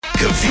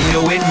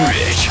Covino and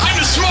Rich. I'm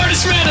the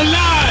smartest man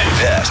alive.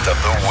 Best of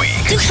the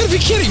week. You gotta be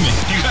kidding me.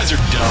 You guys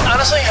are dumb.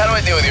 Honestly, how do I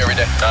deal with you every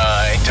day?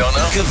 I don't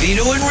know.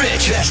 Covino and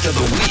Rich. Best of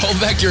the week.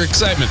 Hold back your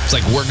excitement. It's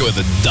like working with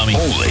a dummy.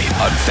 Only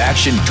on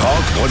Faction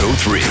Talk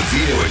 103.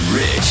 Covino and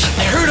Rich.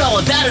 I heard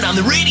all about it on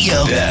the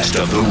radio. Best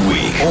of the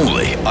week.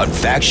 Only on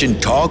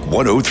Faction Talk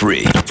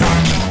 103.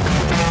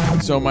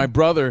 So my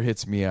brother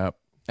hits me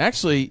up.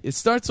 Actually, it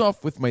starts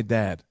off with my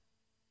dad.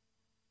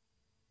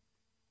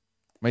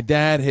 My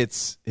dad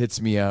hits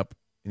me up,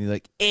 and he's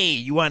like, "Hey,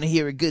 you want to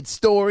hear a good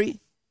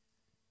story?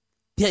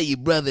 Tell your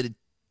brother to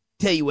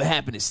tell you what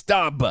happened at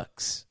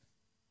Starbucks."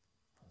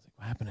 I was like,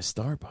 "What happened to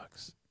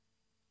Starbucks?"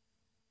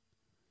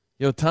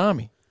 Yo,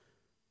 Tommy,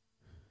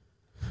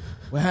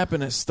 what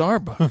happened at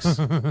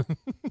Starbucks?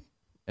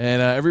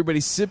 And everybody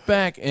sit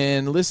back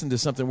and listen to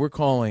something we're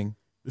calling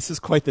This is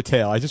quite the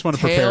tale. I just want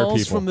to prepare people.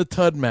 Tales from the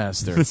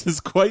Tudmaster. This is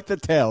quite the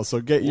tale,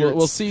 so get your...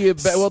 We'll see you.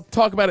 We'll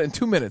talk about it in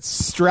 2 minutes.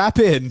 Strap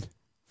in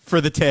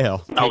for the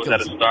tale. I was at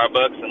a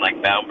Starbucks in like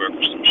Bamberg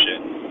or some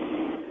shit,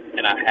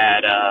 and I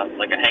had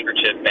like a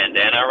handkerchief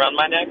bandana around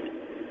my neck,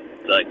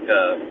 like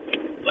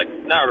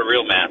not a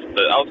real mask,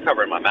 but I was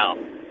covering my mouth,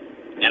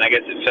 and I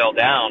guess it fell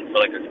down for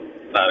like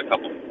about a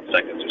couple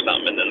seconds or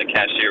something, and then the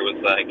cashier was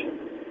like,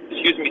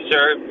 "Excuse me,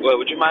 sir,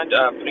 would you mind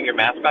putting your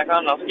mask back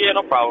on?" And I was like, "Yeah,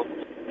 no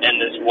problem." And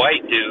this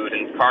white dude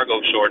in cargo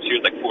shorts, he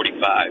was like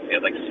 45. He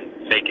had like some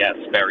fake-ass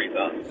Sperry's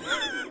on.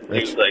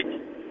 He was like,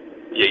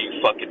 "Yeah,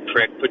 you fucking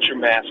prick, put your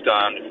mask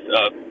on.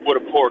 What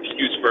a poor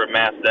excuse for a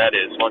mask that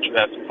is. Why don't you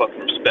have some fucking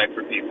respect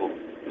for people?"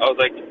 I was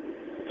like,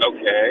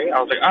 "Okay."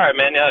 I was like, "All right,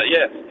 man,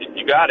 yeah,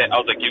 you got it."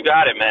 I was like, "You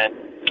got it, man."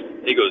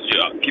 He goes,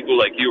 "Yeah, people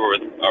like you are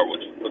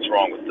what's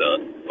wrong with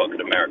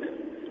fucking America."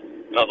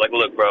 And I was like,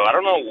 "Look, bro, I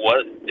don't know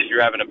if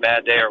you're having a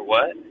bad day or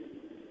what,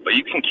 but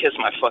you can kiss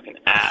my fucking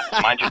ass.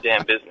 Mind your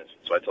damn business."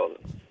 So I told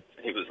him.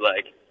 And he was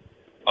like,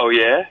 "Oh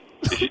yeah,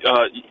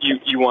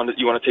 you want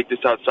to take this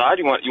outside?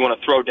 You want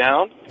to throw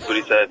down?" That's what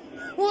he said.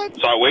 What?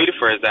 So I waited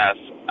for his ass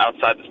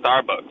outside the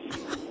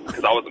Starbucks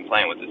because I wasn't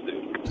playing with this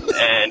dude.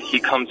 And he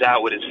comes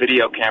out with his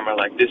video camera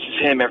like, "This is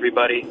him,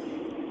 everybody.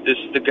 This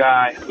is the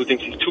guy who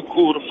thinks he's too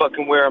cool to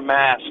fucking wear a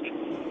mask,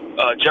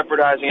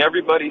 jeopardizing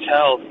everybody's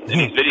health."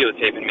 And he's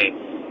videotaping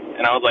me.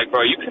 And I was like,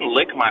 "Bro, you can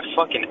lick my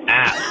fucking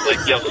ass.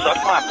 Like, yo, suck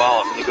my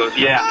balls." And he goes,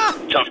 "Yeah,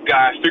 tough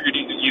guy. I figured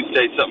you'd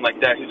say something like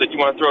that." He's like, "You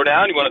want to throw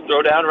down? You want to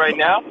throw down right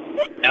now?"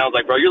 And I was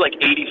like, "Bro, you're like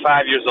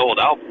 85 years old.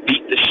 I'll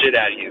beat the shit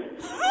out of you."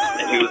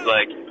 And he was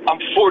like, "I'm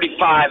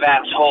 45,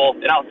 asshole,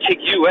 and I'll take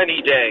you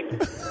any day."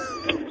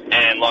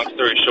 And long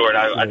story short,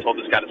 I told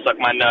this guy to suck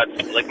my nuts,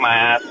 lick my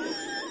ass,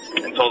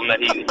 and told him that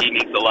he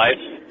needs the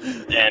life.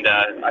 And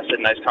I said,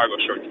 "Nice cargo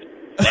shorts."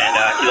 And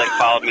he like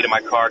followed me to my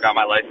car, got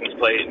my license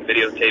plate, and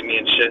videotaped me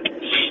and shit.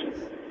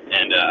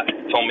 And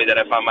told me that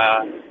if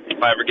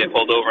I ever get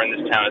pulled over in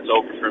this town, it's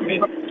over for me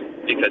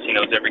because he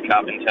knows every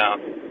cop in town.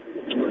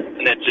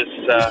 And it just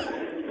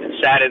it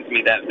saddens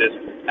me that this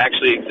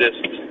actually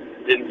exists.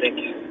 Didn't think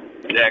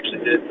they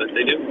actually did, but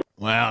they do.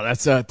 Wow,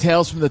 that's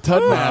Tales from the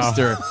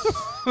Tudmaster.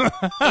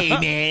 Hey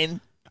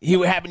man, hear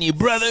what happened to your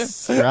brother?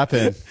 Strap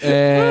in.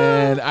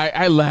 And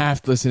I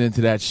laughed listening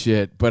to that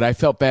shit, but I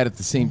felt bad at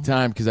the same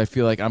time because I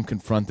feel like I'm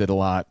confronted a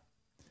lot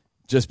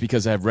just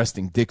because I have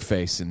resting dick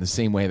face in the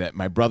same way that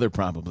my brother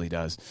probably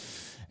does.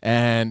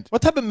 And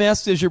what type of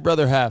mask does your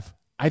brother have?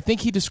 I think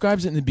he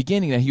describes it in the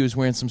beginning that he was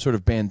wearing some sort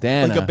of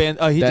bandana. Like a band.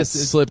 Oh, he that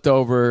just slipped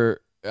over.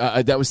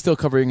 That was still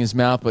covering his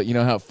mouth, but you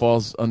know how it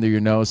falls under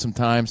your nose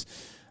sometimes?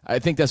 I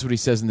think that's what he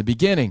says in the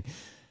beginning.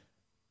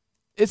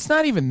 It's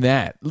not even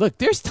that. Look,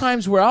 there's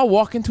times where I'll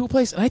walk into a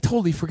place and I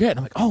totally forget. And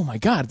I'm like, "Oh my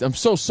God, I'm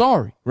so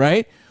sorry,"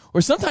 right?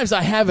 Or sometimes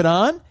I have it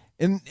on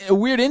and a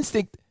weird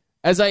instinct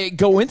as I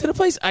go into the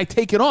place, I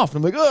take it off.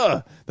 And I'm like,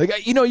 ugh.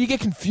 Like, you get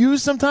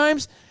confused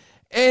sometimes.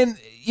 And,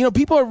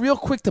 people are real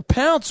quick to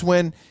pounce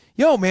when,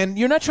 yo, man,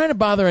 you're not trying to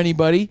bother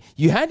anybody.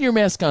 You had your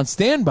mask on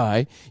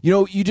standby.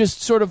 You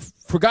just sort of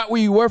forgot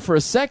where you were for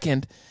a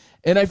second.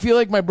 And I feel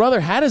like my brother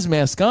had his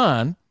mask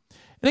on.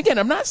 And again,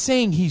 I'm not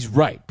saying he's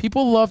right.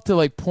 People love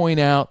to point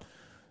out,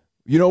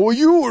 well,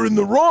 you were in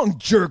the wrong,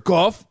 jerk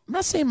off. I'm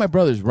not saying my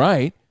brother's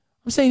right.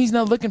 I'm saying he's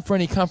not looking for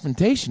any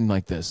confrontation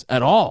like this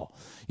at all.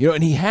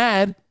 And he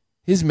had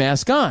his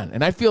mask on.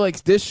 And I feel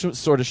like this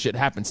sort of shit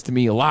happens to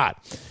me a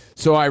lot.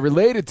 So I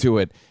related to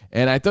it,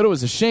 and I thought it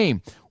was a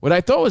shame. What I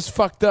thought was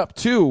fucked up,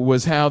 too,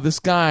 was how this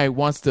guy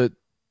wants to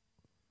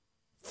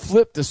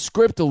flip the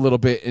script a little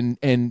bit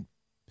and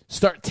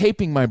start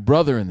taping my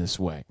brother in this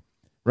way.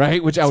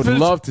 Right? Which I would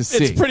love to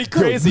see. It's pretty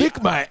crazy. Yo,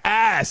 lick my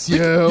ass,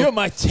 yo. Yo,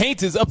 my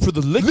taint is up for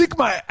the lick. Lick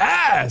my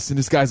ass. And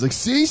this guy's like,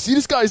 see,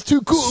 this guy's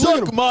too cool.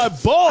 Suck my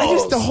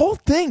balls. The whole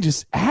thing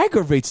just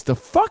aggravates the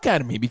fuck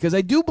out of me because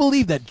I do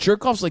believe that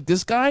jerk-offs like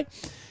this guy,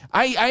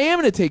 I am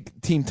going to take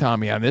Team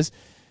Tommy on this.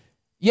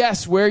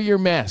 Yes, wear your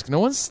mask. No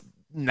one's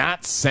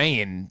not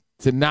saying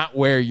to not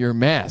wear your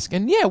mask.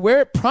 And yeah,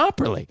 wear it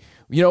properly.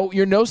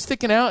 Your nose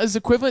sticking out is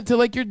equivalent to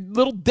your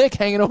little dick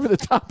hanging over the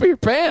top of your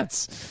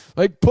pants.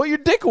 Pull your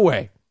dick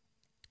away.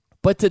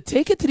 But to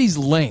take it to these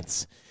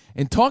lengths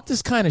and talk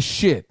this kind of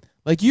shit,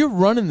 like you're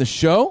running the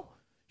show,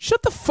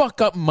 shut the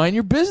fuck up and mind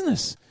your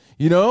business.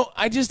 You know,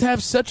 I just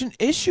have such an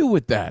issue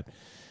with that.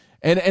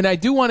 And I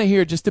do want to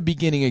hear just the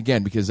beginning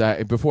again, because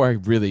before I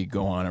really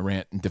go on a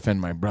rant and defend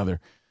my brother.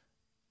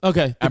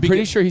 Okay. I'm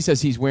pretty sure he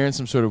says he's wearing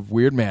some sort of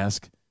weird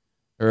mask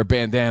or a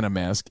bandana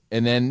mask.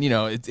 And then, you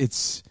know,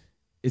 it's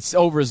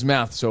over his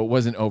mouth, so it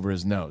wasn't over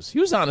his nose. He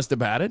was honest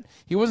about it.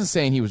 He wasn't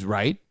saying he was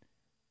right.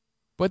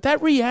 But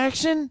that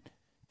reaction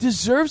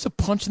deserves a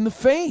punch in the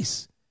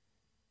face.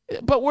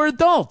 But we're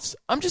adults.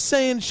 I'm just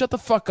saying, shut the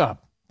fuck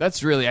up.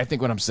 That's really, I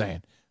think, what I'm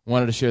saying.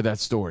 Wanted to share that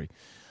story.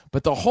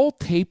 But the whole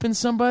taping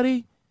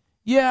somebody,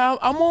 yeah,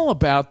 I'm all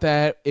about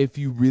that if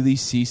you really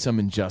see some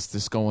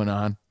injustice going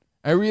on.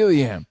 I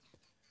really am.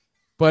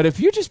 But if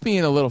you're just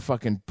being a little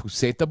fucking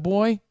puseta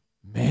boy,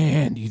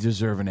 man, you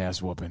deserve an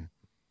ass whooping.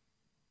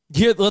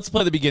 Here, let's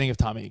play the beginning of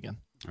Tommy again.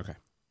 Okay.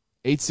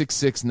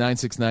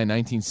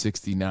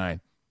 866-969-1969.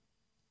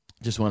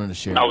 Just wanted to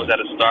share. I was at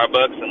a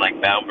Starbucks in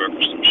like Bamberg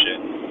or some shit,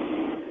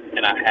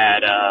 and I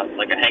had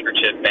like a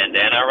handkerchief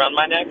bandana around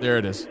my neck. There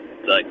it is.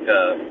 Like,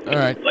 all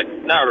right, like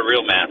not a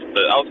real mask,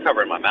 but I was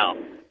covering my mouth.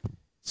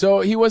 So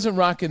he wasn't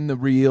rocking the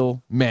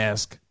real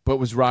mask, but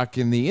was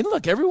rocking the. And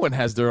look, everyone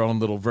has their own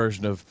little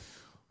version of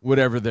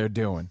whatever they're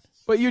doing,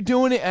 but you're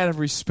doing it out of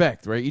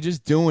respect, right? You're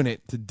just doing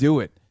it to do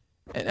it.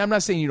 And I'm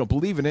not saying you don't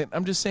believe in it.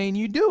 I'm just saying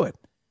you do it.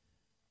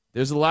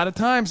 There's a lot of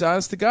times,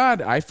 honest to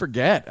God, I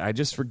forget. I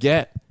just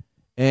forget.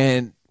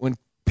 And when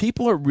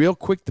people are real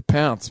quick to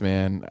pounce,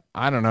 man,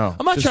 I don't know.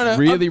 I'm not just trying to.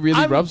 really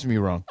I'm- rubs me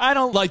wrong. I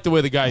don't like the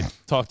way the guy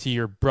talked to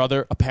your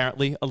brother,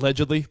 apparently,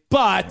 allegedly.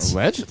 But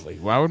Allegedly.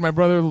 Why would my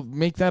brother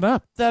make that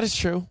up? that is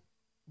true.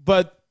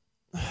 But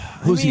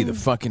Who's he, the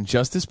fucking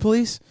Justice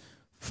Police?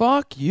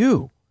 Fuck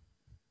you.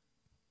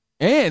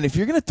 And if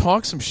you're going to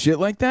talk some shit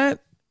like that,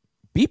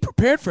 be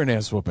prepared for an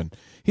ass whooping.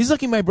 He's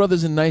lucky my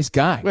brother's a nice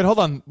guy. Wait, hold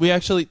on.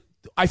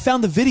 I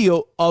found the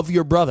video of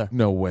your brother.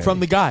 No way. From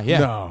the guy, yeah.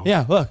 No.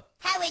 Yeah, look.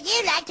 How would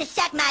you like to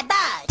suck my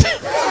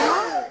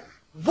balls?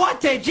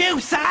 What did you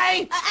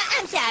say?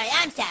 I'm sorry.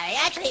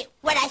 Actually,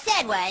 what I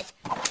said was,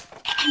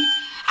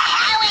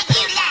 how would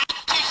you like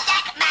to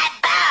suck my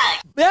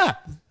balls? Yeah.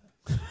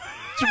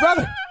 It's your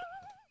brother.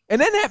 And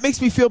then that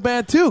makes me feel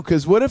bad, too,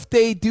 because what if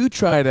they do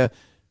try to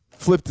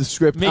flip the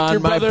script Make on your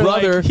my brother.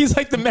 brother? He's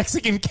like the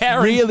Mexican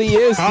Karen. Really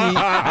is the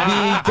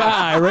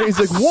guy, right? He's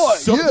like, what?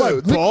 Suck Yo, my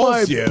lick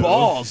balls, my yo.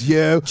 balls,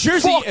 yo.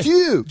 Fuck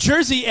you.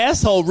 Jersey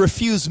asshole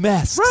refuse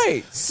mess.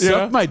 Right.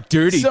 Suck my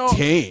dirty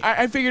taint.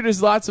 I figured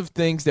there's lots of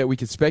things that we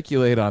could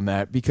speculate on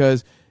that,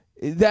 because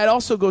that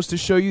also goes to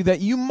show you that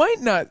you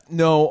might not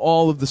know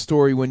all of the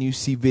story when you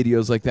see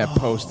videos like that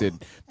posted,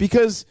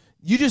 because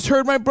you just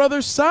heard my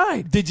brother's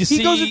side. Did you He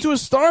see- goes into a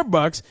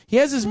Starbucks. He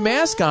has his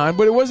mask on,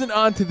 but it wasn't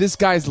on to this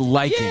guy's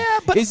liking. Yeah,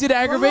 but- is it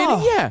aggravating?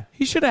 Bro. Yeah,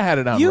 he should have had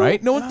it on, You-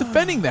 right? No one's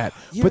defending that.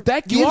 But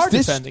that gives you are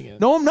this. defending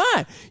it. No, I'm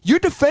not. You're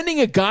defending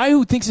a guy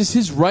who thinks it's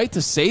his right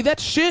to say that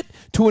shit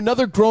to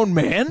another grown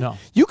man. No.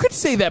 You could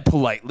say that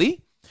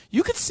politely.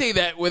 You could say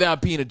that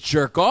without being a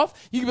jerk off.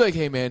 You could be like,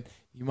 "Hey, man,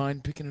 you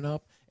mind picking it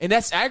up?" And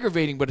that's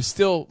aggravating, but it's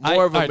still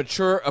more of a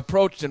mature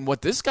approach than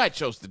what this guy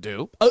chose to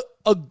do.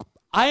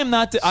 I am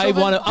not. I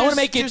want to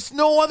make it. There's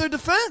no other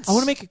defense. I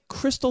want to make it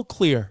crystal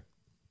clear.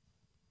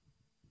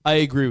 I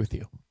agree with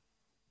you,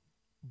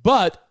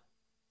 but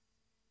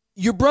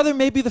your brother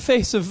may be the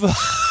face of,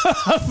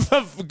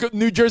 of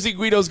New Jersey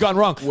Guido's gone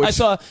wrong. Which I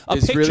saw a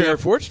is picture. really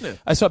unfortunate.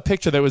 I saw a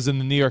picture that was in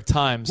the New York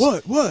Times.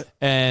 What?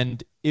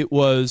 And it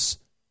was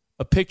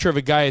a picture of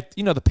a guy at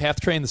the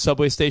PATH train, the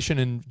subway station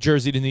in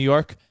Jersey to New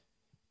York,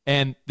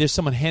 and there's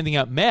someone handing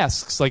out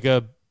masks, like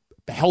a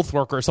health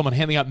worker or someone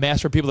handing out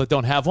masks for people that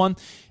don't have one,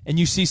 and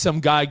you see some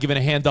guy giving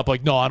a hand up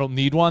like, no, I don't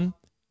need one,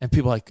 and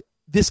people are like,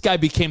 this guy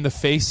became the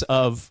face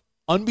of,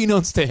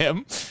 unbeknownst to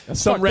him, some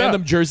fucked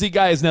random up. Jersey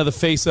guy is now the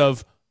face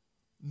of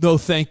no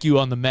thank you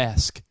on the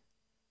mask.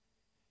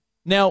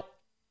 Now,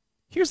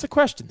 here's the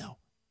question, though.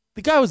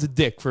 The guy was a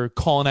dick for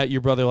calling out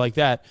your brother like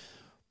that,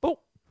 but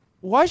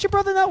why is your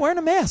brother not wearing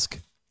a mask?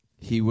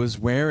 He was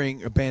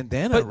wearing a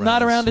bandana, But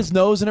not around his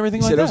nose and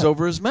everything He like said that. it was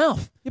over his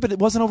mouth. Yeah, but it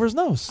wasn't over his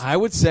nose. I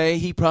would say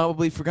he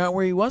probably forgot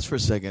where he was for a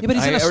second. Yeah, but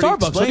he's in I a already Starbucks. What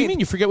do you explained. mean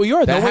you forget where you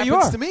are? That Know where you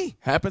happens are. to me.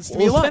 Happens to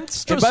me Well, a lot. then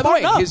And by the way,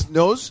 smarten up. his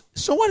nose.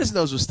 So what? His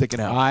nose was sticking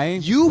out.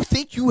 You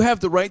think you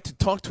have the right to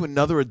talk to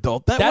another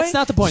adult that way? That's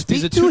not the point. Speak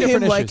These are to two him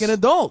different like issues. an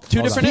adult.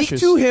 Two different Speak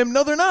issues. to him.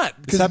 No, they're not.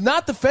 Because I'm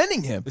not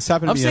defending him. This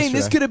happened to I'm me saying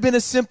this yesterday. could have been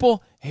a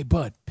simple, "Hey,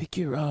 bud, pick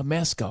your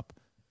mask up."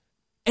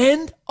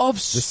 End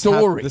of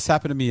story. This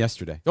happened to me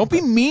yesterday. Don't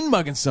be mean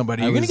mugging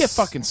somebody. I You're going to was-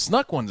 get fucking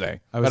snuck one day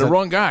I by was the at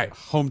wrong guy.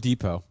 Home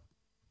Depot.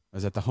 I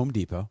was at the Home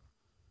Depot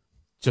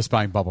just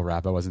buying bubble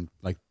wrap. I wasn't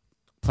like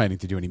planning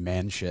to do any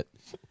man shit.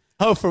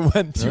 Oh, for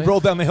when you Really?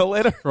 roll down the hill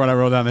later? For when I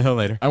roll down the hill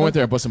later. I went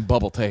there and bought some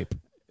bubble tape.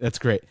 That's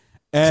great.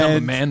 I'm a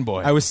And man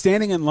boy. I was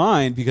standing in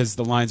line because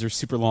the lines are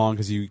super long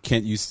because you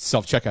can't use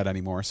self-checkout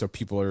anymore. So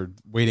people are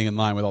waiting in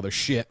line with all their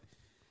shit.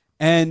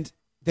 And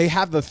they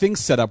have the things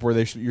set up where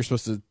you're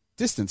supposed to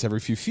distance every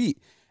few feet.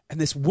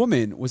 And this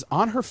woman was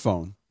on her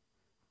phone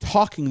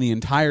talking the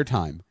entire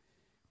time,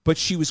 but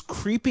she was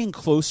creeping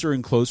closer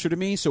and closer to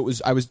me. So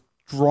I was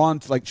drawn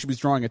to, like she was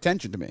drawing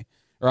attention to me,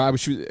 or I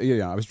was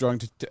drawing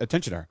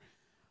attention to her.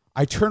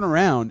 I turn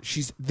around,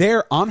 she's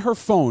there on her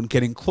phone,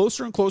 getting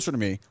closer and closer to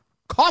me,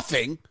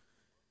 coughing,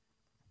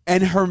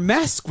 and her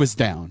mask was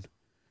down.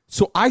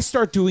 So I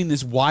start doing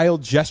this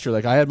wild gesture,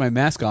 like I had my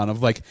mask on,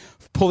 of like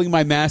pulling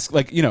my mask,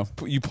 like, you know,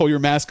 you pull your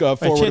mask forward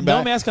she had and back.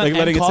 no mask on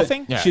like, and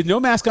coughing? She had no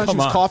mask on. Come She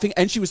was on. coughing,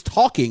 and she was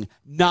talking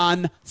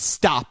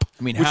non-stop.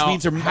 I mean, which how-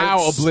 means her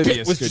how spit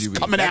oblivious was could just you be?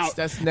 coming That's- out.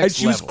 that's and next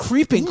she was level.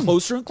 creeping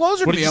closer and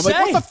closer What to me. did I'm you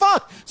like, say? what the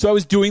fuck? So I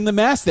was doing the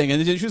mask thing, and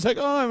then she was like,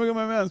 oh, look at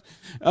my mask.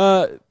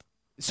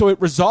 So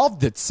it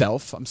resolved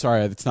itself. I'm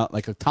sorry, it's not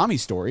like a Tommy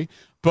story,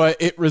 but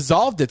it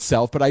resolved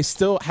itself. But I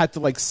still had to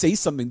like say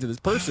something to this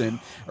person,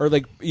 or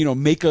like, you know,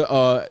 make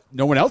a.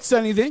 No one else said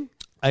anything.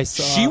 I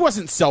saw She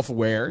wasn't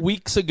self-aware.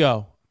 weeks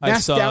ago. I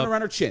Mask saw down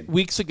around her chin.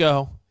 Weeks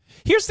ago.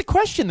 Here's the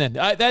question. Then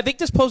I think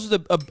this poses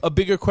a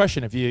bigger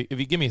question. If you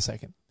give me a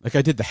second, Like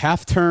I did the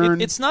half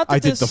turn. It's not that I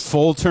did this- the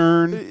full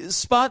turn.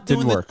 Spot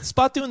Didn't doing work. the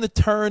Spot doing the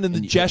turn and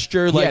the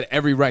gesture. He like had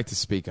every right to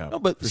speak up. no,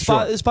 but for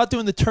Spot sure. Spot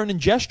doing the turn and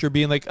gesture,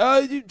 being like,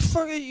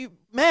 you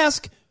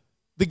mask.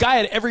 The guy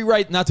had every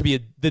right not to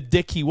be the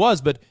dick he was,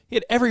 but he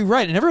had every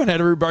right, and everyone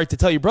had every right to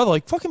tell your brother,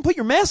 like, fucking put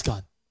your mask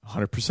on.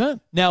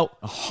 100%. Now,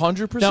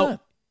 100%.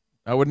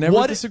 I would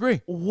never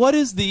disagree. What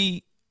is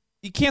the?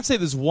 You can't say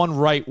there's one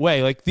right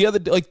way. Like the other,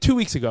 like 2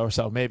 weeks ago or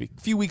so, maybe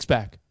a few weeks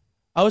back,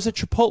 I was at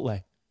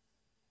Chipotle,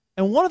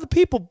 and one of the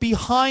people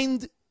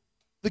behind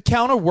the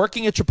counter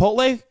working at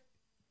Chipotle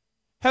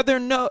had their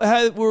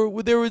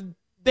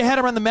they had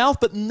around the mouth,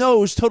 but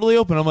nose totally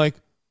open. I'm like,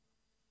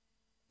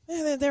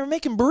 man, they were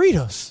making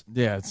burritos.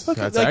 Yeah, Look,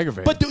 that's like,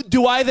 aggravating. But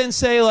do I then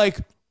say like,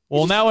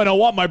 well, now I don't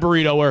want my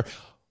burrito? Or,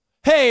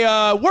 hey,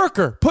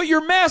 worker, put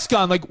your mask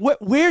on. Like,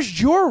 where's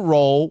your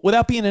role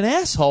without being an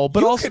asshole?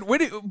 But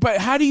but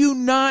how do you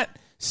not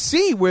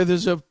see where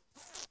there's a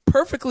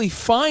perfectly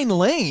fine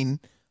lane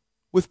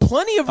with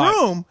plenty of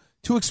room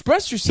to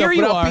express yourself Here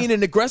you without are. being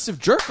an aggressive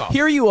jerk off?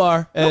 here you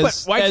are. No, but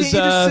As, why can't as, you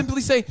just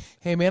simply say,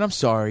 "Hey, man, I'm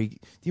sorry. Do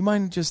you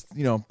mind just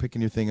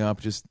picking your thing up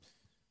just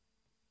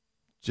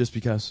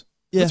because?"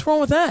 Yeah. What's wrong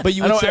with that? But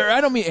you I would don't, say-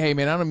 I don't mean. Hey,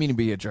 man, I don't mean to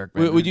be a jerk.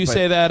 Man, would you but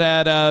say that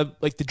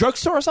at like the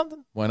drugstore or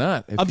something? why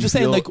not? If I'm you just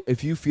saying, feel- like-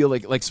 if you feel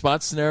like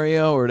Spot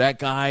scenario or that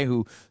guy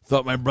who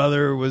thought my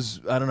brother was,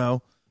 I don't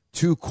know,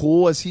 too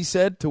cool, as he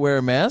said, to wear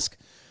a mask.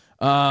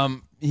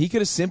 He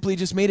could have simply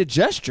just made a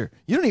gesture.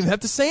 You don't even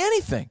have to say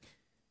anything.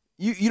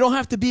 You don't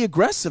have to be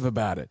aggressive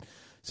about it.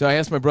 So I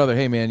asked my brother,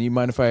 "Hey, man, you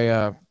mind if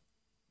I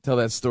tell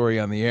that story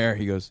on the air?"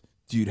 He goes,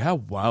 "Dude, how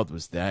wild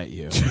was that,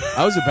 yo?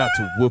 I was about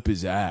to whoop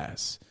his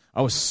ass.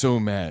 I was so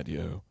mad,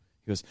 yo."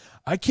 He goes,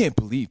 "I can't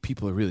believe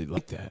people are really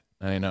like that."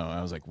 I know.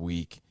 I was like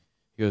weak.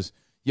 He goes,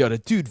 "Yo, the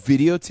dude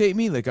videotaped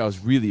me like I was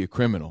really a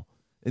criminal."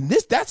 And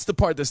that's the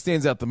part that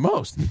stands out the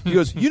most. He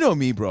goes, "You know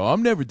me, bro.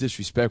 I'm never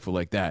disrespectful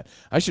like that.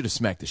 I should have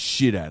smacked the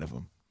shit out of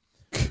him."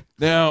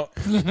 Now,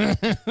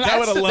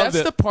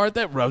 that's the part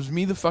that rubs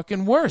me the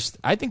fucking worst.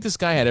 I think this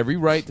guy had every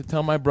right to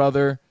tell my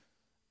brother.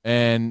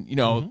 And,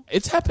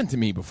 it's happened to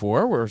me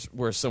before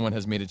where someone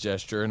has made a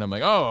gesture and I'm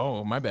like,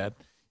 oh, my bad.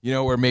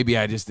 Where maybe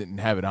I just didn't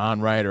have it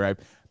on right, or I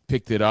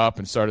picked it up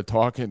and started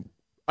talking.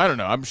 I don't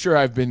know. I'm sure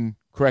I've been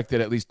corrected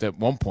at least at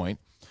one point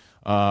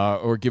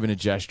or given a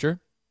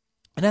gesture.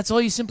 And that's all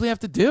you simply have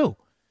to do.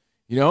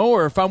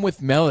 Or if I'm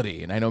with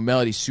Melody, and I know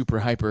Melody's super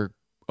hyper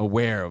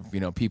aware of,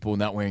 people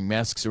not wearing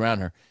masks around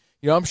her.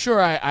 I'm sure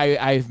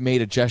I've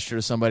made a gesture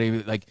to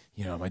somebody like,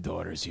 my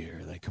daughter's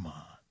here. Like, come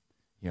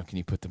on. Can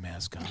you put the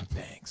mask on?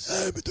 Thanks.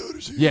 My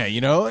daughter's here.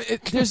 Yeah,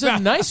 there's a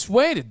nice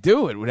way to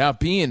do it without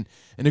being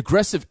an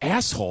aggressive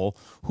asshole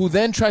who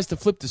then tries to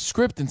flip the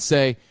script and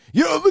say,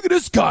 look at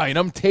this guy, and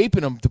I'm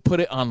taping him to put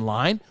it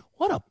online.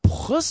 What a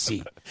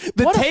pussy.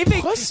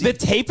 The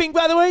taping,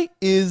 by the way,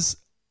 is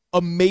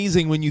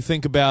amazing when you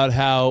think about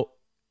how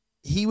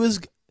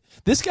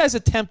this guy's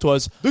attempt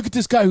was, look at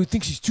this guy who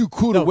thinks he's too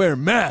cool to wear a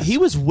mask. He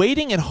was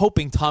waiting and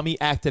hoping Tommy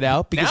acted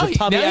out because if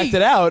Tommy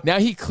acted out. Now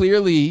he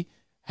clearly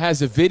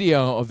has a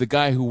video of the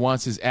guy who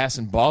wants his ass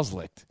and balls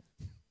licked.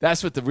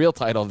 That's what the real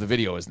title of the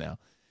video is now.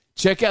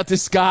 Check out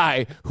this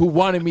guy who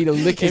wanted me to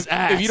lick his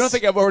ass. If you don't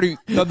think I've already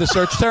done the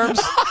search terms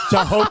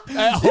to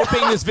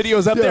hoping this video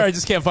is up there, I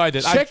just can't find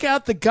it. Check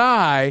out the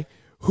guy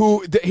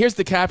who, here's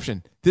the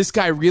caption. This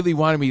guy really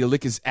wanted me to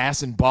lick his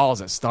ass and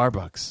balls at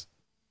Starbucks.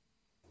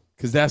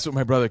 Because that's what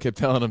my brother kept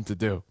telling him to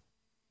do.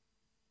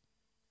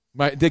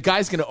 The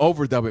guy's going to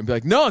overdub it and be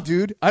like, no,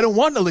 dude, I don't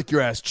want to lick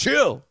your ass.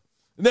 Chill.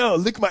 No,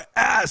 lick my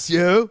ass,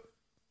 yo.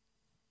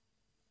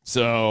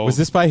 So Was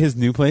this by his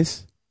new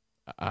place?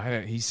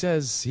 he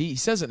says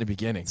it in the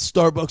beginning.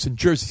 Starbucks in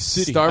Jersey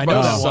City. Starbucks I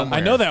know that one. somewhere.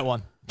 I know that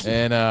one.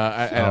 And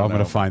I don't know. I'm going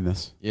to find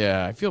this.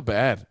 Yeah, I feel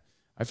bad.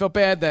 I felt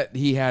bad that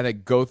he had to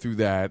go through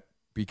that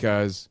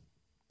because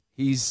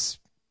he's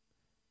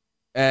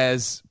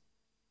as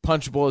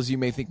punchable as you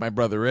may think my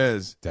brother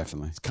is.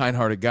 Definitely. He's a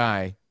kind-hearted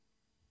guy,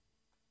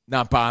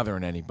 not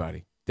bothering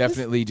anybody.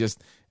 Definitely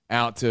just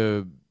out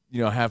to,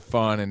 have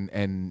fun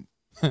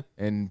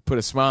and put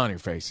a smile on your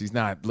face. He's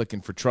not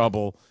looking for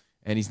trouble,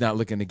 and he's not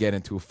looking to get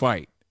into a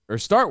fight or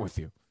start with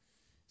you.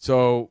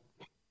 So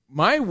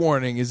my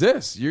warning is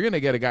this. You're going to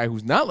get a guy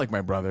who's not like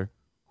my brother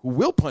who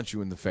will punch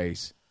you in the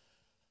face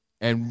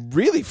and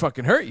really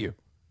fucking hurt you.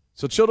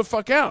 So chill the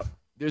fuck out.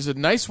 There's a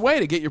nice way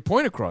to get your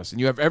point across, and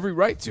you have every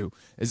right to,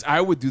 as I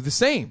would do the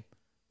same.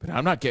 But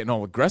I'm not getting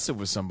all aggressive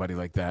with somebody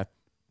like that.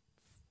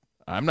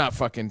 I'm not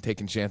fucking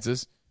taking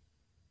chances.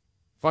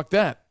 Fuck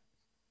that.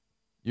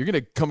 You're going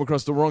to come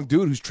across the wrong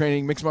dude who's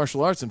training mixed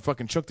martial arts and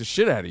fucking choke the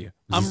shit out of you.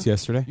 Was this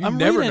yesterday? You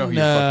never know who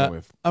you're fucking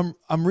with.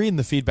 I'm reading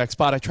the feedback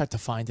spot. I tried to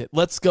find it.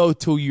 Let's go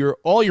to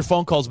all your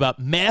phone calls about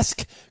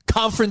mask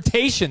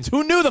confrontations.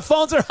 Who knew the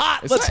phones are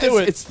hot? Let's do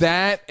it. It's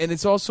that, and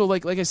it's also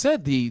like I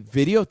said, the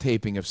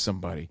videotaping of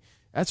somebody.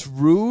 That's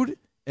rude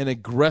and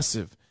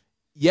aggressive.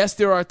 Yes,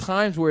 there are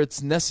times where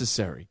it's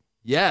necessary.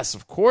 Yes,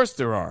 of course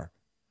there are.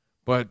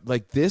 But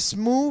like this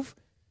move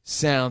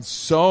sounds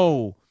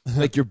so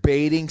like you're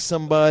baiting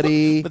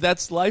somebody. But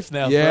that's life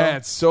now, yeah, bro.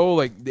 it's so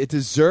like it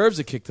deserves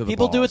a kick to the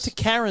People balls. do it to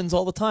Karens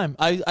all the time.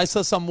 I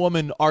saw some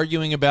woman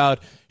arguing about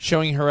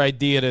showing her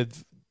ID at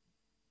it's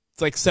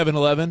like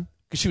 7-Eleven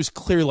because she was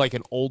clearly like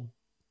an old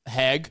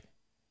hag.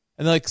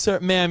 And they're like, "Sir,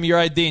 ma'am, your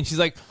ID." And she's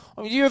like,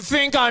 "You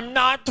think I'm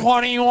not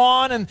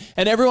 21?" And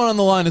everyone on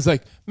the line is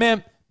like,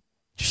 "Ma'am,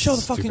 just show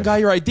the fucking guy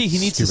your ID. He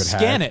needs to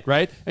scan it,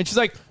 right?" And she's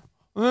like,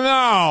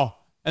 "No."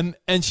 And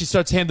she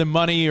starts handing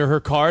money or her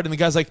card. And the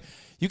guy's like,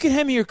 "You can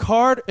hand me your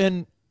card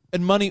and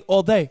money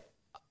all day.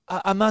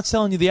 I'm not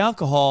selling you the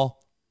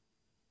alcohol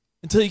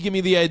until you give me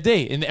the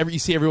ID." And you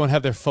see everyone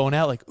have their phone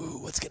out, like,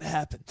 "Ooh, what's gonna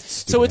happen?"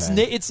 So it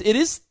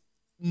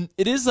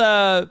is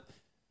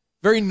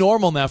very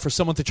normal now for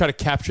someone to try to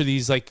capture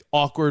these like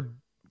awkward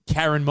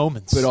Karen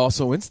moments, but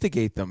also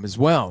instigate them as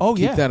well. Oh,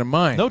 Keep yeah. that in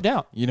mind. No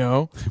doubt. You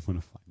know, I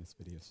want to find this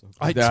video. So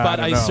I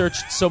don't know.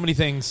 searched so many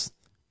things,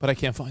 but I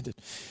can't find it.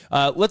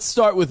 Let's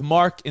start with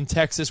Mark in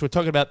Texas. We're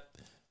talking about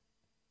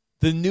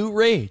the new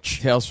rage.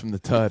 Tales from the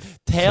Tud.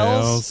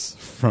 Tales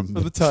from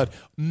the Tud.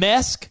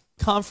 Mask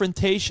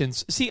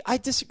confrontations. See, I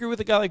disagree with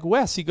a guy like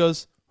Wes. He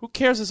goes, "Who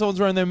cares if someone's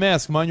wearing their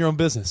mask? Mind your own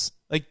business."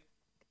 Like,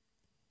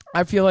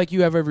 I feel like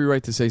you have every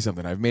right to say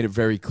something. I've made it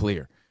very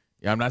clear.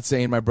 I'm not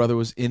saying my brother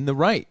was in the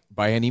right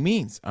by any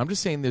means. I'm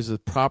just saying there's a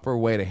proper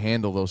way to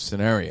handle those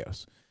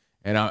scenarios.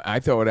 And I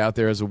throw it out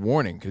there as a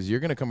warning because you're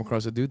going to come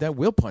across a dude that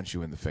will punch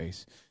you in the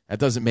face. That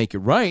doesn't make it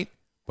right,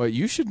 but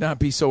you should not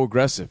be so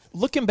aggressive.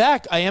 looking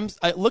back, I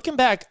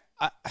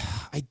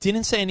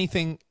didn't say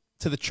anything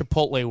to the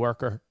Chipotle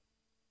worker,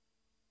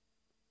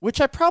 which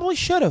I probably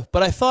should have,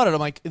 but I thought it. I'm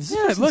like, is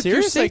this Look,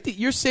 serious?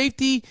 your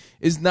safety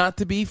is not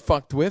to be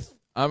fucked with.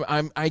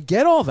 I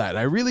get all that.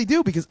 I really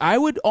do, because I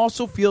would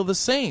also feel the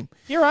same.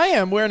 Here I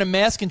am wearing a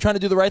mask and trying to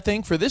do the right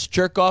thing for this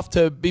jerk off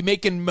to be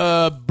making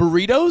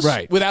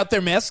burritos without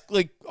their mask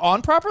like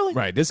on properly.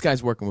 Right. This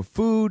guy's working with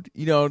food.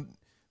 You know,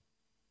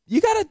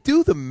 you got to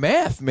do the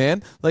math,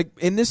 man. Like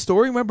in this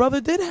story, my brother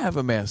did have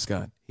a mask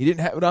on. He didn't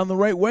have it on the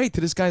right way to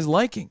this guy's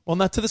liking. Well,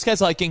 not to this guy's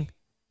liking.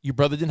 Your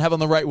brother didn't have it on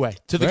the right way.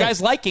 To the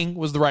guy's liking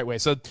was the right way.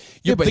 So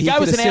but the guy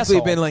was an simply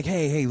asshole. been like,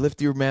 hey,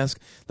 lift your mask.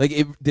 Like,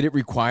 did it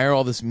require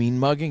all this mean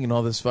mugging and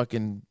all this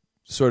fucking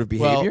sort of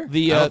behavior?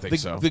 Well, I don't think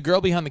so. the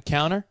girl behind the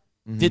counter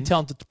did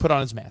tell him to put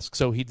on his mask,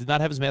 so he did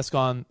not have his mask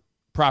on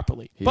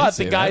properly. He but didn't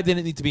the say guy that.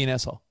 didn't need to be an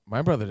asshole.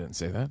 My brother didn't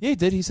say that. Yeah, he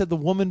did. He said the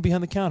woman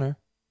behind the counter.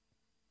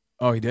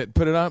 Oh, he did?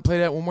 Put it on. Play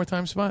that one more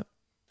time, Spot.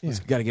 Yeah.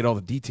 Got to get all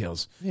the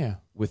details. Yeah.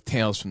 With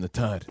Tales from the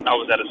Tud. I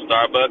was at a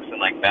Starbucks in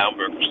like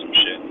Bamberg or some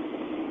shit,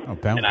 Oh,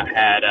 bound. and I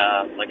had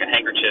like a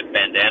handkerchief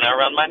bandana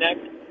around my neck,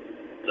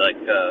 like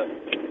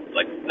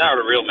not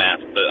a real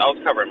mask, but I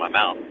was covering my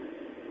mouth,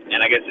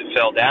 and I guess it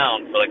fell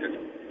down for like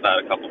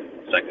about a couple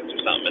seconds or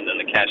something, and then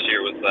the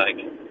cashier was like,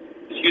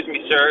 "Excuse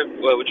me, sir,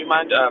 would you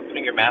mind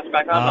putting your mask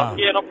back on?" I was like,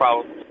 "Yeah, no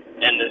problem."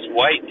 And this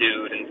white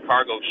dude in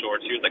cargo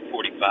shorts, he was like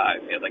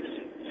 45. He had like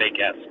some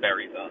fake ass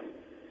Sperry's on.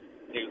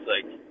 He was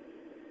like,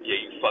 "Yeah,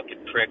 you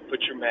fucking prick,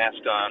 put your mask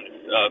on.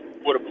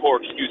 What a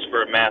poor excuse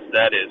for a mask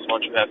that is. Why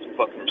don't you have some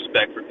fucking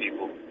respect for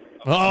people?"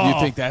 Oh. You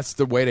think that's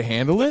the way to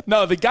handle it?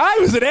 No, the guy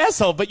was an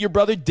asshole, but your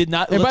brother did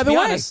not. And by let's the be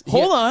way, honest,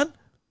 hold on.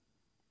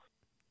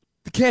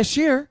 The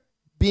cashier,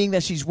 being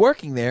that she's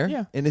working there,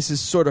 Yeah. and this is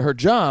sort of her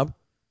job,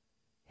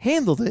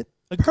 handled it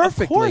Of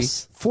perfectly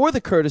course. for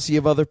the courtesy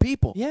of other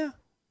people. Yeah.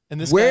 And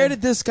this Where guy,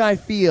 did this guy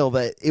feel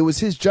that it was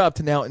his job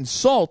to now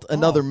insult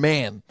another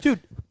man? dude?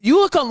 You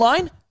look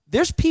online.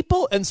 There's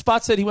people, and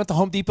Spot said he went to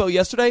Home Depot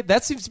yesterday.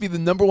 That seems to be the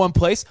number one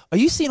place. Are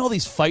you seeing all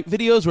these fight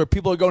videos where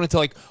people are going into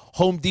like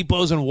Home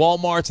Depots and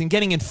Walmarts and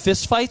getting in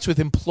fist fights with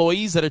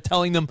employees that are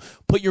telling them,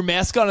 "Put your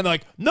mask on," and they're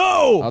like,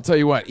 "No." I'll tell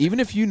you what,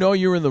 even if you know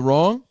you're in the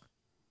wrong,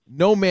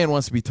 no man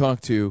wants to be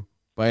talked to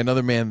by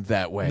another man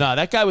that way. No,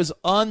 that guy was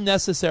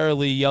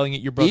unnecessarily yelling at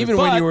your brother. Even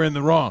when But you were in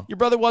the wrong. your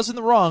brother was in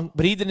the wrong,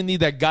 but he didn't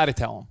need that guy to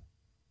tell him.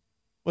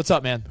 What's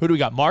up, man? Who do we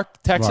got?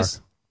 Mark, Texas.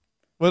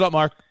 What up,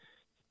 Mark?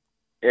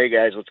 Hey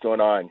guys, what's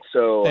going on?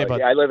 So Hey, bud.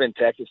 I live in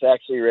Texas,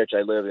 actually, Rich.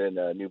 I live in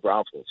New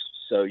Braunfels,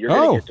 so you're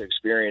going to get to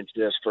experience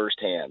this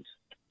firsthand.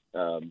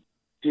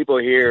 People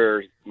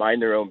here mind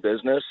their own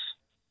business.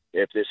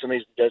 If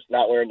somebody's just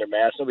not wearing their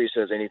mask, nobody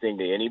says anything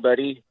to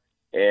anybody,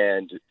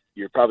 and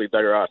you're probably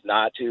better off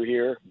not to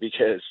here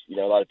because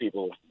a lot of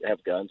people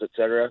have guns,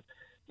 etc.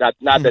 Not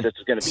that it's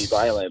going to be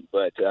violent,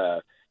 but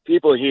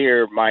people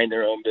here mind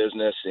their own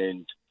business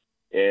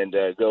and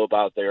go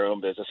about their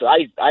own business. So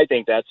I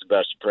think that's the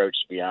best approach,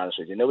 to be honest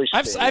with you. Nobody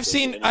should I've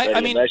seen.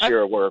 unless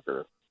you're a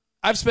worker.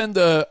 I've spent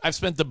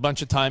a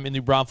bunch of time in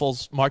New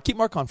Braunfels. Mark, keep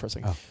Mark on for a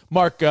second. Oh.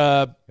 Mark,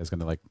 It's going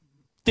to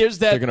there's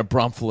that. They're going to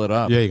bromful it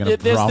up. Yeah, you're going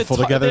to bromful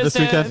together this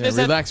weekend?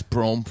 Relax,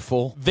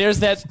 bromful. There's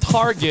that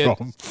Target.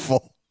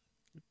 Bromful.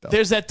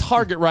 There's that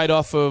Target right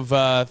off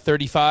of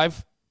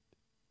 35,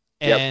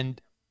 and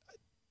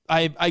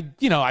I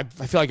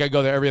feel like I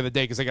go there every other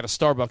day because I got a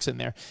Starbucks in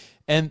there,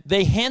 and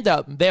they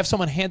have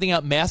someone handing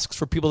out masks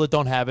for people that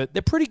don't have it.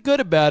 They're pretty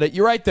good about it.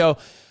 You're right though.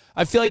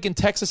 I feel like in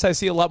Texas I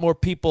see a lot more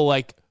people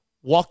like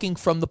walking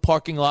from the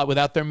parking lot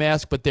without their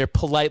mask, but they're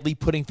politely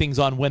putting things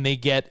on when they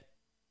get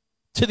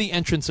to the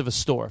entrance of a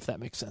store, if that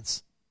makes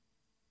sense.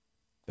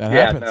 That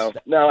happens.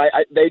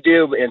 They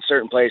do in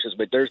certain places,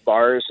 but there's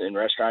bars and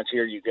restaurants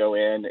here you go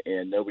in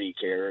and nobody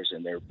cares,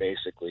 and they're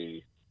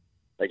basically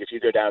like, if you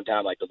go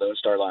downtown, like the Lone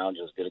Star Lounge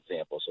is a good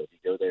example. So if you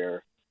go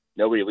there,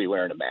 nobody will be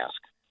wearing a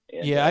mask.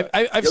 And,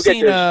 I've you'll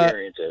seen get to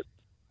experience it.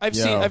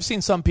 I've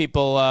seen some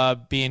people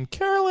being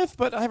careless,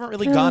 but I haven't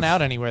really gone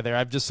out anywhere there.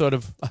 I've just sort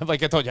of,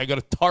 like I told you, I go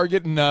to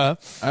Target and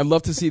I'd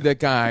love to see that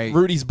guy,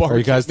 Rudy's Bar. Are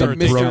you guys done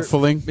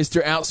bromfuling?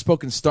 Mr.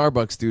 Outspoken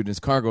Starbucks dude in his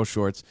cargo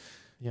shorts.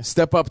 Yeah.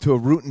 Step up to a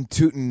rootin'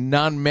 tootin',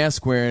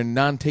 non-mask wearing,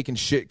 non-taking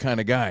shit kind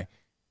of guy,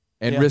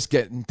 and risk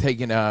getting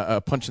taken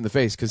a punch in the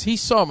face because he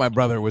saw my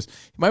brother was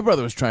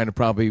trying to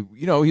probably,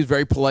 he was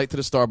very polite to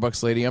the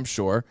Starbucks lady, I'm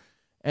sure,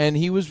 and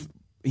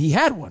he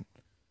had one.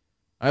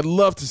 I'd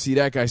love to see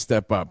that guy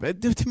step up.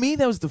 To me,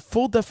 that was the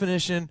full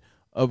definition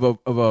of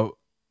a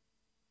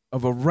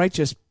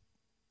righteous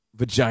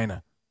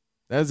vagina.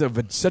 That is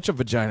such a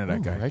vagina.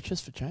 That guy.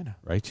 Righteous vagina.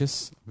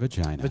 Righteous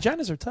vagina.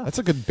 Vaginas are tough. That's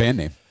a good band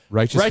name.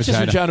 Righteous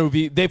vagina would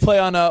be. They play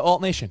on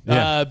Alt Nation.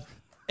 Yeah.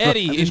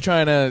 Eddie,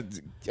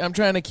 I'm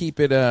trying to keep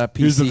it PC,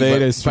 Here's the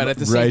latest but at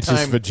the same righteous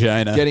time,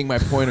 vagina. getting my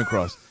point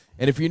across.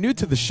 And if you're new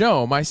to the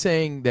show, am I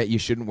saying that you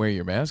shouldn't wear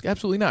your mask?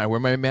 Absolutely not. I wear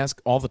my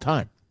mask all the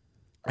time.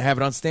 I have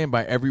it on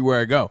standby everywhere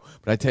I go.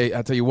 But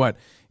I'll tell you what,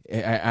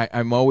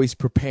 I'm always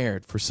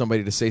prepared for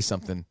somebody to say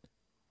something.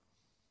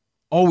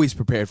 Always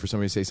prepared for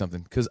somebody to say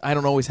something because I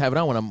don't always have it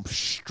on when I'm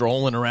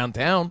strolling around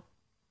town.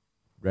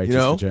 Righteous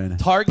vagina.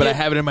 Target, but I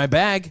have it in my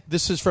bag.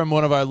 This is from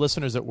one of our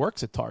listeners that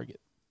works at Target.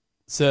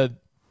 Said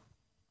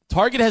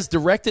Target has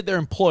directed their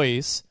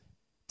employees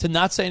to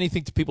not say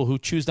anything to people who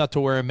choose not to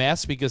wear a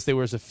mask because there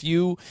was a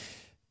few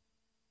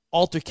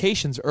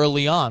altercations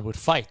early on with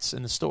fights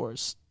in the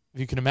stores. If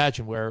you can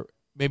imagine, where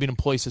maybe an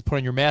employee says, put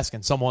on your mask,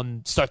 and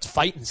someone starts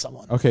fighting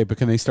someone. Okay, but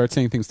can they start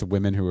saying things to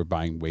women who are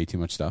buying way too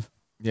much stuff?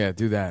 Yeah,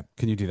 do that.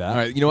 Can you do that? All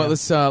right, you know what?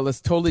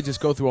 Let's totally just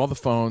go through all the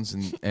phones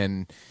and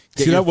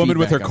get see your that woman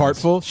with her feedback on cart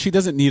this. full? She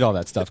doesn't need all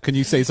that stuff. Can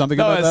you say something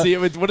about that? See,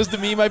 what is the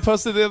meme I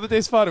posted the other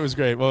day, Spot? It was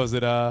great. What was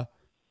it?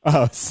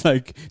 Oh, it's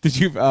like, did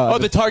you?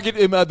 The Target,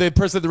 the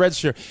person at the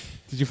register.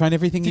 Did you find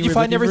everything? Did you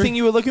find everything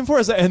you were looking for?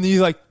 And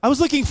you're like, I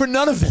was looking for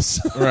none of this.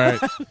 Right.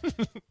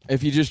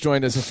 If you just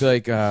joined us, I feel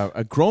like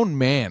a grown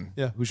man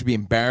who should be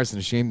embarrassed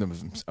and ashamed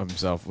of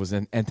himself was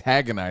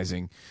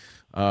antagonizing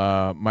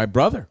my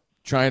brother,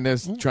 trying to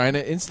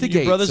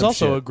instigate. Your brother's some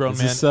also shit. a grown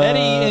man. This,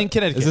 Eddie in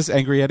Connecticut. Is this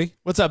Angry Eddie?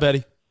 What's up,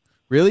 Eddie?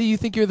 Really? You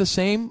think you're the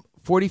same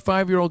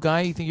 45-year-old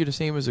guy? You think you're the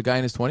same as a guy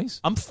in his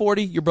 20s? I'm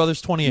 40. Your brother's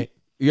 28.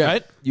 Yeah.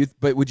 Right?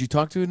 But would you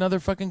talk to another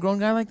fucking grown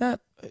guy like that?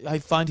 I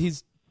find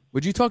he's...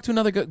 Would you talk to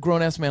another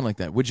grown-ass man like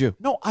that? Would you?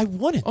 No, I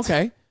wouldn't.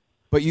 Okay.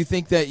 But you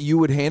think that you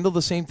would handle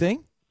the same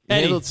thing?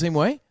 Eddie, handle it the same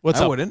way? What's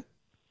I up? wouldn't.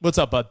 What's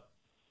up, bud?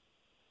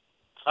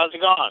 How's it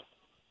going?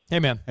 Hey,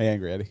 man. Hey,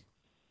 Angry Eddie.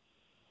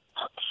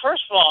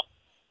 First of all,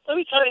 let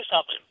me tell you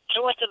something.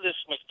 I went to this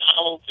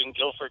McDonald's in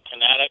Guilford,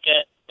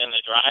 Connecticut, in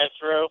the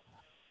drive-thru,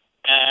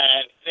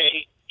 and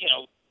they,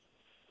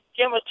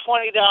 give me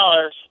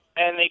 $20,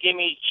 and they give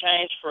me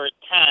change for a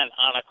 10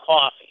 on a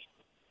coffee.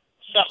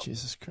 So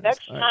Jesus Christ.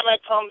 next time I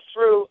come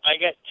through, I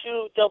get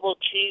 2 double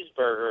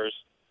cheeseburgers,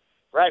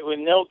 right, with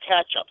no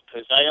ketchup,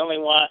 because I only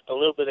want a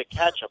little bit of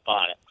ketchup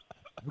on it.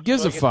 Who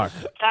gives a fuck?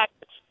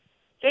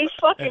 They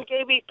fucking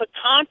gave me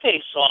picante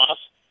sauce,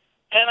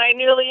 and I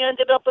nearly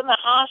ended up in the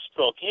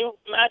hospital. Can you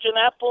imagine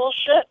that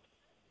bullshit?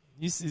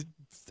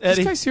 Eddie.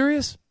 This guy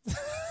serious?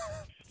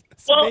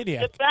 Well,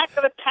 maniac. the back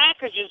of the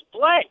package is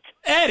blank.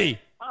 Eddie,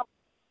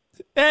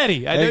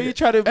 I know you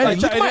try to.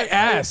 Eddie, look at my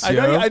ass,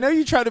 I know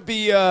you try to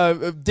be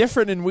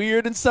different and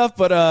weird and stuff,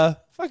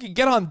 but fucking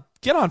get on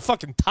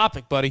fucking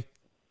topic, buddy.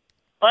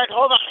 All right,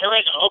 hold on. Here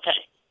we go. Okay.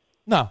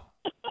 No,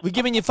 we're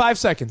giving you 5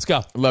 seconds.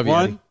 Go. Love you,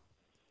 Eddie.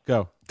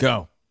 Go.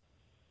 Go.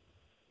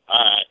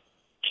 All right.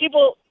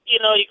 People, you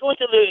go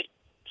into the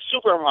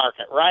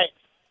supermarket, right?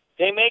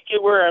 They make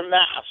you wear a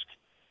mask.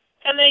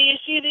 And then you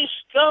see these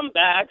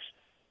scumbags,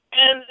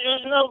 and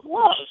there's no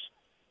gloves.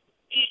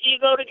 You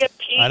go to get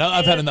peaches.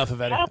 I've had enough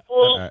of Eddie.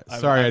 Apples. Right.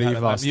 Sorry, Eddie,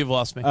 you've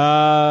lost me.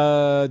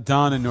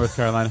 Don in North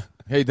Carolina.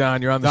 Hey,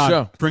 Don, you're on the Don,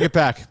 show. bring it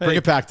back. Bring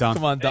it back, Don.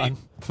 Come on, Don.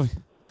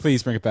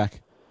 Please bring it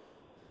back.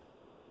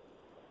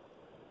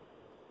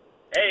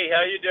 Hey,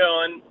 how you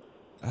doing?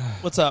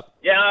 What's up?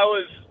 Yeah,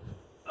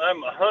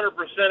 I'm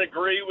 100%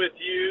 agree with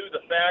you. The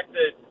fact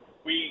that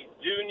we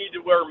do need to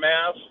wear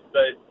masks,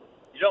 but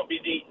you don't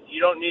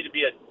need to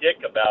be a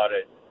dick about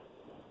it.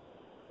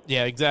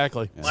 Yeah,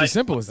 exactly. It's as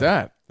simple as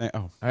that.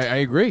 Oh, I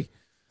agree.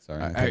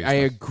 sorry. I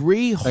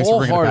agree Thanks for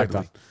bringing it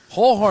back, wholeheartedly.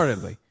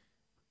 Wholeheartedly.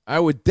 I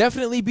would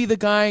definitely be the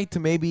guy to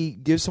maybe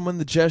give someone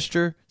the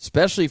gesture,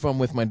 especially if I'm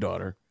with my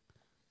daughter,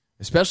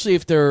 especially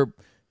if they're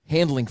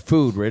handling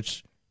food,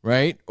 Rich,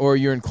 right? Or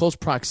you're in close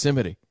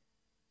proximity.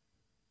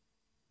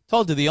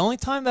 Told you the only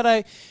time in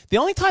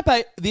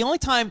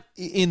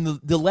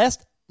the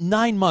last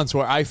 9 months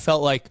where I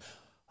felt like,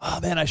 oh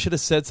man, I should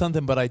have said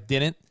something, but I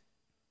didn't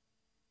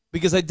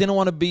because I didn't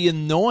want to be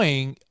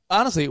annoying.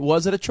 Honestly, it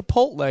was at a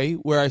Chipotle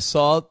where I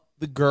saw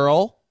the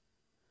girl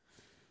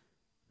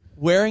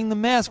wearing the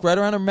mask right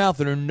around her mouth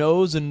and her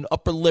nose and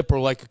upper lip were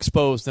like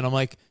exposed, and I'm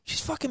like,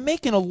 she's fucking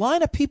making a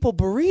line of people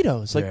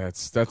burritos. Like, yeah,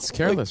 that's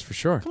careless for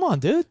sure. Come on,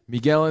 dude.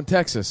 Miguel in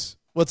Texas.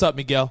 What's up,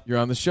 Miguel? You're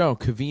on the show.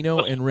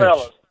 Cavino and Rich.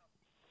 Fellas,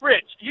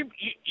 Rich,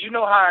 you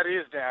know how it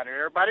is down here.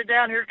 Everybody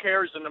down here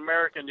carries an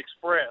American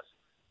Express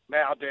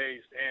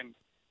nowadays, and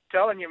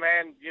telling you,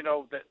 man, you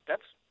know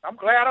that's. I'm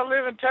glad I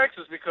live in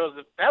Texas because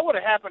if that would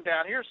have happened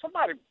down here,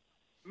 somebody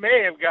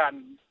may have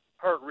gotten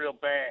hurt real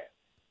bad.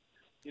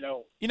 You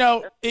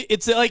know,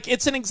 it's like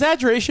it's an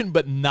exaggeration,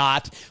 but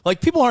not.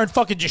 Like people aren't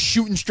fucking just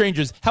shooting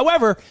strangers.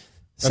 However,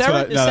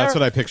 That's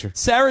what I picture.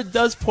 Sarah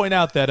does point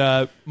out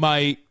that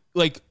my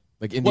like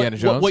Indiana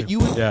Jones. What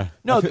you yeah.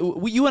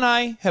 No, you and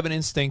I have an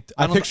instinct.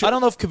 I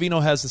don't know if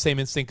Cavino has the same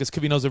instinct because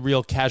Cavino's a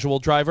real casual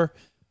driver,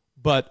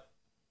 but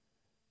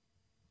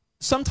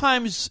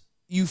sometimes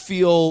you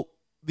feel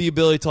the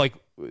ability to like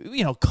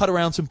cut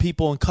around some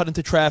people and cut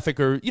into traffic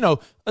or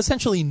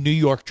essentially New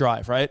York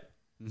drive, right?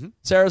 Mm-hmm.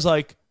 Sarah's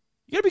like,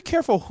 you gotta be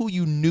careful who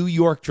you New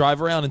York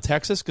drive around in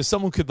Texas because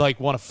someone could like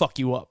want to fuck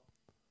you up.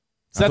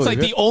 So that's like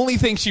the only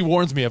thing she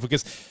warns me of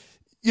because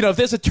if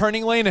there's a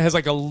turning lane that has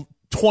like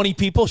 20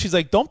 people, she's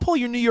like, don't pull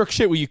your New York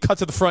shit where you cut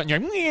to the front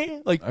and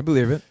you're like, I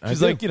believe it.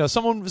 She's like,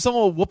 someone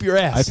will whoop your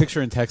ass. I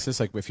picture in Texas,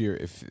 like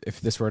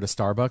if this were at a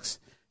Starbucks,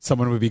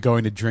 someone would be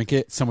going to drink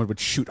it, someone would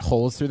shoot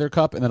holes through their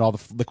cup, and then all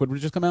the liquid would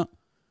just come out.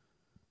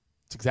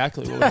 That's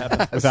exactly what would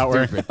happen. Without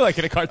wearing like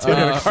in a cartoon.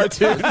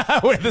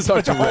 Where there's a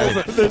bunch of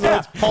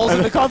holes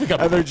in the coffee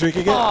cup. And they're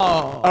drinking it.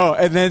 Oh,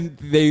 and then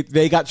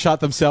they got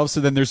shot themselves,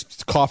 so then there's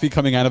coffee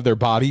coming out of their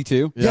body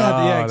too.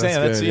 Yeah,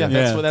 exactly.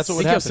 That's what would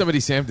think happen. if somebody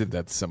Sam did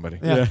that to somebody.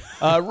 Yeah.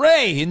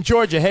 Ray in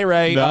Georgia. Hey,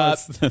 Ray. No,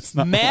 that's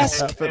not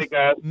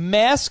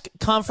mask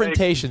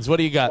confrontations. What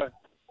do you got?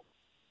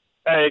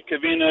 Hey,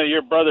 Cavino,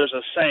 your brother's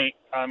a saint.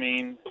 I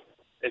mean,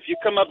 if you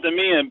come up to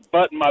me and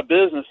butt my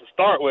business to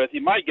start with,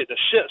 you might get the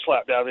shit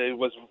slapped out of you.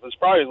 Was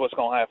probably what's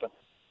going to happen.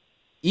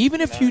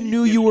 Even if you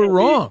knew you were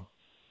wrong.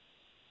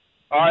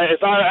 All right,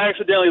 if I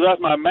accidentally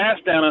left my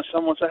mask down and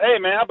someone said, hey,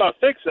 man, how about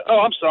fix it? Oh,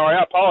 I'm sorry,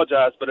 I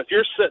apologize. But if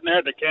you're sitting there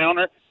at the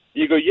counter,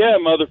 you go, yeah,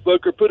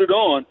 motherfucker, put it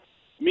on.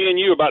 Me and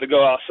you are about to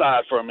go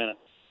outside for a minute.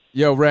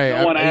 Yo, Ray,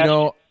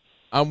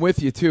 I'm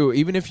with you, too.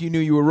 Even if you knew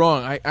you were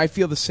wrong, I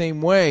feel the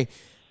same way.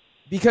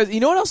 Because you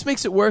know what else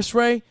makes it worse,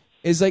 Ray?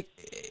 Is like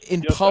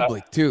in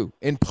public, too.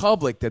 In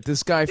public, that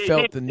this guy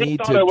felt the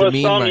need to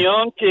demean my...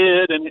 young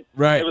kid, and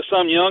right. It was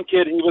some young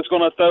kid. He was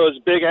going to throw his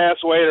big-ass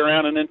weight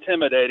around and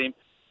intimidate him.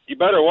 You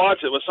better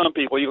watch it with some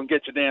people. You can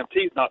get your damn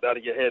teeth knocked out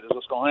of your head is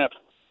what's going to happen.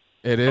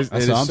 It is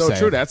so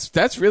true.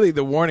 That's really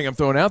the warning I'm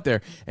throwing out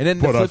there. And then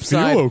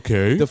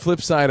the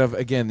flip side of,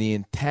 again, the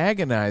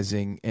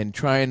antagonizing and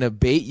trying to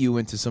bait you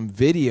into some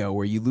video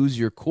where you lose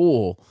your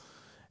cool.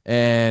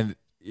 And,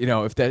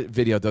 if that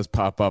video does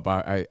pop up,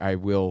 I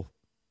will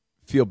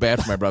feel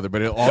bad for my brother,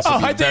 but it'll also be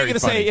I think very you're going to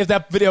funny. say, if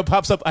that video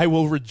pops up, I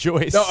will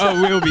rejoice. No,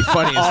 it will be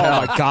funny as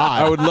hell. Oh, my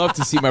God. I would love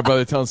to see my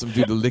brother telling some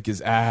dude to lick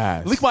his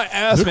ass. Lick my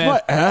ass, Lick man.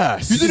 my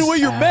ass. You didn't wear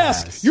your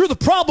mask. You're the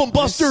problem,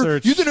 Buster.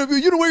 You didn't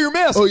wear your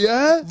mask. Oh,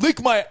 yeah?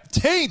 Lick my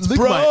taints, Lick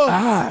bro. my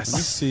ass. Let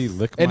me see.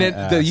 Lick my and then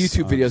ass the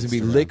YouTube video is on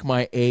going to be Instagram. lick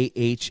my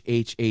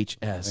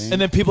AHHHS. And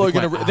then people are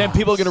going to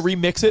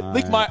remix it.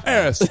 Lick my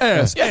ass,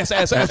 ass, ass,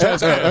 ass,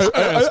 ass, ass.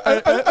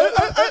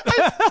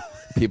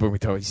 People are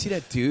talking, you see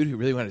that dude who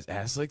really wanted his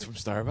ass licked from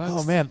Starbucks?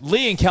 Oh, man.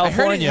 Lee in I heard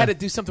California. he had to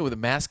do something with a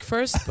mask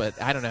first, but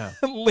I don't know.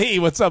 Lee,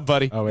 what's up,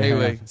 buddy? Oh, wait, Hey,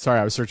 hang on. Lee. Sorry,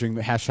 I was searching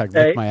the hashtag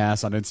Hey. lick my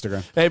ass on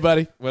Instagram. Hey,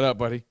 buddy. What up,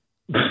 buddy?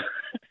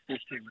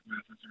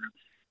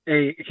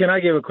 Hey, can I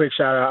give a quick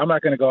shout out? I'm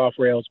not going to go off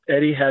rails.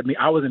 Eddie had me.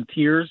 I was in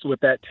tears with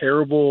that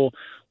terrible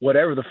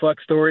whatever the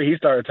fuck story he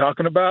started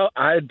talking about.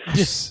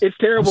 It's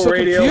terrible I'm so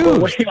radio. confused.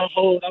 But waiting on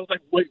hold. I was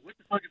like, wait, what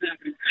the fuck is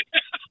happening?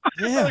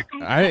 Yeah.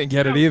 I didn't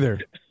get it either.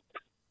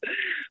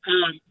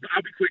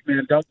 I'll be quick,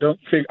 man. Don't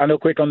think. I know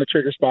quick on the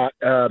trigger spot.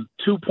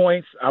 2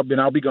 points. I'll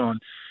be gone.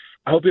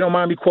 I hope you don't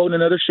mind me quoting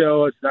another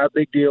show. It's not a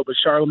big deal, but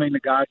Charlemagne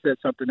the God said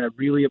something that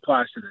really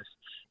applies to this.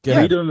 Go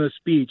ahead. Freedom of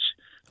speech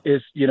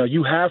is,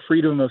 you have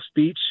freedom of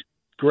speech.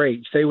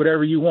 Great. Say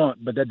whatever you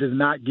want, but that does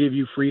not give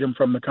you freedom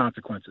from the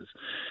consequences.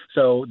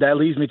 So that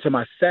leads me to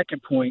my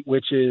second point,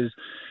 which is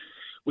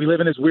we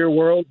live in this weird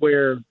world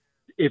where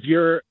if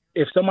you're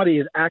if somebody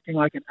is acting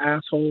like an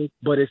asshole,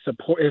 but if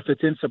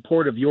it's in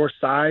support of your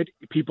side,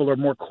 people are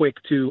more quick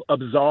to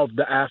absolve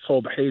the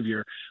asshole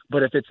behavior.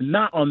 But if it's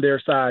not on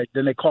their side,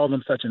 then they call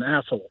them such an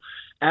asshole.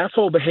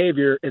 Asshole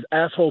behavior is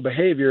asshole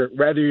behavior,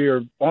 whether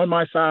you're on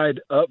my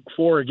side, up,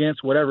 for,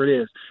 against, whatever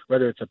it is,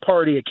 whether it's a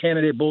party, a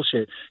candidate,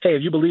 bullshit. Hey,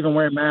 if you believe in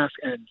wearing masks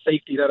and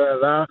safety,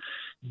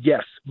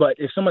 yes. But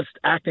if someone's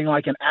acting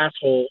like an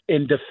asshole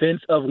in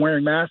defense of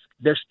wearing masks,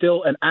 they're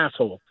still an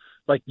asshole.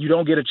 Like, you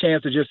don't get a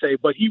chance to just say,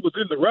 but he was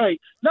in the right.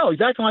 No, he's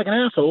acting like an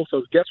asshole.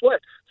 So guess what?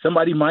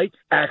 Somebody might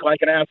act like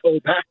an asshole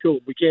back to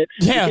him. We can't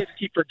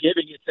keep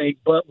forgiving it, saying,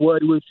 but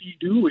what was he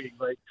doing?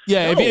 Like,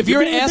 yeah, no, if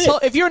you're an asshole,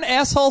 if you're an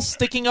asshole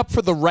sticking up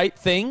for the right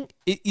thing,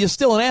 you're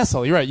still an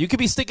asshole. You're right. You could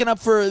be sticking up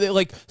for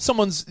like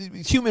someone's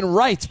human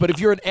rights, but if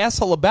you're an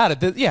asshole about it,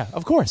 then, yeah,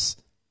 of course.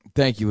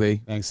 Thank you,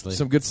 Lee. Thanks, Lee.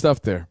 Some good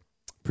stuff there.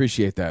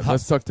 Appreciate that.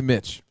 Let's talk to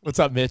Mitch. What's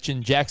up, Mitch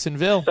in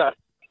Jacksonville?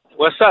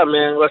 What's up,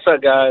 man? What's up,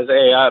 guys?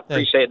 Hey, I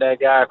appreciate that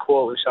guy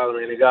quote with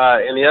Charlamagne the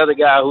God. And the other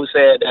guy who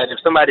said that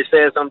if somebody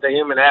says something to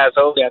him an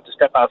asshole, they have to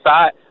step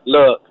outside.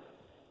 Look,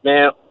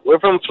 man, I'm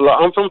from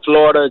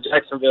Florida,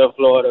 Jacksonville,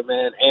 Florida,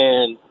 man.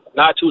 And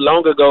not too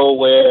long ago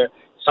where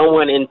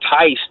someone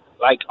enticed,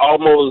 like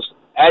almost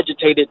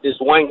agitated this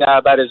one guy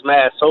about his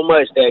mask so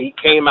much that he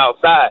came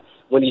outside.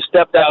 When he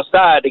stepped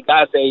outside, the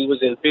guy said he was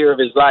in fear of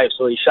his life,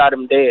 so he shot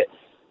him dead.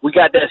 We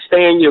got that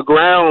stand your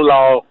ground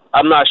law.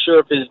 I'm not sure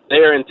if it's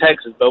there in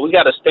Texas, but we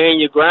got a stand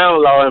your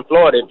ground law in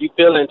Florida. If you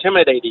feel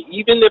intimidated,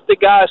 even if the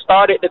guy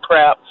started the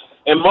crap,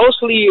 and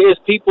mostly it's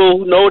people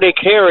who know they're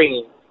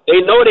carrying. They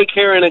know they're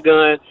carrying a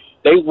gun.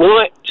 They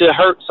want to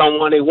hurt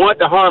someone. They want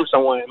to harm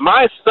someone.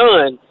 My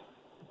son,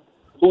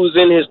 who's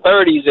in his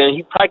 30s, and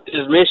he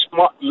practices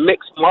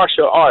mixed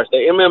martial arts, the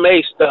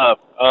MMA stuff,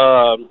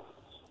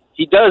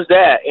 he does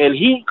that, and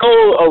he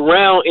go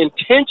around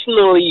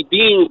intentionally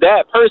being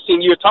that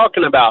person you're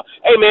talking about.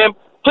 Hey, man,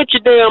 put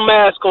your damn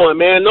mask on,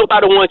 man.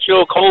 Nobody wants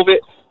your COVID.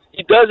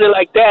 He does it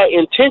like that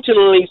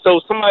intentionally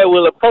so somebody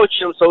will approach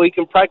him so he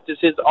can practice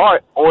his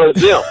art on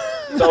them.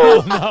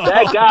 So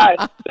that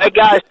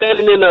guy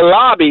standing in the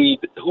lobby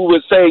who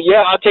would say,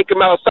 yeah, I'll take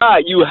him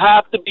outside, you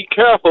have to be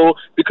careful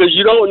because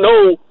you don't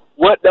know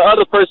what the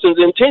other person's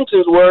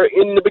intentions were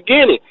in the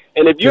beginning.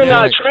 And if you're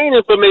not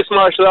training for mixed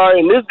martial art,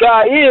 and this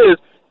guy is,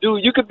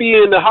 dude, you could be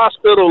in the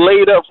hospital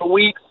laid up for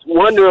weeks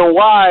wondering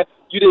why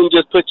you didn't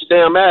just put your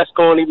damn mask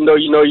on even though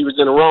you know you was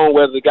in the wrong,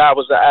 whether the guy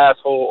was an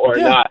asshole or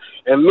not.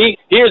 And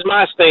here's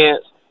my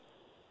stance.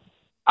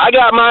 I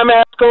got my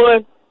mask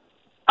on.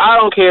 I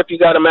don't care if you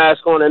got a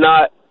mask on or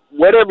not.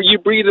 Whatever you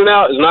breathing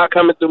out is not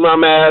coming through my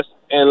mask.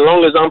 And as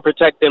long as I'm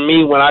protecting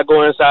me when I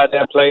go inside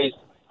that place,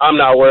 I'm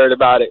not worried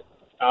about it.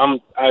 I'll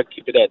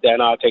keep it at that,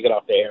 and I'll take it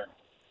off the air.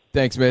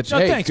 Thanks, Mitch. No,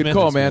 hey, thanks, good man.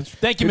 call, Thanks, man. Mitch.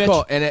 Thank you, good Mitch.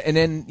 Call. And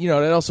then, you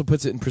know, that also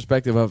puts it in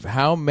perspective of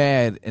how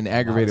mad and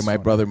aggravated my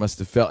brother must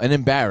have felt and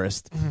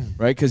embarrassed,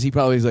 right? Because he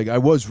probably was like, I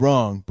was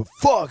wrong, but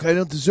fuck, I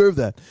don't deserve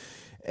that.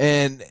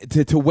 And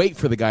to wait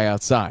for the guy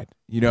outside,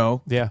 you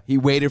know? Yeah. He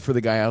waited for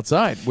the guy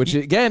outside, which,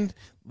 again,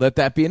 let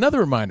that be another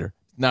reminder.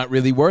 Not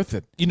really worth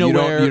it. You know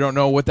you don't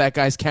know what that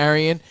guy's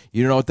carrying.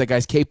 You don't know what that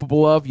guy's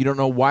capable of. You don't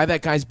know why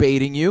that guy's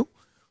baiting you,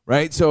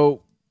 right?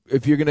 So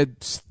if you're going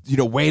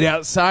to, wait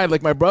outside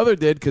like my brother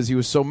did because he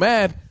was so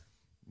mad,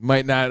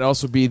 might not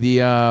also be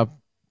the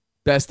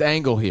best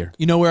angle here.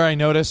 You know where I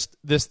noticed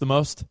this the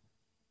most?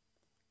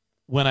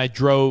 When I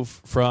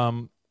drove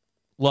from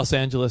Los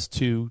Angeles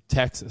to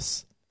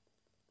Texas.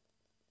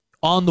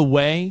 On the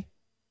way,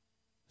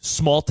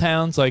 small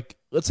towns, like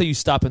let's say you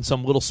stop in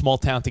some little small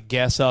town to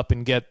gas up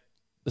and get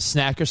a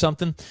snack or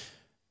something.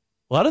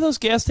 A lot of those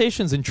gas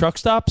stations and truck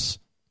stops,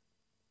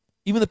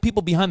 even the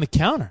people behind the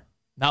counter,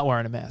 not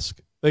wearing a mask.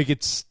 Like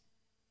it's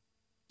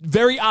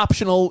very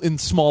optional in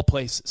small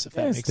places, if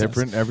that makes sense. It's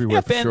different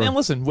everywhere, for sure. And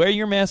listen, wear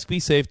your mask, be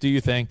safe, do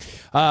your thing.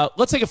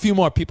 Let's take a few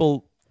more.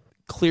 People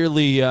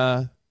clearly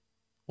want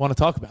to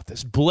talk about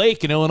this.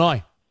 Blake in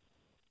Illinois.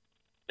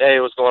 Hey,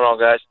 what's going on,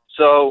 guys?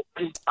 So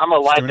I'm a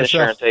life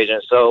insurance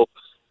agent, so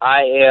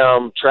I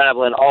am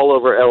traveling all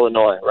over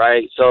Illinois,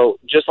 right? So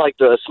just like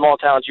the small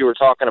towns you were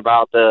talking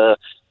about,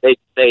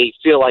 they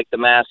feel like the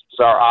masks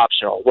are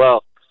optional.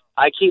 Well,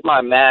 I keep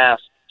my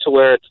mask to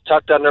where it's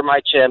tucked under my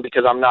chin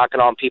because I'm knocking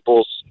on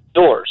people's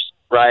doors,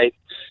 right?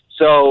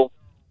 So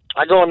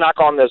I go and knock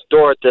on this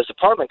door at this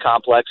apartment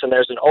complex, and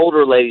there's an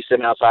older lady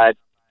sitting outside,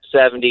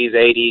 70s,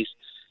 80s,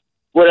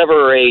 whatever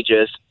her age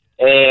is,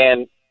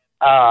 and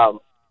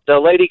the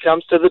lady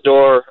comes to the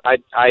door.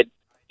 I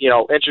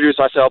introduce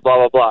myself, blah,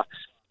 blah, blah.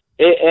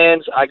 It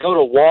ends, I go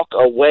to walk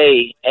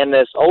away, and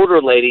this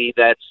older lady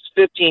that's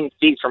 15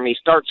 feet from me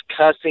starts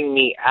cussing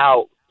me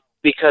out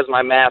because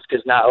my mask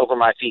is not over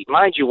my feet.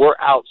 Mind you, we're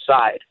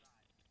outside.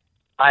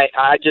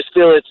 I just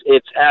feel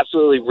it's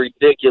absolutely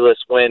ridiculous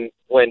when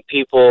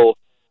people,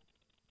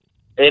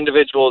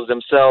 individuals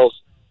themselves,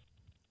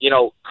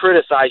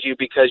 criticize you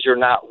because you're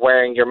not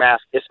wearing your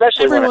mask,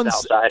 especially when it's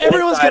outside.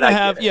 Everyone's going to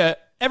have,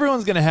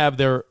 everyone's going to have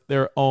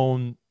their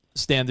own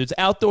standards.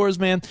 Outdoors,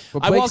 man.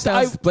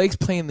 But Blake's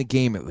playing the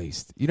game at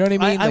least. You know what I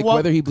mean? Like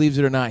whether he believes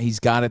it or not, he's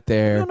got it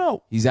there.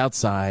 No. He's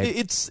outside.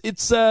 It's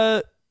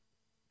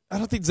I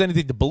don't think there's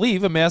anything to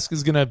believe. A mask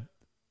is going to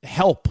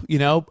help, you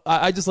know?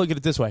 I just look at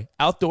it this way.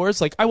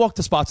 Outdoors, like I walk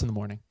to spots in the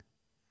morning.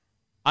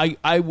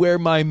 I wear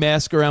my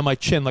mask around my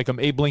chin like I'm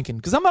Abe Lincoln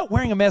because I'm not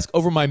wearing a mask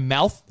over my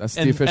mouth. That's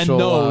and, the official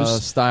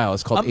nose. style.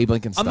 It's called Abe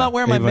Lincoln style. I'm not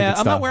wearing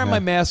my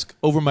mask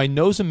over my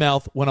nose and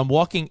mouth when I'm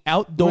walking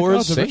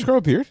outdoors. Did Rich grow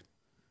a beard?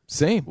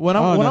 Same. When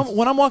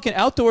I'm walking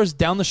outdoors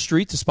down the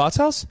street to Spot's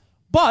house.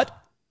 But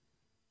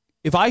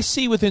if I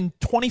see within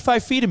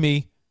 25 feet of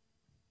me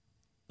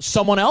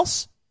someone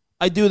else,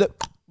 I do the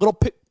little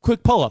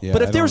quick pull up. Yeah,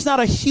 but if there's not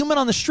a human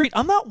on the street,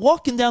 I'm not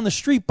walking down the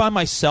street by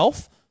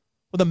myself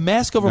with a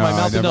mask over my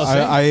mouth and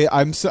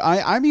nose.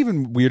 I'm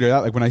even weirded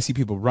out like when I see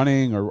people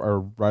running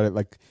or right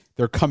like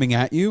they're coming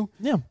at you.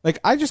 Yeah. Like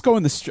I just go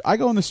in the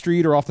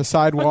street or off the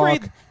sidewalk.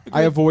 Agreed.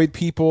 I avoid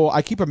people.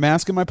 I keep a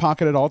mask in my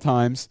pocket at all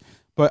times,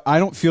 but I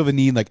don't feel the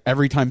need like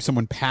every time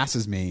someone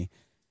passes me.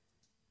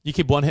 You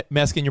keep one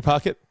mask in your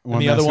pocket, One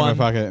and the mask other in one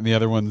my pocket, and the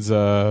other one's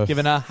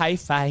giving a high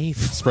five,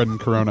 spreading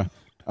corona.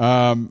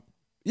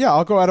 Yeah,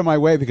 I'll go out of my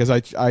way because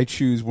I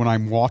choose when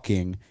I'm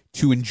walking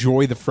to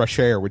enjoy the fresh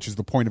air, which is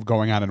the point of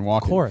going out and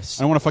walking. Of course.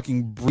 I don't want to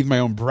fucking breathe my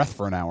own breath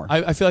for an hour.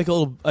 I feel like a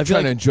little. I feel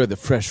trying like, to enjoy the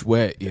fresh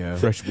wet. Yeah,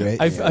 fresh wet.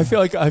 I feel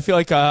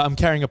like I'm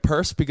carrying a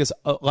purse because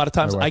a lot of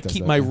times My wife I does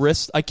keep that, my yeah.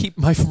 wrist. I keep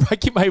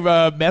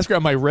my mask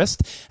around my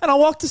wrist, and I'll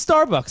walk to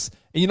Starbucks.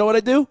 And you know what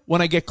I do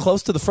when I get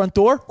close to the front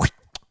door?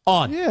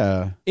 On.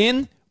 Yeah.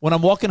 In when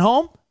I'm walking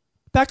home,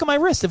 back of my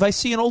wrist. If I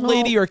see an old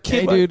lady or a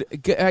kid, Hey,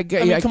 dude, I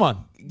mean, come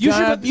on. Use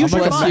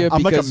your mind.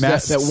 I'm like a because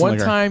mask that one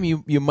slinger. time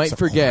you might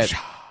forget.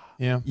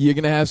 Yeah. You're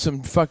gonna have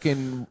some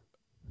fucking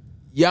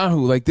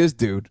Yahoo like this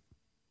dude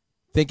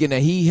thinking that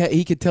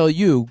he could tell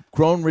you,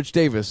 grown Rich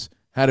Davis,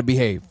 how to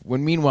behave.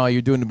 When meanwhile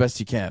you're doing the best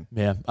you can.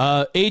 Yeah.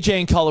 AJ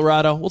in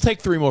Colorado. We'll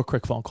take 3 more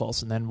quick phone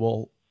calls and then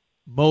we'll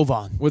move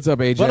on. What's up,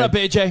 AJ? What up,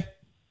 AJ?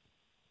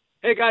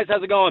 Hey guys,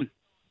 how's it going?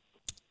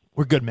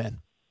 We're good,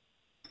 man.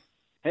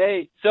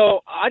 Hey,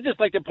 so I'd just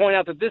like to point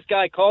out that this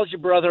guy calls your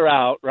brother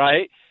out,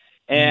 right?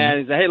 And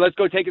he says, hey, let's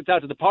go take this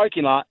out to the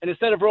parking lot. And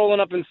instead of rolling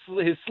up in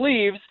his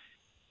sleeves,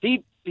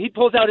 he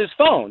pulls out his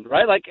phone,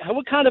 right? Like,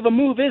 what kind of a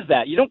move is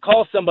that? You don't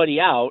call somebody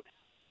out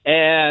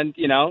and,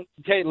 you know,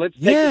 let's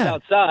take this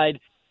outside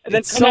and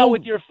then come out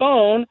with your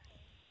phone,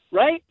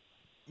 right?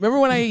 Remember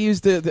when I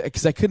used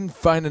because I couldn't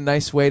find a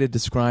nice way to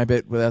describe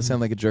it without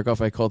sounding like a jerk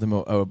off, I called him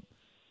a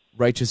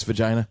righteous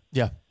vagina?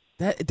 Yeah.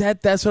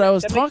 That's what I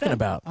was talking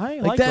about. I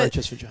like that,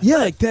 righteous vagina. Yeah,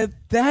 like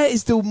that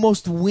is the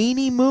most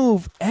weenie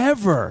move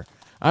ever.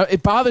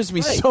 It bothers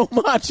me so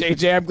much,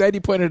 AJ. I'm glad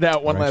you pointed it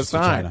out one last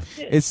time.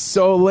 It's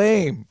so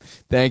lame.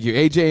 Thank you.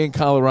 AJ in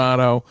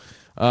Colorado.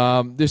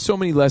 There's so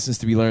many lessons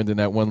to be learned in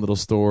that one little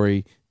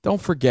story.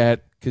 Don't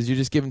forget, because you're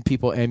just giving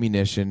people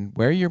ammunition.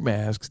 Wear your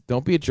masks.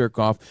 Don't be a jerk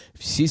off.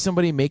 If you see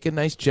somebody make a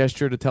nice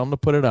gesture to tell them to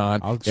put it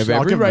on, you have every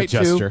give them a right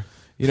gesture. to.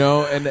 You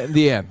know, and in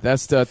the end,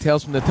 that's the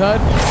Tales from the Tud.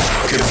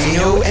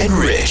 Covino and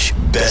Rich,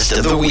 best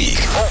of the week.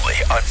 Only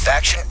on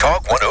Faction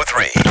Talk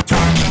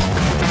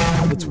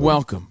 103. Let's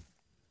welcome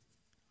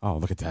Oh,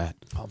 look at that.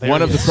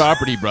 one of the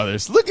property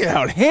brothers. Look at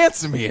how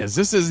handsome he is.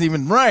 This isn't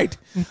even right.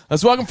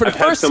 Let's welcome for the I've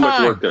had first so time.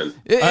 much work done.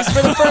 It's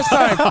been the first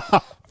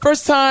time.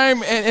 First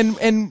time,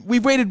 and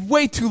we've waited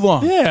way too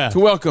long to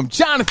welcome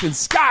Jonathan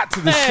Scott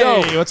to the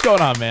show. Hey, what's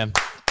going on, man?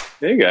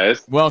 Hey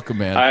guys, welcome,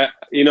 man.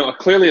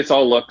 Clearly it's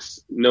all looks,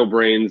 no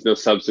brains, no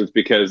substance,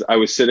 because I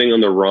was sitting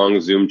on the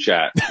wrong Zoom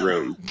chat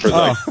room for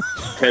like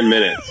 10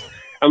 minutes.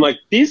 I'm like,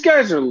 these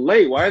guys are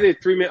late. Why are they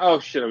 3 minutes?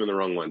 Oh shit, I'm in the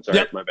wrong one. Sorry,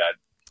 my bad.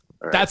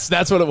 All right.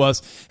 That's what it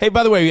was. Hey,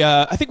 by the way,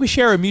 I think we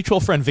share a mutual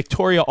friend,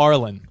 Victoria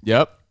Arlen.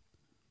 Yep.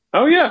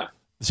 Oh yeah.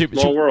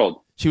 Small world.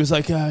 She was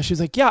like,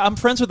 yeah, I'm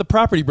friends with the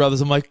Property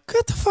Brothers. I'm like,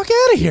 get the fuck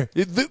out of here.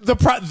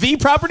 The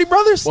Property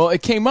Brothers? Well,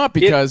 it came up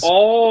because it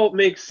all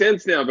makes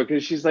sense now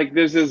because she's like,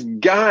 there's this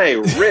guy,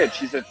 Rich.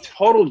 He's a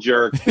total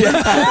jerk. He's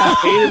a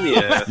pain in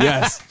the ass.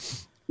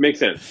 Yes. Makes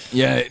sense.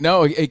 Yeah,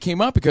 no, it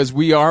came up because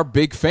we are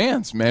big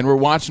fans, man. We're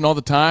watching all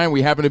the time.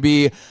 We happen to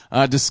be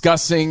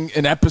discussing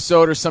an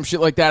episode or some shit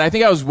like that. I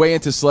think I was way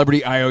into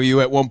Celebrity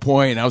IOU at one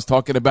point, and I was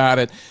talking about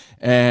it,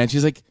 and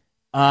she's like,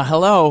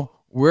 hello.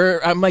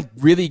 I'm like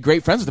really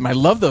great friends with them. I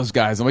love those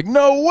guys. I'm like,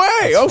 no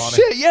way. That's funny.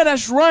 Shit. Yeah,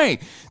 that's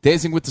right.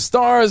 Dancing with the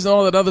Stars and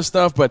all that other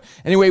stuff. But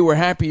anyway, we're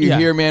happy you're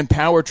here, man.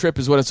 Power Trip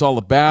is what it's all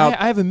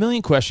about. I have a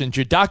million questions.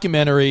 Your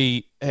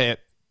documentary, a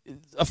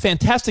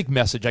fantastic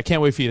message. I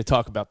can't wait for you to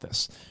talk about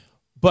this.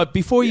 But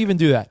before you even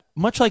do that,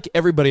 much like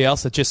everybody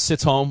else that just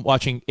sits home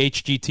watching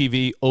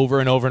HGTV over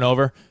and over and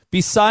over,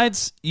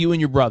 besides you and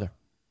your brother,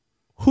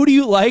 who do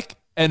you like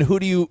and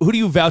who do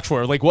you vouch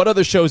for? Like, what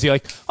other shows are you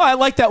like? Oh, I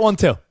like that one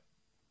too.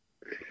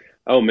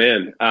 Oh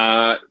man,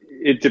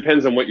 it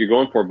depends on what you're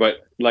going for,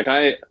 but like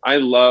I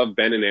love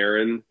Ben and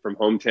Aaron from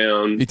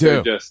Hometown. Me too.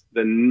 They're just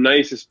the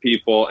nicest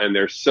people, and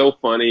they're so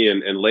funny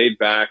and laid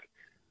back.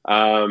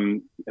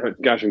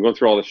 Gosh, I'm going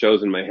through all the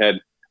shows in my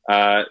head.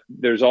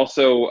 There's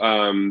also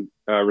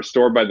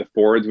Restored by the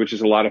Fords, which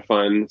is a lot of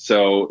fun.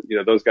 So,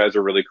 those guys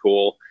are really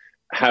cool.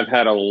 Have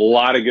had a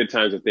lot of good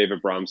times with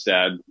David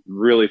Bromstad.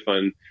 Really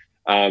fun.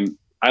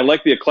 I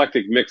like the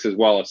eclectic mix as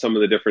well of some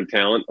of the different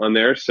talent on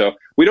there. So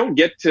we don't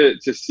get to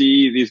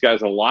see these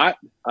guys a lot.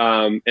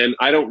 And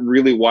I don't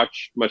really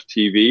watch much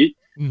TV.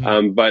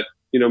 But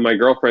my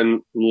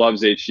girlfriend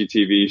loves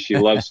HGTV. She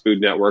loves Food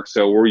Network.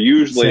 So we're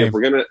usually, if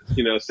we're going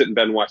to, sit in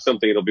bed and watch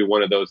something, it'll be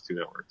one of those two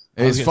networks.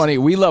 It's funny.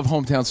 We love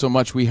Hometown so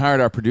much. We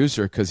hired our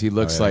producer because he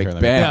looks like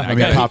Ben. Let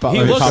me pop on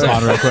real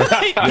quick.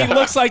 He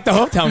looks like the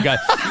Hometown guy.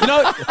 You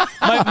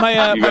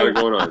got it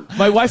going on.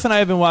 My wife and I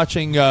have been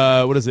watching,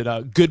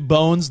 Good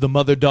Bones, the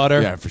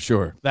mother-daughter. Yeah, for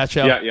sure. That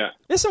show. Yeah.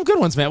 There's some good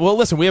ones, man. Well,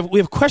 listen, we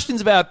have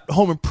questions about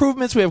home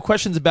improvements. We have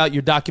questions about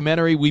your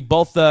documentary. We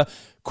both,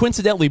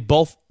 coincidentally,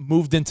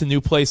 moved into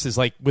new places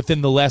like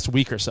within the last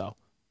week or so.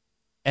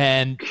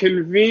 And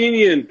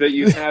convenient that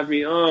you have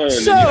me on.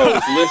 So, and you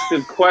have a list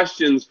of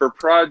questions for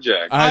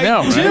projects. I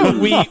know.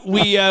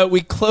 Right?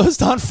 We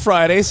closed on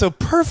Friday, so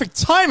perfect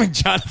timing,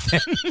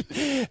 Jonathan.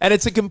 And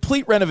it's a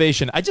complete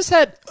renovation. I just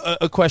had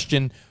a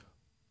question.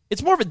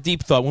 It's more of a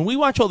deep thought. When we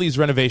watch all these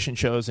renovation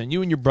shows, and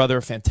you and your brother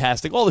are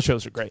fantastic, all the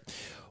shows are great.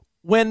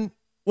 When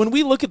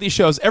we look at these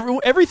shows,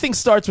 everything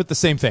starts with the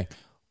same thing.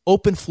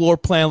 Open floor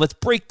plan. Let's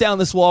break down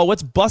this wall.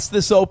 Let's bust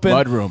this open.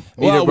 Mudroom.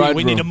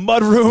 We need a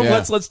mudroom.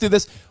 Yeah. Let's do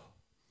this.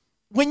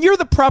 When you're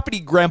the property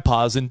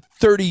grandpas in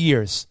 30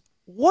 years,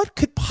 what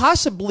could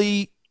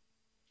possibly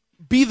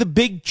be the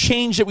big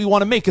change that we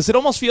want to make? Because it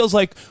almost feels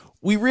like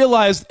we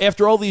realized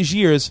after all these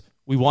years,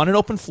 we want an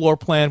open floor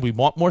plan. We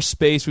want more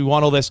space. We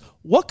want all this.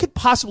 What could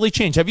possibly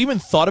change? Have you even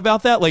thought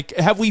about that? Like,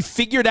 have we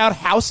figured out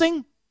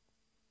housing?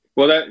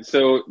 Well,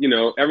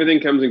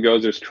 everything comes and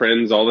goes. There's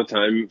trends all the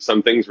time.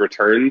 Some things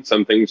return.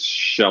 Some things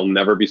shall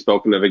never be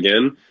spoken of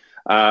again.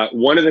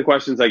 One of the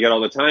questions I get all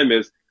the time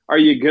is, are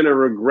you going to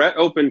regret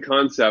open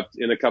concept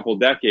in a couple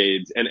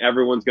decades and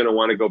everyone's going to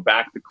want to go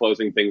back to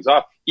closing things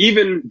off?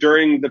 Even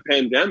during the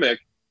pandemic,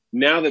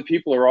 now that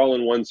people are all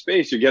in one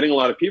space, you're getting a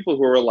lot of people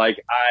who are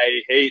like,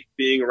 I hate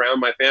being around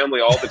my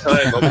family all the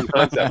time, open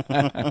concept.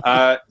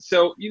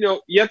 So,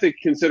 you have to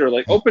consider,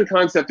 like, open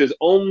concept is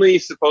only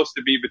supposed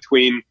to be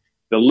between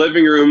the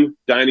living room,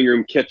 dining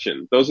room,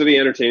 kitchen. Those are the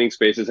entertaining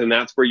spaces, and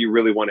that's where you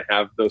really want to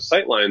have those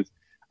sight lines.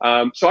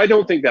 So I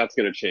don't think that's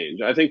going to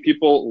change. I think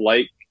people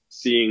like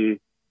seeing,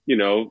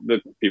 the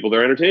people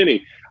they're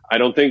entertaining. I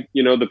don't think,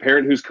 the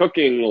parent who's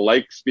cooking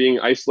likes being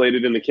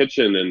isolated in the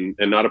kitchen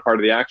and not a part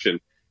of the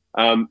action.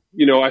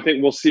 I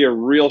think we'll see a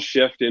real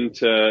shift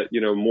into,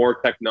 more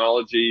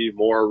technology,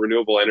 more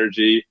renewable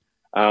energy.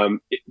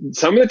 Some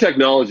of the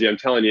technology, I'm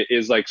telling you,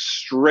 is like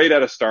straight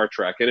out of Star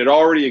Trek, and it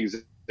already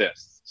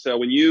exists. So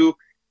when you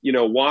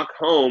walk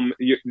home,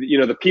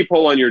 the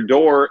peephole on your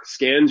door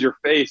scans your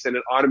face, and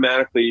it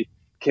automatically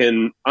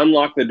can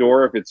unlock the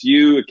door if it's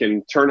you. It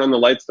can turn on the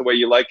lights the way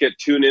you like it,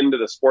 tune into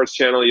the sports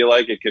channel you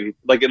like. It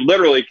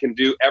literally can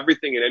do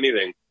everything and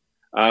anything.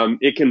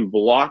 It can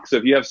block. So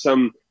if you have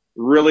some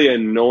really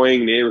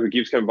annoying neighbor who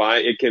keeps coming by,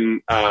 it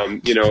can,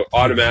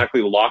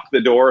 automatically lock the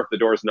door if the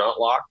door is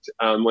not locked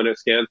when it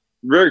scans.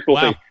 Very cool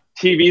thing.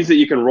 TVs that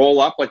you can roll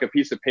up like a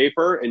piece of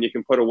paper and you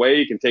can put away.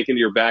 You can take into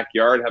your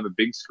backyard, have a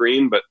big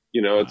screen, but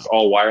it's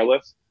all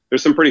wireless.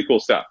 There's some pretty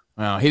cool stuff.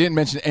 Wow, he didn't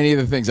mention any of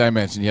the things I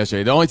mentioned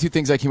yesterday. The only two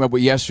things I came up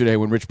with yesterday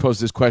when Rich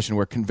posed this question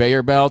were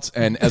conveyor belts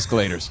and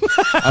escalators.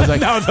 I was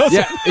like,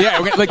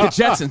 like the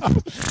Jetsons.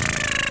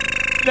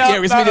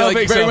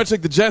 Very much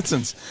like the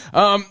Jetsons.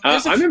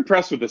 I'm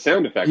impressed with the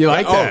sound effect. You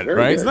like that,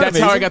 right? That's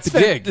how I got the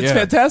gig. It's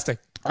fantastic.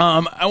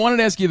 I wanted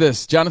to ask you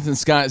this. Jonathan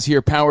Scott is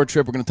here, Power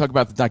Trip. We're going to talk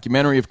about the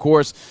documentary, of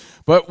course.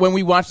 But when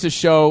we watch the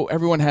show,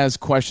 everyone has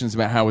questions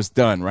about how it's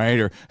done, right?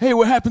 Or, hey,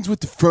 what happens with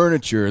the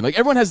furniture? Like,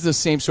 everyone has the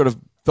same sort of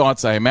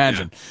thoughts, I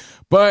imagine. Yeah.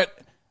 But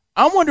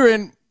I'm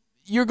wondering,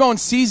 you're going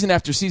season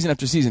after season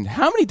after season.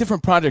 How many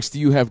different projects do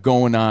you have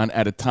going on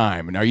at a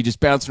time? And are you just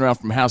bouncing around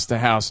from house to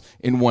house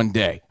in one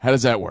day? How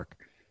does that work?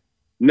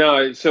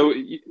 No, so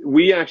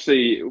we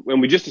actually, when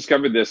we just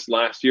discovered this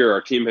last year,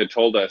 our team had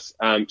told us.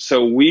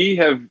 So we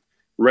have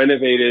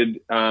renovated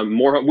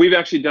more. We've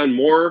actually done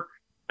more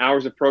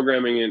hours of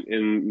programming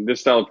in this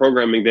style of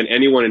programming than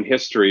anyone in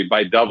history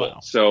by double. Wow.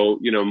 So,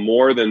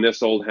 more than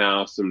This Old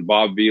House and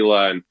Bob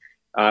Vila. And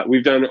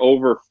we've done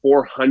over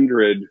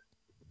 400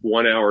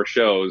 1-hour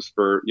shows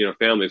for,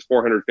 families,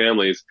 400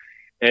 families.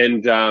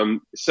 And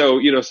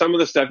so, some of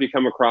the stuff you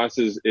come across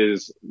is a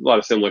lot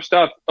of similar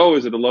stuff. Oh,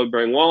 is it a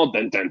load-bearing wall?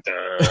 Dun, dun,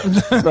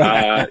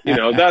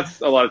 dun.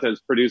 That's a lot of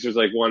times producers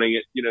like wanting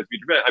it, to be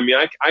dramatic. I mean,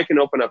 I can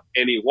open up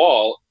any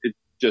wall. It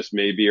just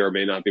may be or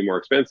may not be more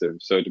expensive.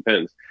 So it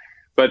depends.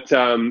 But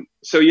when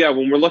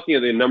we're looking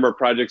at the number of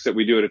projects that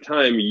we do at a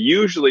time,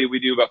 usually we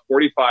do about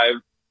 45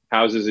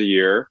 houses a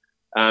year.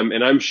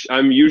 And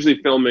I'm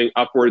usually filming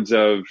upwards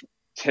of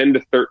 10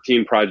 to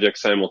 13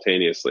 projects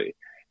simultaneously.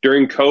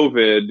 During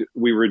COVID,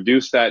 we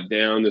reduced that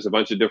down. There's a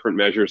bunch of different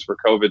measures for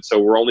COVID. So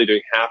we're only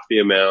doing half the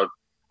amount,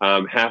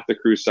 half the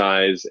crew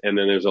size. And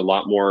then there's a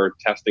lot more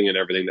testing and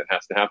everything that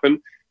has to happen.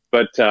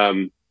 But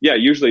yeah,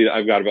 usually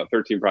I've got about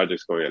 13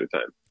 projects going at a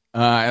time.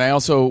 And I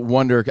also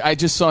wonder, I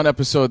just saw an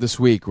episode this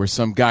week where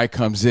some guy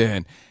comes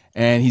in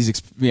and he's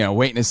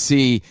waiting to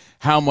see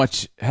how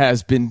much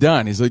has been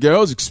done. He's like, I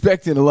was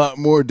expecting a lot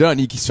more done.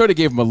 He sort of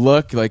gave him a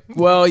look like,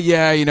 well,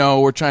 yeah,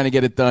 we're trying to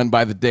get it done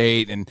by the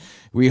date, and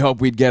we hope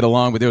we'd get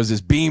along, but there was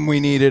this beam we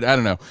needed. I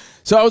don't know.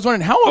 So I was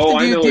wondering, how often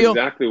do you deal... I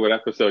know exactly what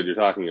episode you're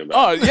talking about.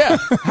 Oh, yeah.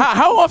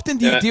 How often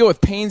do you deal with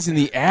pains in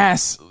the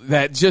ass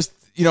that just,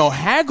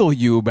 haggle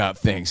you about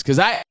things? Because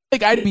I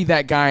think I'd be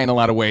that guy in a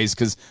lot of ways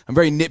because I'm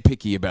very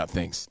nitpicky about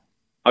things.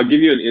 I'll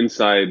give you an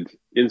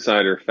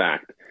insider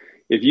fact.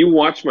 If you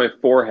watch my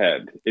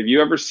forehead, if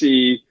you ever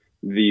see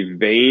the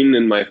vein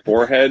in my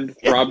forehead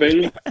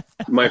throbbing,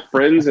 my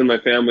friends and my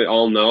family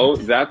all know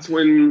that's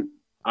when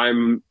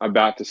I'm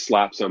about to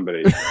slap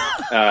somebody.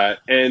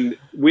 And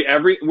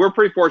we're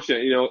pretty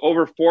fortunate.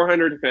 Over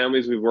 400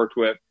 families we've worked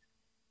with,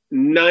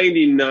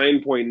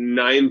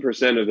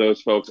 99.9% of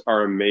those folks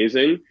are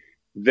amazing.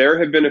 There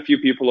have been a few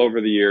people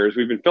over the years,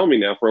 we've been filming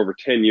now for over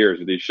 10 years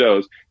of these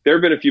shows. There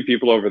have been a few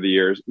people over the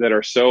years that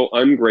are so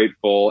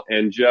ungrateful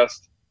and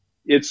just,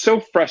 it's so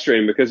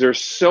frustrating because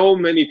there's so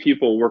many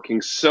people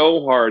working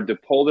so hard to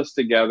pull this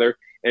together.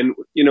 And,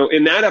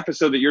 in that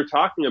episode that you're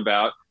talking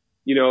about,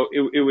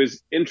 it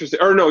was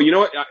interesting. Or no, you know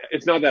what?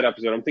 It's not that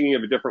episode. I'm thinking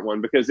of a different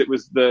one because it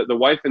was the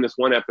wife in this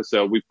one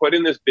episode. We put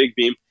in this big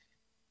beam.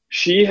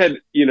 She had,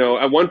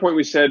 at one point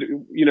we said,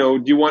 do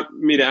you want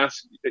me to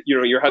ask,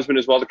 your husband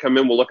as well to come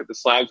in? We'll look at the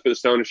slabs for the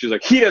stone. And she's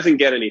like, he doesn't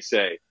get any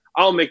say.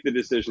 I'll make the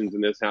decisions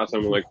in this house.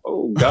 I'm like,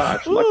 oh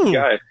gosh, lucky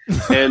guy.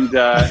 And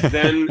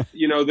then,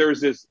 there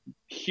was this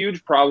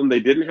huge problem.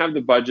 They didn't have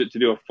the budget to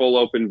do a full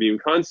open beam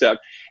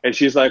concept. And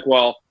she's like,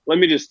 well, let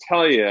me just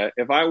tell you,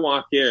 if I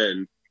walk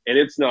in and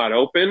it's not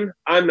open,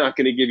 I'm not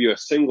going to give you a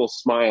single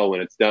smile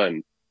when it's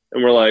done.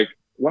 And we're like,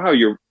 wow,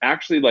 you're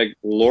actually like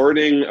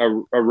lording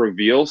a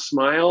reveal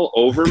smile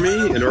over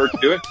me in order to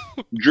do it.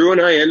 Drew and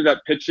I ended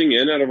up pitching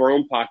in out of our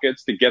own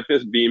pockets to get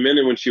this beam in.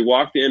 And when she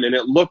walked in and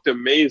it looked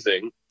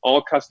amazing,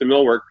 all custom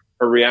millwork,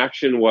 her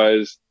reaction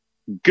was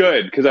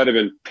good, because I'd have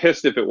been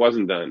pissed if it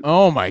wasn't done.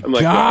 Oh my I'm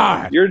like,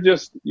 God. You're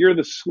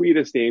the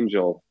sweetest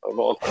angel of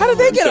all time. How did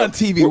they get on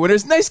TV when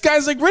there's nice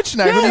guys like Rich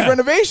and I who need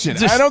renovation?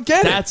 I don't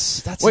get it.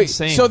 That's Wait,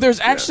 insane. so there's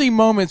actually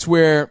moments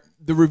where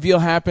the reveal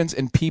happens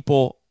and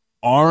people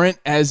aren't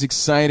as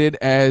excited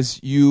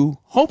as you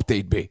hoped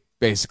they'd be,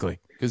 basically,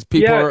 because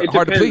people are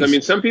hard to please. I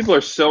mean, some people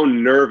are so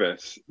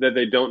nervous that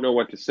they don't know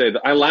what to say.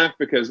 I laugh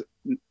because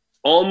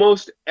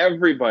almost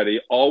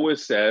everybody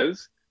always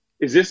says,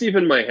 is this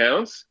even my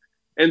house?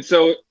 And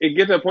so it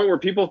gets to a point where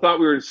people thought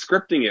we were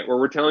scripting it, where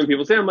we're telling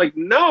people, I'm like,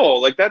 no,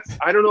 like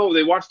I don't know,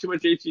 they watch too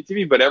much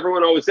HGTV, but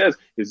everyone always says,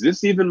 is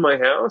this even my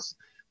house?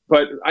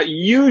 But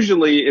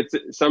usually it's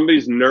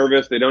somebody's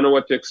nervous. They don't know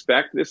what to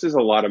expect. This is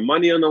a lot of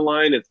money on the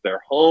line. It's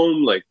their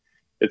home. Like,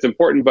 it's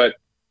important. But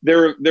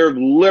there have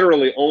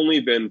literally only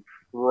been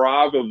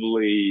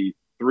probably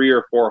 3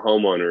 or 4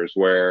 homeowners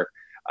where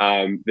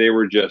they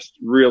were just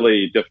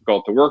really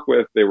difficult to work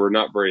with. They were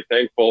not very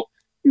thankful.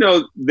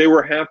 They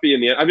were happy in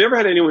the end. I've never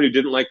had anyone who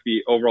didn't like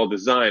the overall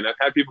design. I've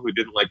had people who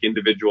didn't like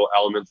individual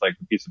elements, like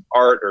a piece of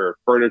art or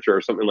furniture or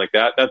something like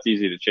that. That's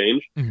easy to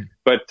change. Mm-hmm.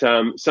 But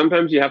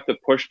sometimes you have to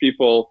push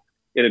people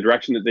in a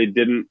direction that they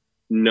didn't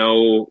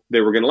know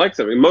they were going to like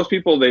something. Most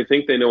people, they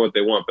think they know what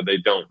they want, but they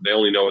don't. They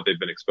only know what they've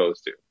been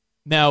exposed to.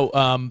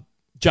 Now,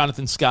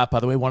 Jonathan Scott, by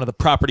the way, one of the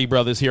property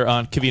brothers here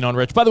on Covino and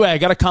Rich. By the way, I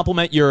got to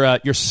compliment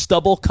your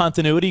stubble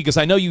continuity, because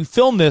I know you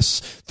film this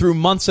through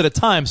months at a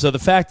time. So the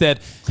fact that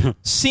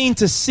scene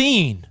to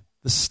scene,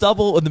 the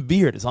stubble and the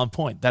beard is on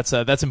point. That's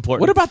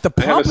important. What about the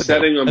pompadour? I have a pompadour?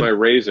 setting on my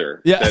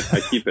razor that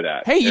I keep it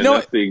at. Hey, you know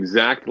that's the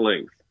exact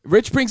length.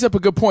 Rich brings up a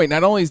good point.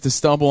 Not only is the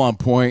stubble on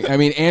point, I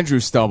mean,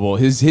 Andrew's stubble,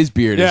 his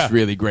beard is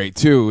really great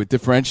too. It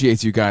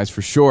differentiates you guys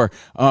for sure.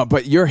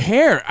 But your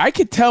hair, I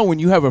could tell when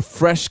you have a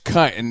fresh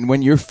cut and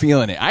when you're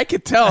feeling it. I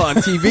could tell on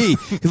TV,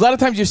 because a lot of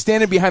times you're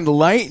standing behind the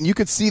light and you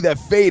could see that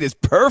fade is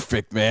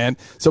perfect, man.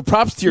 So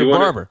props to your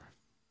barber.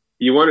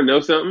 You want to know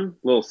something?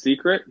 A little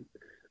secret?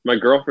 My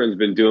girlfriend's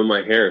been doing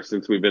my hair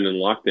since we've been in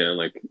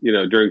lockdown,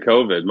 during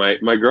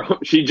COVID. My girl,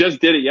 she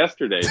just did it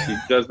yesterday. She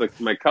does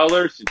my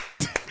color. She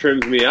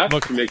trims me up.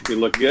 She makes me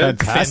look good.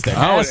 Fantastic.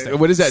 Oh,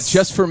 what is that?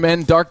 Just for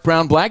men, dark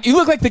brown, black? You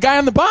look like the guy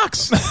on the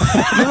box.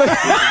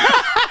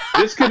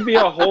 This could be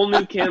a whole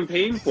new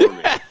campaign for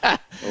me. I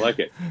like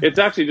it. It's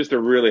actually just a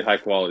really high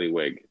quality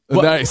wig.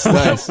 Nice.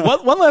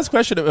 One last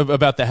question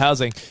about the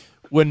housing.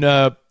 When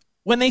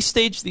they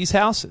stage these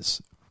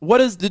houses,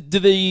 do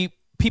the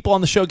people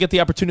on the show get the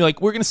opportunity, like,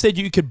 we're going to stage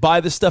you could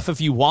buy this stuff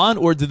if you want,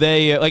 or do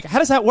they, how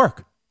does that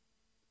work?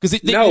 Because we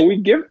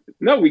give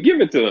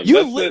it to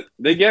them.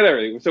 They get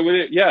everything. So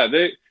we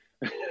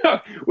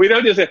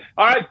don't just say,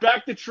 all right,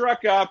 back the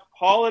truck up,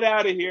 haul it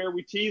out of here.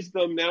 We tease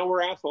them. Now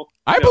we're assholes.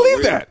 I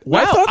believe that. Wow.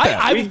 I thought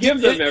that. We give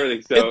them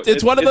everything. So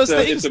it's one of those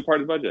things. It's a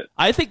part of the budget.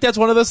 I think that's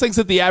one of those things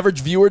that the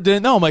average viewer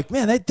didn't know. I'm like,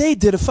 man, they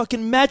did a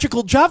fucking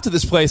magical job to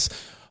this place.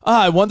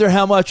 I wonder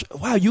how much.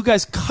 Wow, you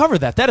guys cover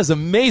that. That is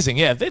amazing.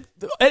 Yeah.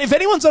 If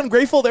anyone's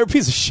ungrateful, they're a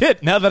piece of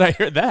shit. Now that I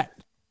hear that.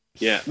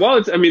 Yeah.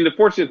 Well, the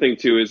fortunate thing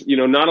too is,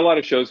 not a lot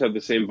of shows have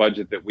the same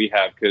budget that we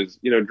have because,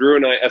 Drew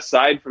and I,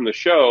 aside from the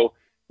show,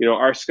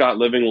 our Scott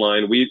Living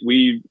line,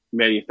 we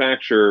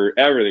manufacture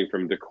everything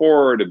from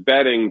decor to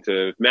bedding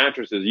to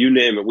mattresses, you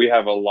name it. We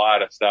have a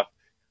lot of stuff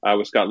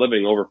with Scott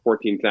Living, over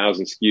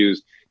 14,000 SKUs.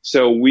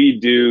 So we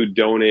do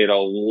donate a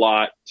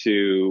lot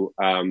to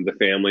the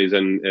families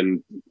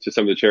and to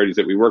some of the charities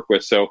that we work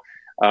with. So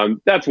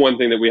that's one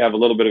thing that we have a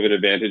little bit of an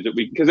advantage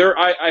because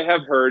I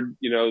have heard,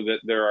 that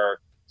there are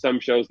some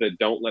shows that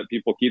don't let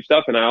people keep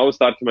stuff. And I always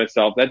thought to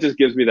myself, that just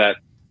gives me that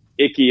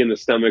icky in the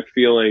stomach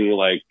feeling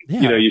like,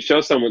 you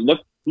show someone,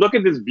 look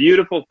at this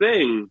beautiful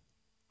thing.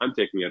 I'm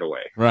taking it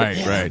away. Right.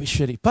 That'd be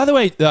shitty. By the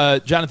way,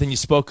 Jonathan, you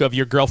spoke of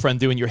your girlfriend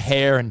doing your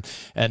hair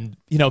and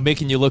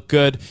making you look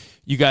good.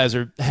 You guys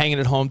are hanging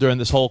at home during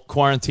this whole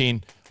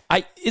quarantine.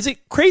 Is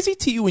it crazy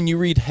to you when you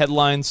read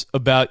headlines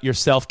about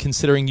yourself,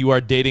 considering you are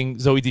dating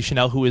Zooey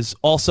Deschanel, who is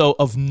also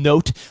of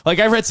note? Like,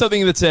 I read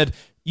something that said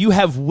you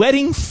have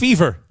wedding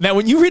fever. Now,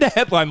 when you read a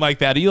headline like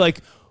that, are you like,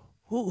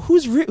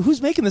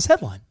 who's making this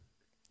headline?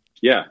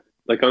 Yeah.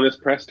 Like on this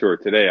press tour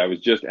today, I was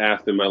just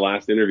asked in my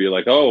last interview,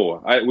 like,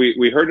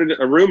 we heard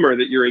a rumor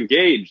that you're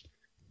engaged.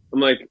 I'm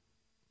like,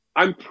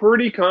 I'm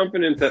pretty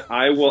confident that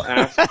I will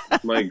ask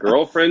my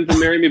girlfriend to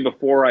marry me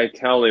before I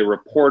tell a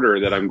reporter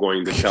that I'm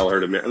going to tell her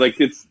to marry. Like,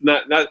 it's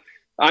not,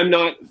 I'm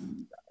not,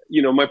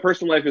 my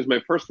personal life is my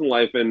personal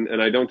life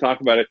and I don't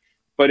talk about it,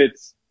 but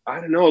it's, I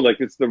don't know,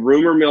 like it's the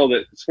rumor mill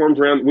that swarms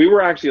around. We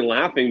were actually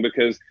laughing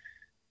because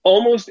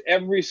almost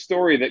every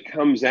story that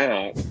comes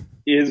out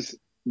is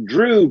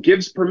Drew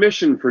gives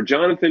permission for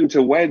Jonathan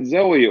to wed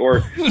Zooey,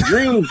 or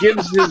Drew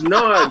gives his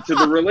nod to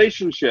the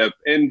relationship,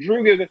 and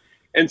Drew gives it.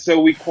 And so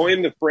we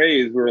coined the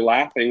phrase. We were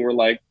laughing. We're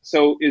like,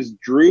 so is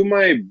Drew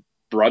my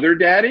brother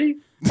daddy?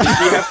 Does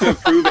he have to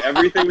approve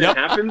everything that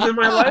happens in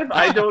my life?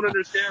 I don't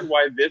understand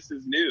why this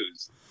is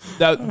news.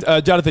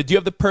 Now, Jonathan, do you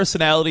have the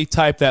personality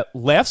type that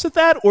laughs at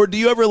that, or do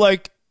you ever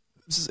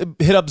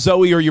hit up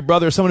Zooey or your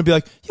brother or someone and be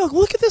like, yo,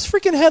 look at this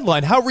freaking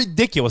headline. How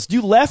ridiculous. Do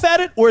you laugh at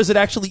it, or is it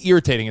actually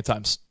irritating at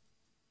times?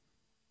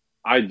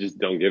 I just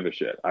don't give a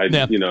shit.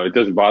 It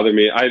doesn't bother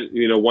me.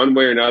 One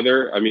way or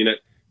another.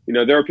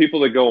 There are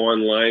people that go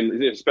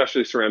online,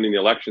 especially surrounding the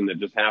election that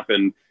just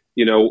happened.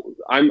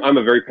 I'm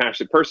a very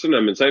passionate person.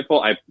 I'm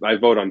insightful. I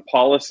vote on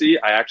policy.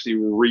 I actually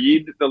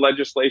read the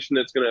legislation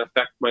that's going to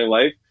affect my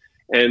life.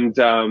 And,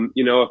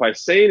 if I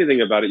say anything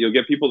about it, you'll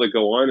get people that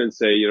go on and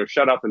say,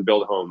 shut up and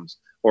build homes,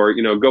 or,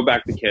 go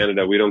back to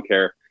Canada. We don't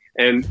care.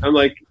 And I'm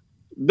like,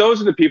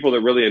 those are the people that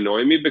really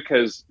annoy me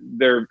because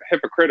they're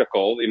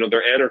hypocritical.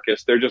 They're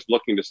anarchists. They're just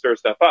looking to stir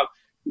stuff up.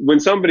 When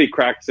somebody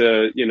cracks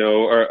or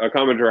a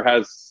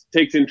commenter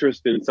takes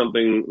interest in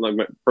something like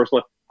my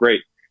personal life,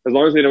 great. As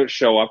long as they don't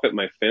show up at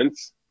my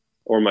fence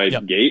or my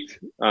gate,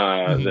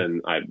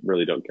 then I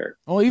really don't care.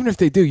 Well, even if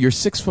they do, you're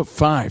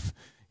 6'5".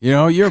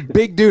 You're a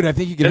big dude. I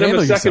think you can and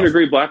handle I'm a second yourself.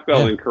 degree black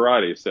belt in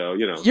karate, so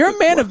you're a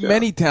man of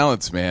many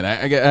talents, man.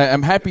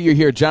 I'm happy you're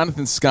here,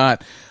 Jonathan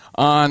Scott,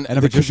 on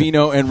the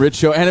Covino and Rich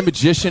show, and a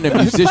magician, a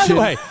musician. By the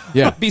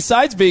way,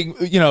 besides being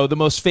the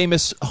most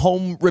famous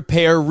home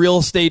repair real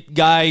estate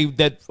guy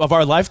of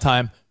our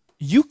lifetime,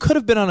 you could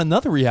have been on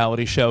another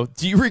reality show.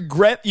 Do you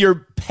regret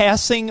your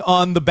passing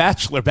on The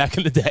Bachelor back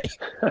in the day?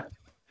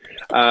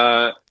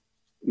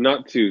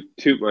 Not to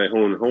toot my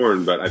own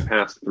horn, but I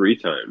passed 3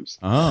 times.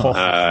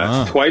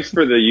 Twice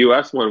for the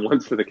U.S. one,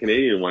 once for the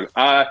Canadian one.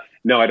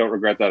 No, I don't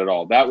regret that at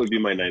all. That would be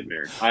my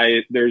nightmare.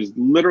 There's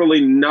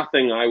literally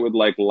nothing I would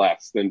like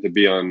less than to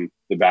be on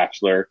The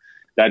Bachelor.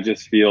 That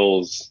just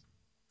feels,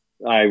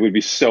 I would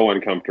be so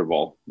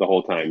uncomfortable the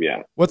whole time.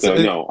 Yeah.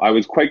 No, I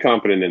was quite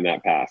confident in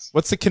that pass.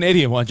 What's the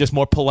Canadian one? Just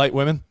more polite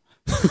women?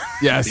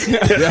 Yes.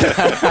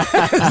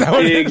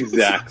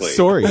 Exactly.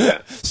 Sorry. Yeah.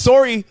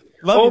 Sorry.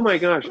 My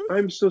gosh,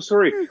 I'm so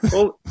sorry.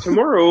 Well,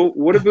 tomorrow,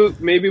 what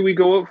about maybe we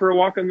go out for a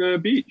walk on the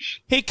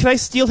beach? Hey, can I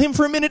steal him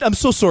for a minute? I'm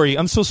so sorry.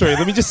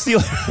 Let me just steal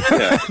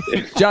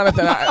him.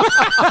 Jonathan,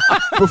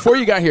 before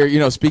you got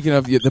here, speaking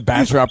of the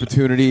Bachelor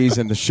opportunities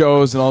and the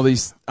shows and all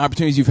these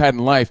opportunities you've had in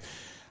life,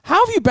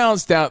 how have you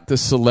balanced out the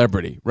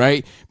celebrity,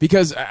 right?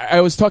 Because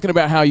I was talking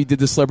about how you did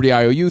the Celebrity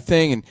IOU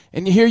thing,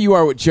 and here you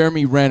are with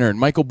Jeremy Renner and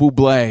Michael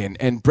Bublé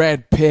and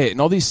Brad Pitt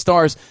and all these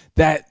stars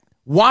that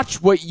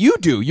watch what you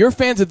do. You're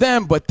fans of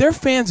them, but they're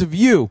fans of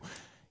you.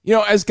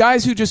 As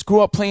guys who just grew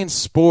up playing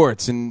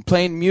sports and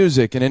playing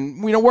music and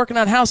then, working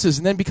on houses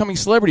and then becoming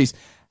celebrities,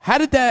 how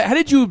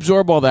did you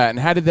absorb all that, and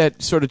how did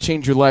that sort of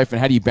change your life, and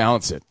how do you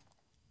balance it?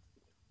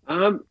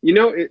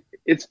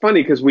 It's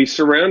funny because we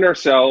surround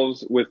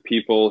ourselves with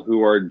people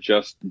who are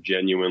just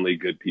genuinely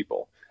good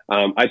people.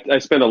 I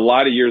spent a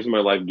lot of years of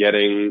my life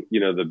getting,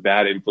 the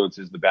bad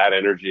influences, the bad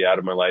energy out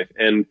of my life.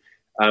 And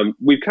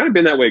we've kind of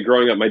been that way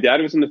growing up. My dad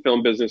was in the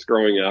film business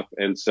growing up.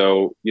 And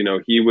so,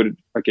 he would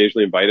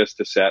occasionally invite us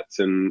to sets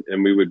and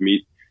we would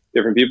meet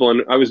different people.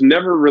 And I was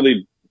never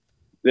really,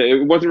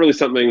 it wasn't really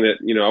something that,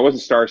 I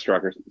wasn't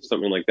starstruck or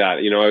something like that.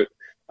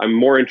 I'm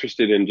more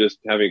interested in just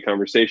having a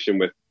conversation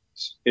with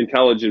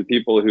intelligent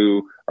people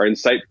who are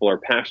insightful or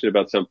passionate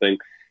about something.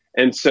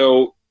 And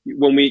so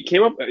when we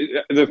came up,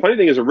 the funny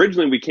thing is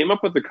originally we came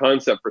up with the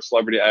concept for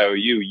Celebrity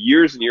IOU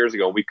years and years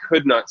ago. We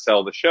could not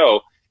sell the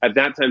show. At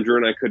that time, Drew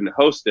and I couldn't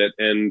host it.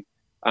 And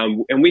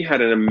we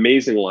had an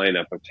amazing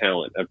lineup of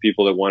talent, of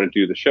people that wanted to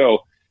do the show.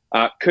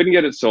 Couldn't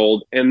get it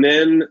sold. And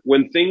then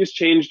when things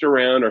changed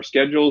around, our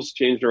schedules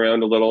changed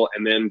around a little,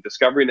 and then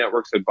Discovery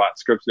Networks had bought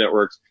Scripps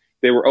Networks.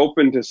 They were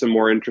open to some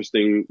more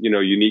interesting,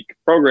 unique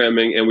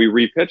programming, and we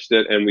repitched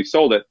it and we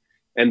sold it.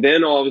 And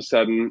then all of a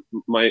sudden,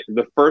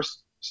 the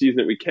first season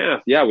that we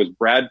cast, was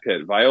Brad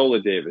Pitt,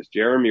 Viola Davis,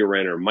 Jeremy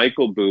Renner,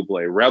 Michael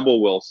Bublé,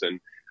 Rebel Wilson.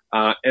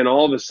 And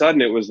all of a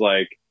sudden it was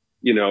like,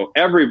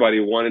 everybody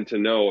wanted to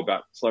know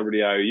about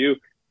Celebrity IOU.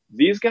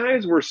 These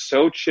guys were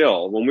so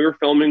chill when we were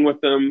filming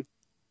with them,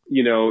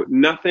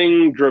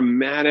 nothing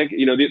dramatic.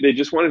 They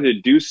just wanted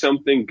to do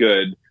something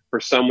good for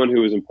someone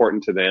who was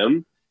important to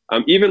them.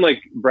 Even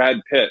like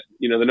Brad Pitt,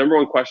 the number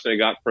one question I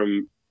got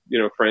from,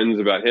 friends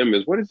about him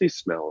is, what does he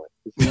smell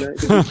like?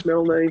 Does he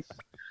smell nice?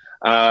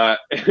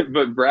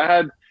 But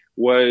Brad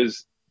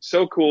was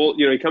so cool.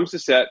 He comes to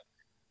set,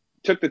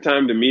 took the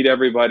time to meet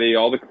everybody,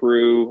 all the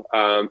crew,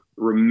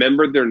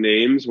 remembered their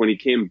names. When he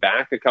came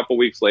back a couple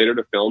weeks later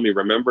to film, he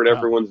remembered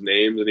everyone's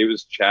names, and he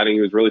was chatting.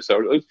 He was really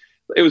social.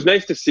 It was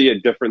nice to see a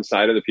different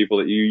side of the people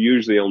that you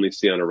usually only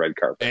see on a red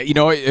carpet.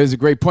 It was a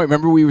great point.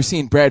 Remember, we were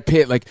seeing Brad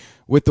Pitt like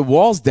with the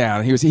walls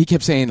down. He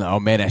kept saying, "Oh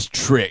man, that's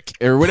trick,"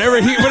 or whatever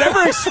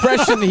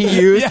expression he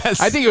used.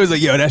 Yes. I think it was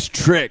like, "Yo, that's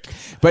trick."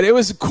 But it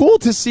was cool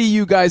to see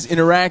you guys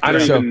interact. I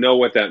don't even know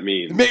what that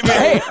means.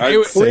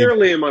 I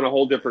clearly am on a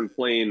whole different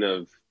plane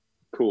of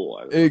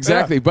cool.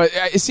 Exactly. But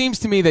it seems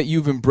to me that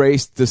you've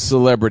embraced the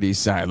celebrity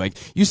side. Like,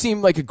 you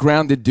seem like a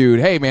grounded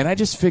dude. Hey, man, I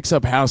just fix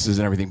up houses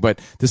and everything.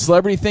 But the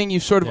celebrity thing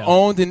you've sort of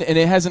owned, and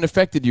it hasn't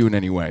affected you in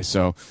any way.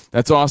 So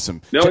that's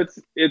awesome. No,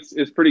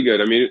 it's pretty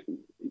good. I mean,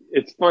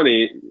 it's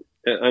funny.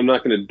 I'm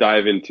not going to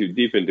dive in too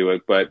deep into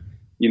it, but,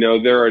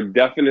 there are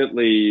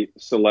definitely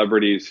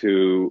celebrities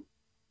who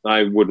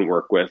I wouldn't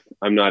work with.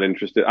 I'm not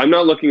interested. I'm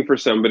not looking for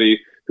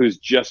somebody who's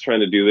just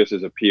trying to do this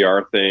as a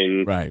PR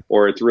thing, right?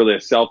 Or it's really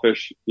a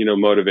selfish,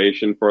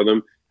 motivation for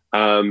them.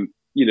 And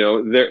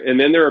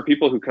then there are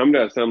people who come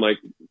to us and I'm like,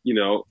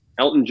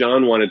 Elton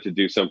John wanted to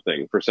do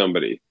something for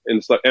somebody.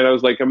 And I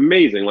was like,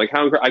 amazing. Like,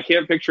 I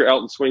can't picture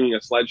Elton swinging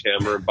a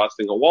sledgehammer and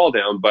busting a wall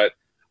down, but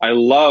I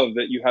love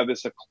that you have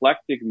this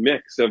eclectic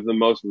mix of the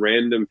most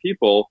random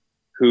people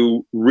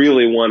who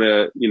really want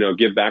to,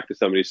 give back to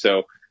somebody.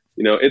 So,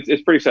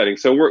 it's pretty exciting.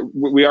 So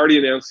we already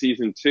announced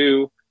season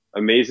 2,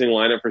 amazing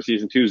lineup for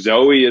season 2.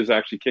 Zoe is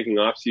actually kicking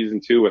off season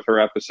 2 with her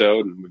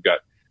episode. And we've got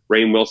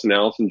Rainn Wilson,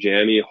 Allison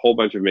Janney, a whole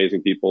bunch of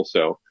amazing people.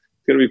 So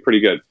it's going to be pretty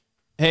good.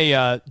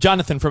 Hey,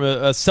 Jonathan, from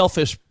a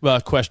selfish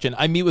question,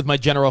 I meet with my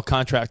general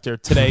contractor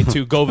today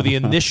to go over the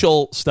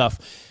initial stuff.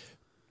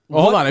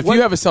 Well, hold on. If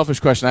you have a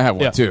selfish question, I have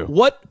one too.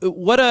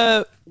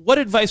 What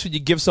advice would you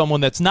give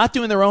someone that's not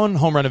doing their own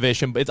home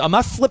renovation? But I'm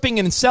not flipping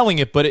and selling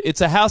it, but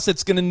it's a house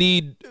that's going to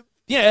need,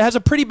 it has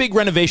a pretty big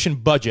renovation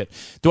budget.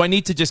 Do I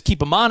need to just keep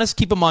them honest,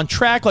 keep them on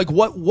track? Like,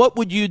 what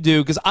would you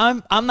do? Because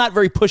I'm not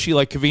very pushy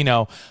like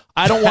Covino.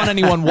 I don't want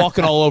anyone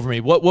walking all over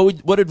me.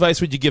 What advice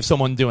would you give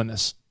someone doing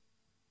this?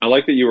 I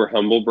like that you were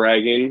humble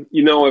bragging.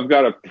 I've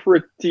got a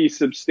pretty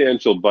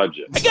substantial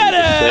budget. I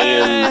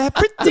got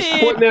just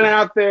putting it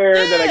out there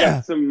that I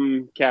got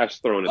some cash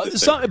thrown at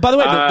this thing. By the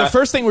way, the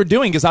first thing we're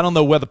doing, because I don't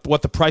know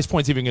what the price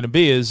point's even going to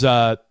be, is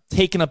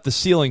taking up the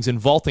ceilings and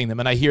vaulting them.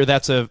 And I hear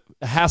that's a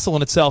hassle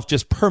in itself,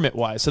 just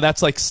permit-wise. So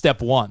that's like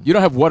step one. You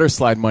don't have water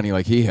slide money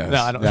like he has.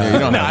 No, I don't. I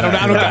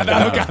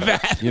don't got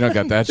that. You don't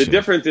got that. The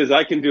difference is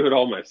I can do it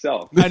all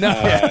myself. I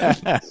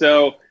know.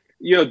 So.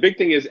 The big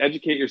thing is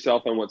educate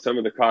yourself on what some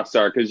of the costs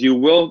are, because you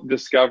will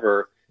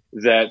discover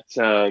that,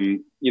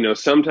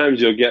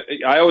 sometimes you'll get,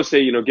 I always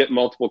say, get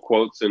multiple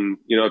quotes. And,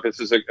 if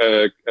this is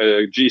a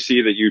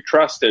GC that you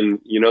trust and,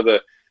 he's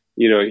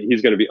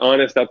going to be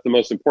honest, that's the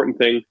most important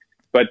thing.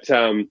 But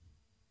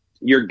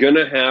you're going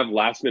to have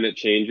last minute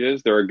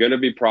changes. There are going to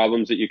be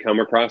problems that you come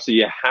across. So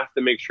you have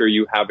to make sure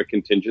you have a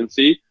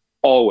contingency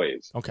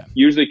always. Okay.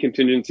 Usually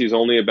contingency is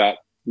only about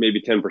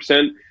maybe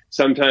 10%.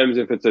 Sometimes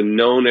if it's a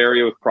known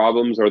area with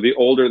problems, or the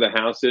older the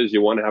house is,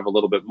 you want to have a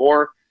little bit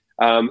more.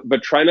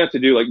 But try not to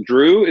do like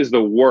Drew is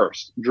the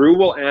worst. Drew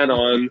will add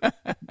on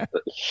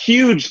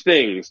huge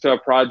things to a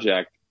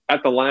project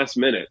at the last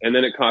minute, and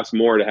then it costs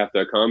more to have to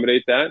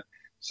accommodate that.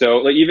 So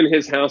like even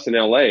his house in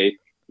LA,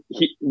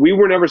 we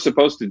were never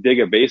supposed to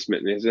dig a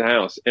basement in his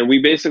house, and we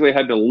basically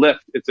had to lift.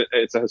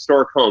 It's a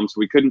historic home, so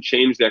we couldn't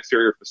change the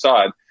exterior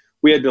facade.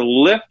 We had to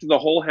lift the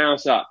whole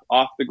house up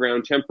off the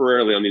ground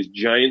temporarily on these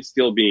giant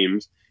steel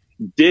beams,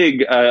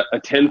 dig a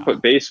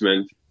 10-foot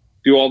basement,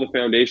 do all the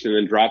foundation, and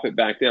then drop it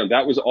back down.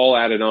 That was all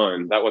added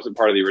on. That wasn't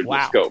part of the original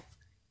scope.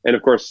 And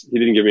of course, he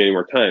didn't give me any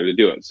more time to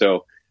do it.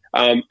 So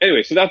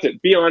anyway, so that's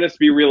it. Be honest,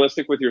 be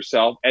realistic with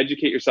yourself,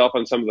 educate yourself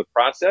on some of the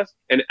process,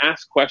 and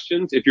ask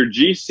questions. If your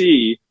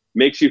GC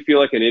makes you feel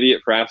like an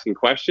idiot for asking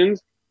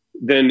questions,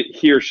 then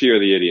he or she are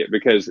the idiot,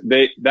 because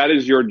that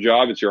is your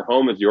job. It's your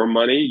home. It's your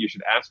money. You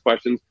should ask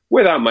questions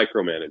without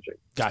micromanaging.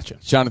 Gotcha.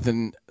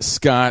 Jonathan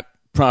Scott,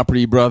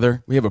 property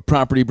brother. We have a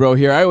property bro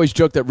here. I always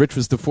joke that Rich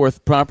was the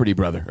fourth property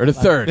brother, or the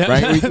third,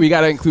 right? We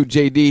got to include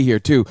JD here,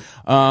 too.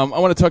 I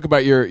want to talk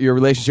about your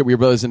relationship with your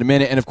brothers in a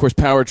minute, and, of course,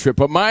 Power Trip.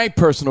 But my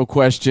personal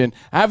question,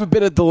 I have a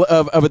bit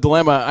of a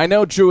dilemma. I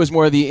know Drew is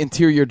more the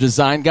interior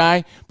design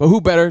guy, but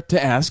who better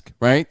to ask,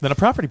 right? Than a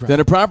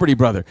property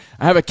brother.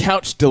 I have a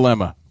couch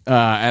dilemma.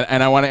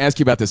 And I want to ask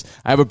you about this.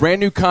 I have a brand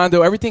new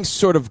condo. Everything's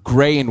sort of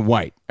gray and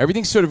white.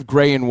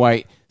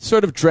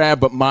 Sort of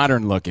drab but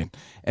modern looking.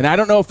 And I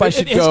don't know if I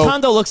should His go.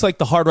 condo looks like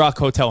the Hard Rock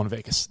Hotel in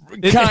Vegas.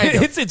 Kind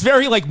of. It's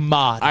very like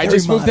mod. I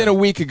just moved in a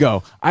week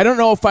ago. I don't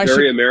know if I should.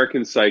 Very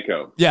American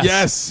Psycho.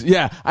 Yes.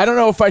 Yeah. I don't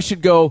know if I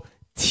should go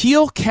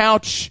teal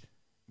couch,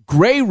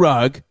 gray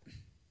rug,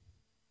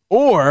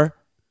 or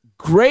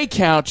gray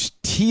couch,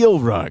 teal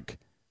rug.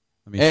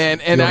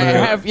 And I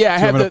have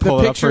the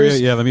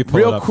pictures. Yeah, let me pull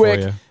real it up quick.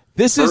 for you.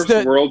 This First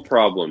is the world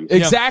problems.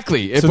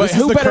 Exactly. So But this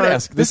is who the better to current-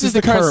 ask? This is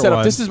the current setup.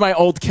 one. This is my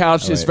old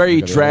couch. Oh, It's wait, very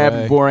we got it drab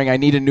away. and boring. I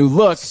need a new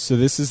look. So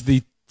this is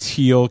the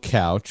teal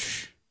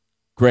couch,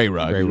 gray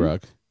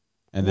rug,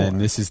 and then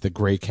this is the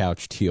gray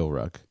couch teal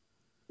rug.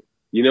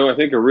 You know, I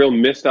think a real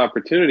missed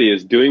opportunity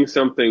is doing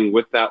something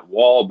with that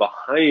wall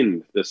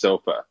behind the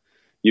sofa.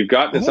 You've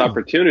got this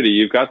opportunity.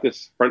 You've got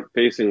this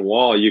front-facing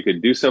wall. You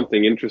could do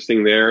something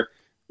interesting there.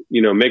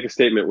 You know, make a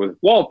statement with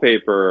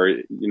wallpaper.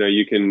 You know,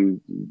 you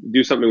can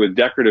do something with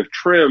decorative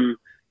trim.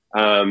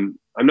 I'm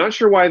not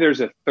sure why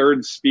there's a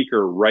third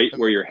speaker right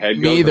where your head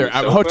goes. Me either.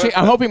 on the sofa.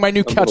 I'm hoping my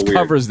new A couch little weird.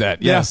 covers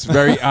that. Yes,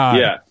 very odd.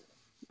 Yeah.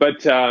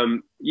 But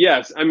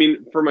yes, I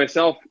mean, for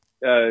myself,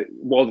 the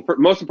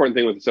most important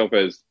thing with the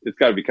sofa is it's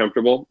got to be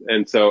comfortable.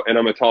 And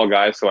I'm a tall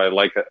guy, so I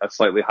like a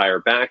slightly higher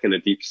back and a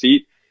deep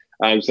seat.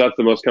 So that's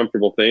the most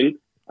comfortable thing.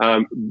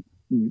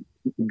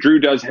 Drew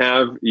does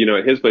have, you know,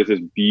 at his place, this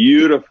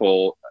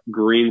beautiful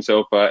green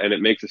sofa, and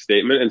it makes a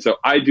statement. And so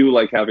I do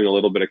like having a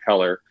little bit of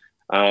color.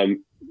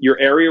 Your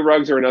area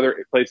rugs are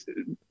another place.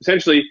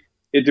 Essentially,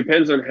 it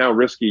depends on how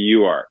risky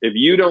you are. If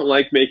you don't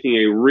like making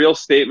a real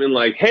statement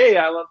like, hey,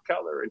 I love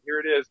color, and here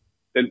it is,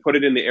 then put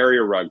it in the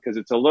area rug because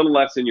it's a little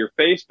less in your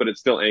face, but it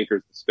still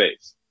anchors the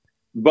space.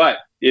 But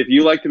if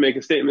you like to make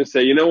a statement,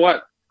 say, you know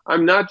what,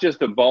 I'm not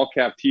just a ball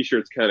cap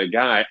t-shirts kind of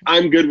guy.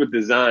 I'm good with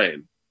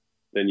design.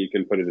 Then you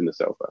can put it in the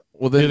sofa.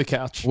 Well, then, the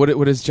couch. What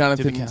does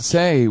Jonathan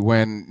say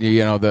when,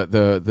 you know,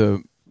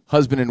 the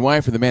husband and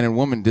wife or the man and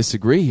woman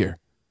disagree here?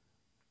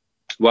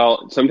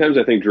 Well, sometimes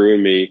I think Drew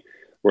and me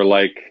were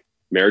like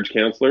marriage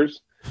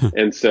counselors.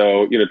 And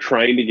so, you know,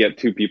 trying to get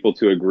two people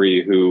to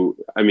agree who,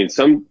 I mean,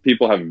 some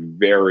people have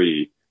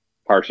very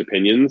harsh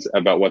opinions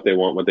about what they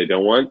want, what they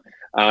don't want.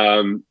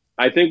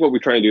 I think what we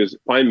try and do is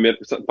find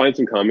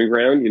some common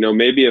ground. You know,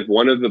 maybe if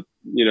one of the,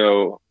 you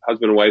know,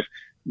 husband and wife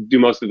do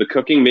most of the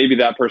cooking, maybe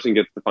that person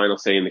gets the final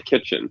say in the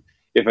kitchen.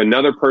 If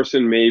another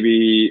person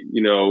maybe,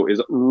 you know,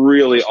 is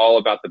really all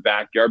about the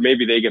backyard,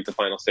 maybe they get the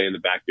final say in the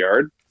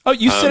backyard. Oh,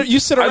 you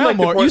sit I'd around like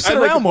to more. point- You sit I'd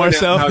like to around more. point out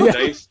So how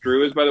nice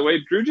Drew is, by the way.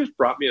 Drew just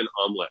brought me an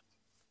omelet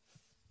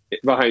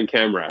behind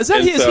camera. Is that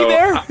And is he so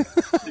there?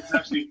 It's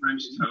actually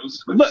French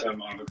toast with Look.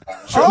 some avocado.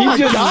 Oh He my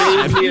just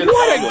God. made me an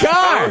What a omelet.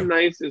 guy. How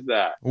nice is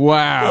that?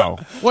 Wow.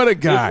 What a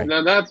guy.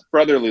 Now that's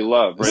brotherly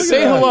love. Right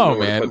Say there. hello, I'm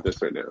gonna man. Put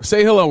this right now.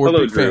 Say hello. We're Hello,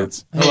 big Drew.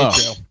 fans. Hello.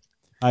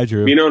 Hi,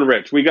 Drew. Mino and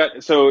Rich.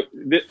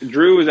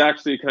 Drew was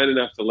actually kind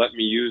enough to let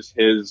me use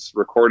his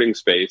recording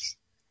space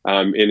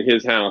in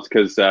his house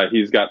because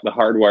he's got the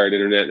hardwired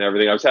internet and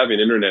everything. I was having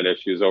internet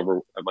issues over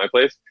at my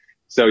place.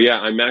 So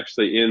yeah, I'm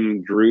actually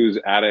in Drew's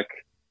attic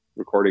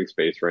recording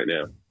space right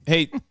now.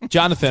 Hey,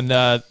 Jonathan,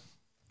 I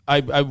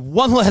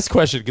one last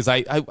question because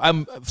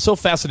I'm so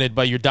fascinated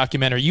by your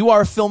documentary. You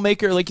are a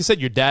filmmaker. Like you said,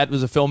 your dad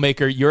was a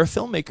filmmaker. You're a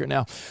filmmaker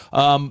now.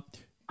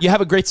 You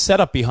have a great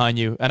setup behind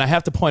you, and I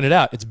have to point it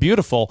out. It's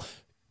beautiful.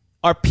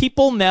 Are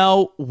people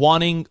now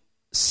wanting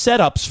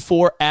setups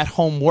for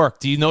at-home work?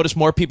 Do you notice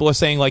more people are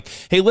saying like,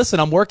 hey, listen,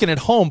 I'm working at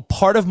home.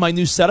 Part of my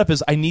new setup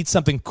is I need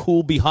something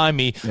cool behind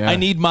me. Yeah. I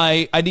need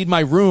my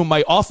room,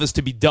 my office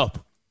to be dope.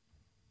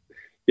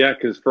 Yeah,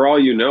 because for all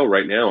you know,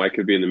 right now I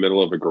could be in the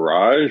middle of a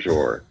garage,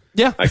 or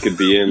I could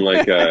be in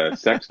like a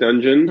sex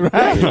dungeon,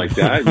 something like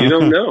that. You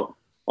don't know.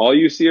 All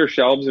you see are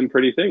shelves and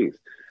pretty things.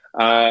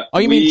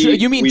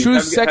 You mean we Drew's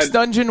have sex had-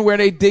 dungeon where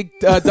they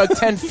dug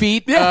 10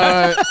 feet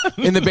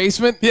in the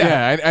basement?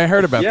 Yeah, I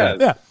heard about Yeah.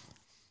 that. Yeah.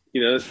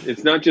 You know,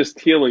 it's not just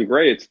teal and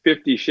gray; it's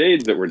 50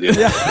 shades that we're dealing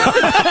with.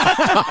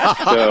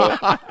 So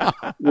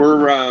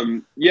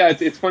we're,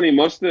 it's funny.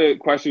 Most of the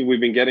questions we've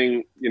been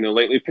getting, you know,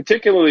 lately,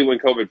 particularly when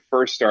COVID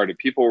first started,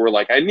 people were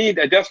like, I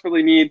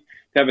desperately need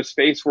to have a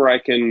space where I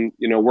can,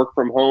 you know, work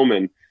from home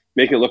and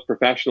make it look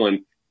professional. And,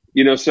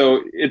 you know,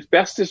 so it's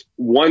best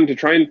to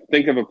try and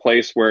think of a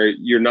place where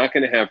you're not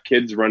going to have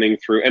kids running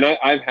through. And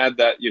I've had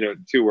that, you know,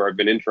 too, where I've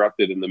been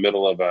interrupted in the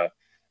middle of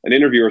an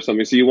interview or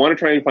something. So you want to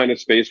try and find a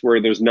space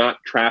where there's not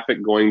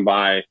traffic going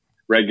by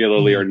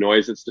regularly or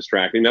noise that's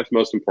distracting. That's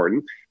most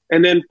important.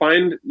 And then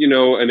find, you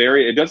know, an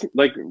area. It doesn't,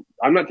 like,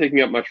 I'm not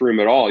taking up much room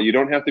at all. You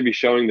don't have to be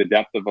showing the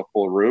depth of a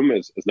full room,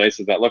 as nice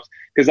as that looks.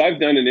 Because I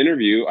did an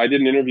interview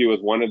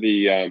with one of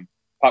the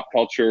pop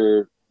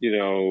culture, you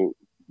know,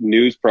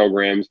 news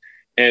programs.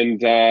 and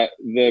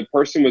the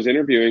person was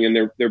interviewing,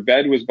 and their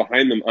bed was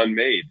behind them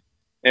unmade.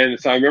 And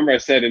so I remember I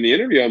said in the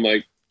interview, I'm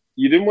like,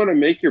 you didn't want to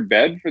make your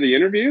bed for the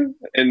interview?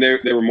 And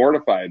they were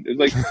mortified. It's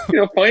like,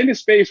 find a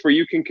space where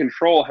you can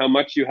control how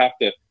much you have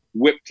to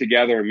whip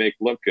together and make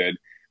look good.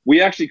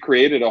 We actually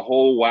created a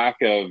whole whack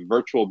of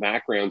virtual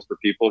backgrounds for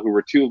people who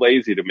were too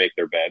lazy to make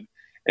their bed.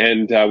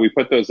 And we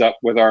put those up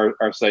with our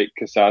site,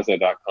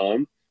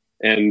 Kasaza.com.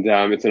 And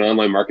it's an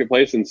online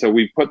marketplace. And so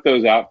we put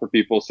those out for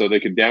people so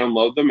they could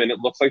download them, and it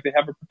looks like they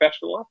have a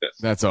professional office.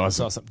 That's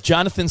awesome. That's awesome.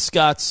 Jonathan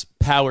Scott's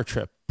Power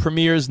Trip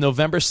premieres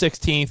November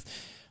 16th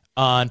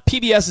on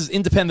PBS's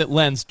Independent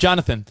Lens.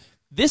 Jonathan,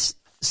 this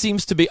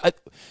seems to be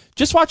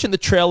just watching the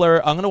trailer.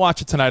 I'm going to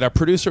watch it tonight. Our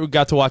producer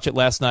got to watch it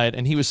last night,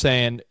 and he was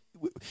saying,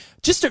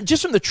 just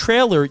from the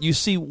trailer, you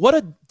see what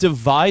a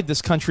divide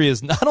this country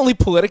is, not only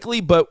politically,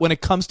 but when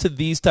it comes to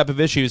these type of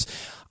issues.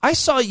 I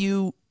saw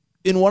you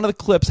in one of the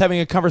clips having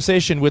a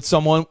conversation with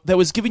someone that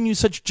was giving you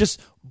such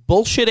just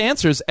bullshit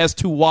answers as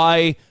to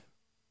why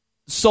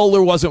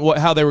solar wasn't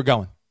how they were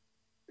going.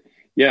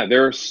 Yeah,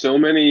 there are so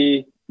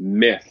many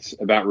myths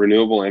about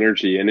renewable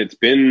energy, and it's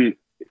been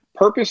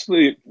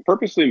purposely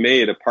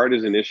made a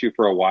partisan issue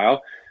for a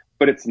while,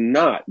 but it's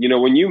not.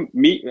 When you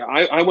meet,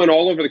 I went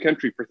all over the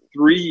country for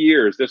 3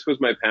 years. This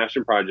was my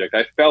passion project.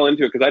 I fell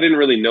into it because I didn't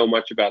really know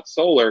much about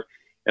solar,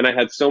 and I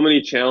had so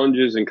many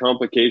challenges and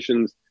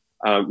complications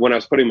when I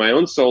was putting my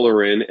own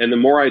solar in. And the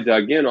more I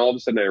dug in, all of a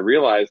sudden I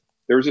realized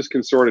there was this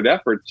concerted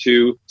effort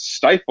to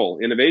stifle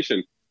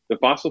innovation. The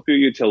fossil fuel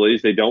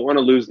utilities, they don't want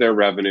to lose their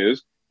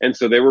revenues. And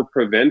so they were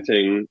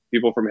preventing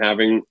people from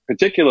having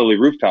particularly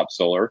rooftop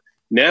solar.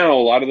 Now,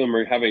 a lot of them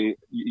are having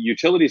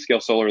utility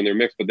scale solar in their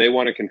mix, but they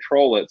want to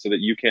control it so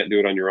that you can't do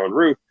it on your own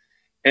roof.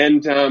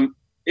 And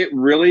it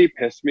really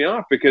pissed me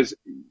off because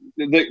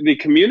the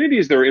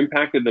communities that are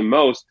impacted the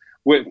most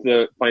with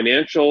the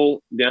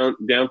financial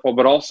downfall,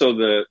 but also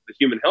the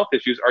human health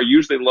issues, are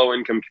usually low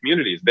income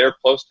communities. They're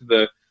close to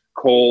the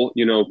coal,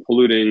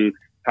 polluting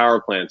power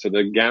plants or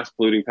the gas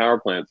polluting power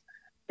plants.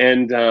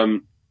 And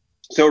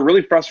so it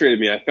really frustrated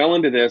me. I fell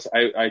into this.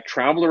 I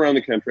traveled around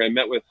the country. I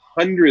met with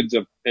hundreds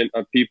of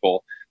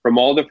people from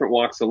all different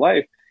walks of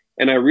life.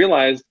 And I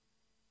realized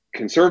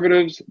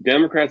conservatives,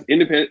 Democrats,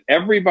 independent,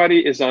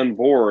 everybody is on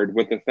board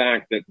with the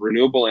fact that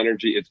renewable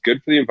energy, it's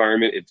good for the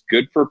environment. It's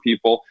good for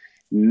people.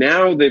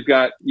 Now they've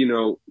got,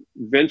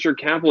 venture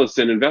capitalists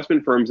and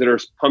investment firms that are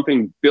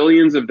pumping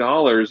billions of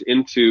dollars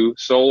into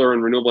solar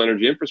and renewable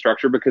energy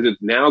infrastructure because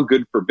it's now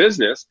good for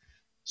business.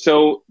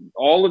 So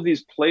all of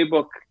these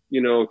playbook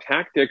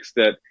tactics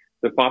that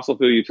the fossil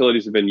fuel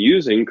utilities have been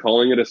using,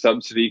 calling it a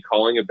subsidy,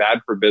 calling it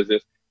bad for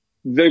business,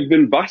 they've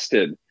been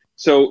busted.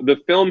 So the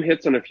film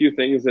hits on a few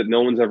things that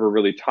no one's ever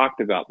really talked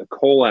about: the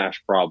coal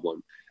ash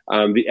problem,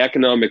 the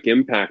economic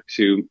impact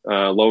to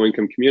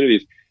low-income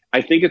communities.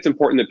 I think it's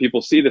important that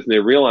people see this and they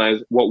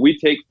realize what we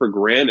take for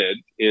granted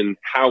in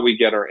how we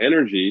get our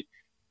energy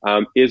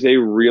is a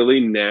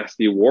really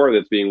nasty war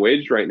that's being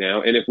waged right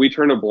now. And if we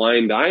turn a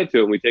blind eye to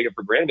it and we take it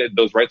for granted,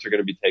 those rights are going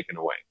to be taken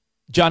away.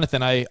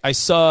 Jonathan, I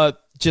saw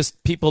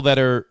just people that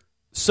are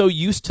so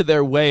used to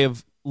their way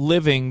of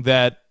living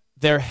that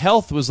their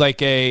health was almost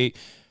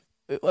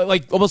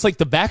like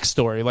the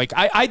backstory. Like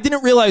I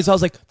didn't realize, I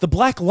was like, the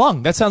black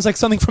lung, that sounds like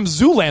something from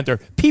Zoolander.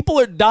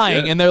 People are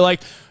dying and they're like,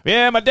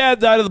 yeah, my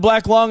dad died of the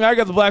black lung. I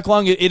got the black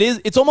lung.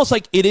 It's almost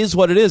like it is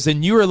what it is.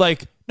 And you were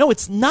like, no,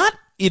 it's not.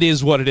 It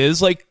is what it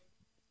is. Like,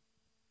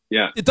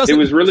 yeah, it doesn't. It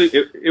was really,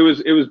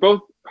 it was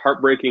both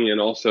heartbreaking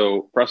and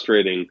also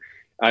frustrating.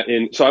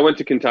 And so I went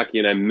to Kentucky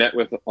and I met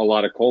with a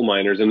lot of coal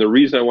miners. And the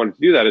reason I wanted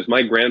to do that is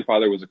my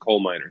grandfather was a coal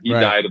miner. He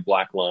died of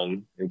black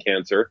lung and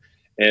cancer.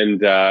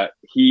 And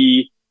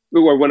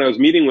when I was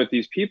meeting with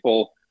these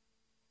people,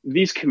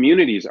 these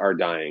communities are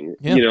dying.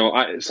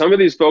 Yeah. Some of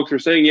these folks are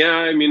saying,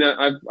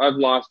 I've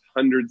lost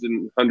hundreds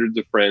and hundreds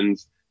of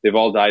friends. They've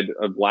all died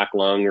of black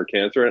lung or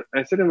cancer. And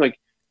I said to him, like,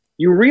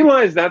 you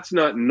realize that's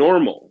not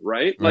normal,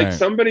 right? Like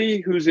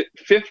somebody who's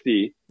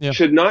 50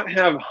 should not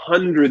have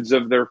hundreds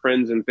of their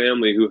friends and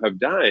family who have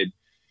died.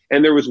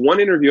 And there was one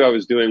interview I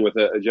was doing with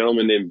a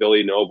gentleman named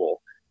Billy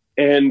Noble.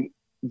 And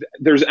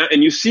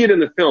and you see it in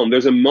the film.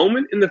 There's a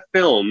moment in the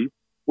film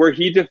where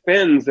he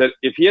defends that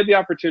if he had the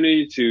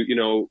opportunity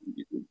to,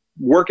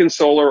 work in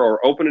solar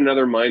or open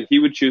another mine, he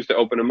would choose to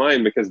open a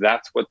mine because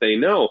that's what they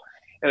know.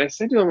 And I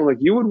said to him,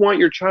 like, you would want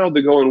your child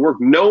to go and work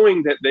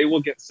knowing that they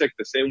will get sick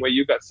the same way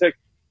you got sick.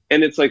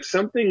 And it's like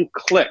something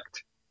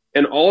clicked.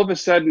 And all of a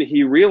sudden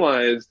he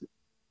realized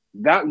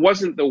that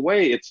wasn't the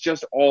way. It's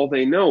just all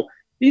they know.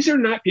 These are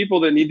not people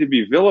that need to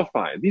be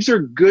vilified. These are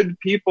good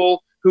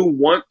people who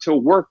want to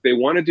work. They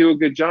want to do a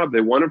good job.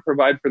 They want to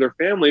provide for their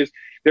families.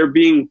 They're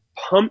being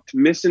pumped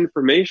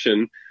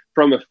misinformation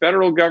from a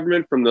federal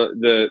government, from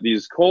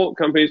these coal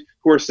companies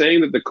who are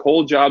saying that the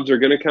coal jobs are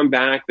going to come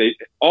back.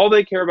 All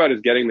they care about is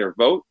getting their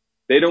vote.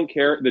 They don't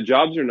care. The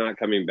jobs are not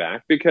coming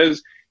back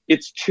because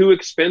it's too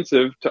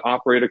expensive to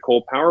operate a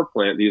coal power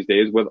plant these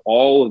days with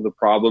all of the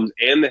problems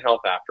and the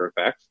health after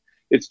effects.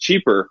 It's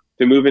cheaper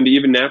to move into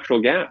even natural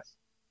gas.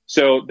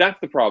 So that's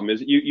the problem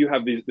is you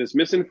have this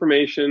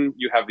misinformation.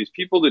 You have these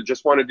people that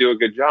just want to do a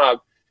good job.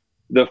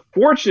 The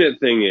fortunate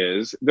thing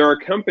is there are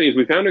companies.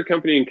 We found a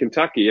company in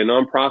Kentucky, a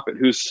nonprofit,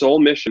 whose sole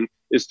mission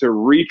is to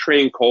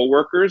retrain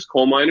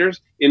coal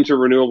miners into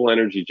renewable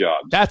energy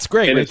jobs. That's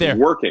great, and right it's there.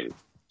 working.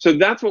 So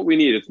that's what we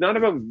need. It's not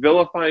about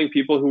vilifying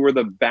people who were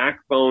the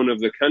backbone of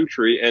the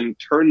country and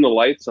turned the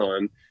lights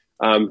on,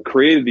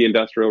 created the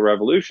Industrial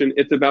Revolution.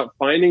 It's about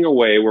finding a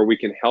way where we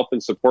can help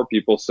and support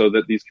people so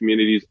that these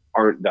communities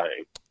aren't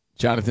dying.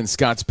 Jonathan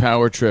Scott's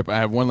Power Trip. I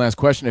have one last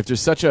question. If there's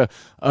such a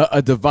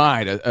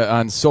divide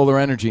on solar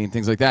energy and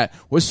things like that,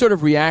 what sort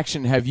of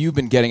reaction have you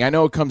been getting? I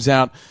know it comes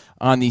out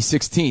on the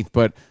 16th,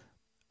 but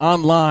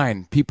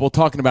online, people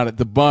talking about it,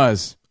 the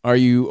buzz. Are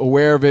you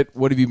aware of it?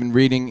 What have you been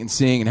reading and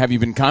seeing, and have you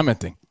been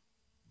commenting?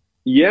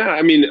 Yeah,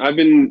 I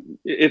mean,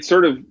 it's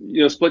sort of,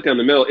 split down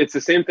the middle. It's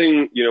the same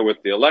thing, with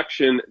the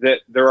election,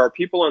 that there are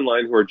people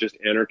online who are just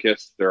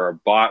anarchists. There are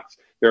bots.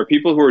 There are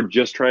people who are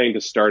just trying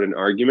to start an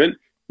argument.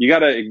 You got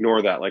to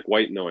ignore that like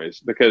white noise,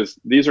 because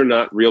these are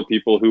not real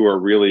people who are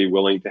really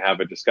willing to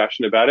have a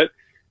discussion about it.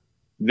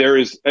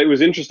 It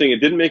was interesting. It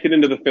didn't make it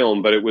into the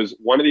film, but it was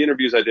one of the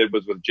interviews I did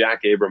was with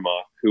Jack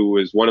Abramoff, who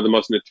was one of the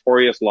most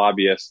notorious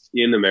lobbyists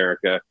in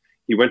America.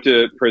 He went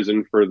to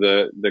prison for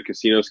the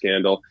casino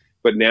scandal,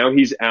 but now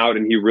he's out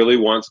and he really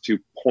wants to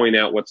point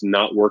out what's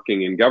not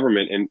working in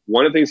government. And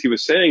one of the things he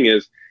was saying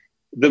is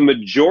the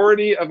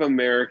majority of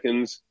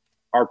Americans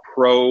are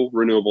pro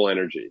renewable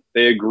energy.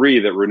 They agree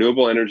that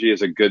renewable energy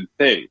is a good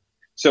thing.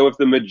 So if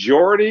the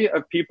majority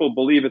of people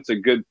believe it's a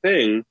good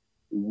thing,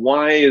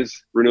 why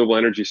is renewable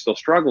energy still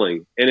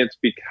struggling? And it's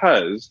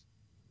because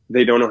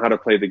they don't know how to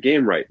play the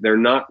game right. They're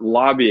not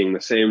lobbying the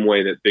same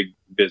way that big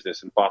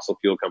business and fossil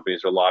fuel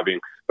companies are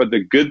lobbying. But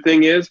the good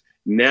thing is,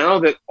 now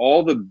that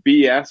all the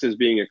BS is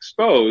being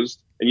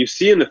exposed, and you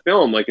see in the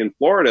film, like in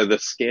Florida, the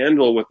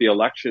scandal with the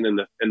election and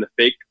the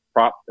fake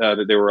prop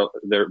that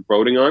they're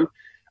voting on,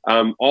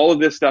 all of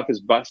this stuff is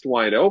bust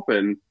wide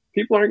open.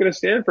 People aren't going to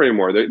stand for it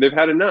anymore. They've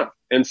had enough.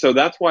 And so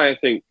that's why I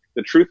think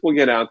the truth will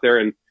get out there.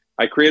 And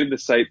I created the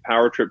site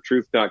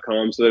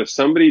powertriptruth.com so that if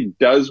somebody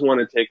does want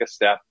to take a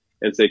step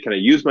and say, can I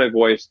use my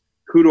voice?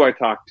 Who do I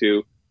talk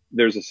to?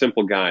 There's a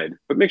simple guide.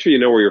 But make sure you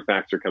know where your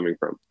facts are coming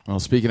from. Well,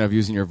 speaking of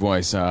using your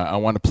voice, I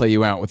want to play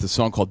you out with a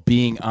song called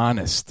Being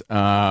Honest,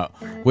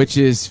 which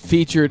is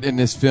featured in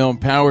this film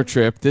Power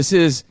Trip. This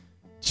is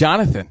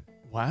Jonathan.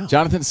 Wow.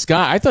 Jonathan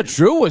Scott. I thought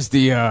Drew was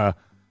the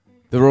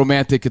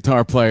romantic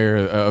guitar player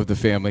of the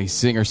family,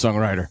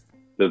 singer-songwriter.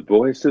 The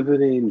voice of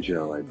an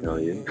angel, I tell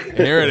you.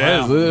 Here it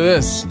is. Look at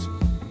this.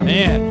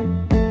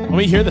 Man, let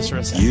me hear this for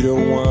a second. You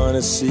don't want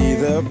to see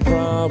the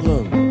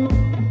problem.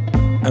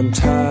 I'm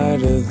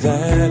tired of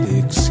that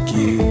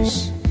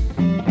excuse.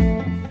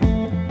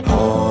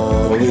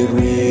 All it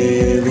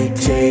really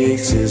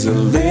takes is a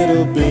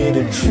little bit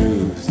of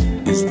truth.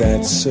 Is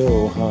that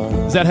so hard?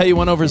 Is that how you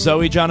went over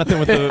Zoe, Jonathan,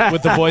 with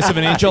the voice of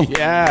an angel?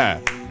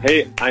 Yeah.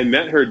 Hey, I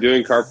met her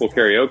doing carpool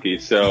karaoke,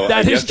 so That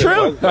I is guess it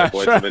true. was my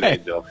voice of an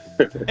angel.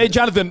 Hey,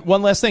 Jonathan,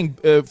 one last thing.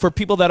 For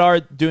people that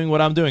are doing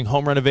what I'm doing,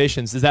 home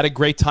renovations, is that a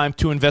great time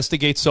to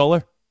investigate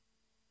solar?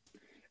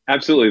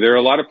 Absolutely. There are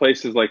a lot of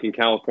places like in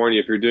California,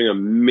 if you're doing a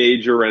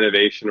major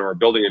renovation or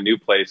building a new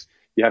place,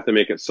 you have to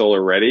make it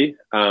solar ready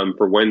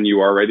for when you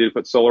are ready to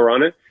put solar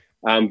on it.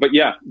 But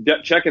yeah,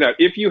 check it out.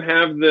 If you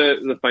have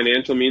the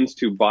financial means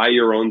to buy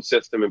your own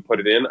system and put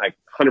it in, I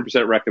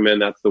 100%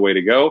 recommend that's the way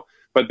to go.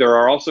 But there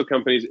are also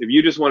companies, if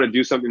you just want to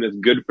do something that's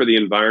good for the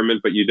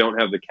environment, but you don't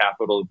have the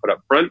capital to put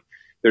up front,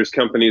 there's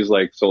companies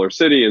like Solar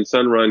City and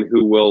Sunrun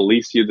who will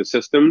lease you the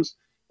systems,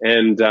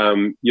 and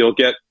you'll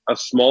get a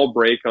small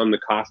break on the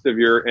cost of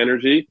your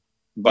energy,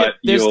 but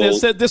there's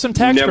some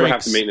tax never breaks.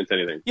 have to maintenance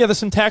anything. Yeah, there's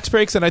some tax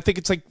breaks, and I think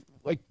it's like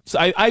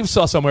I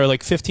saw somewhere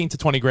like 15 to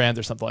 20 grand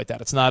or something like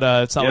that. It's not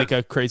like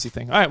a crazy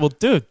thing. All right, well,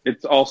 dude,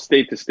 it's all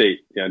state to state.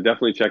 Yeah,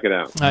 definitely check it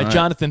out. All right,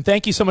 Jonathan,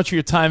 thank you so much for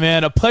your time,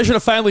 man. A pleasure to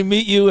finally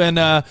meet you. And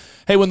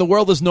hey, when the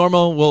world is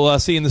normal, we'll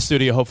see you in the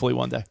studio hopefully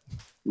one day.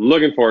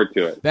 Looking forward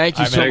to it. Thank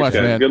you so much,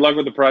 guys. man. Good luck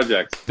with the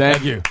project.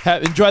 Thank you.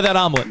 Enjoy that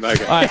omelet.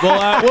 Okay. All right,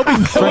 well, we'll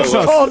be French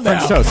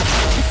toast.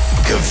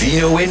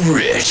 Covino and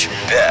Rich,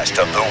 best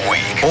of the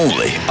week.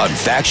 Only on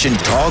Faction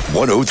Talk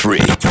 103.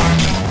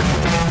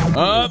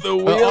 The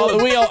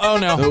wheel. Oh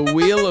no. The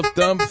wheel of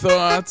dumb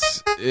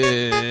thoughts.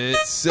 It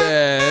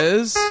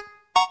says,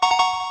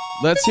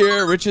 let's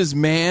hear Rich's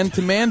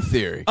man-to-man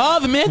theory. Oh,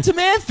 the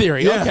man-to-man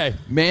theory. Yeah. Okay.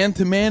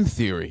 Man-to-man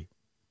theory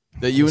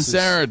that you and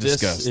Sarah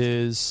discussed.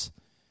 This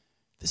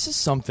is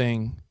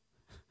something.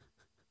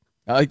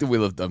 I like the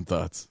wheel of dumb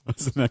thoughts.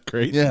 Isn't that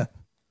great? Yeah.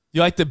 You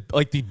like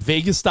the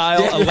Vegas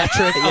style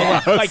electric?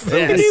 Yeah.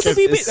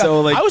 It's so,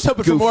 like, I was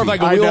hoping for more of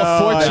like a goofy. Wheel of I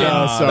Fortune.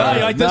 know, sorry.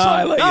 You like this No, one?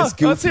 I like it's Let's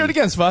goofy. hear it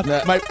again, Spud. No.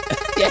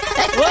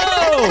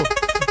 Whoa!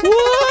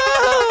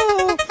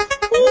 Whoa!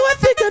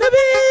 What's it gonna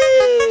be?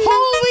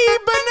 Holy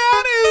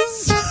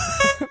bananas!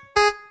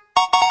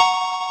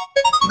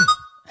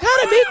 How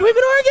to make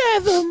women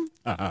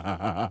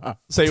orgasm.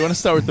 So you want to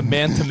start with the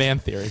man-to-man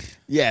theory?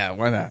 Yeah,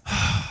 why not?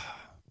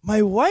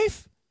 My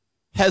wife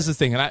has this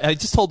thing, and I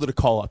just told her to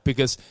call up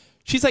because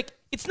She's like,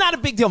 it's not a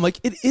big deal. I'm like,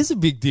 it is a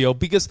big deal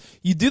because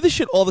you do this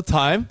shit all the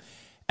time.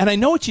 And I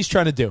know what she's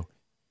trying to do.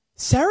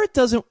 Sarah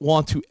doesn't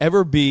want to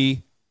ever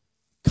be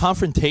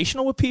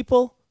confrontational with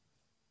people,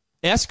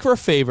 ask for a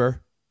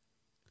favor,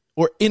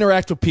 or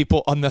interact with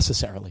people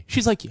unnecessarily.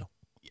 She's like you.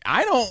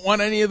 I don't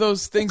want any of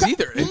those things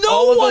either. No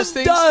All of one those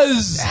things,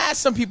 does.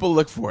 Some people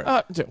look for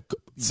it.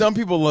 Some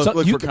people look for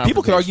confrontation.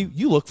 People could argue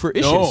you look for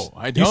issues. No,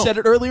 I don't. You said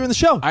it earlier in the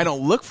show. I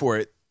don't look for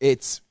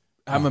it.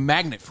 I'm a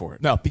magnet for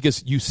it. No,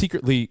 because you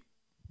secretly.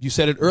 You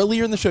said it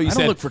earlier in the show. You I don't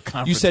said look for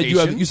you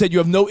said you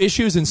have no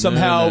issues, and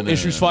somehow No.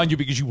 issues find you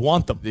because you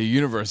want them. The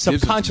universe gives them to me.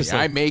 Subconsciously.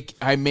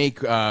 I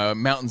make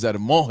mountains out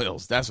of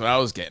molehills. That's what I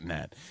was getting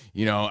at.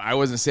 You know, I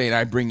wasn't saying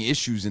I bring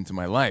issues into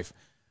my life.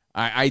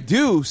 I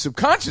do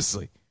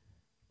subconsciously,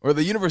 or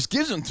the universe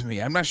gives them to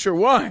me. I'm not sure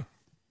why.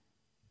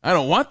 I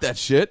don't want that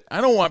shit. I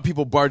don't want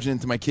people barging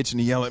into my kitchen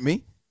to yell at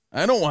me.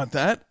 I don't want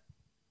that.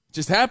 It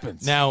just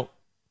happens. Now,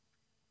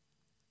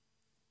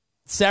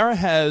 Sarah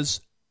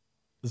has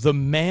the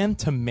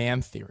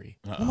man-to-man theory.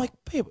 I'm like,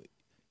 babe,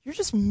 you're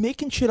just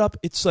making shit up.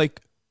 It's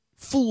like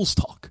fool's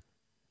talk.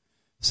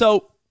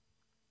 So,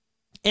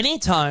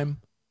 anytime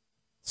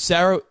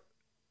Sarah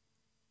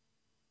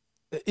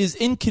is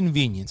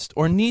inconvenienced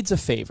or needs a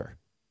favor,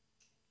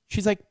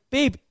 she's like,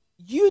 babe,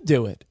 you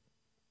do it.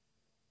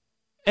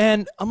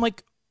 And I'm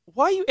like,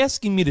 why are you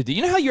asking me to do?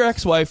 You know how your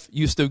ex-wife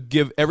used to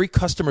give every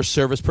customer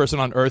service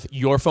person on earth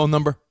your phone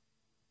number?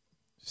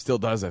 Still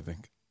does, I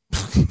think.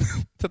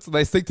 That's a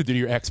nice thing to do to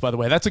your ex, by the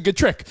way. That's a good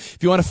trick. If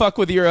you want to fuck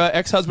with your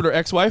ex-husband or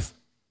ex-wife,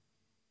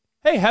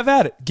 hey, have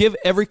at it. Give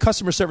every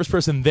customer service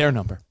person their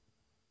number.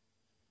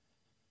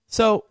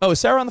 So, is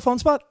Sarah on the phone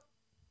spot?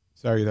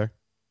 Sarah, are you there?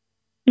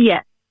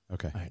 Yes.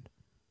 Okay. All right.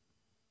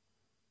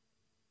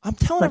 I'm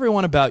telling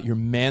everyone about your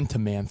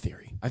man-to-man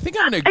theory. I think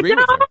I'm going to agree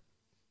with her.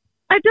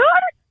 I don't.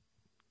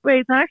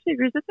 Wait, that actually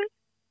agrees with me?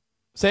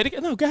 Say it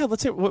again. No, go ahead.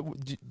 Let's hear. Do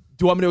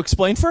you want me to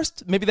explain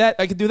first? Maybe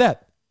I could do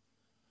that.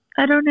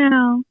 I don't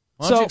know.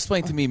 Why don't you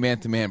explain to me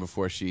man-to-man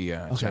before she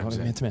chimes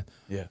in? Man-to-man.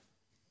 Yeah.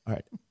 All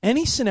right.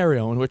 Any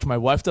scenario in which my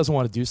wife doesn't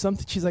want to do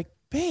something, she's like,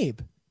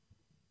 babe,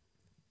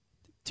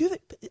 do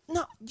that.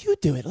 No, you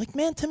do it, like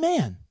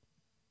man-to-man.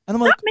 And I'm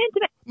like,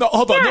 man-to-man. No,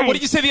 hold on. Yes. No, what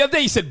did you say the other day?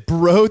 You said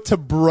bro to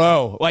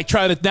bro. Like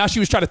now she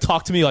was trying to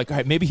talk to me like, all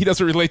right, maybe he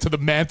doesn't relate to the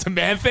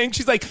man-to-man thing.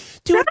 She's like,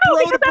 do it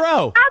bro to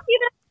bro.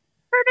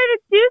 For her to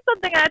do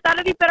something, I thought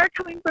it'd be better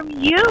coming from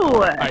you. All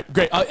right,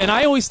 great. And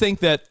I always think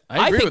that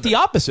I agree think with the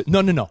that. opposite.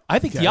 No. I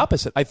think the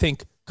opposite. I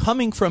think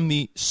coming from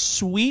the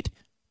sweet,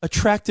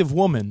 attractive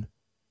woman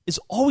is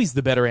always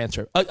the better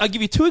answer. I'll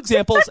give you two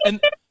examples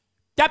and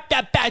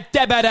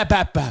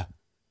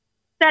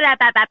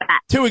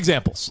two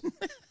examples.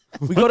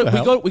 We go to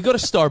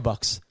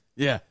Starbucks.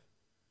 Yeah.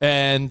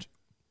 And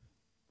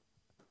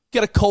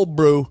get a cold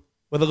brew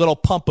with a little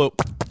pump of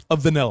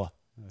vanilla.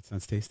 That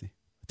sounds tasty.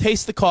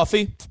 Taste the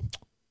coffee.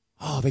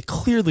 Oh, they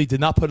clearly did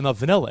not put enough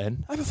vanilla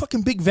in. I have a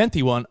fucking big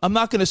venti one. I'm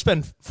not going to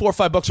spend $4 or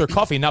 $5 for a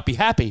coffee and not be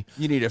happy.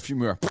 You need a few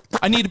more.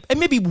 I need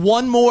maybe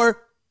one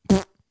more.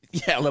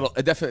 Yeah,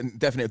 a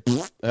definite.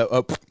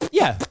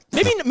 Yeah,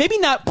 maybe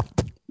not,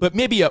 but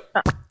maybe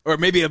or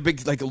maybe a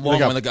big, like a long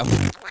one, like a.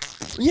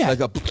 Yeah,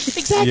 like a.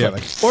 Exactly. Yeah,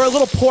 or a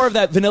little pour of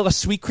that vanilla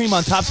sweet cream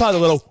on top side. A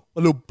little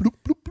bloop, bloop,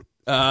 bloop.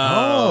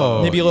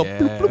 Oh, maybe a little.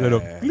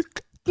 yeah.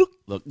 Bloop,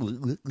 bloop,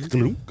 bloop,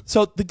 bloop.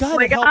 So the guy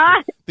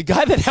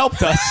that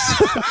helped us,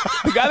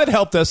 the guy that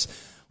helped us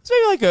was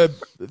maybe like a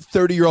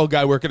 30-year-old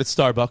guy working at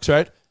Starbucks,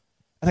 right?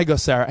 And I go,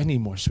 Sarah, I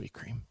need more sweet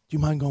cream. Do you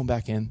mind going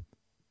back in?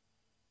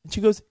 And she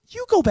goes,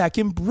 you go back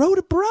in bro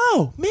to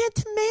bro, man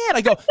to man.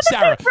 I go,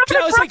 Sarah,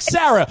 I was like,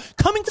 Sarah,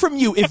 coming from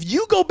you, if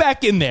you go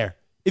back in there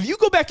and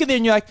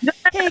you're like,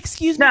 hey,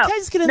 excuse me, can I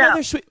just get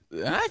another sweet?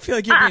 I feel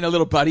like you're being a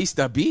little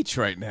Barista Beach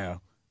right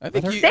now. I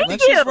think Thank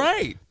she's you.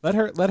 right. Let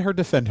her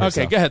defend herself.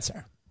 Okay, go ahead,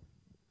 Sarah.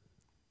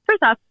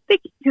 First off,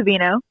 thank you,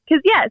 Covino.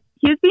 Because yes,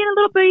 he was being a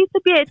little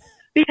barista bitch.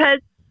 Because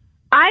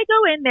I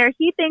go in there,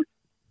 he thinks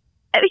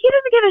he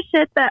doesn't give a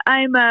shit that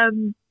I'm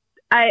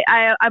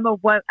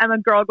a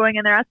girl going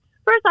in there.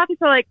 First off, he's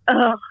sort of like,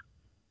 ugh,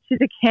 she's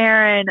a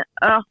Karen.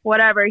 Ugh,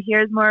 whatever.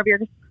 Here's more of your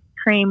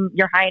cream,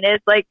 Your Highness.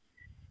 Like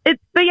it's,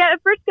 but yeah,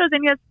 at first goes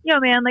in, he goes, yo,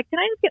 man, like, can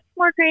I just get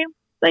some more cream?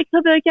 Like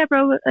he'll be like, yeah,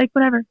 bro, like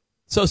whatever.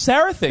 So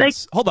Sarah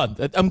thinks. Hold on,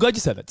 I'm glad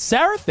you said that.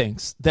 Sarah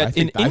thinks that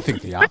I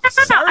think the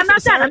opposite. No, I'm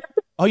not done.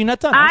 Oh, you're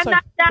not done. I'm sorry.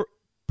 not done.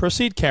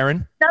 Proceed,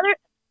 Karen. No,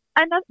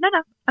 I'm not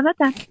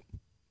done.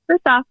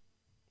 First off,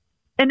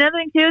 another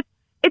thing too,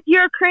 it's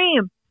your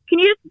cream. Can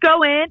you just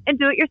go in and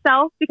do it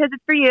yourself because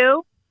it's for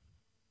you?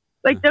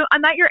 Like,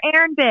 I'm not your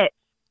errand bitch.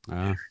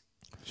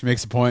 She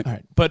makes a point. All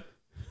right, but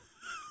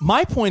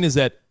my point is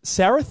that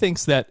Sarah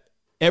thinks that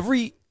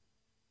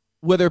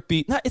whether it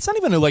be, it's not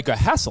even like a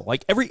hassle.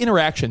 Like every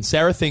interaction,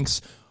 Sarah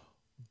thinks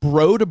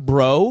bro to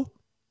bro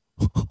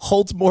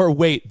holds more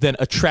weight than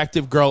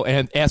attractive girl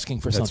and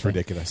asking for something. That's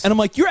ridiculous. And I'm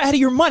like, you're out of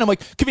your mind. I'm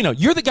like, Covino,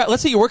 you're the guy.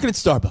 Let's say you're working at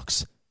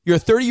Starbucks. You're a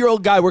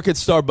 30-year-old guy working at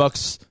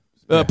Starbucks,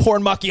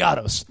 pouring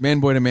macchiatos.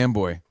 Man boy to man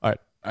boy. All right.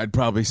 I'd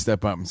probably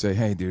step up and say,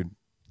 hey, dude,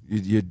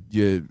 you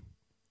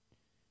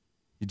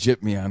You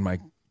gypped me on my.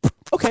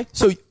 Okay,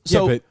 so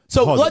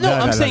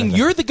I'm saying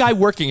you're the guy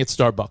working at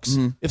Starbucks.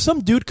 Mm-hmm. If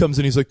some dude comes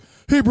in, he's like,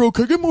 "Hey, bro,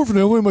 can I get more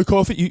vanilla in my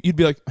coffee?" You'd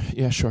be like,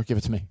 "Yeah, sure, give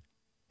it to me."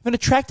 If an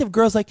attractive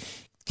girl's like,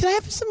 "Can I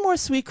have some more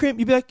sweet cream?"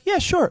 You'd be like, "Yeah,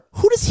 sure."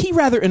 Who does he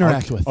rather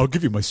interact with? I'll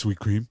give you my sweet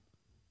cream.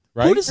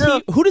 Right?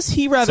 Who does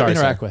he rather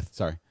interact with?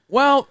 Sorry.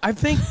 Well, I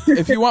think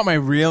if you want my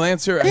real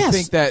answer, I Yes.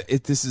 think that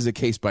this is a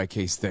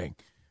case-by-case thing.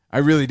 I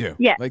really do.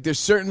 Yeah. Like, there's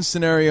certain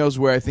scenarios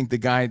where I think the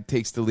guy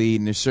takes the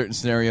lead, and there's certain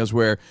scenarios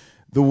where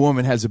the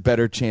woman has a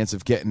better chance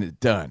of getting it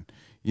done.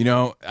 You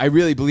know, I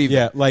really believe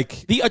that.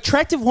 like The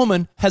attractive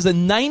woman has a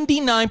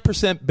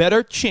 99%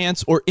 better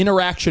chance or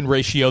interaction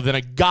ratio than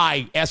a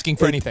guy asking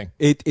for anything.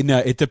 It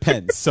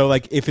depends. So,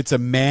 like, if it's a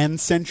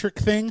man-centric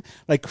thing,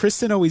 like,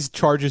 Kristen always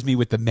charges me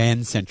with the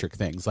man-centric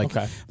things, like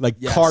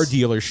Yes. car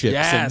dealerships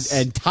Yes.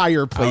 and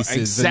tire places.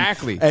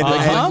 Exactly. And,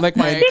 like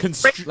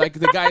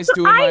the guys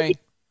doing my,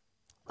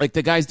 like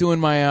the guys doing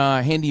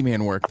my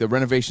handyman work, the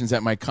renovations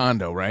at my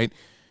condo, right?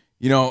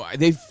 You know,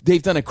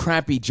 they've done a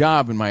crappy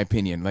job, in my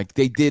opinion. Like,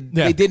 they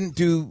didn't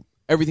do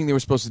everything they were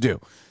supposed to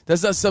do.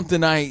 That's not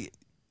something I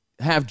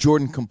have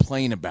Jordan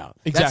complain about.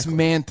 That's Exactly.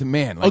 man to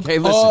man. Like, hey,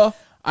 listen,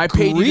 I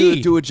paid you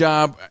to do a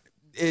job.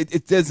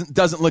 It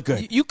doesn't look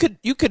good. You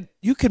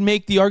could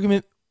make the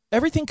argument.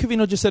 Everything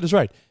Covino just said is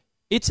right.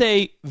 It's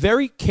a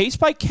very case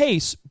by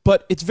case,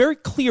 but it's very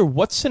clear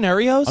what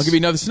scenarios. I'll give you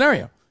another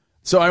scenario.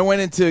 So I went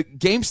into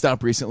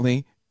GameStop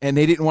recently, and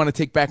they didn't want to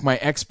take back my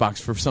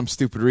Xbox for some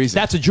stupid reason.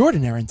 That's a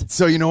Jordan errand.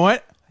 So you know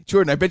what,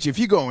 Jordan? I bet you if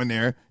you go in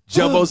there,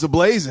 Jumbo's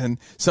ablazing,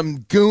 some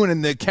goon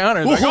in the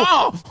counter, like,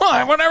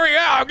 whatever,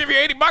 I'll give you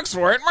 $80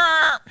 for it.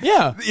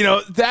 Yeah, you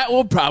know that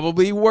will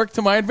probably work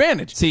to my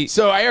advantage. See,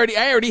 so I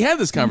already had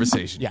this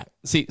conversation. Yeah.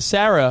 See,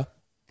 Sarah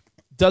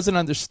doesn't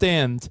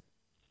understand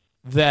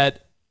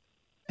that.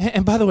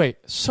 And by the way,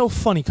 so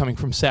funny coming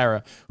from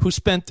Sarah, who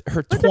spent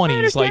her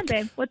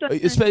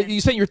 20s you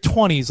spent your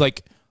 20s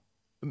like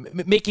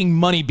making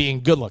money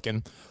being good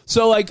looking.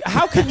 So like,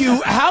 how can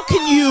you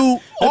argue?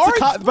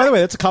 By the way,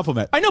 that's a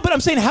compliment. I know, but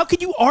I'm saying, how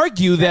could you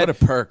argue that? What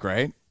a perk,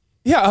 right?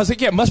 Yeah, I was like,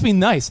 yeah, it must be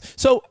nice.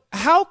 So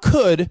how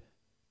could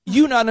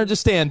you not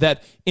understand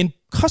that in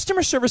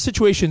customer service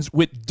situations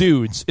with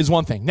dudes is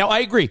one thing? Now, I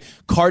agree.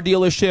 Car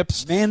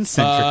dealerships,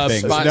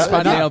 man-centric things.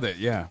 Spot nailed it.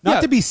 Yeah.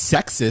 Not to be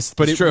sexist,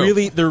 but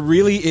there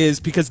really is,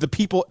 because the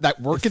people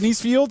that work in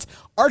these fields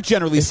are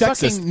generally If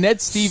sexist. fucking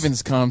Ned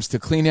Stevens comes to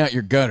clean out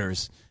your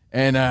gutters,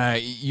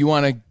 and you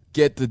want to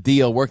get the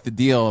deal, work the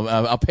deal.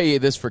 I'll pay you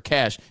this for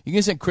cash. You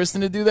gonna send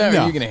Kristen to do that, or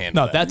are you gonna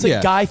handle that? That's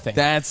a guy thing.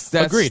 That's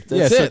agreed.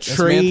 That's so it. That's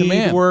trade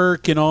man-to-man.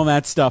 work and all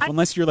that stuff,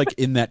 unless you're like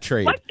in that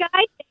trade. What guy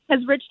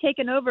has Rich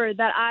taken over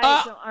that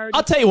I don't already?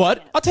 I'll tell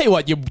you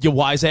what, you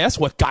wise ass.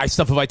 What guy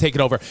stuff have I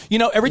taken over? You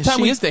know, every time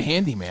she we is the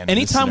handyman.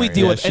 Anytime we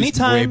deal with She's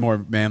way more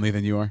manly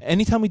than you are.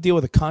 Anytime we deal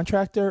with a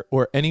contractor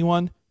or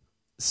anyone,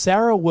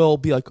 Sarah will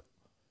be like,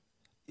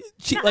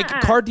 like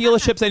car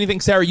dealerships, anything.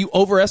 Sarah, you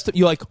overestimate.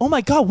 You're like, oh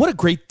my god, what a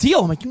great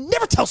deal. I'm like, you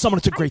never tell someone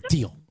it's a great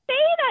deal. Say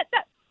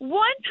that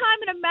one time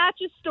in a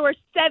mattress store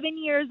 7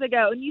 years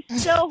ago, and you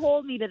still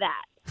hold me to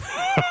that.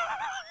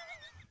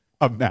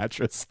 A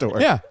mattress store.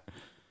 Yeah,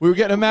 we were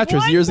getting a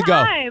mattress years ago.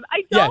 I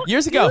don't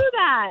years ago. do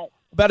that.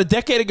 About a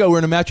decade ago, we're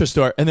in a mattress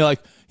store, and they're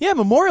like, yeah,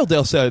 Memorial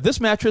Day sale. This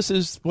mattress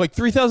is like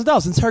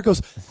 $3,000. And Sarah goes,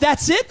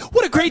 that's it?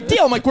 What a great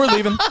deal. I'm like, we're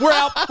leaving. We're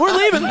out. We're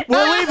leaving.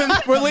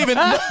 We're leaving.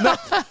 No.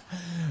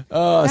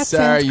 Oh,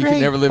 Sarah, you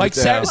can never live like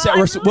with that.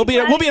 Sarah, we'll be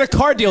at a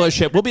car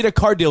dealership. We'll be at a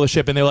car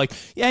dealership, and they're like,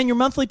 yeah, and your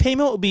monthly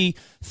payment will be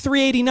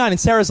 $389. And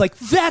Sarah's like,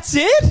 that's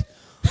it?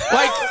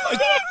 Like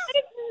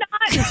It's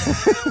not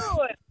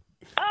true.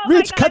 Oh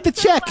Rich, my God, cut the I'm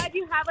so check. glad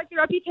you have like the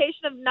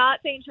reputation of not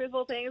saying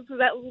truthful things,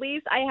 because at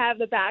least I have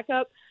the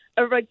backup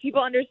of like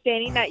people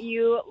understanding that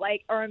you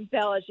like are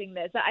embellishing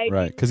this.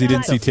 Right, because he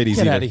didn't see titties.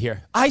 Get either. out of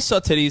here. I saw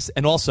titties,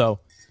 and also,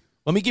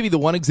 let me give you the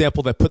one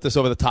example that put this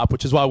over the top,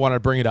 which is why I wanted to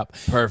bring it up.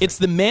 Perfect. It's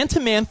the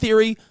man-to-man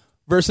theory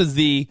versus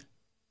the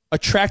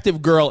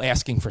attractive girl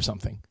asking for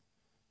something.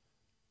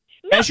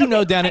 As you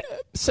know, down at...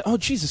 Oh,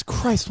 Jesus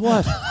Christ,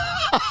 what?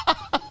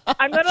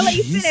 I'm going to let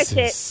you finish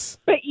it,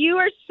 but you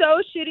are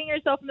so shooting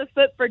yourself in the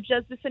foot for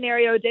just the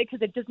scenario it did,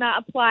 because it does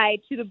not apply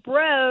to the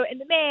bro and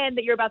the man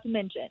that you're about to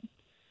mention.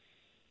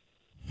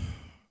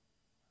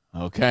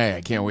 Okay,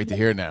 I can't wait to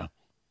hear it now.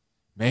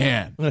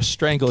 Man, I'm going to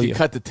strangle you.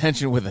 Cut the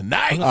tension with a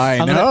knife.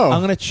 I know.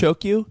 I'm going to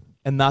choke you,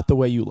 and not the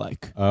way you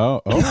like.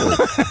 Oh,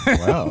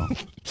 wow.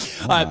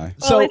 So,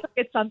 at least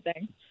it's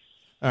something.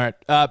 All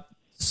right.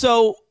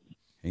 So,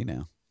 hey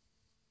now.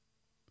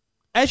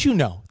 As you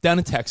know, down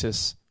in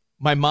Texas,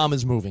 my mom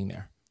is moving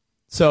there.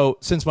 So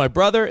since my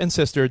brother and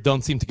sister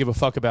don't seem to give a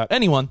fuck about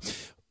anyone,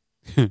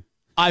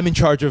 I'm in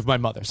charge of my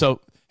mother.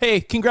 So,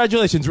 hey,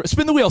 congratulations.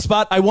 Spin the wheel,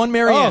 Spot. I won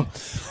Marianne.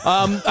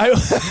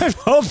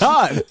 Hold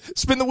on.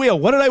 Spin the wheel.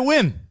 What did I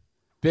win?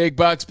 Big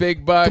bucks,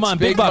 big bucks. Come on,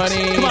 big big bucks.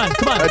 money. Come on.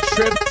 A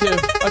trip to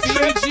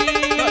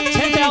Fiji.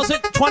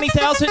 10,000,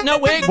 20,000. No,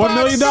 wait. $1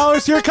 million.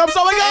 Here it comes.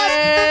 Oh my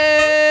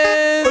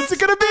God! What's it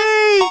gonna be?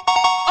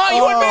 Oh,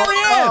 you won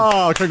Marianne.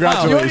 Oh,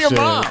 congratulations! You and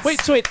your mom.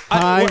 Wait, so wait.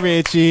 Hi,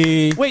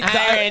 Richie. Wait,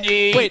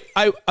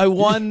 I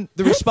won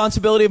the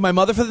responsibility of my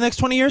mother for the next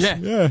 20 years?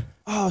 Yeah.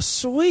 Oh,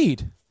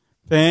 sweet.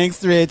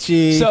 Thanks,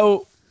 Richie.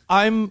 So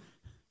I'm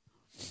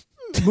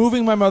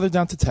moving my mother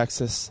down to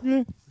Texas,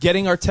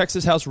 getting our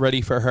Texas house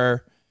ready for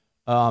her.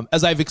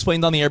 As I've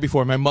explained on the air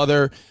before, my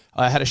mother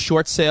had a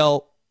short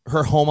sale,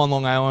 her home on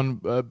Long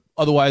Island.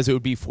 Otherwise, it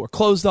would be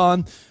foreclosed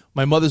on.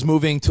 My mother's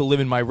moving to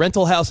live in my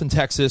rental house in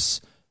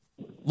Texas.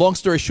 Long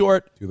story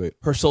short, too late.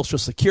 Her Social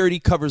Security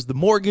covers the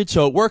mortgage,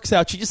 so it works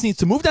out. She just needs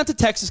to move down to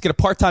Texas, get a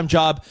part-time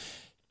job,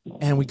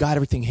 and we got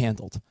everything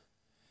handled.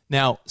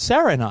 Now,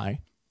 Sarah, I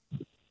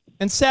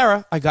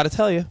got to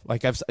tell you,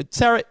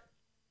 Sarah,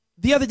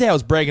 the other day I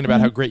was bragging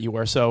about how great you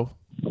were, so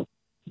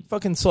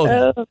fucking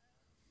slow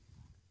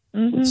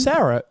down.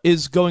 Sarah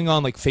is going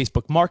on like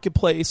Facebook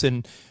Marketplace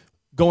and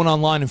going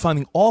online and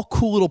finding all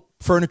cool little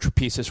furniture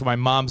pieces for my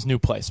mom's new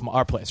place,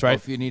 our place, right? Well,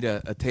 if you need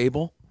a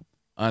table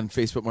on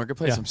Facebook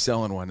Marketplace, Yeah. I'm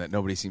selling one that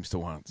nobody seems to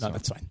want. No,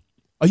 that's fine.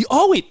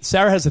 Oh, wait.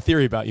 Sarah has a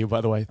theory about you,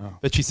 by the way,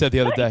 that she said the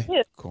other day.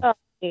 Cool.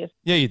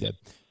 Yeah, you did.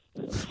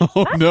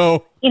 Oh,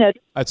 no. All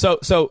right,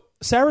 so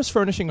Sarah's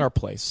furnishing our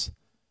place.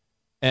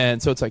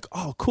 And so it's like,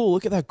 oh, cool.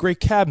 Look at that great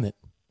cabinet.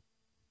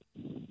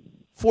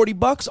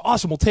 $40?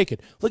 Awesome. We'll take it.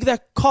 Look at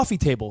that coffee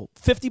table.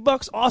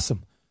 $50?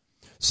 Awesome.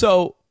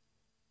 So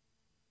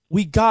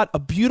we got a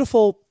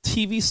beautiful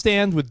TV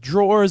stand with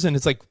drawers, and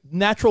it's like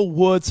natural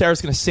wood.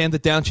 Sarah's going to sand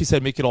it down. She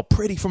said, make it all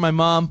pretty for my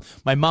mom.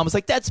 My mom was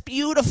like, that's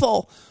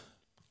beautiful.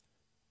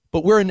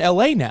 But we're in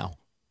L.A. now.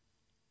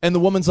 And the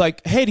woman's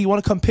like, hey, do you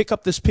want to come pick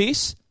up this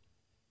piece?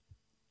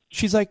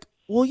 She's like,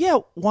 well, yeah,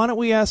 why don't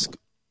we ask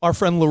our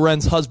friend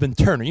Loren's husband,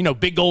 Turner? You know,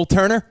 big old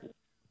Turner?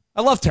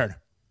 I love Turner.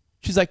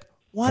 She's like,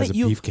 why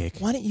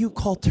don't you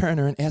call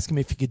Turner and ask him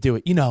if he could do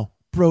it? You know,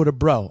 bro to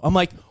bro. I'm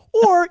like,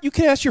 or you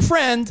can ask your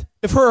friend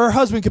if her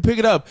husband could pick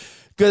it up,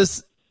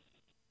 because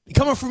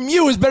coming from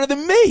you is better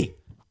than me.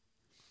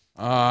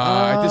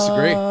 I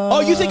disagree.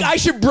 Oh, you think I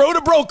should bro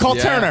to bro call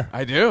Turner?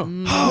 I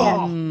do.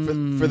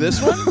 For this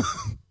one?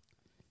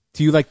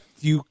 Do you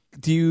You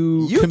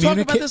talk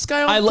communicate? about this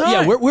guy all the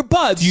time. Yeah, we're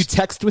buds. Do you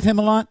text with him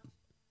a lot?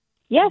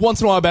 Yeah.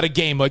 Once in a while about a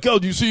game, like, oh,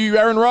 do you see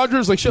Aaron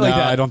Rodgers? Like shit like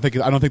that. I don't think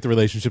the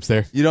relationship's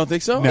there. You don't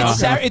think so? No.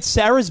 It's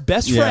Sarah's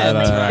best Yeah, friend.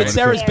 right. It's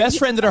Sarah's best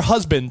friend and her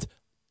husband.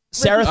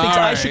 Sarah thinks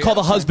I should call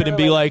the husband and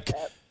be like,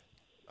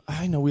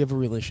 I know we have a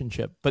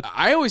relationship, but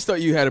I always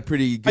thought you had a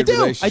pretty good I do.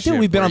 relationship.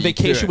 We've been where on you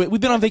vacation. could.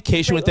 We've been on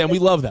vacation with them. We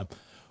love them.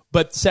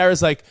 But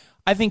Sarah's like,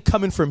 I think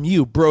coming from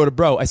you, bro to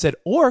bro. I said,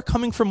 or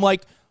coming from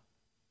like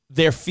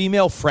their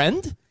female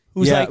friend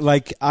who's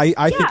like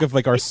I think of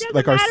like our It doesn't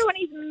like our matter when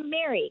he's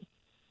married.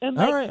 And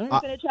like, All right. he's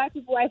an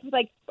attractive wife with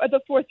like the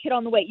fourth kid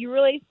on the way. You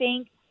really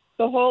think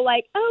the whole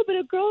like, oh, but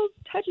a girl's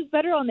touch is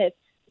better on this?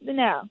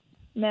 No.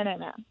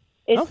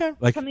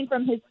 It's coming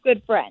from his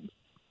good friend.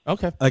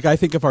 Okay. Like I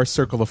think of our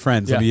circle of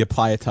friends and we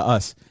apply it to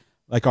us.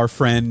 Like our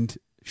friend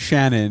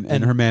Shannon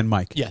and her man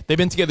Mike. Yeah, they've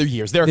been together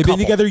years. They've been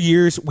together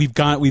years. We've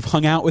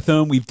hung out with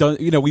them. We've done,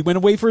 we went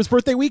away for his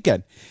birthday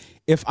weekend.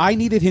 If I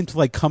needed him to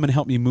like come and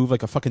help me move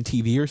like a fucking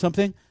TV or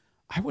something,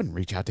 I wouldn't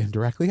reach out to him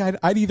directly.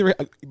 I'd either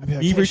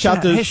reach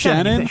out to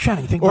Shannon,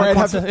 or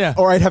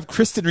I'd have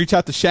Kristen reach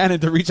out to Shannon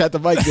to reach out to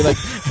Mike. Be like,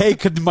 hey,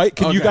 can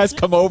you guys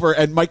come over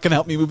and Mike can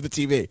help me move the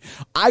TV?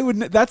 I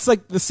wouldn't. That's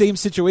like the same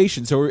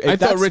situation. So I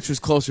thought Rich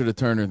was closer to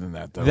Turner than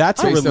that, though.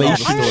 That's a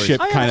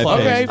relationship kind of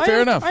thing. Okay,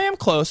 fair enough. I am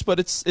close, but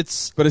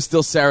it's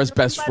still Sarah's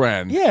best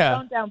friend.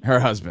 Yeah, her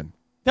husband.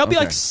 That'll be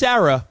like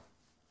Sarah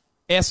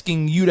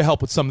asking you to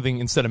help with something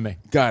instead of me.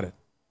 Got it.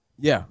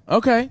 Yeah.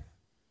 Okay.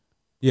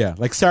 Yeah,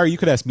 like Sarah, you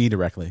could ask me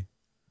directly.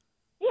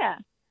 Yeah.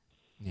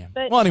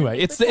 Well, anyway,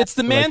 it's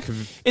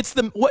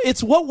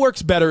what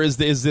works better is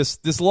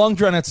this long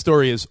drawn out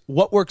story is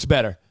what works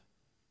better.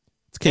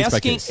 It's case by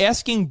case.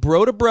 Asking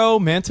bro to bro,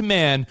 man to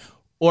man,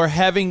 or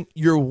having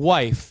your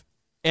wife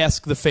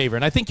ask the favor.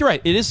 And I think you're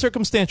right. It is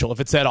circumstantial.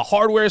 If it's at a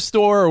hardware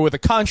store or with a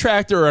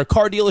contractor or a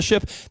car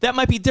dealership, that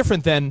might be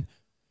different than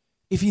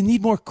if you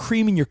need more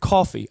cream in your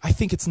coffee. I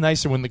think it's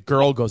nicer when the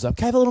girl goes up.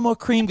 Can I have a little more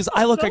cream? Because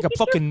I look like a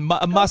fucking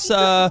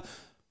masa.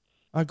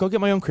 Go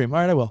get my own cream. All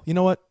right, I will. You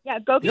know what? Yeah,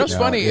 go get You know what's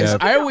funny is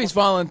I always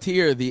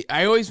volunteer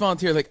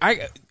like,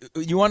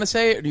 you want to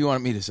say it or do you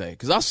want me to say it?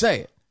 Because I'll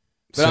say it.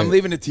 But I'm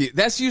leaving it to you.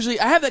 That's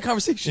usually, I have that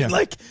conversation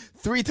like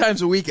 3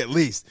 times a week at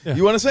least. Yeah.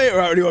 You want to say it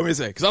or do you want me to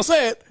say it? Because I'll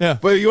say it. Yeah.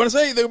 But you want to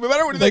say it, it'll be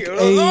better. What do you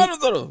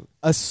think?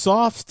 A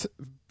soft,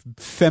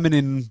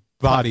 feminine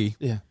body.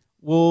 Yeah.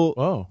 Will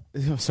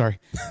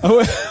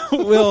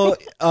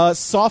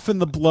soften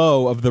the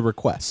blow of the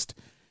request.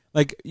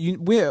 Like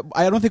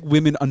I don't think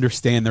women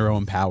understand their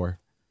own power.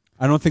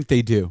 I don't think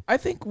they do. I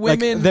think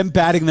women, like them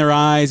batting their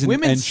eyes and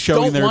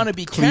showing their don't want to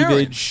be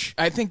cleavage.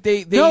 Karen. I think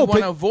they want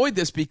to avoid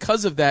this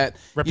because of that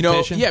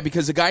reputation.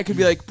 Because a guy could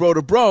be like bro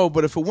to bro,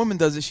 but if a woman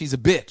does it, she's a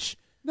bitch.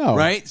 No,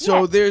 right?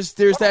 So there's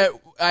that.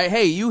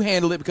 Hey, you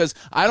handle it because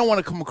I don't want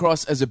to come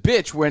across as a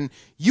bitch when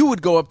you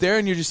would go up there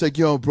and you're just like,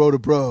 yo, bro to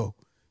bro.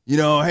 You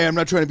know, hey, I'm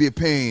not trying to be a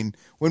pain.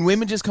 When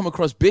women just come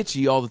across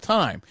bitchy all the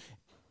time.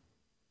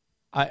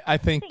 I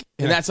think...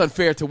 And that's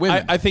unfair to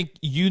women. I think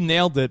you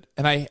nailed it.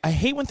 And I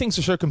hate when things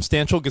are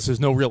circumstantial because there's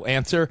no real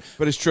answer.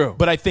 But it's true.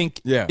 But I think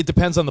it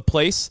depends on the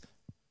place.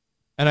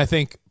 And I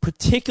think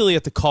particularly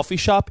at the coffee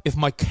shop, if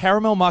my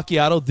caramel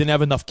macchiato didn't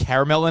have enough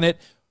caramel in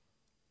it,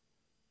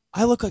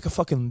 I look like a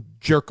fucking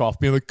jerk-off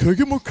being like, can I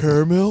get more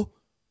caramel?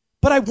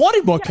 But I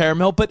wanted more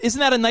caramel. But isn't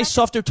that a nice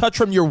softer touch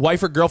from your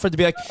wife or girlfriend to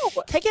be like,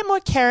 can I get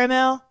more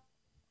caramel?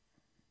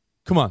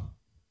 Come on.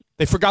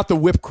 They forgot the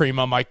whipped cream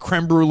on my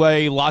creme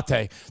brulee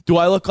latte. Do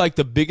I look like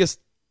the biggest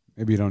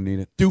Maybe you don't need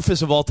it.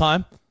 doofus of all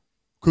time?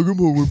 Can I get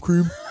more whipped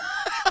cream?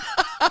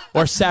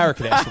 Or Sarah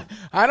could ask me.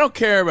 I don't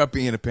care about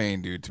being a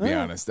pain, dude, to be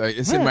honest.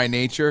 It's in my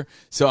nature.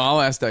 So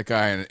I'll ask that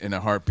guy in a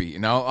heartbeat.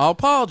 And I'll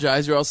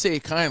apologize or I'll say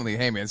it kindly,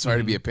 hey, man, sorry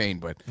to be a pain,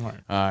 but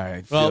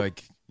I feel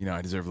like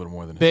I deserve a little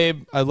more than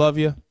Babe, I love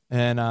you,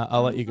 and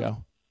I'll let you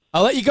go.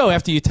 I'll let you go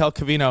after you tell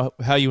Covino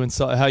how you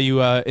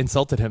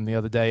insulted him the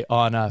other day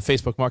on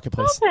Facebook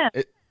Marketplace.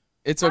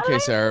 It's okay,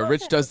 Sarah.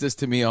 Rich does this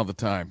to me all the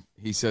time.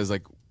 He says,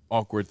 like,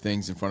 awkward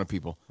things in front of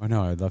people. I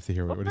know. I'd love to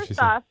hear what did she First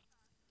say? off,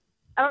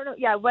 I don't know.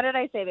 Yeah, what did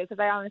I say there? Because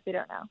I honestly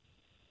don't know.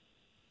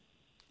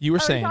 You were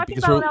I was saying talking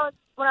because about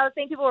when I was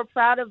saying people were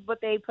proud of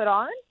what they put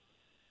on.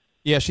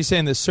 yeah, she's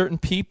saying there's certain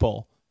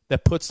people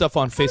that put stuff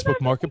on Facebook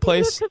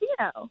Marketplace.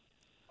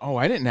 Oh,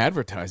 I didn't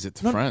advertise it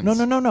to friends.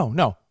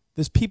 No.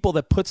 There's people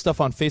that put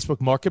stuff on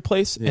Facebook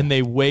Marketplace and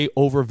they way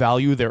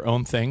overvalue their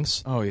own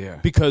things. Oh, yeah.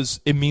 Because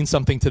it means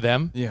something to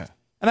them. Yeah.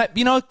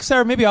 And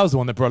Sarah, maybe I was the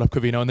one that brought up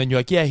Covino, and then you're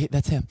like, yeah,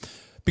 that's him.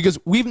 Because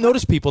we've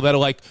noticed people that are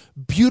like,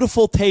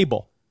 beautiful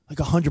table, like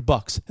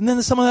 $100. And then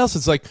there's someone else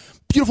that's like,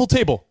 beautiful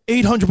table,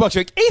 $800.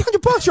 You're like,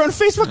 $800? You're on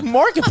Facebook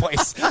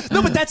Marketplace.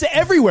 No, but that's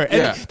everywhere.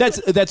 And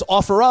that's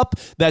OfferUp.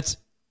 That's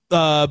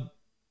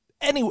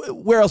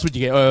where else would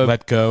you get?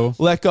 Let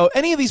Go.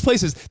 Any of these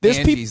places. There's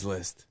Angie's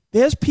List.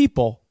 There's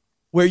people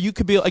where you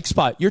could be like,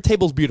 Spot, your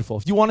table's beautiful.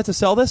 If you wanted to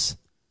sell this,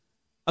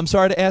 I'm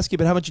sorry to ask you,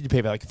 but how much did you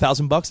pay for it? Like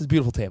 $1,000? It's a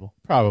beautiful table.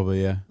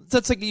 Probably, yeah.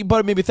 That's like you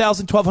bought it maybe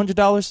 $1,000,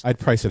 $1,200. I'd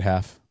price it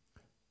half.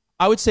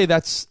 I would say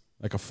that's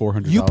like a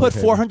 $400. You put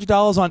table.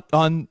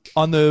 $400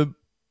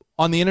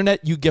 on the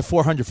internet, you get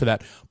 $400 for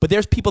that. But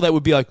there's people that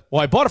would be like,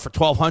 well, I bought it for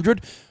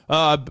 $1,200,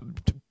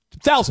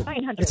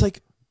 $1,000. It's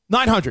like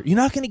 $900. You're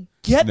not going to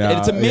get it.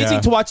 It's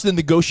amazing to watch the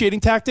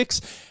negotiating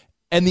tactics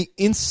and the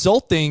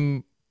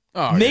insulting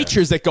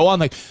natures that go on.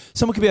 Like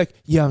someone could be like,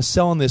 yeah, I'm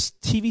selling this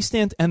TV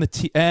stand and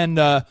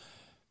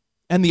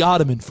the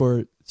ottoman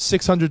for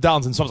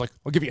 $600, and someone's like,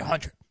 I'll give you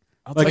 $100.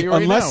 I'll tell you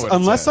right now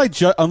unless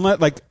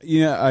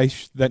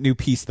that new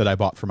piece that I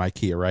bought from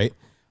IKEA, right?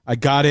 I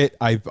got it.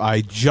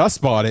 I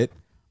just bought it.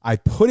 I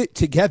put it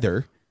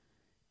together,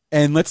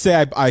 and let's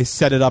say I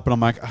set it up, and I'm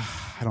like,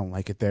 I don't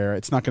like it there.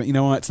 It's not gonna. You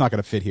know what? It's not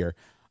gonna fit here.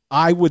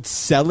 I would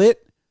sell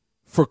it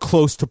for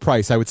close to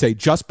price. I would say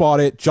just bought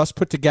it, just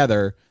put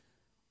together,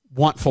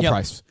 want full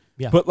price.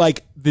 Yeah. But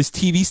like this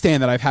TV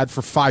stand that I've had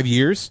for 5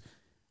 years.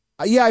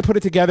 I put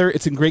it together.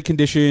 It's in great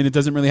condition. It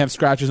doesn't really have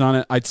scratches on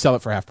it. I'd sell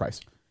it for half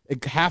price.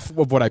 Half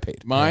of what I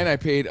paid. Mine, I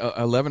paid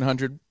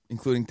 $1,100,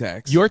 including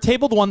tax. Your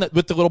table, the one that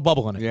with the little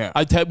bubble in it. Yeah.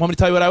 Want me to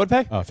tell you what I would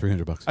pay? Oh,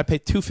 $300. I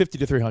paid $250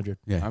 to $300.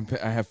 Yeah.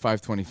 I have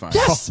 $525.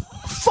 Yes,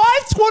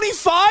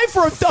 $525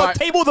 for a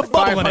table with a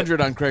bubble in it.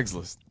 $500 on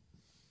Craigslist.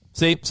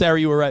 See, Sarah,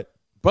 you were right.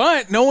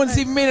 But no one's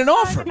even made an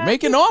offer.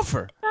 Make an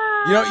offer.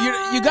 You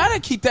know, you got to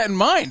keep that in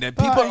mind. That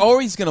people are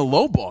always going to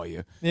lowball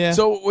you. Yeah.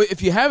 So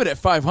if you have it at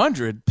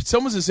 $500,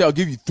 someone's going to say, "I'll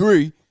give you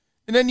 $3,"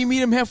 and then you meet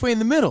them halfway in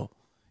the middle.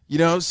 You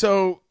know,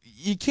 so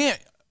you can't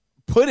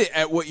put it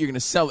at what you're going to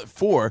sell it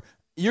for.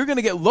 You're going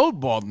to get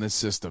lowballed in this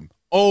system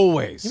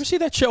always. You ever see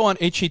that show on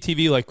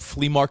HGTV, like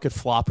Flea Market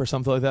Flop or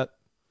something like that?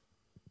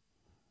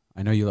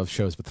 I know you love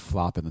shows with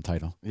flop in the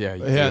title. Yeah,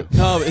 you do.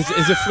 No, is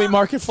it Flea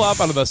Market Flop?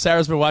 I don't know.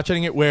 Sarah's been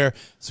watching it where,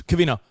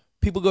 Covino,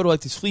 people go to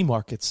like these flea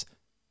markets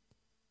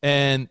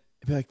and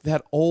be like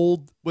that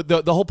old,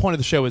 the whole point of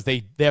the show is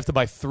they have to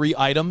buy 3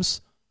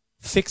 items,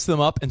 fix them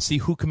up, and see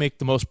who can make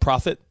the most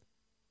profit.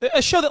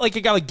 A show that like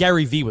a guy like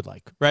Gary Vee would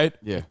like, right?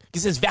 Yeah.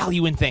 Because there's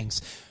value in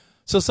things.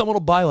 So someone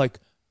will buy like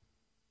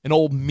an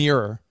old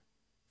mirror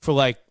for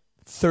like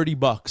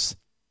 $30.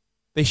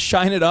 They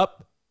shine it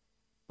up,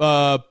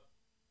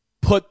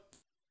 put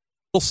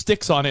little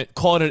sticks on it,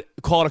 call it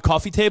a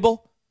coffee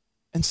table,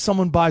 and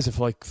someone buys it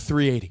for like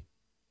 $380.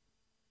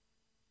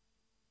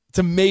 It's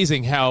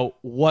amazing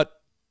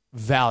what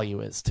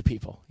value is to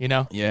people, you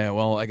know? Yeah,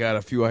 well, I got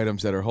a few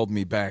items that are holding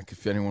me back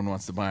if anyone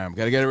wants to buy them.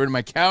 Got to get rid of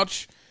my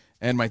couch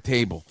and my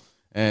table,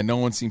 and no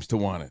one seems to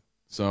want it.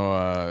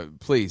 So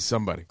please,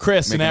 somebody.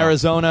 Chris in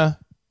Arizona,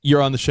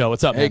 you're on the show.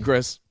 What's up, Hey, man?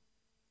 Chris.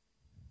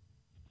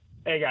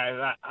 Hey,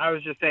 guys. I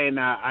was just saying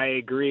that I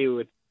agree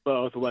with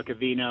both what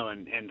Covino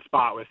and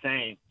Spot was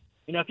saying.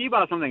 You know, if you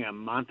bought something a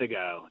month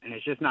ago and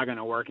it's just not going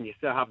to work and you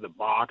still have the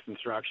box,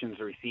 instructions,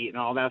 receipt, and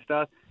all that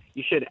stuff,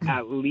 you should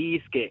at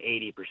least get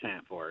 80%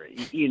 for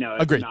it. You know,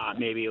 if Agreed. not,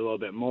 maybe a little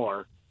bit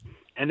more.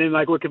 And then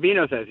like what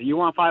Covino says, you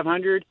want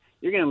 $500,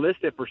 you're going to list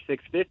it for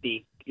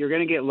 $650 you're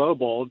going to get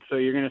lowballed, so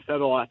you're going to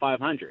settle at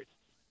 500.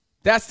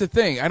 That's the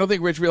thing. I don't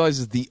think Rich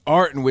realizes the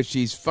art in which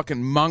these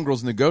fucking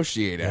mongrels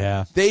negotiate at.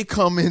 Yeah. They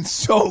come in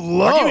so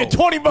low. I'll give you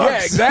 $20.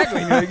 Yeah,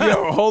 exactly. You're like,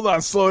 yo, hold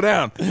on, slow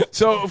down.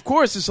 So, of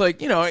course, it's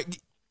like, you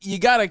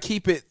got to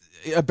keep it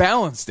a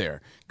balance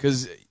there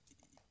because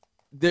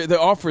the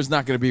offer is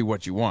not going to be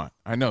what you want.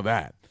 I know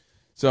that.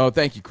 So,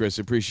 thank you, Chris.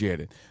 Appreciate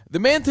it. The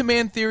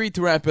man-to-man theory,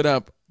 to wrap it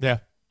up, Yeah.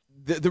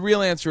 the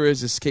real answer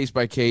is it's case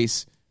by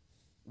case.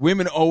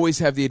 Women always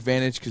have the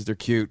advantage because they're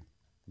cute.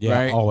 Yeah,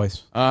 right?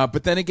 always.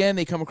 But then again,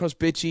 they come across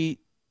bitchy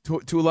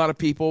to a lot of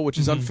people, which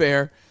is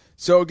unfair.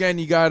 So again,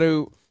 you got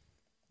to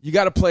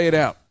play it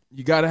out.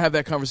 You got to have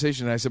that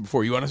conversation that I said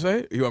before. You want to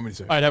say it? Or you want me to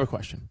say it? All right, I have a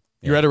question.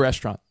 You're at a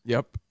restaurant.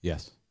 Yep.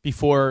 Yes.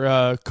 Before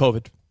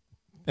COVID,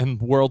 and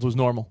the world was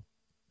normal.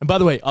 And by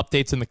the way,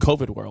 updates in the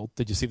COVID world.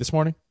 Did you see this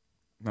morning?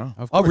 No.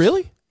 Oh,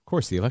 really? Of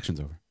course, the election's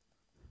over.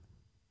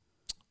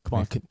 Come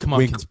on, come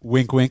on.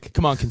 Wink, wink.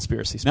 Come on,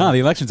 conspiracy. No, the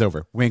election's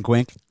over. Wink,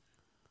 wink.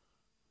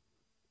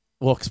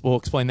 We'll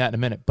explain that in a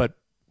minute. But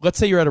let's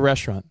say you're at a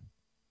restaurant.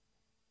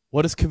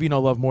 What does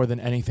Covino love more than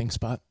anything,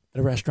 Spot, at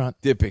a restaurant?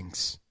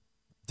 Dippings.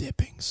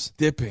 Let's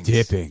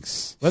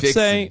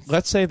say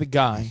the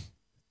guy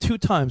 2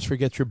 times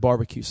forgets your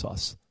barbecue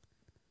sauce.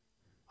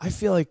 I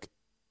feel like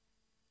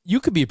you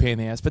could be a pain in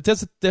the ass, but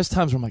there's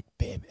times where I'm like,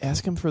 babe,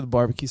 ask him for the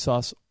barbecue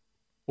sauce,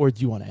 or do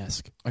you want to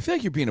ask? I feel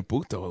like you're being a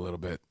boot, though, a little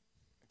bit.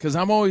 Because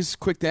I'm always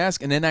quick to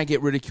ask, and then I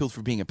get ridiculed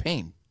for being a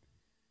pain.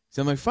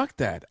 So I'm like, fuck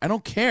that. I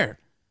don't care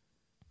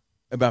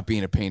about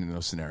being a pain in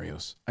those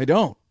scenarios. I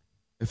don't.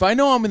 If I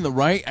know I'm in the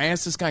right, I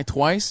asked this guy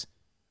twice.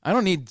 I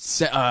don't need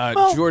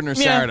Jordan or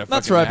Sarah to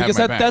that's fucking right, have because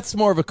my back. that's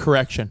more of a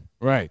correction.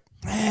 Right.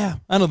 Yeah,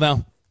 I don't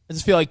know. I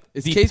just feel like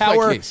It's the case by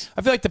power. case.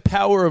 I feel like the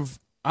power of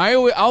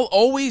I'll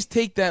always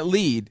take that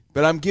lead,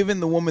 but I'm giving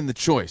the woman the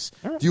choice.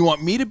 Do you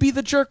want me to be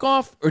the jerk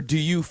off, or do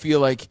you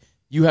feel like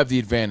you have the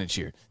advantage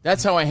here?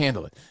 That's how I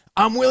handle it.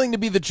 I'm willing to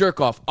be the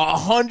jerk off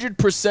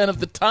 100% of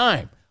the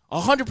time.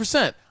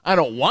 100%. I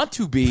don't want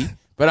to be,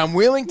 but I'm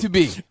willing to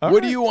be.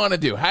 What do you want to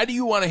do? How do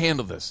you want to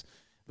handle this?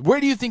 Where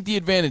do you think the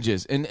advantage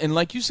is? And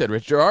like you said,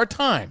 Rich, there are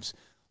times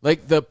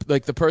like the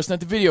person at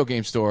the video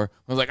game store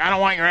was like, I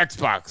don't want your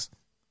Xbox.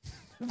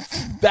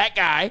 That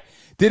guy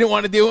didn't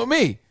want to deal with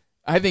me.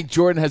 I think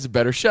Jordan has a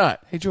better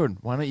shot. Hey, Jordan,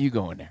 why don't you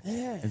go in there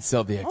and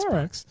sell the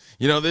Xbox?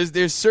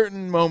 There's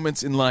certain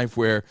moments in life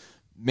where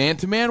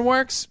man-to-man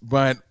works,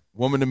 but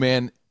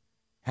woman-to-man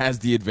has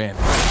the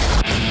advantage.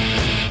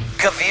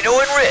 Covino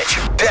and Rich,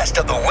 best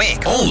of the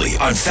week. Only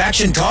on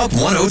Faction Talk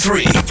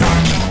 103.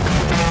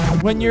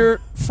 when your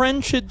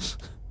friend should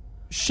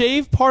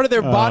shave part of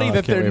their body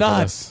that they're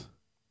not.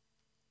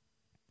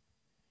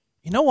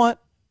 You know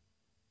what?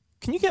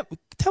 Can you get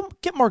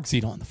Mark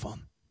Zito on the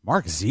phone?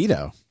 Mark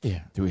Zito?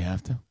 Yeah. Do we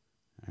have to? All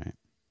right.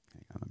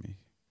 Hang on, let me.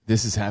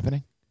 This is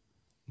happening?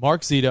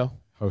 Mark Zito.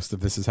 Host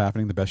of This Is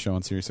Happening, the best show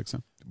on Sirius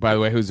XM. By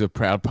the way, who's a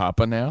proud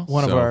papa now.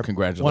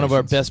 Congratulations. One of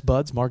our best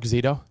buds, Mark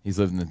Zito. He's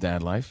living the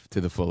dad life to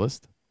the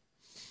fullest.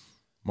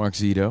 Mark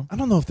Zito. I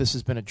don't know if this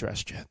has been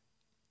addressed yet,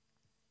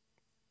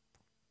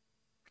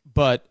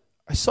 but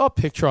I saw a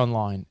picture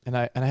online, and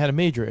I had a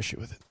major issue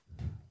with it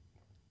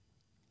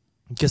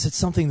because it's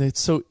something that's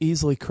so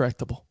easily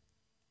correctable.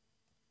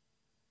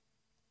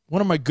 One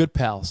of my good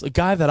pals, a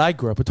guy that I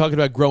grew up, we're talking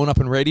about growing up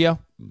in radio.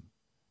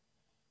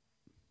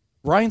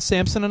 Ryan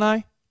Sampson and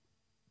I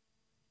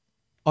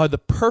are the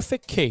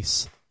perfect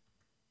case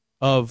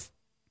of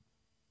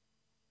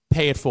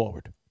pay it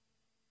forward.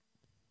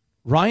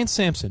 Ryan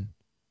Sampson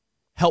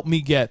helped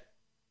me get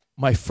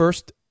my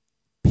first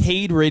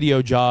paid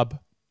radio job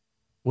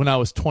when I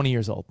was 20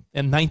 years old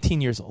and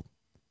 19 years old.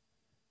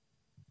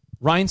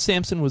 Ryan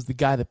Sampson was the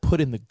guy that put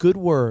in the good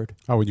word.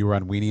 Oh, when you were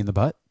on Weenie in the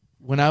Butt?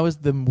 When I was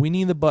the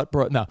Weenie in the Butt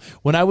bro. No,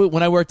 when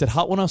I worked at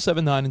Hot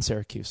 107.9 in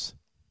Syracuse.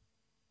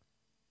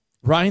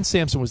 Ryan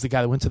Sampson was the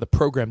guy that went to the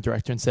program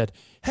director and said,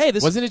 "Hey,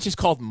 this wasn't it just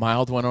called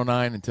Mild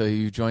 109 until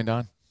you joined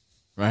on,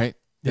 right?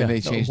 Then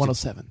they changed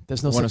 107.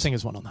 There's no such thing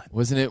as 109.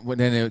 Wasn't it?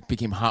 Then it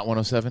became Hot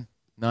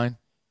 107.9.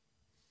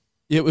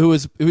 It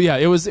was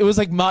like it was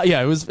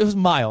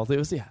mild. It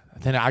was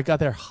Then I got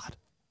there hot.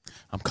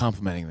 I'm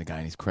complimenting the guy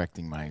and he's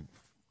correcting my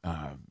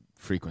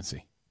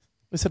frequency.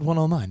 I said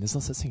 109. There's no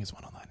such thing as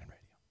 109 in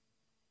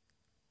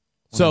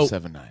radio.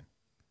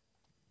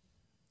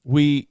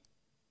 107.9.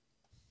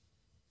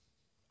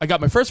 I got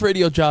my first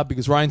radio job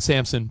because Ryan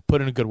Sampson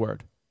put in a good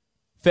word.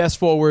 Fast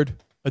forward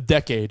a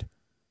decade,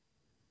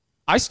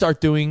 I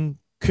start doing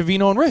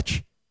Covino and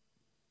Rich.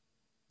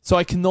 So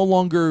I can no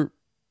longer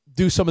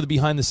do some of the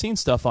behind-the-scenes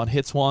stuff on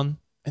Hits 1,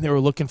 and they were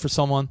looking for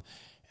someone.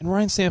 And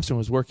Ryan Sampson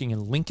was working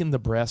in Lincoln,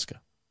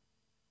 Nebraska.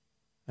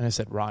 And I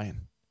said,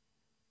 Ryan,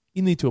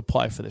 you need to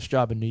apply for this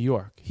job in New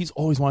York. He's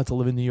always wanted to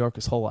live in New York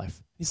his whole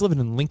life. He's living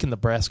in Lincoln,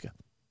 Nebraska.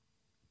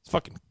 He's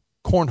fucking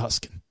corn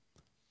husking.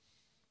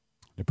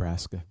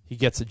 Nebraska. He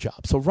gets a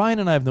job. So Ryan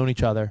and I have known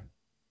each other,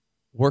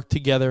 worked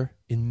together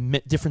in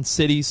different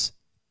cities.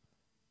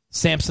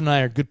 Sampson and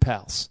I are good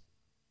pals.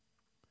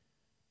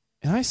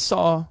 And I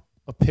saw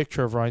a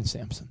picture of Ryan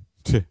Sampson.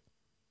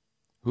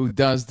 who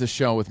does the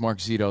show with Mark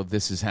Zito,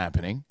 This Is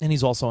Happening. And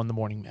he's also on the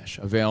Morning Mash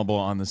Show. Available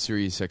on the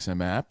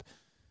SiriusXM app.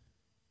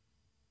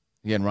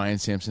 Again, Ryan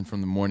Sampson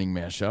from the Morning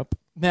Mashup.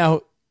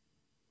 Now,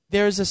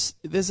 there's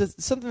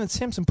something that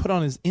Sampson put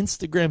on his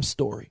Instagram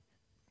story.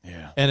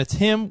 Yeah. And it's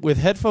him with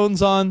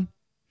headphones on,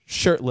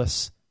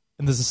 shirtless,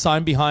 and there's a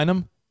sign behind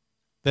him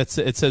it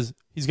says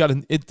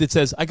it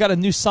says I got a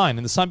new sign,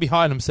 and the sign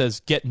behind him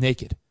says "Get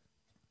naked."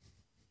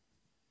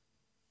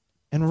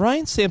 And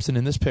Ryan Sampson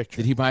in this picture.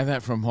 Did he buy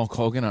that from Hulk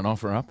Hogan on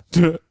OfferUp?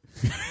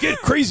 Get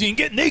crazy and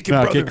get naked,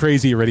 No, brother. Get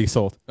Crazy already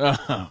sold.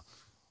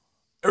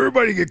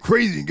 Everybody get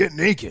crazy and get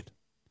naked,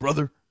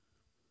 brother.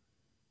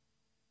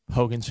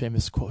 Hogan's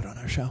famous quote on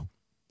our show.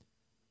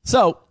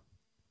 So,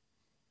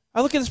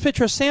 I look at this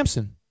picture of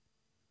Sampson,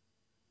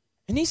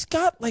 and he's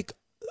got like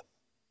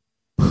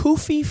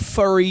poofy,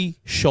 furry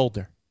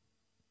shoulder.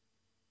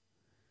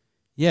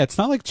 Yeah, it's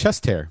not like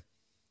chest hair.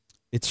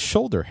 It's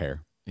shoulder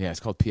hair. Yeah, it's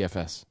called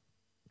PFS.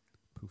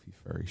 Poofy,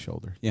 furry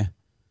shoulder. Yeah.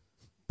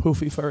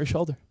 Poofy, furry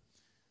shoulder.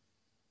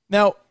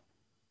 Now,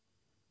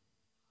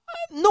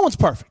 no one's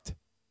perfect.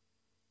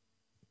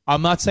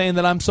 I'm not saying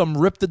that I'm some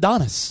ripped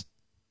Adonis.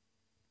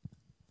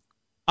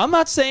 I'm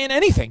not saying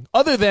anything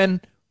other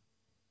than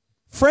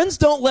friends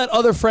don't let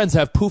other friends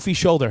have poofy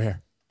shoulder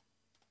hair.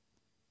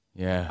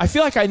 Yeah. I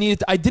feel like I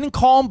didn't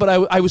call him, but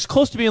I was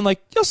close to being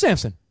like, yo,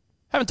 Samson,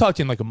 haven't talked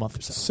to you in like a month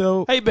or so.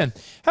 So how you been?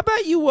 How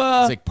about you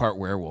It's like part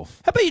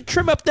werewolf. how about you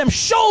trim up them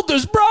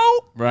shoulders, bro?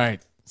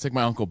 Right. It's like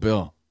my Uncle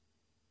Bill.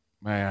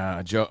 My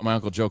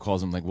Uncle Joe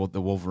calls him like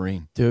the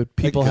Wolverine. Dude,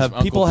 people Because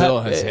have Bill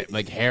has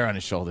like hair on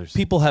his shoulders.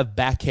 people have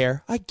back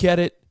hair. I get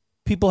it.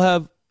 People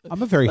have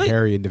I'm a very like,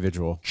 hairy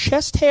individual.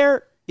 chest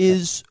hair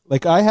is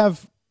Like I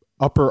have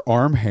upper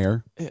arm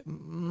hair.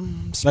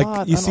 spot,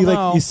 Like you I see, don't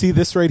know. like you see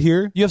this right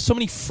here. You have so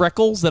many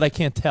freckles that I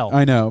can't tell.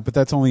 I know, but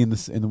that's only in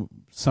the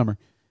summer.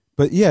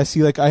 But yeah,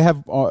 see, like I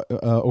have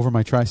over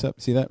my tricep.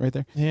 See that right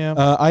there? Yeah.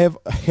 I have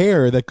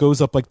hair that goes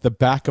up like the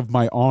back of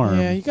my arm.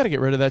 Yeah, you got to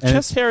get rid of that. And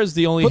Chest hair is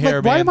the only but hair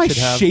like, why man am I should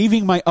have.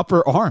 shaving my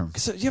upper arm?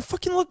 So you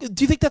fucking look.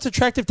 Do you think that's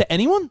attractive to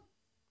anyone?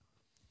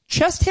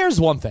 Chest hair is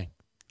one thing.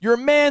 You're a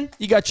man.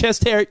 You got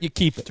chest hair. You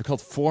keep it. They're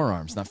called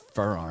forearms, not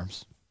fur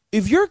arms.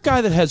 If you're a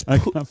guy that has,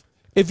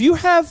 if you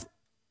have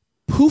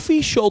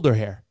poofy shoulder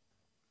hair,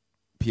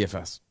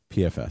 PFS.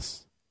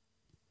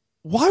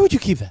 why would you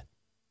keep that?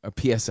 A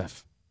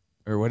PSF.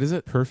 Or what is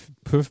it?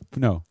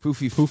 No.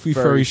 Poofy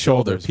furry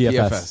shoulder.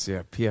 PFS.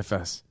 Yeah,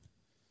 PFS.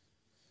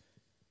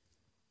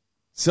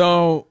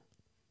 So,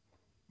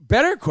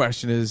 better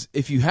question is,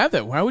 if you have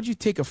that, why would you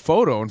take a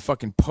photo and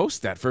fucking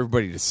post that for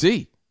everybody to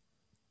see?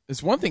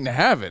 It's one thing to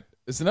have it.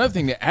 It's another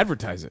thing to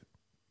advertise it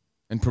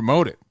and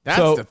promote it.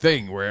 That's the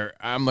thing where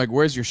I'm like,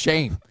 where's your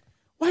shame?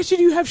 Why should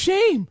you have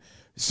shame?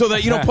 So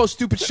that you don't post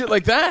stupid shit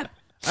like that.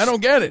 I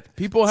don't get it.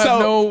 People have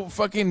no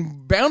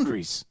fucking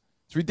boundaries.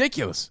 It's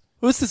ridiculous.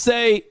 Who's to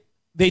say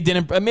they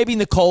didn't? Maybe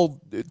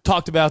Nicole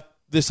talked about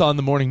this on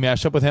the morning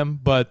mashup with him,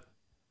 but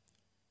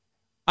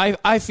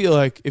I feel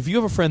like if you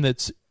have a friend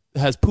that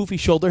has poofy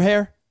shoulder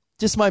hair,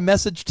 just my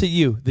message to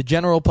you, the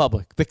general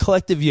public, the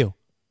collective you,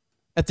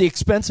 at the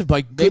expense of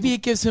maybe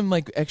it gives him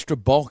like extra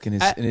bulk in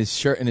his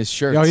shirt and his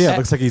shirts. Oh yeah, it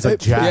looks like he's like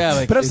jacked. Yeah,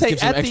 like but I'm it saying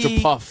gives him extra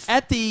puff.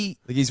 At the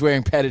like he's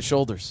wearing padded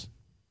shoulders.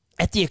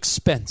 At the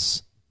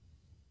expense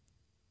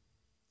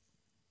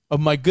of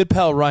my good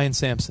pal Ryan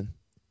Sampson.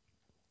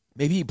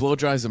 Maybe he blow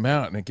dries them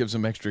out and it gives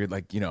him extra,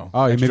 like, Oh, yeah,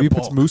 extra maybe he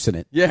puts bulk. mousse in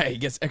it. Yeah, he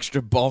gets extra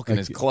bulk in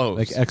his clothes.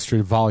 Like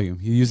extra volume.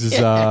 He uses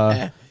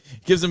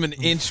gives him an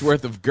inch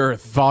worth of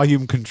girth.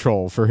 Volume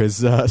control for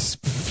his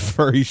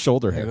furry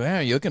shoulder hair. Yeah,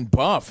 you're looking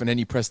buff, and then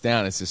you press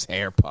down, it's this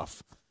hair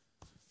puff.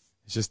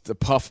 It's just the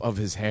puff of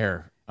his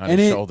hair on And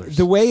his shoulders.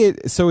 the way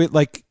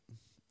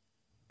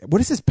what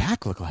does his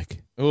back look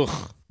like? Ugh.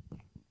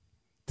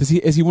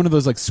 Is he one of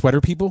those like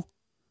sweater people?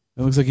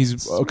 It looks like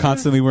he's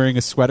constantly wearing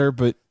a sweater,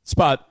 but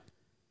Spot,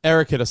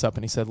 Eric hit us up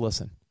and he said,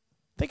 listen,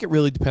 I think it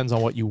really depends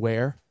on what you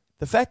wear.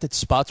 The fact that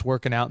Spot's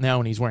working out now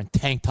and he's wearing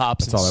tank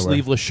tops That's all I and wear.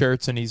 sleeveless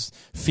shirts and he's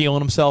feeling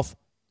himself,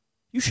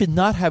 you should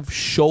not have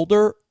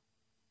shoulder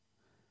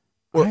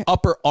or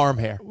upper arm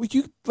hair.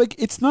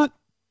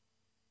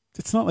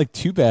 It's not like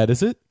too bad,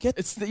 is it?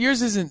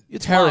 Yours isn't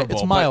It's terrible.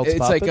 it's mild, but it's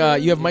Spot, like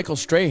but- you have Michael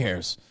Stray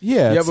hairs.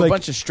 Yeah, you it's have a like-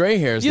 bunch of stray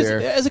hairs Yes,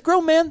 there. as a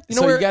grown man, you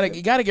know so where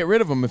you gotta get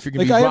rid of them if you're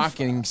gonna Like be I have-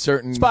 rocking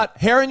certain Spot,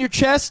 hair on your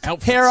chest,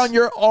 hair on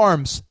your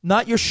arms,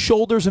 not your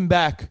shoulders and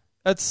back.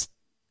 That's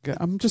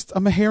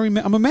I'm a hairy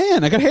man. I'm a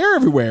man. I got hair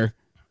everywhere.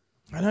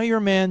 I know you're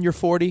a man, you're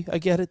 40, I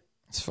get it.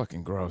 It's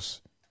fucking gross.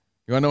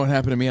 You wanna know what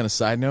happened to me on a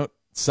side note?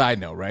 Side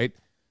note, right?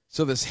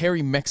 So this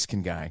hairy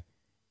Mexican guy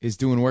is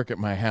doing work at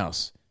my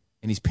house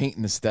and he's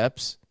painting the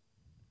steps.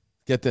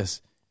 Get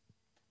this.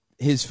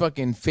 His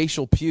fucking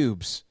facial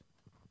pubes,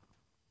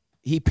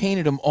 he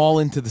painted them all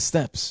into the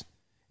steps.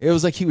 It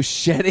was like he was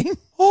shedding.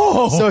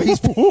 Oh, so he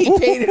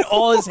painted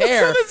all his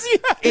hair.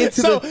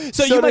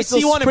 So you might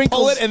see one and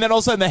pull it, and then all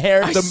of a sudden the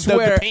hair, I the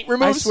swear, paint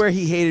removes. I swear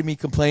he hated me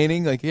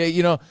complaining. Like,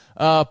 yeah,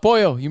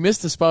 Pollo, you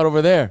missed a spot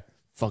over there.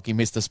 fucking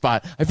missed the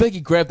spot. I feel like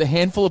he grabbed a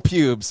handful of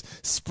pubes,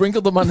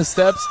 sprinkled them on the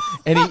steps,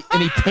 and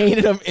he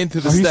painted them into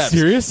the Are you steps.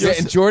 serious? Yeah,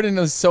 and Jordan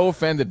was so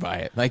offended by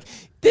it. Like,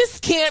 this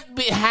can't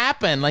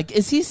happen. Like,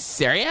 is he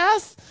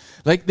serious?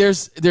 Like,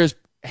 there's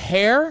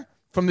hair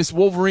from this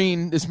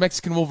Wolverine, this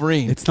Mexican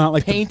Wolverine. It's not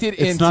like painted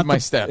it's into not my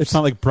the- steps. It's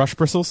not like brush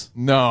bristles.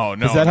 No.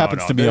 Because that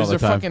happens to me all the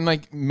Those are time. fucking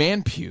like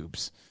man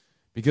pubes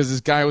because this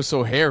guy was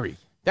so hairy.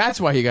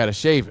 That's why he got to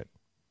shave it.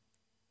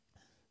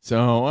 So,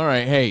 all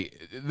right. Hey,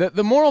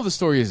 the moral of the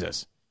story is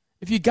this.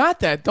 If you got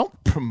that,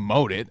 don't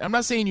promote it. I'm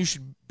not saying you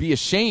should be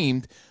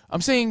ashamed.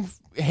 I'm saying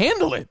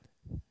handle it.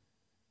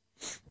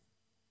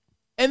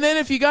 And then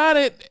if you got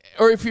it,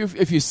 or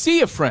if you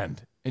see a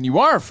friend and you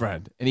are a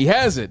friend and he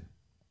has it,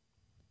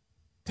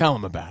 tell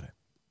him about it.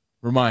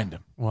 Remind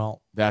him.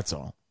 Well, that's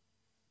all.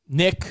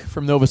 Nick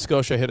from Nova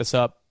Scotia hit us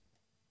up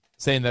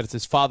saying that it's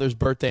his father's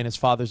birthday and his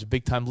father's a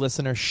big-time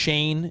listener.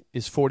 Shane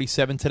is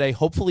 47 today.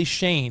 Hopefully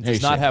Shane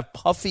does not Shane. have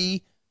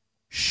puffy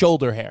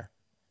shoulder hair.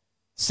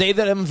 Say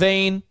that I'm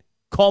vain.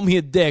 Call me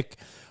a dick.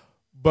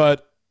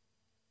 But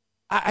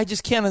I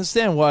just can't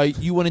understand why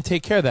you wouldn't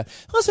take care of that.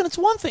 Listen, it's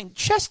one thing.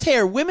 Chest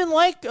hair. Women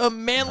like a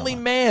manly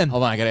man.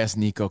 Hold on, I got to ask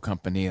Nico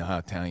Campanile how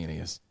Italian he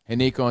is. Hey,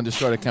 Nico,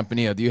 underscore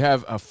Campanile, do you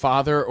have a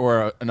father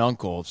or an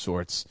uncle of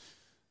sorts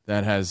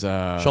that has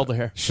Shoulder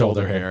hair.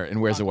 Shoulder hair and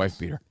wears a wife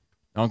beater?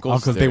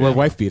 Uncles, They wear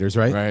wife beaters,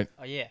 right? Right.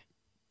 Oh, yeah.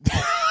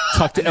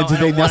 Tucked I know- and do I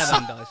know they one of nestle?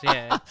 them does,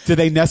 yeah. Do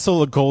they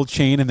nestle a gold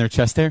chain in their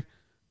chest hair?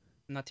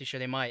 I'm not too sure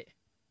they might.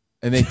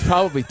 And they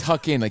probably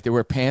tuck in, like they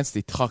wear pants,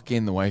 they tuck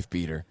in the wife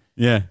beater.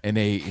 Yeah. And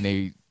they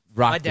My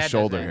rock dad the does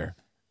shoulder that. hair.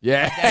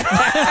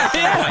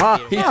 Yeah.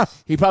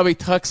 he probably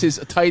tucks his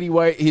tighty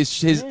white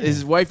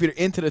his wife beater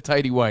into the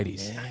tighty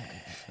whities.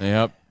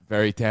 Yep.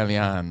 Very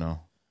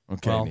Italiano.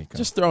 Okay, Well, Nico.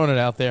 just throwing it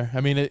out there.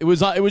 I mean, it was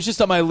just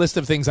on my list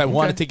of things I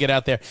wanted to get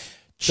out there.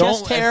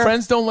 Chest hair.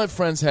 Friends don't let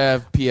friends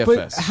have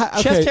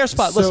PFS. Chest hair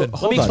spot. so Listen, let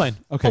hold me on. explain.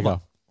 Okay, Hold go.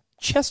 on.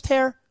 Chest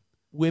hair,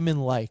 women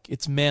like.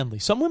 It's manly.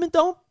 Some women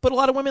don't, but a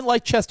lot of women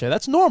like chest hair.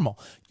 That's normal.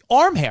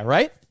 Arm hair,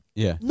 right?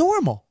 Yeah.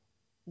 Normal.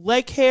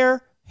 Leg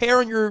hair, hair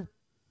on your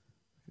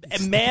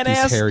man these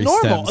ass, hairy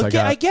normal. stems I Okay,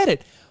 got. I get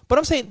it. But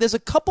I'm saying there's a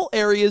couple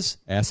areas.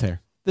 Ass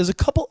hair. There's a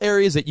couple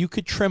areas that you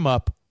could trim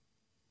up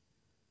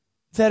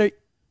that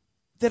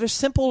are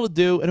simple to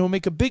do, and it will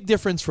make a big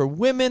difference for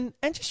women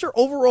and just your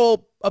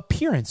overall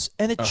appearance.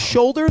 And it's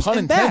shoulders Pun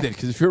and back. intended,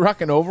 because if you're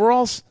rocking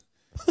overalls,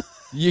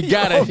 you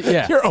gotta,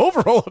 yeah. Your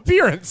overall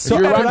appearance. So,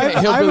 If you're but rocking I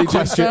have a hillbilly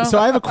question. junk So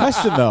I have a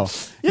question though.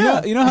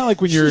 Yeah. You know how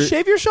like when you're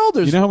shave your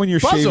shoulders. You know how when you're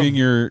Buzz 'em. shaving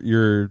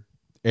your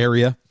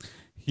area,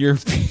 you're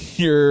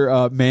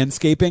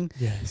manscaping.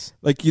 Yes.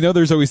 Like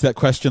there's always that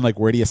question like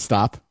where do you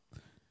stop?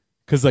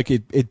 Because like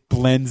it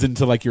blends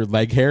into like your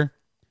leg hair.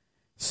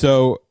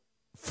 So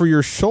for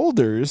your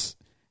shoulders,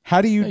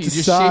 how do you You just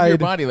shave your decide?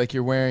 body like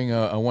you're wearing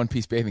a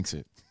one-piece bathing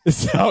suit.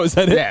 Is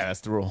that it? Yeah,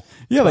 that's the rule.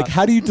 Yeah, like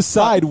how do you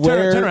decide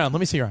where? Turn around. Let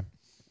me see your arm.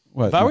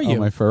 What? If I were Oh, you,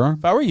 my forearm?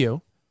 If I were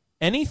you,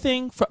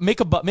 anything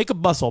make a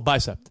muscle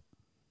bicep.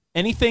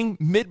 Anything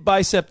mid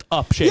bicep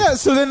up shape. Yeah.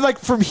 So then like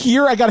from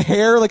here, I got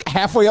hair like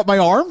halfway up my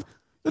arm.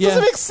 That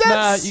doesn't make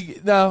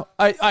sense. No,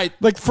 I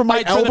like from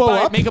my turn the elbow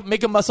body- up.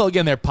 Make a muscle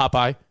again there,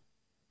 Popeye.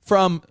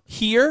 From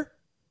here,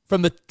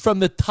 from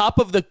the top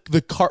of the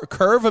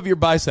curve of your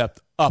bicep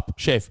up,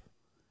 shave.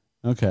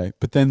 Okay,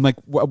 but then like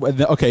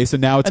okay, so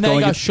now it's And then you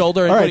going got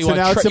shoulder. And All what right, do you so want?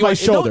 now it's You in my want-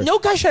 shoulder. No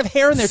guy should have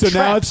hair in their So traps.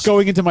 now it's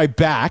going into my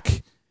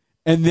back,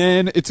 and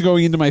then it's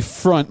going into my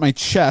front, my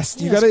chest.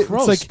 You Yeah, got it's to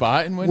gross, like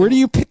Spot. And when- where do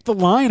you pick the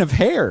line of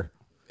hair?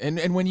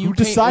 And when you Who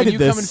paint, decided when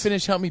you come this?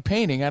 and help me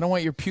painting, I don't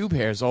want your pube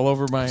hairs all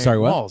over my Sorry,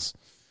 what? walls.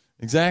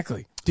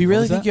 Exactly. Do you What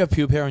really was think that? you have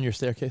pube hair on your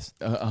staircase?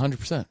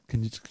 100%.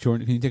 Can you,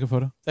 Jordan? Can you take a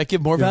photo? That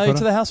give more You have a value photo?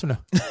 to the house or no?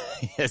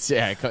 Yes,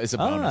 yeah, it's a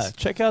bonus.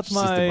 Check out It's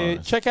just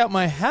a bonus.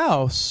 my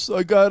house.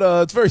 I got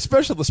it's very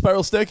special. The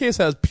spiral staircase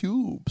has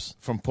pubes.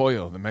 From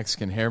Pollo, the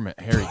Mexican hairy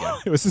guy.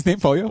 What's his name?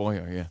 Pollo. Pollo,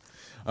 yeah.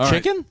 All right.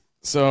 Chicken?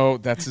 So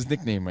that's his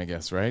nickname, I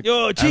guess, right?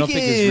 Yo, I don't think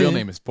his real chicken.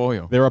 name is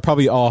Pollo. They will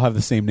probably all have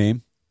the same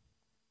name,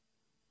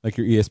 like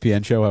your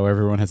ESPN show. How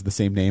everyone has the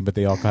same name, but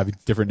they all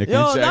have different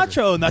nicknames. Yo,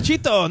 Nacho,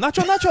 Nachito,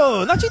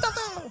 Nacho,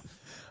 Nachito.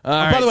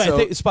 By the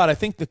way, I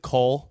think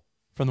Nicole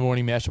from the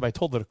Morning Mashup, I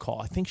told her to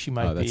call. I think she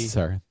might Oh, be. that's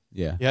her.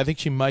 Yeah. Yeah, I think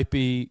she might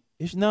be.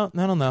 No,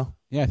 I don't know.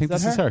 Yeah, I think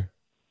Is this that is her.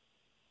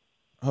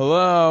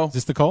 Hello. Is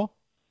this Nicole?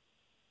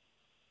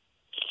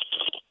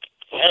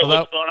 Hey, Hello?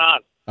 what's going on?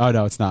 Oh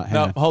no, it's not. Hang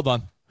No, on. hold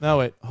on. No,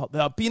 wait.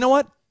 But you know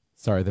what?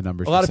 Sorry, the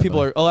numbers. A lot of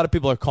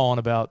people are calling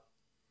about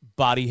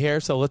body hair.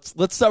 So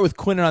let's start with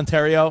Quinn in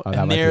Ontario, Oh, that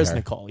and might be there's her.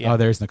 Nicole. Yeah. Oh,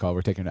 there's Nicole.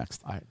 We're taking her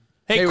next. All right.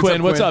 Hey,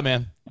 Quinn, what's up,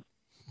 man?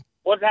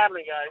 What's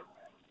happening,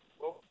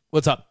 guys?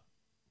 What's up?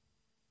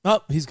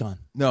 Oh, he's gone.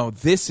 No,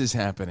 this is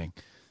happening.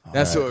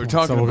 That's All what right. we're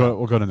talking so about.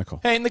 We'll go to Nicole.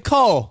 Hey,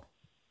 Nicole.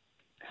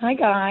 Hi,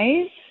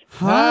 guys.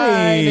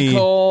 Hi,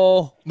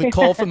 Nicole.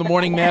 Nicole from the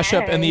Morning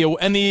Mashup and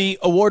the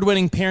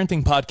award-winning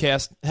parenting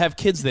podcast. Have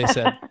kids, they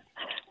said.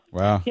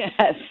 Wow. Yes,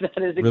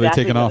 that is exactly Really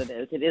taking what off. it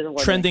is. It is award-winning.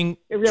 Trending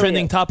It really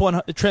trending is.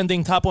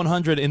 top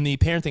 100 in the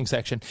parenting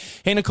section.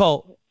 Hey,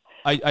 Nicole.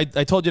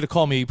 I told you to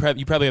call me. You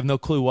probably have no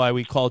clue why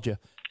we called you.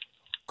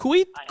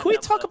 Could we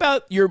talk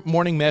about your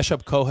morning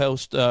mashup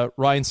co-host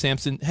Ryan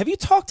Sampson? Have you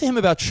talked to him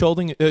about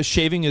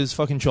shaving his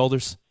fucking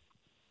shoulders?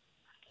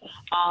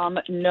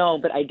 No,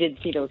 but I did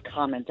see those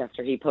comments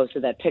after he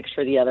posted that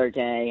picture the other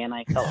day, and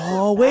I felt.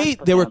 Oh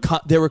wait, there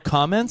were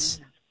comments.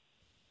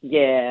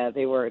 Yeah,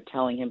 they were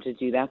telling him to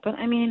do that, but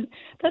I mean,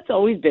 that's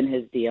always been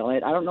his deal. I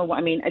don't know.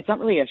 I mean, it's not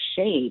really a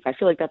shave. I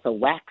feel like that's a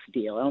wax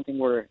deal. I don't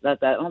think I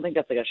don't think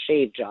that's like a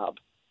shave job.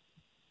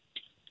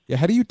 Yeah,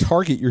 how do you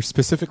target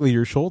specifically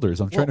your shoulders?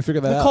 I'm trying to figure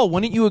that out. Nicole,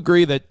 wouldn't you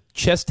agree that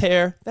chest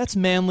hair, that's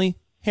manly,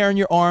 hair on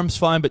your arms,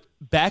 fine, but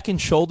back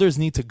and shoulders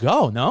need to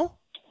go, no?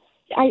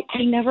 I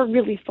never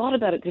really thought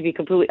about it, to be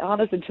completely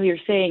honest, until you're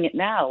saying it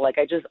now. Like,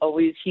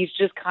 he's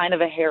just kind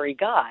of a hairy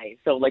guy.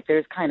 So, like,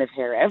 there's kind of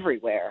hair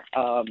everywhere.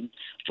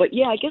 But,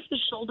 yeah, I guess the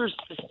shoulders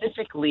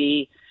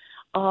specifically,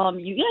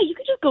 you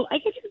could just go, I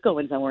guess you could go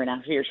in somewhere and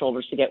ask for your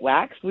shoulders to get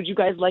waxed. Would you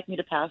guys like me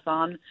to pass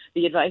on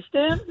the advice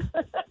to him?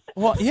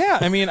 Well, yeah,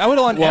 I mean, I would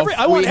want everyone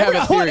I want you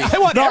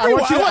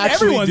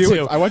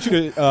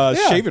to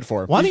shave it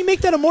for him. Why don't you make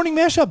that a morning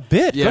mashup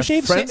bit? Yeah, Go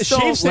shave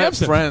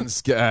Samson.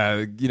 Friends,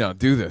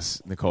 do this,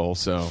 Nicole.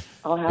 So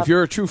have- if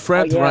you're a true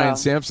friend Oh, to yeah. Ryan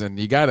Sampson,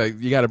 you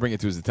gotta bring it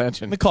to his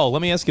attention. Nicole,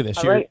 let me ask you this: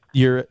 All right.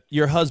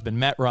 your husband,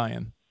 Matt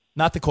Ryan,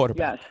 not the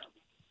quarterback.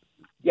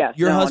 Yes.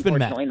 Your no, husband,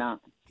 Matt. unfortunately not.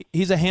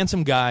 He's a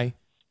handsome guy.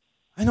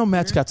 I know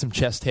Matt's got some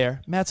chest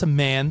hair. Matt's a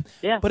man.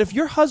 Yeah. But if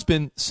your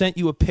husband sent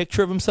you a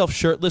picture of himself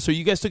shirtless, or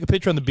you guys took a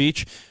picture on the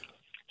beach,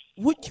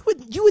 you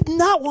would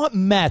not want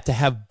Matt to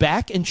have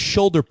back and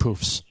shoulder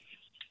poofs.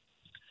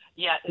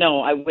 Yeah,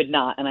 no, I would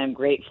not, and I'm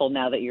grateful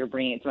now that you're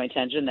bringing it to my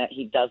attention that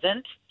he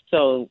doesn't.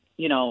 So,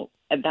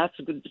 and that's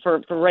good for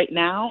right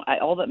now.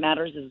 All that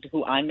matters is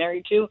who I'm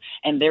married to,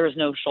 and there is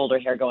no shoulder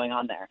hair going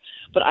on there.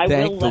 But I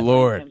Thank will the let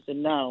Lord.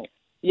 Simpson know.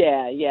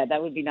 Yeah,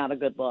 that would be not a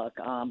good look.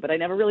 But I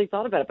never really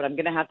thought about it. But I'm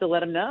going to have to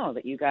let him know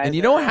that you guys. And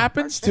you know what are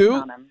happens sitting too?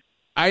 on him.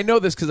 I know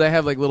this because I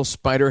have like little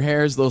spider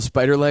hairs, little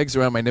spider legs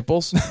around my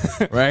nipples,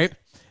 right?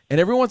 And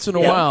every once in a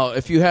while,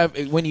 if you have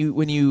when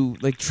you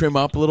like trim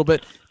up a little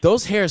bit,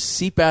 those hairs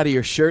seep out of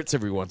your shirts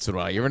every once in a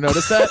while. You ever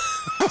notice that?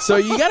 So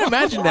you got to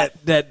imagine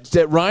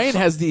that Ryan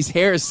has these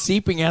hairs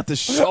seeping out the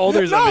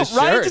shoulders of his shirts.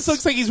 Ryan just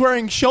looks like he's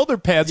wearing shoulder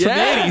pads from the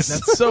 80s.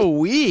 That's so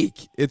weak.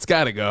 It's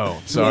got to go.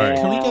 Sorry.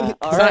 Yeah. Can we get It's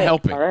All not right,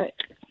 helping. All right.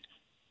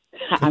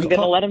 I'm going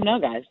to let him know,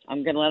 guys.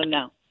 I'm going to let him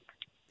know.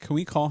 Can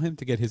we call him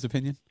to get his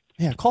opinion?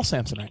 Yeah, call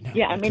Samson right now.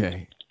 Yeah, I mean,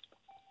 Okay.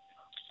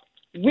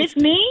 with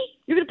me?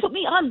 You're going to put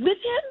me on with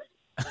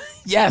him?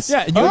 Yes.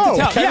 Yeah, you have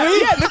to tell.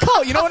 Yeah,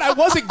 Nicole. You know what? I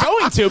wasn't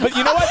going to, but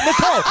you know what,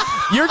 Nicole,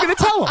 you're going to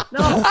tell him.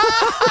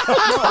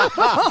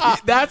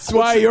 That's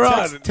why you're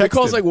on. Text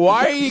Nicole's him. like,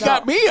 why you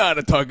got me on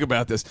to talk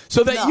about this?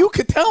 So that you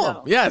could tell him.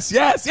 Yes.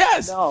 No.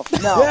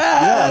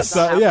 Yes.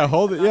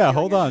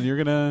 Hold on. You're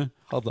gonna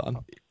hold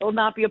on. It will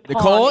not be a pawn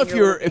Nicole, in if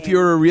your if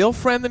you're a real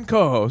friend and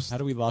co-host, How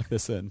do we lock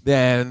this in?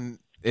 then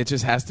it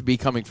just has to be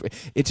coming.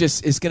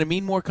 It's going to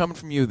mean more coming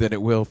from you than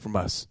it will from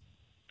us.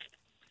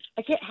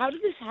 I can't. How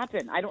did this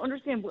happen? I don't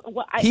understand.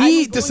 I He was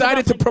going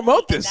decided about to my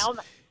promote day, this.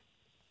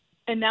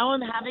 And now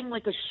I'm having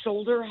like a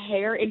shoulder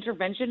hair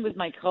intervention with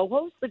my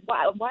co-host. Like,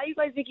 why are you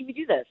guys making me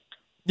do this?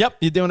 Yep,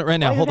 you're doing it right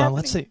now. Why is Hold it on.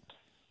 Let's see.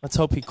 Let's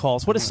hope he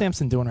calls. What is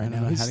Samson doing right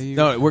now?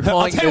 No, we're I'll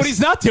calling tell you what this- he's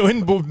not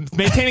doing.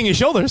 Maintaining his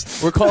shoulders.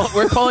 We're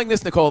calling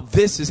this, Nicole.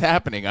 This is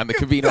happening on the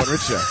Covino and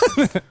Rich Show.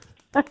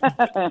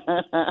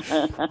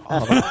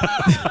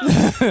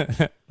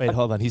 Wait,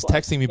 hold on. He's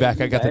texting me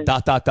back. I got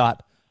the ...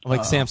 I'm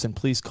like, Samson,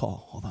 please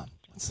call. Hold on.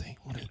 Let's see.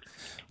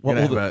 We're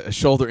going to have a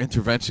shoulder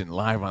intervention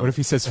live on. What if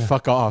he says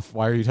 "fuck off"?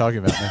 Why are you talking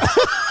about me?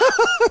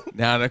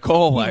 Now,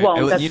 Nicole, He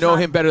won't. you know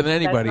him better than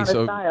That's anybody, not his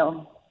so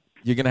style.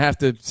 you're going to have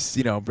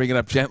to, bring it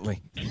up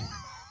gently.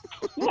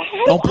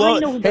 How Don't do blow I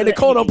it. know Hey, that?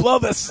 Nicole, don't blow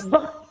this.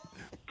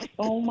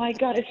 Oh my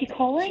God, is he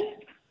calling?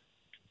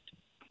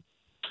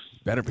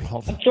 Better be.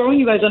 Hold on. I'm throwing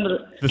you guys under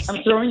the.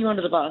 I'm throwing you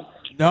under the bus.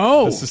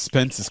 No. The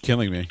suspense is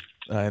killing me.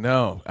 I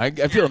know. I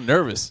feel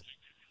nervous.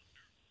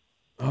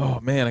 Oh,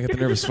 man, I got the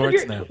nervous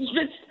farts now.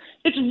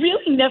 It's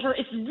really never.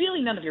 It's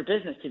really none of your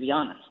business, to be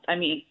honest. I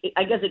mean,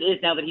 I guess it is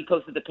now that he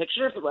posted the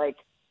picture, but like,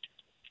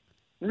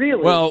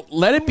 really. Well,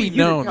 let it be You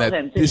known tell that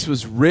him. this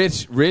was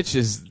Rich. Rich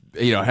is,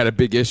 had a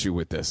big issue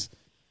with this.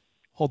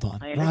 Hold on.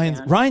 I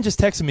understand. Ryan just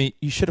texted me,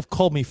 you should have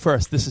called me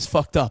first. This is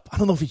fucked up. I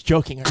don't know if he's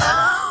joking or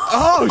not.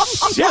 Oh,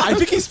 shit. I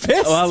think he's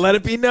pissed. Well, let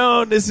it be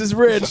known. This is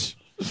Rich.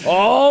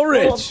 All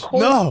Rich.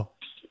 No.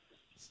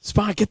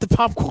 Spot, get the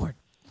popcorn.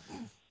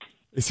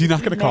 Is he not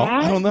going to call?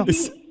 Matt? I don't know.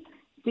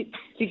 Did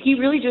he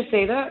really just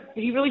say that?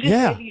 Did he really just say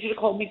that you should have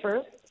called me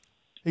first?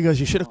 He goes,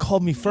 you should have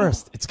called me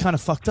first. It's kind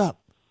of fucked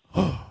up.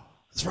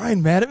 Is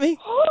Ryan mad at me?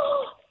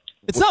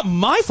 It's not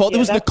my fault. It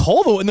was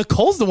Nicole.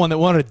 Nicole's the one that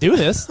wanted to do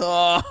this.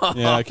 Yeah,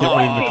 I can't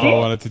believe Nicole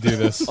wanted to do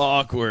this.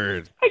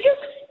 Awkward. I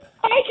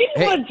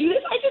didn't want to do this.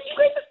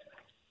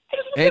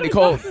 Hey,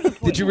 Nicole,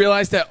 did you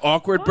realize that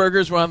awkward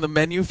burgers were on the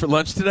menu for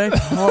lunch today?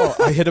 Oh,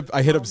 I hit up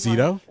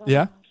Zito.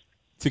 Yeah.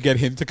 To get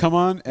him to come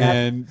on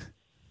and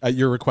at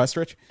your request,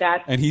 Rich.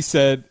 That's and he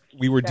said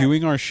we were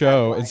doing our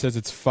show and says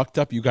it's fucked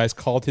up you guys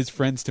called his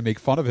friends to make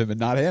fun of him and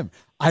not him.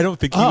 I don't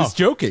think he was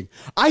joking.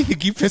 I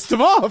think you pissed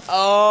him off.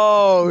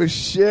 Oh,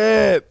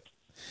 shit.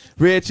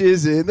 Rich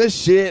is in the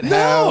shit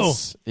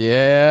house.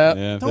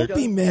 Yeah. Don't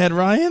be mad,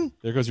 Ryan.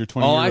 There goes your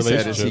 20-year All I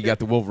relationship. said is he got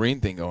the Wolverine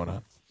thing going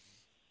on.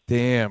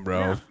 Damn,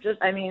 bro.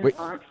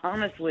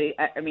 Honestly,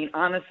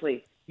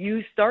 honestly,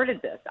 you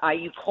started this.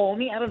 You call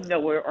me out of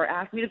nowhere or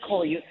ask me to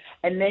call you,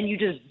 and then you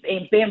just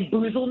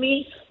bamboozle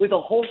me with a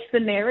whole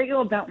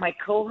scenario about my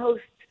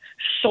co-host's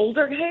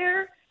shoulder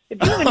hair.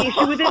 If you have an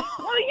issue with it, why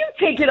don't you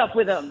take it up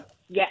with him?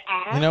 You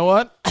ass. You know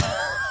what?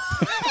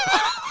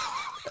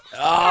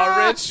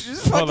 Oh, Rich,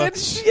 fucking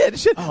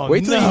shit. Oh,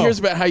 Wait till he no. hears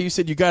about how you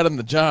said you got him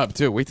the job,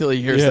 too. Wait till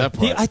he hears that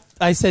part.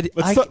 I said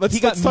Let's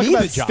got talk me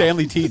about the job.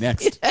 Stanley T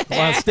next.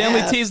 Well,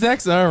 Stanley T's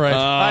next. All right.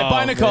 All right.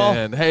 Bye, Nicole.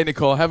 Man. Hey,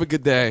 Nicole, have a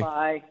good day.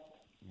 Bye.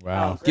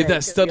 Wow. Give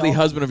that studly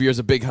husband of yours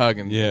a big hug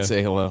and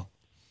say hello.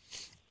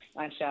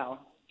 I shall.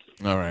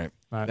 All right.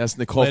 That's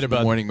Nicole Later, from the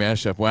bud. Morning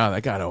Mashup. Wow,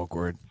 that got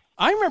awkward.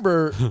 I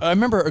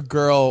remember a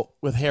girl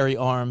with hairy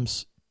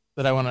arms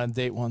that I went on a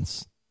date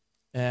once,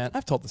 and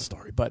I've told the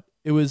story, but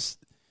it was,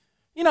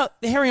 the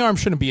hairy arm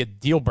shouldn't be a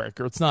deal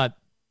breaker. It's not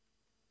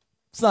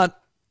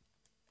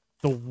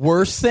the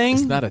worst thing.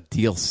 It's not a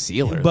deal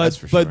sealer, but that's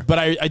for sure. but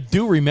I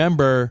do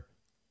remember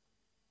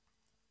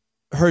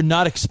her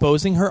not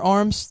exposing her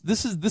arms.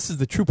 This is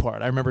the true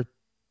part. I remember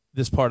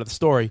this part of the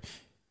story.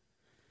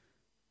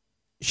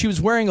 She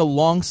was wearing a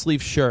long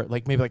sleeve shirt,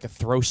 like maybe like a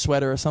throw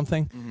sweater or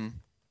something. Mm-hmm.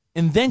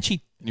 And then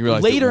she You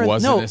realized it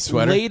wasn't a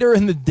sweater? later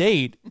in the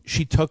date,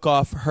 she took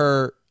off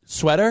her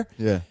sweater.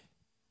 Yeah.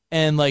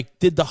 And like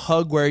did the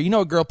hug where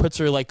a girl puts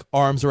her like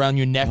arms around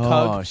your neck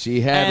hug. Oh,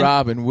 she had And-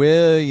 Robin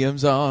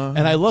Williams arms.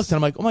 And I looked and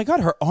I'm like, oh my God,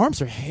 her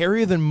arms are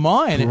hairier than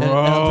mine. And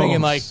I'm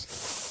thinking like,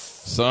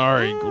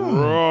 sorry,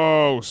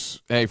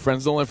 gross. Hey,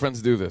 friends don't let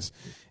friends do this.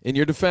 In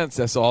your defense,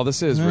 that's all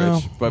this is, No,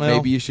 Rich. But well,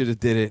 maybe you should have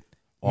did it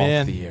off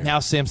man, the air. now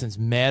Samson's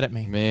mad at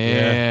me.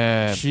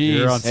 Man, Jeez.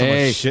 You're on someone's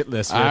hey, shit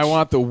list, I Rich.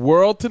 want the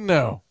world to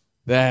know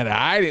that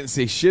I didn't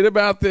say shit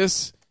about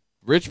this.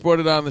 Rich brought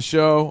it on the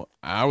show.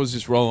 I was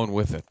just rolling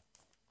with it.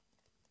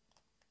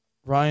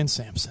 Ryan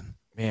Sampson.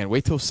 Man,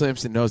 wait till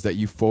Sampson knows that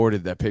you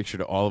forwarded that picture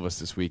to all of us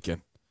this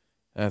weekend.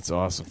 That's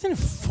awesome. I didn't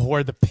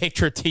forward the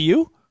picture to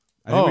you.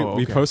 I think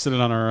we okay. posted it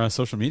on our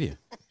social media.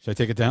 Should I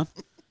take it down?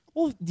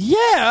 Well,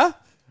 yeah.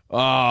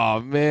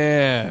 Oh,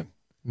 man.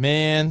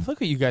 Man,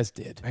 look what you guys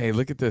did. Hey,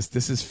 look at this.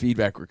 This is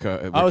feedback.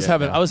 I was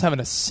having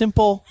a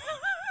simple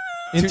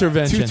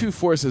intervention.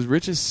 224 says,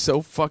 Rich is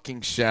so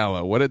fucking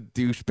shallow. What a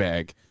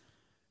douchebag.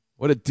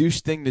 What a douche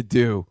thing to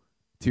do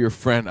to your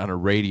friend on a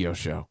radio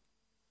show.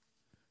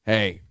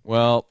 Hey,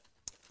 well,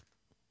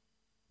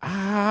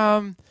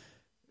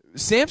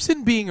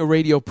 Samson being a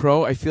radio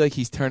pro, I feel like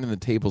he's turning the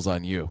tables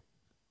on you.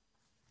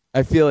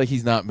 I feel like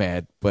he's not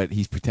mad, but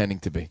he's pretending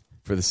to be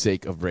for the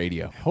sake of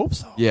radio. I hope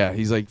so. Yeah,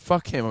 he's like,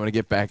 fuck him. I'm going to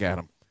get back at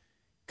him.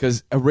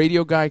 Because a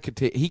radio guy could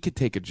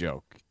take a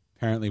joke.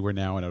 Apparently, we're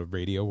now in a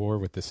radio war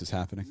with This Is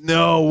Happening.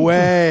 No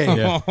way.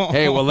 Yeah.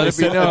 Hey, well, let it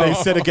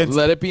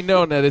be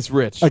known that it's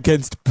Rich.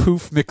 Against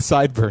Poof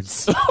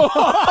McSideburns.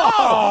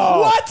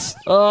 What?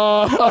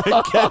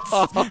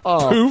 Against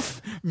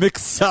Poof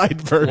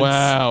McSideburns.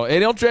 Wow. Hey,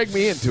 don't drag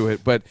me into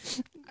it, but,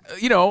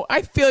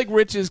 I feel like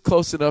Rich is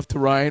close enough to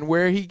Ryan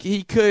where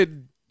he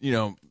could,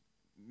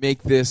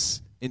 make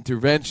this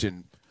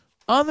intervention.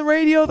 On the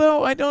radio,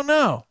 though, I don't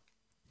know.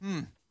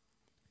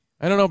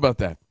 I don't know about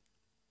that.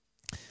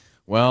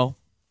 Well,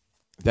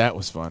 that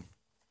was fun.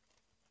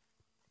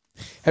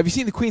 Have you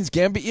seen The Queen's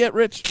Gambit yet,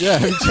 Rich? Yeah,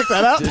 have you checked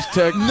that out? Just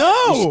check.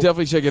 No. You should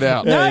definitely check it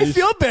out. Now I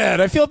feel bad.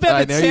 I feel I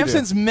bad know that you do.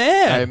 Samson's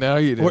mad. I know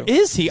you do. Or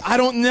is he? I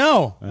don't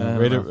know.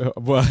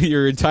 Well,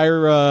 your entire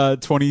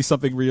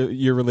 20-something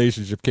year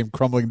relationship came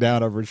crumbling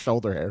down over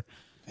shoulder hair.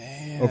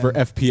 Man. Over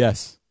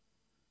FPS.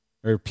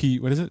 Or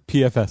what is it?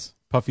 PFS.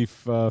 Puffy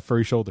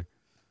furry shoulder.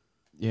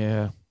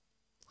 Yeah.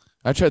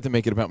 I tried to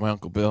make it about my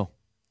Uncle Bill.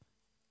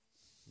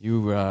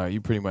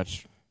 You pretty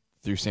much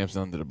threw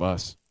Samson under the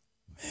bus.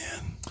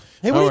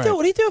 Hey, All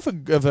what do you do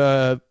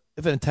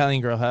if an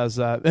Italian girl has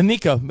and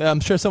Nico? I'm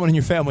sure someone in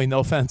your family. No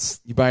offense.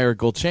 You buy her a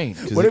gold chain.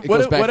 'Cause What it if- goes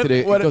what if- back what to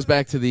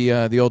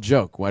if- the old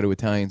joke. Why do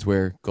Italians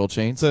wear gold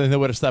chains? So they know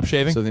where to stop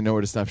shaving. So they know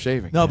where to stop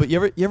shaving. No, but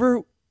you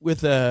ever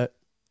with a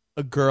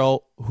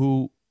girl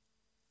who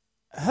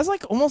has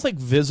like almost like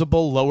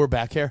visible lower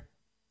back hair?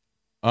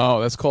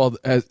 Oh, that's called.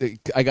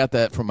 I got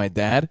that from my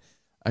dad.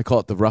 I call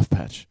it the rough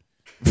patch.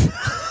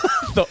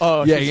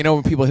 Yeah, you know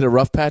when people hit a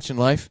rough patch in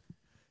life.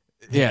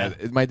 Yeah,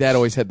 my dad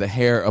always had the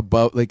hair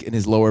above, like in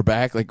his lower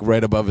back, like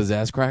right above his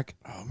ass crack.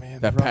 Oh man,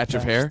 that the rough patch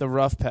of hair, the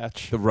rough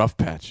patch. the rough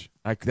patch.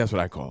 That's what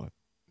I call it.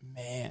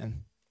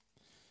 Man,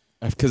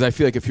 because I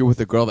feel like if you're with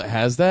a girl that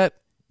has that,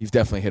 you've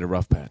definitely hit a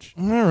rough patch.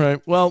 All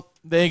right. Well,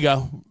 there you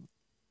go.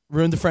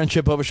 Ruined the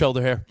friendship over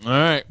shoulder hair. All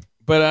right,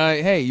 but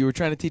hey, you were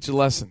trying to teach a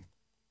lesson.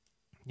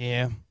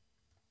 Yeah.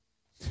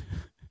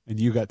 And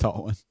you got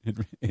taught one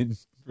in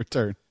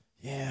return.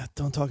 Yeah,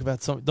 don't talk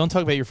about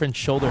your friend's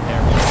shoulder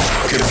hair.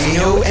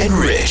 Covino and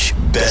Rich,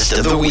 best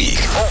of the week.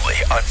 Only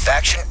on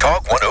Faction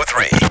Talk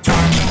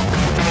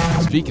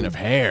 103. Speaking of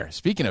hair,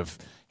 speaking of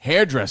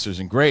hairdressers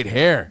and great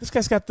hair. This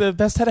guy's got the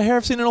best head of hair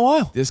I've seen in a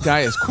while. This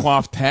guy is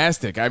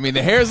coifftastic. I mean,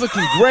 the hair is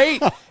looking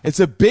great.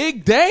 It's a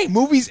big day.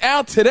 Movie's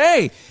out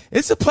today.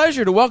 It's a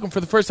pleasure to welcome for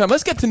the first time.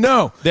 Let's get to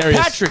know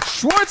Patrick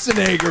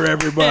Schwarzenegger,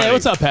 everybody. Hey,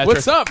 what's up, Patrick?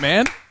 What's up,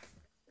 man?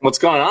 What's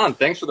going on?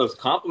 Thanks for those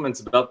compliments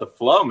about the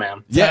flow,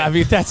 man. Yeah, I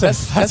mean, that's a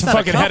not fucking head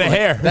of compliment.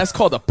 hair. That's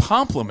called a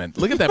compliment.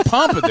 Look at that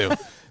pompadour.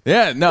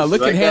 Yeah, no,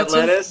 looking Like that handsome.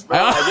 lettuce, bro?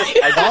 I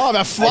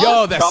just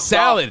Yo, that's chopped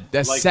salad. off,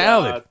 That's like,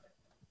 salad.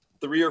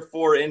 3 or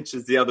 4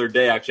 inches the other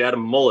day. Actually, I had a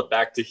mullet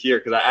back to here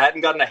because I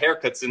hadn't gotten a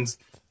haircut since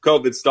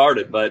COVID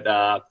started. But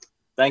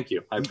thank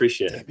you. I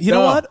appreciate it. You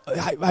know what?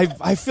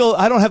 I feel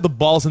I don't have the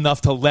balls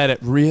enough to let it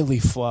really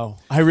flow.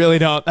 I really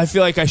don't. I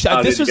feel like I should.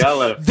 Oh, This dude, you gotta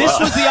let it was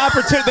flow. the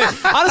opportunity.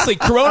 Honestly,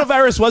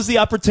 coronavirus was the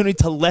opportunity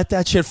to let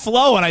that shit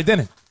flow, and I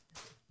didn't.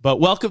 But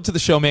welcome to the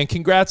show, man.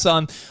 Congrats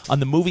on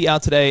the movie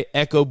out today,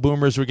 Echo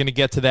Boomers. We're going to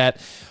get to that.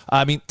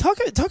 I mean, talk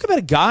about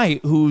a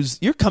guy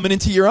you're coming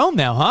into your own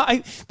now, huh?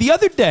 The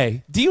other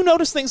day, do you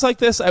notice things like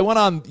this? I went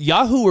on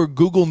Yahoo or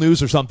Google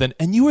News or something,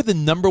 and you were the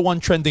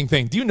 #1 trending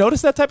thing. Do you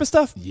notice that type of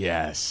stuff?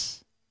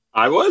 Yes.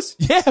 I was?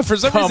 Yeah, for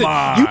some Come reason.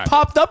 on. You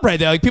popped up right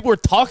there. Like people were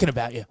talking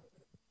about you.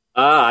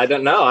 I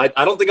don't know. I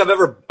don't think I've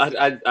ever.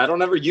 I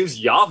don't ever use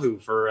Yahoo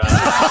for.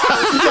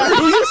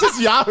 Who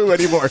uses Yahoo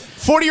anymore?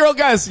 40-year-old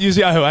guys use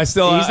Yahoo. I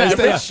still.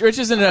 Rich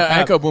isn't an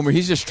echo boomer.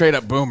 He's just straight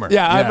up boomer.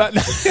 Yeah.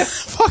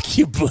 Fuck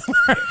you, boomer.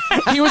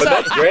 He was. But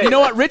that's great. You know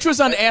what? Rich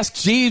was on Ask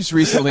Jeeves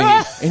recently,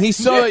 and he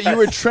saw that you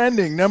were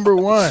trending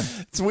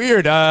 #1. It's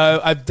weird.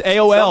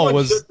 AOL Someone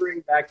was. should bring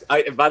back.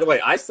 By the way,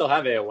 I still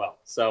have AOL,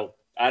 so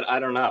I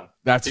don't know.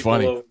 That's People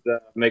funny. Would,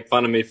 make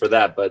fun of me for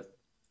that, but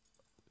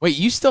Wait,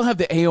 you still have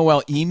the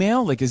AOL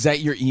email? Like, is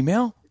that your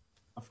email?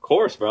 of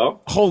course, bro.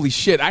 Holy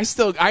shit! I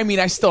still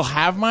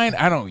have mine.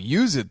 I don't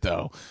use it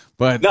though.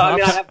 But No, I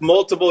mean I have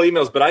multiple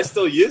emails, but I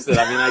still use it.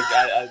 I mean,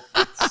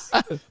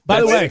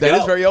 By the way, that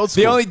is very old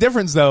school. The only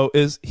difference, though,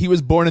 is he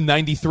was born in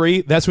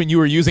 '93. That's when you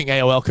were using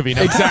AOL,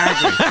 Covino.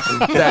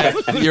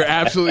 Exactly. You're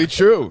absolutely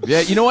true.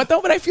 Yeah, you know what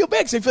though? But I feel bad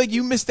because I feel like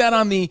you missed out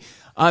on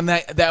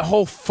that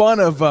whole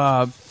fun of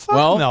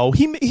no,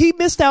 he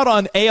missed out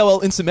on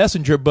AOL Instant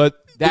Messenger, but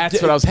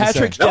that's what I was gonna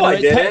Patrick's say. no, I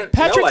didn't.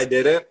 Patrick's, No, I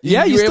didn't.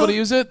 Yeah, you you were able still- to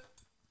use it.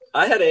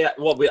 I had I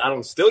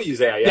don't still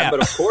use AIM, Yeah.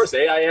 but of course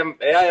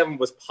AIM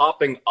was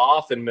popping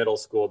off in middle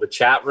school. The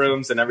chat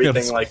rooms and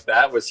everything like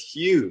that was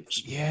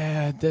huge.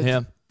 Yeah,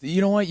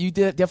 you know what? You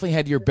definitely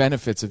had your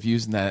benefits of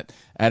using that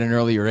at an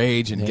earlier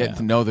age and getting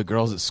to know the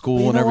girls at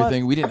school You and know what?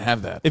 everything. We didn't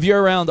have that. If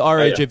you're around our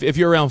age, yeah. if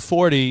you're around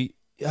 40,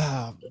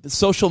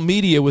 social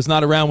media was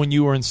not around when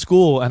you were in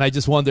school, and I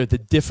just wondered the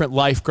different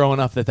life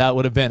growing up that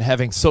would have been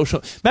having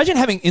social. Imagine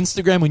having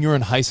Instagram when you were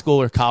in high school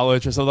or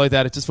college or something like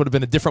that. It just would have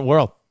been a different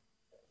world.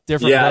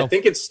 Yeah, I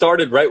think it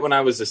started right when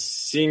I was a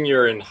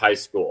senior in high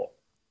school,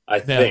 I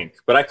think.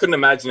 But I couldn't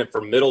imagine it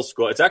for middle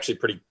school. It's actually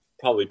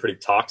probably pretty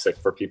toxic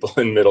for people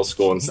in middle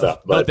school and stuff.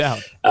 No But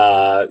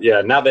doubt.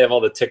 yeah, now they have all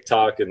the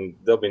TikTok and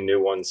there'll be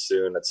new ones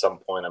soon at some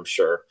point, I'm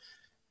sure.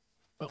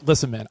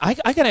 Listen, man, I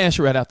got to ask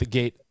you right out the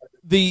gate.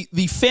 The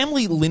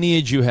family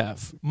lineage you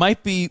have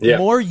might be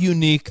more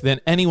unique than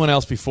anyone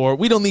else before.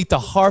 We don't need to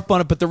harp on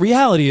it, but the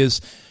reality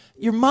is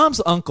your mom's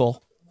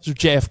uncle is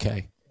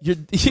JFK.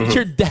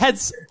 Your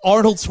dad's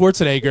Arnold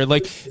Schwarzenegger.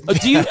 Like,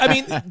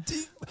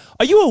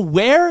 are you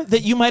aware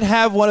that you might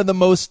have one of the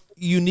most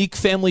unique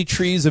family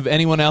trees of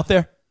anyone out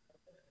there?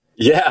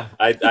 Yeah,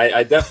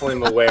 I definitely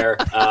am aware.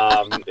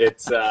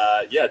 It's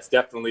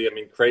definitely,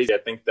 crazy. I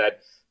think that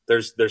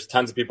there's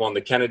tons of people on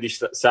the Kennedy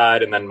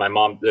side, and then my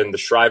mom and the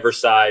Shriver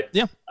side,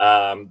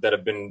 that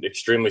have been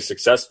extremely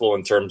successful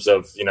in terms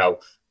of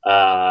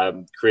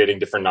creating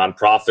different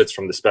nonprofits,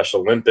 from the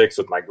Special Olympics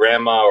with my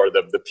grandma or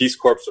the Peace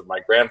Corps with my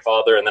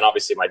grandfather, and then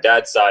obviously my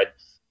dad's side,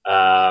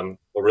 well,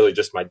 really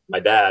just my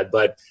dad,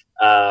 but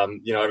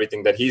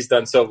everything that he's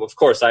done. So of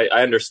course I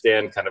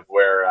understand kind of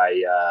where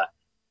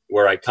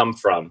I come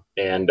from,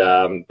 and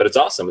but it's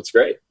awesome. It's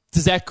great.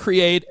 Does that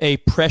create a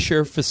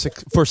pressure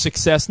for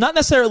success? Not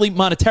necessarily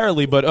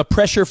monetarily, but a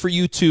pressure for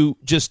you to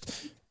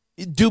just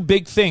do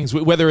big things,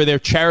 whether they're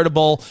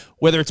charitable,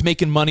 whether it's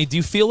making money. Do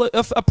you feel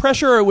a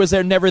pressure, or was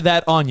there never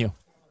that on you?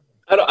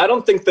 I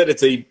don't think that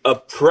it's a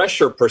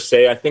pressure per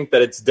se. I think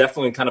that it's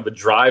definitely kind of a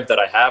drive that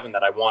I have and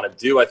that I want to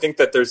do. I think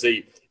that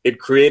it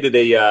created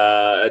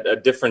a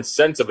different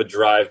sense of a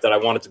drive that I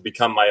wanted to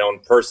become my own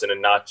person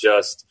and not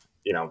just,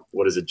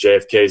 what is it,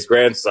 JFK's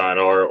grandson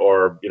or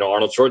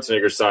Arnold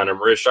Schwarzenegger's son or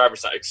Maria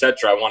Shriver's son,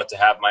 etc. I wanted to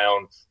have my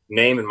own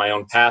name and my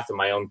own path and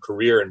my own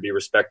career and be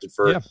respected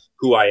for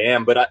who I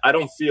am. But I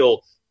don't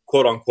feel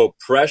quote unquote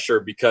pressure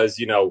because,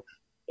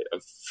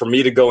 for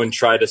me to go and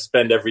try to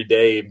spend every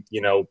day,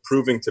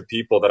 proving to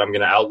people that I'm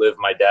going to outlive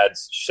my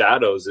dad's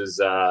shadows is,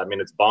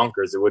 it's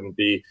bonkers. It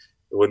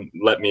wouldn't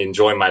let me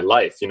enjoy my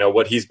life.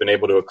 What he's been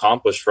able to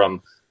accomplish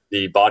from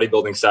the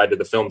bodybuilding side to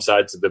the film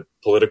side to the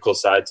political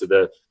side to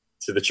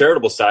the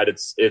charitable side.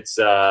 It's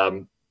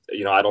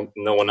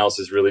no one else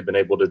has really been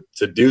able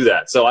to do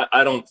that. So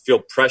I don't feel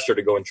pressure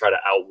to go and try to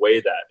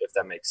outweigh that, if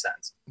that makes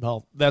sense.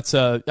 Well, that's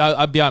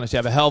I'll be honest. You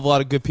have a hell of a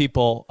lot of good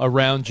people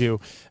around you.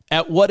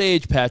 At what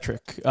age,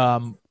 Patrick,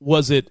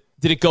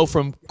 did it go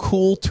from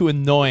cool to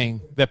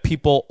annoying that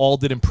people all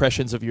did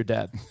impressions of your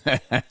dad?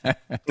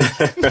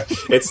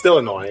 It's still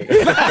annoying.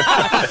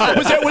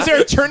 was there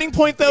a turning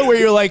point, though, where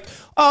you're like,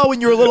 oh, when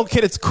you're a little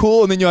kid, it's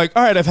cool, and then you're like,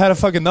 all right, I've had a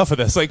fuck enough of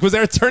this? Like, was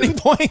there a turning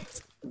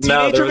point?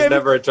 No, there was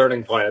never a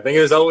turning point. I think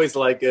it was always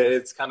like,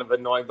 it's kind of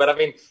annoying. But I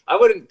mean,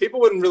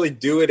 people wouldn't really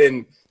do it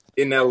in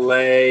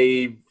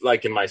LA,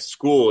 like in my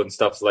school and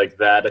stuff like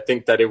that. I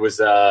think that it was,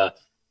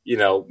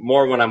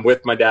 more when I'm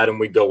with my dad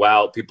and we go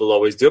out, people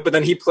always do it. But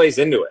then he plays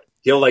into it.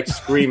 He'll like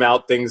scream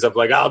out things of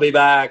like, I'll be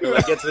back, or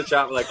like get to the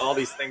shop, like all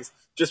these things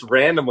just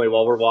randomly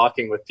while we're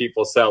walking with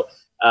people. So,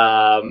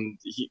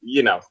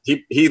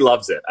 he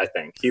loves it. I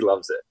think he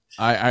loves it.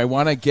 I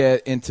want to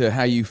get into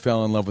how you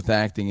fell in love with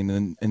acting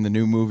in the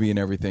new movie and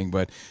everything.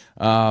 But,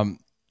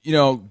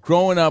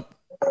 growing up,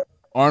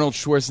 Arnold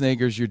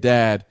Schwarzenegger's your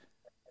dad.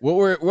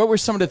 What were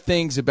some of the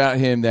things about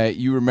him that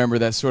you remember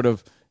that sort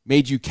of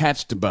made you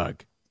catch the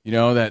bug,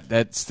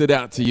 that stood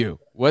out to you?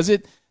 Was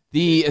it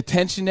the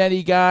attention that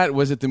he got?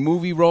 Was it the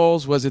movie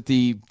roles? Was it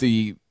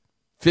the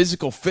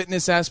physical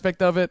fitness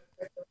aspect of it?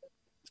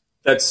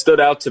 That stood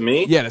out to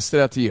me? Yeah, that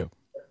stood out to you.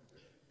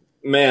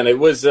 Man, it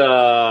was,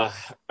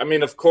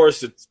 of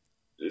course it's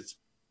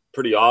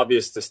pretty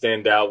obvious to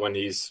stand out when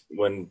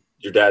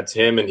your dad's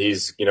him and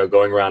he's,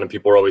 going around and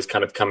people are always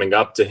kind of coming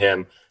up to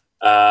him.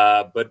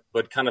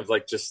 But kind of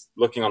like just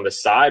looking on the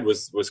side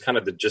was kind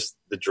of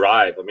the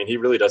drive. I mean, he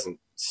really doesn't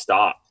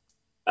stop,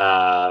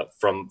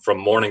 from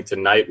morning to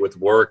night with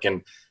work.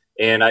 And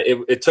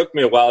it took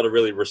me a while to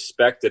really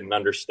respect it and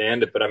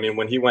understand it. But I mean,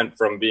 when he went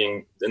from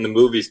being in the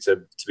movies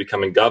to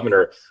becoming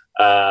governor,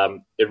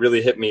 it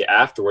really hit me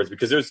afterwards,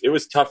 because it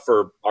was tough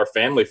for our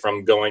family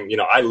from going,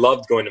 I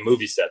loved going to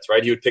movie sets,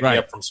 right? He would pick me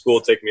up from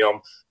school, take me home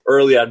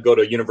early. I'd go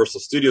to Universal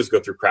Studios, go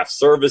through craft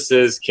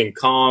services, King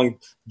Kong,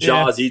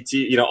 Jaws,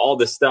 E.T., all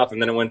this stuff.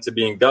 And then it went to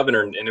being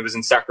governor, and it was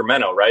in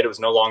Sacramento, right? It was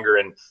no longer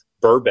in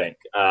Burbank.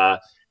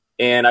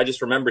 And I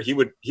just remember he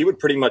would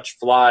pretty much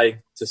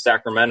fly to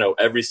Sacramento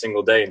every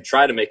single day and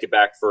try to make it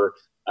back for,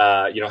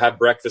 have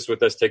breakfast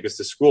with us, take us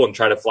to school, and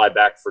try to fly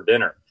back for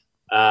dinner.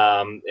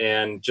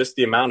 And just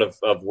the amount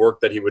of work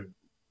that he would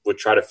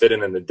try to fit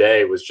in the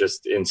day was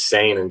just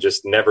insane, and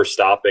just never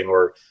stopping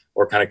or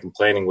kind of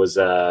complaining was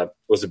a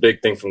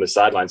big thing from the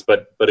sidelines.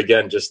 But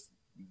again, just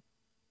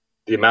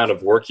the amount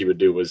of work he would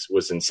do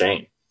was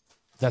insane.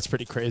 That's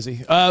pretty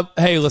crazy.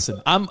 Hey, listen,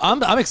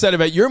 I'm excited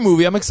about your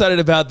movie. I'm excited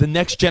about the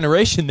next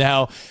generation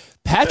now.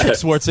 Patrick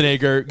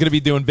Schwarzenegger going to be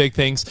doing big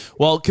things.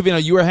 Well,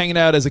 Covino, you were hanging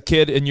out as a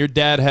kid, and your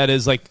dad had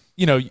his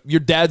your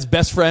dad's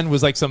best friend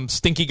was like some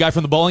stinky guy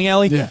from the bowling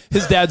alley. Yeah.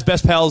 His dad's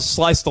best pal is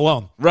Sly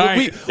Stallone.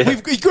 Right.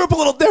 We grew up a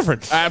little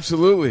different.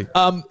 Absolutely.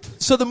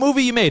 So the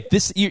movie you made,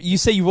 you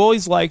say you've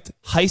always liked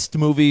heist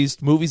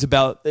movies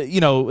about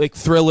like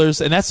thrillers,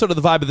 and that's sort of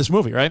the vibe of this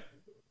movie, right?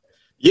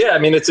 Yeah, I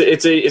mean, it's a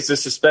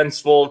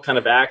suspenseful kind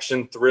of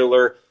action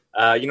thriller.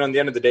 In the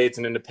end of the day, it's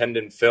an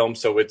independent film,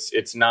 so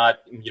it's not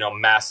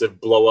massive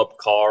blow up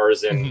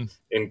cars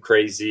and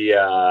crazy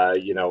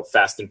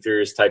Fast and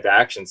Furious type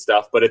action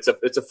stuff. But it's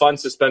a fun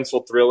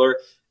suspenseful thriller.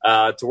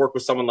 To work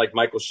with someone like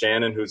Michael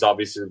Shannon, who's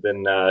obviously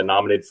been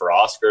nominated for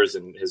Oscars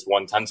and has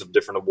won tons of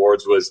different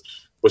awards, was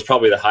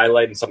probably the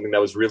highlight, and something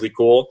that was really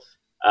cool.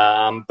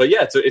 But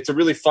yeah, it's a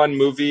really fun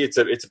movie.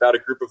 It's about a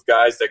group of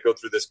guys that go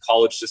through this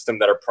college system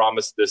that are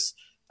promised this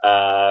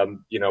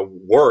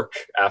work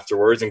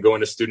afterwards, and go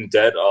into student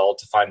debt, all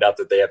to find out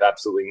that they have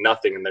absolutely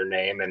nothing in their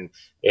name,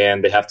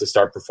 and they have to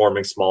start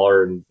performing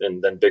smaller and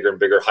then bigger and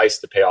bigger heists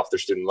to pay off their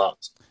student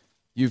loans.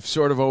 You've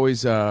sort of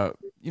always, been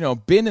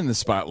in the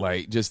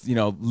spotlight, just,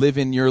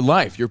 living your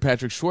life. You're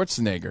Patrick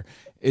Schwarzenegger.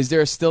 Is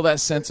there still that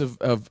sense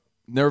of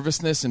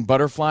nervousness and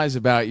butterflies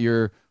about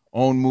your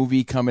own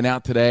movie coming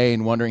out today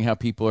and wondering how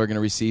people are going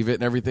to receive it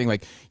and everything?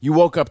 Like, you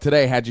woke up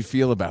today, how'd you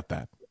feel about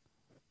that?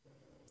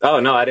 Oh,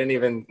 no, I didn't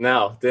even,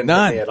 no, didn't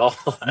hit me at all.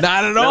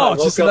 Not at all.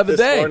 It's just another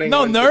day.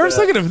 No nerves?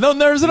 Look at him. No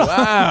nerves at all.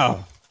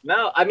 Wow.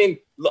 No, I mean,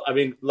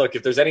 look,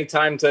 if there's any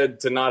time to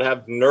not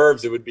have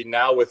nerves, it would be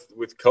now with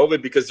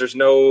COVID, because there's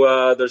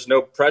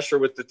no pressure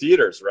with the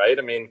theaters, right?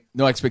 I mean,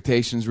 no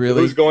expectations, really.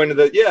 Who's going to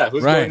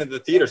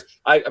the theaters?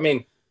 I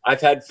mean,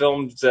 I've had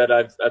films that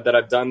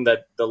I've done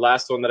that the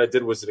last one that I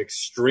did was an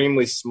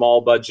extremely small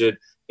budget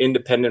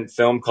independent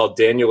film called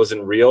Daniel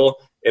Isn't Real.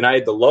 And I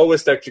had the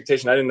lowest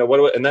expectation. I didn't know what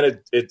it was. And then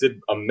it did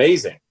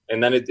amazing.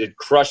 And then it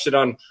crushed it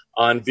on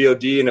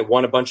VOD, and it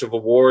won a bunch of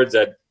awards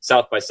at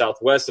South by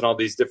Southwest and all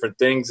these different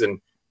things. And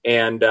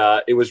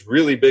it was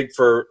really big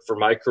for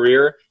my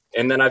career.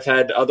 And then I've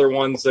had other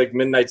ones like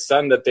Midnight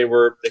Sun that they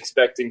were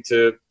expecting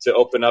to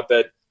open up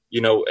at,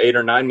 8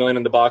 or 9 million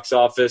in the box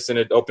office, and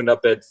it opened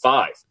up at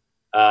 5.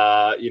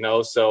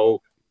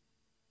 So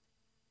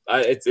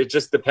It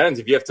just depends.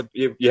 If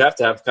you have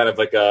to have kind of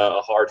like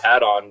a hard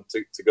hat on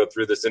to go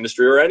through this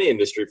industry, or any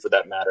industry for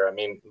that matter. I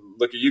mean,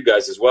 look at you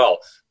guys as well.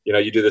 You know,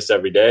 you do this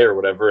every day or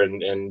whatever,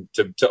 and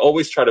to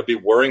always try to be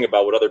worrying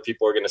about what other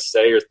people are going to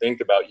say or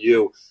think about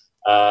you.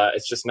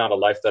 It's just not a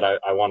life that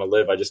I want to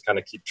live. I just kind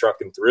of keep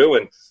trucking through,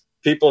 and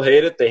people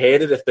hate it. They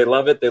hate it. If they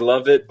love it, they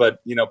love it. But,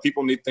 you know,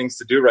 people need things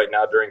to do right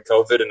now during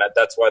COVID, and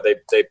that's why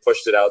they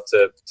pushed it out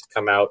to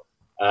come out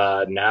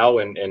now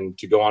and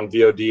to go on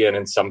VOD and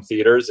in some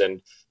theaters.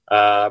 And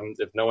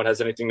if no one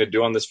has anything to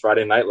do on this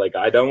Friday night, like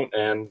I don't,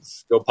 and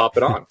go pop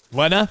it on.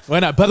 Why not? Why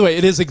not? By the way,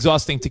 it is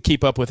exhausting to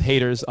keep up with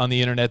haters on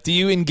the internet. Do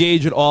you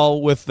engage at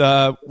all with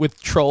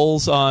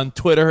trolls on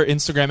Twitter,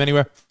 Instagram,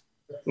 anywhere?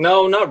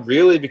 No, not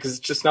really, because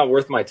it's just not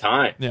worth my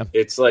time. Yeah.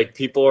 It's like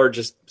people are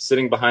just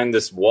sitting behind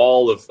this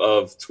wall of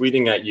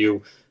tweeting at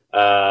you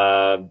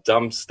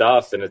dumb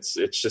stuff, and it's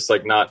just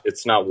like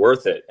it's not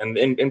worth it.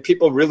 And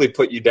people really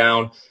put you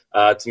down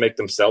to make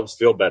themselves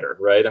feel better,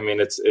 right? I mean,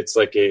 it's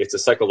like it's a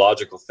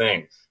psychological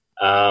thing.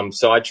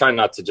 So I try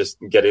not to just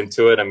get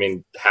into it. I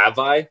mean, have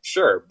I?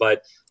 Sure,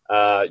 but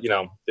you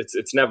know,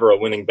 it's never a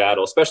winning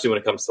battle, especially when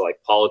it comes to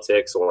like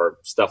politics or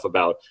stuff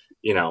about,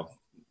 you know,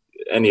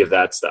 any of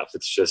that stuff.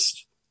 It's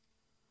just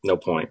no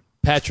point.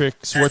 Patrick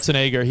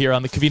Schwarzenegger here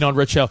on the Covino and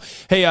Rich Show.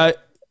 Hey,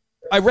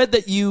 I read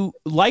that you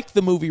liked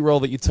the movie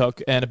role that you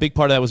took, and a big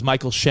part of that was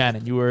Michael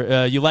Shannon.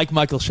 You like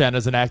Michael Shannon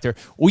as an actor.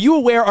 Were you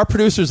aware? Our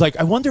producer's like,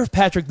 I wonder if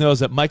Patrick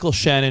knows that Michael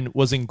Shannon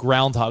was in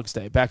Groundhog's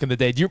Day back in the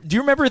day. Do you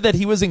remember that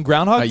he was in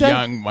Groundhog Day?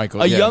 Young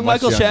Michael. A young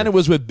Michael Shannon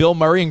was with Bill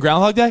Murray in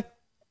Groundhog Day.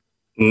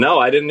 No,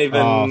 I didn't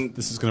even. Oh,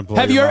 this is going to blow.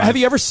 Have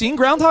you ever seen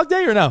Groundhog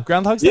Day or no?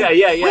 Groundhog's Day.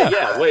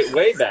 Yeah.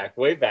 Way back.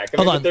 I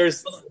Hold mean, on.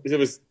 It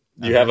was.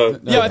 You have a.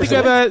 Yeah, I think we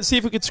have a. See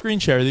if we could screen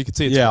share. You can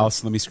see it. Yeah,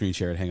 let me screen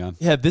share it. Hang on.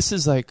 Yeah, this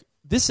is like.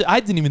 I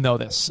didn't even know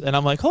this, and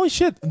I'm like, holy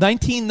shit!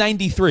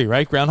 1993,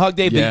 right? Groundhog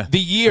Day, the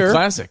year, a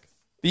classic,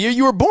 the year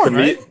you were born,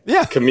 right?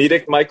 Yeah,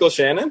 comedic Michael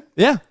Shannon.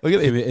 Yeah, look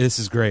at it. This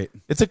is great.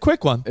 It's a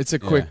quick one. It's a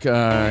quick.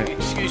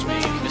 Excuse me,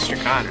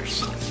 Mr.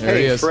 Connors. There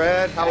he is.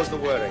 Fred, how was the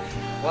wedding?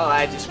 Well,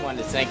 I just wanted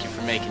to thank you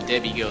for making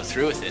Debbie go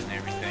through with it and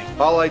everything.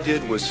 All I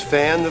did was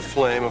fan the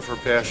flame of her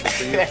passion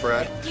for you,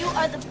 Fred. You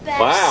are the best.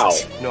 Wow.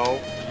 No,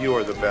 you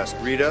are the best.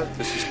 Rita,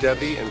 this is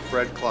Debbie and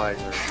Fred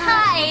Kleisner.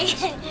 Hi.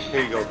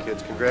 Here you go,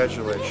 kids.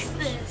 Congratulations.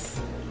 What is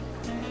this?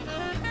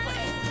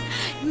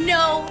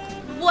 No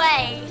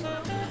way.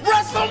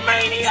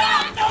 WrestleMania!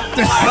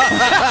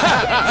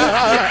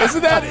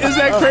 Isn't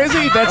that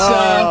crazy?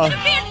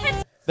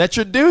 That's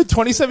your dude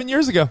 27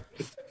 years ago.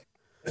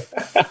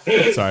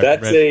 Sorry,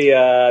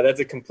 that's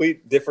a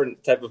complete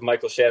different type of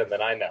Michael Shannon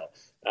than I know.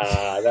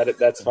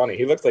 That's funny.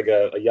 He looks like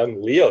a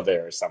young Leo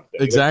there or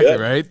something. Exactly,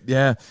 right?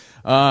 Yeah.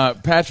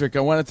 Patrick, I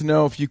wanted to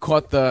know if you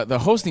caught the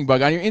hosting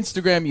bug. On your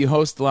Instagram, you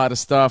host a lot of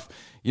stuff.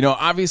 You know,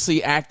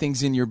 obviously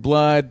acting's in your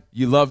blood.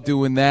 You love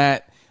doing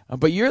that.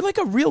 But you're like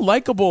a real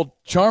likable,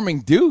 charming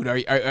dude.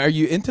 Are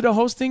you into the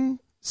hosting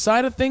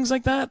side of things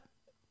like that?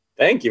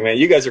 Thank you, man.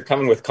 You guys are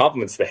coming with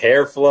compliments. The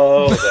hair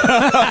flow,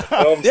 the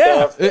film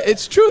stuff.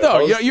 It's true,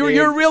 though.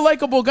 You're a real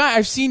likable guy.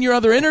 I've seen your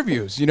other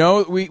interviews. You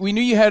know, we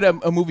knew you had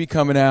a movie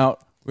coming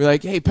out. We're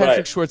like, hey,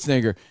 Patrick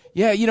Schwarzenegger.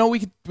 Yeah, you know, we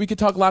could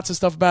talk lots of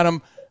stuff about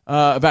him,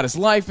 about his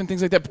life and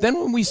things like that. But then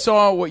when we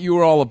saw what you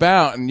were all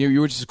about, and you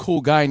were just a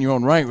cool guy in your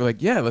own right, we're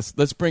like, yeah,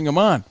 let's bring him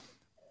on.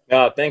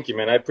 Thank you,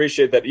 man. I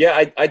appreciate that.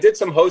 Yeah, I did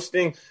some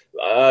hosting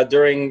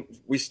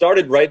we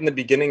started right in the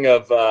beginning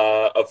of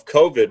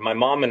COVID. My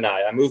mom and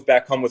I moved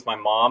back home with my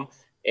mom,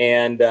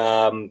 and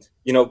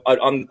you know,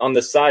 on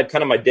the side,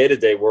 kind of my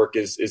day-to-day work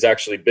is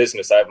actually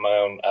business. I have my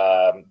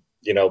own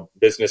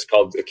business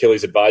called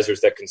Achilles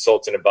Advisors that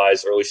consults and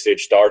advise early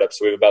stage startups.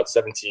 So we have about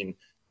 17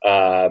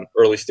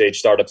 early stage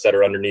startups that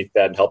are underneath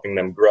that and helping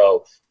them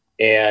grow.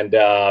 And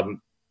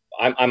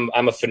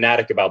I'm a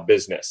fanatic about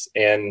business,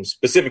 and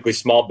specifically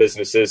small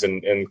businesses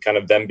and kind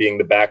of them being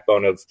the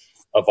backbone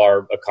of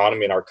our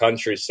economy and our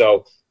country.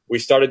 So we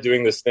started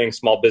doing this thing,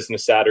 Small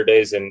Business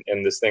Saturdays, and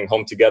this thing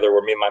Home Together,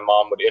 where me and my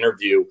mom would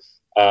interview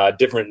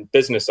different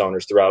business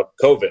owners throughout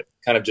COVID,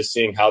 kind of just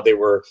seeing how they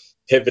were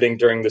pivoting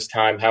during this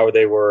time, how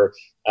they were,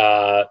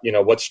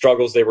 what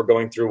struggles they were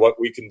going through, what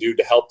we can do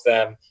to help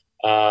them.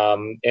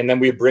 And then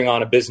we bring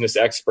on a business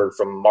expert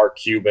from Mark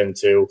Cuban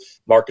to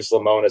Marcus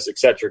Lemonis, et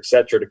cetera,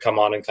 to come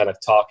on and kind of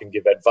talk and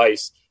give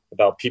advice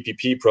about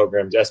PPP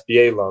programs,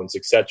 SBA loans,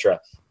 et cetera.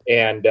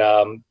 And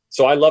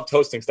so I loved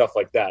hosting stuff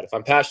like that. If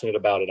I'm passionate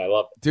about it, I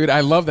love it. Dude,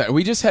 I love that.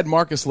 We just had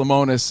Marcus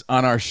Lemonis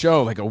on our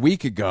show like a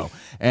week ago.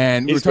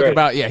 And we were talking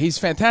about, he's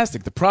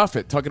fantastic. The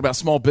Prophet, talking about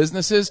small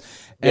businesses.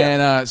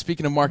 Yeah. And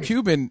speaking of Mark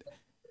Cuban,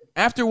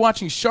 after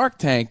watching Shark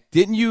Tank,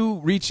 didn't you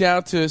reach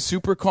out to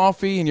Super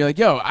Coffee and you're like,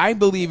 yo, I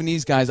believe in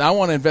these guys. I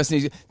want to invest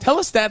in these. Tell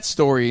us that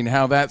story and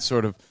how that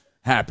sort of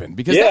happened,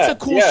 because that's a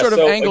cool sort of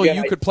angle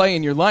you could play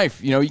in your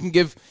life. You know, you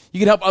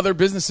can help other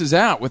businesses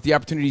out with the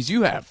opportunities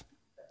you have.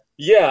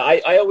 Yeah,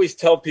 I always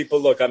tell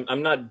people, look,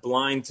 I'm not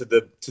blind to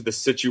the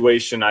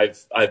situation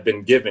I've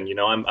been given. You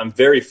know, I'm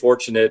very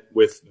fortunate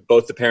with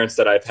both the parents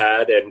that I've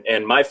had,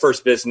 and my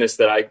first business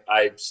that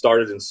I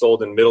started and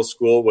sold in middle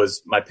school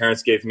was my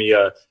parents gave me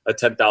a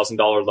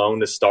 $10,000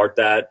 loan to start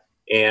that,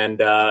 and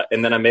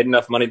then I made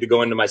enough money to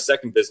go into my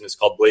second business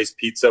called Blaze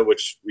Pizza,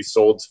 which we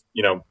sold.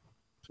 You know,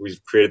 we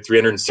created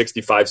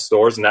 365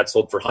 stores, and that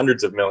sold for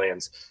hundreds of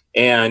millions.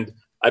 And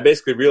I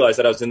basically realized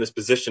that I was in this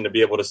position to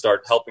be able to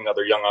start helping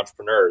other young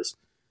entrepreneurs.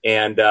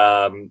 And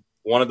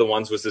one of the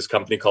ones was this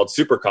company called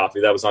Super Coffee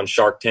that was on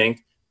Shark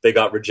Tank. They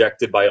got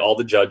rejected by all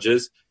the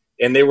judges.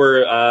 And they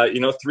were,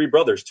 three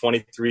brothers,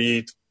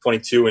 23,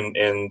 22,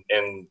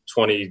 and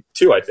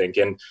 22, I think.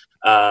 And,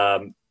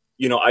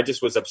 I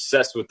just was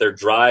obsessed with their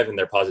drive and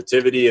their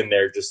positivity. And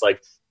they're just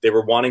like, they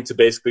were wanting to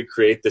basically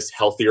create this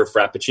healthier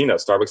Frappuccino,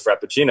 Starbucks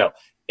Frappuccino.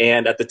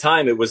 And at the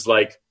time, it was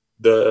like,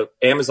 the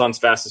Amazon's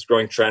fastest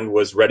growing trend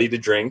was ready to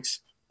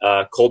drinks,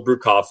 cold brew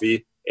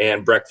coffee,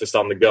 and breakfast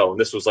on the go. And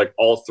this was like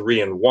all three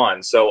in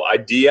one. So I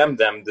DM'd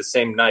them the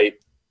same night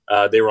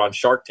they were on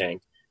Shark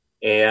Tank,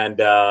 and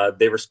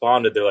they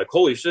responded. They're like,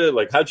 holy shit,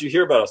 like, how'd you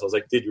hear about us? I was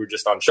like, dude, you were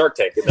just on Shark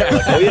Tank. And they're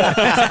like, oh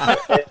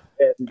yeah.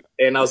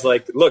 and I was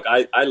like, look,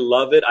 I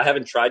love it. I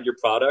haven't tried your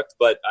product,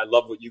 but I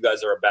love what you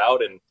guys are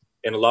about. And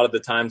a lot of the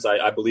times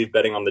I believe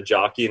betting on the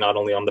jockey, not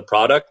only on the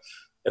product.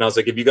 And I was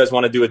like, if you guys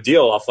want to do a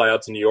deal, I'll fly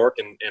out to New York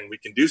and we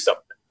can do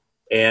something.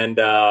 And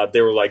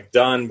they were like,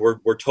 done.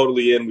 We're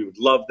totally in. We would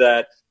love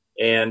that.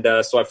 And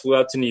so I flew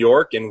out to New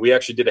York, and we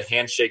actually did a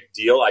handshake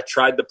deal. I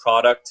tried the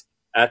product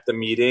at the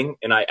meeting,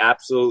 and I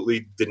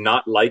absolutely did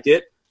not like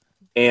it.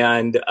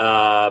 And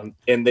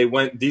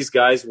these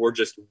guys were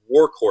just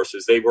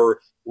workhorses. They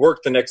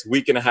worked the next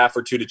week and a half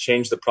or two to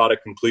change the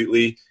product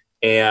completely.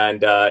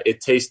 And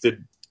it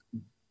tasted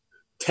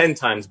 10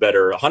 times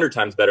better, 100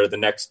 times better the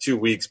next 2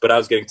 weeks. But I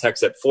was getting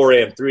texts at 4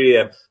 a.m., 3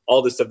 a.m.,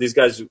 all this stuff. These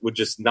guys would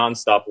just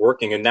nonstop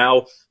working. And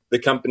now the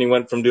company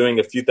went from doing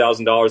a few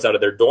 $1,000s out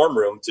of their dorm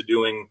room to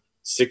doing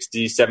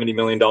 $60, $70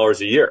 million a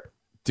year.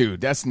 Dude,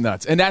 that's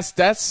nuts. And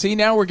that's see,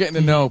 now we're getting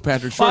to know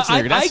Patrick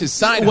Schwarzenegger. That's his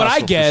side what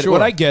hustle.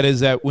 What I get is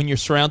that when you're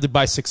surrounded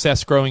by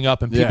success growing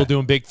up and people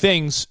doing big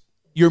things,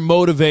 you're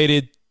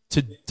motivated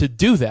to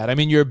do that. I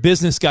mean, you're a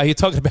business guy. You're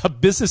talking about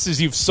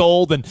businesses you've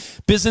sold and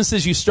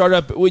businesses you start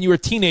up when you were a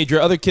teenager.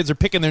 Other kids are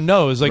picking their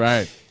nose. Like,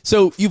 right.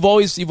 So you've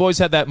always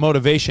had that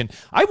motivation.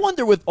 I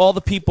wonder, with all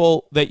the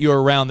people that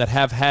you're around that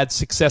have had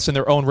success in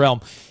their own realm,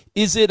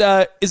 is it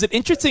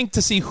interesting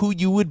to see who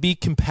you would be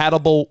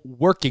compatible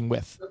working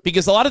with?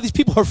 Because a lot of these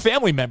people are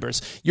family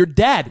members. Your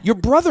dad, your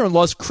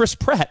brother-in-law is Chris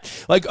Pratt.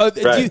 Like,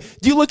 right.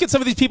 do you look at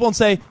some of these people and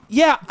say,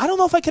 yeah, I don't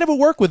know if I could ever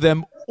work with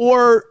them,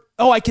 or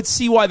I could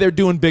see why they're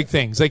doing big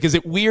things? Like, is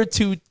it weird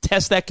to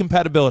test that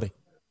compatibility?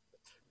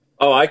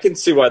 Oh, I can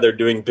see why they're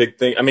doing big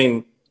things. I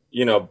mean,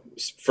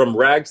 from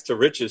rags to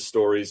riches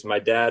stories, my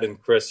dad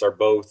and Chris are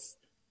both,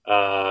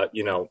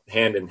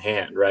 hand in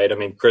hand, right? I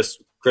mean, Chris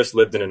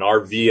lived in an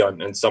RV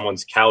on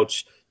someone's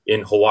couch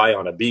in Hawaii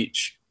on a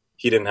beach.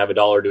 He didn't have a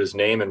dollar to his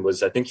name and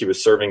I think he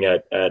was serving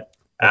at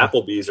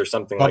Applebee's or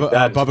something like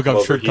that. Bubba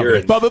Gum Shrimp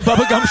Company.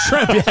 Bubba Gum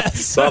Shrimp,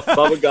 yes.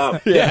 Bubba Gum.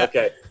 Yeah.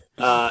 Okay.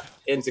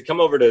 And to come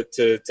over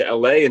to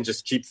LA and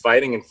just keep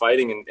fighting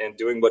and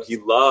doing what he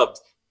loved,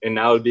 and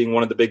now being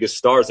one of the biggest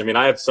stars. I mean,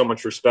 I have so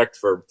much respect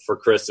for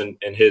Chris and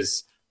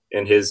his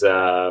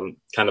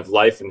kind of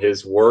life and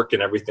his work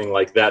and everything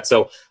like that.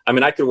 So, I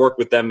mean, I could work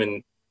with them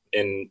in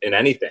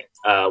anything,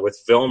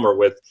 with film or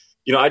with,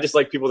 I just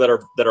like people that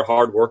are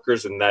hard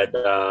workers and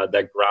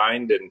that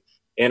grind.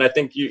 And I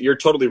think you're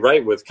totally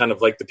right with kind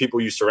of like the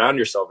people you surround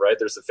yourself, right?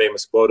 There's the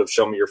famous quote of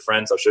show me your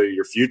friends, I'll show you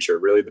your future.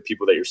 Really, the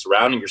people that you're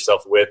surrounding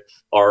yourself with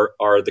are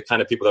the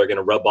kind of people that are going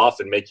to rub off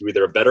and make you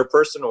either a better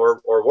person or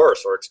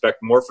worse, or expect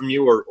more from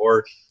you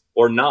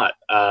or not.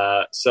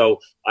 So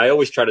I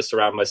always try to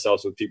surround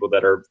myself with people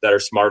that are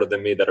smarter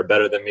than me, that are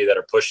better than me, that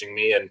are pushing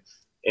me.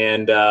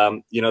 And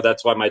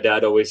that's why my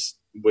dad always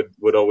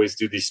would always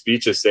do these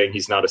speeches saying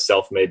he's not a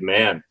self-made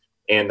man,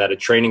 and that a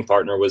training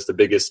partner was the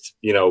biggest,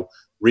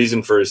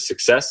 reason for his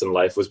success in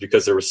life was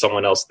because there was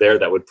someone else there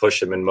that would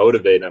push him and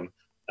motivate him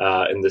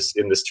in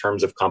this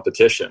terms of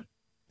competition.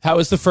 How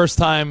was the first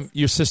time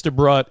your sister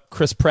brought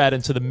Chris Pratt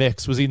into the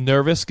mix? Was he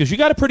nervous? Because you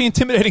got a pretty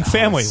intimidating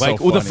family.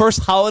 So with the first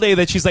holiday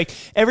that she's like,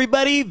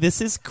 everybody, this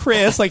is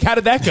Chris. Like, how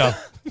did that go?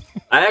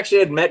 I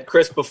actually had met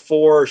Chris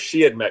before she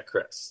had met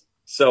Chris.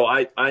 So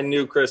I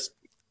knew Chris,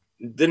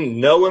 didn't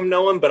know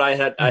him, but I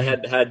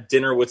had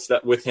dinner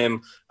with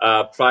him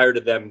prior to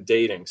them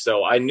dating.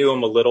 So I knew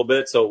him a little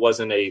bit. So it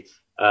wasn't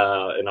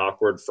an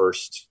awkward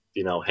first,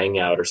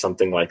 hangout or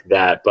something like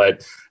that.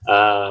 But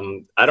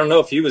I don't know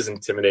if he was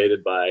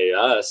intimidated by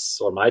us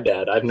or my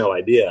dad. I have no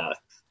idea.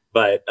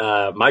 But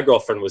my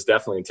girlfriend was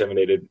definitely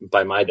intimidated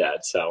by my dad.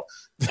 So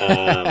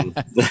I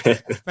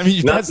mean,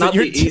 your not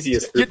the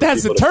easiest. Your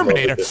dad's the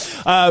Terminator.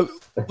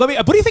 What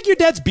do you think of your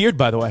dad's beard,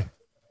 by the way?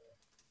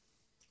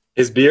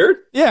 His beard?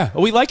 Yeah.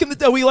 Are we liking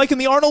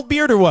the Arnold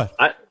beard or what?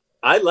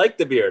 I like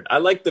the beard. I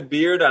like the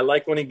beard. I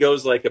like when he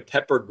goes like a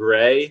pepper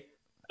gray.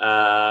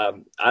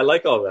 I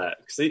like all that.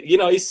 'Cause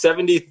he's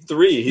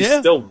 73. He's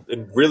still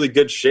in really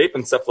good shape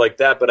and stuff like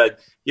that. But I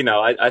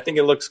think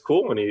it looks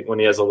cool when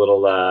he has a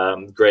little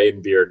gray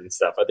and beard and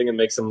stuff. I think it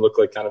makes him look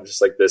like kind of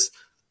just like this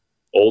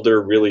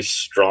older, really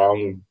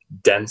strong,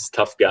 dense,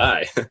 tough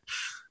guy.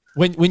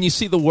 When you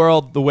see the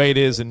world the way it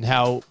is and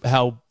how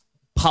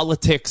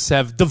politics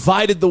have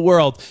divided the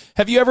world,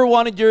 have you ever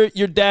wanted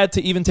your dad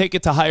to even take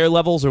it to higher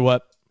levels or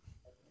what?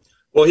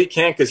 Well, he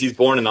can't because he's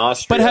born in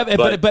Austria.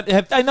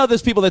 But I know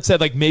there's people that said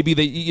like maybe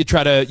you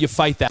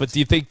fight that. But do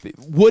you think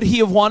would he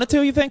have wanted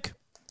to? You think?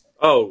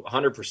 Oh,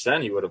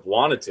 100%. He would have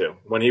wanted to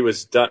when he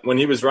was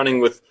running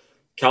with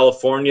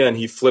California and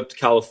he flipped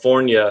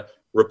California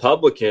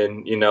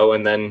Republican.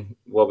 And then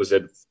what was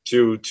it?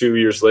 2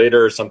 years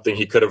later or something?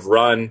 He could have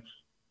run.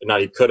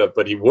 Not he could have,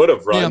 but he would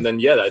have run.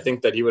 Then I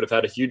think that he would have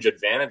had a huge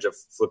advantage of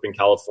flipping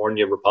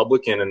California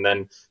Republican and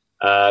then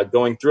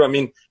going through. I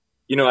mean.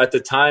 At the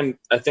time,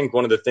 I think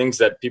one of the things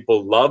that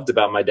people loved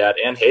about my dad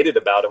and hated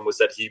about him was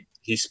that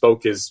he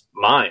spoke his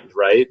mind,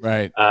 right?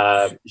 Right.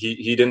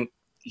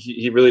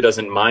 He really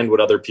doesn't mind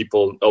what other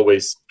people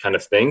always kind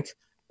of think,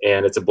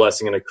 and it's a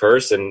blessing and a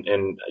curse, and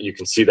you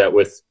can see that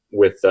with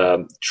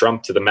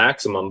Trump to the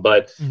maximum.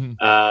 But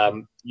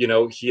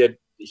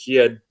he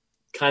had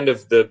kind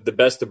of the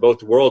best of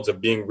both worlds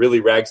of being really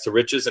rags to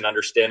riches and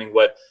understanding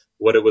what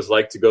it was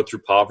like to go through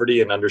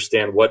poverty and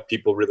understand what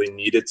people really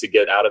needed to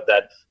get out of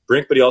that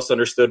brink. But he also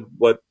understood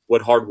what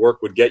hard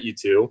work would get you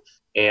to.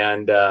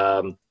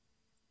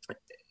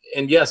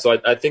 So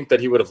I think that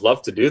he would have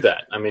loved to do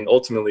that. I mean,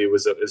 ultimately it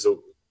was a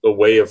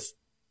way of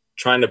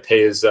trying to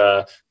pay his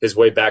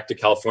way back to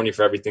California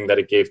for everything that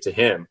it gave to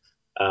him.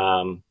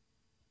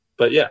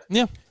 But yeah.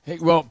 Hey,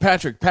 well,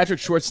 Patrick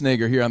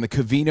Schwarzenegger here on the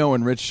Covino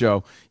and Rich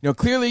Show.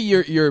 Clearly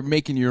you're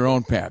making your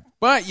own path,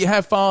 but you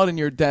have followed in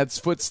your dad's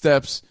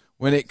footsteps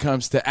when it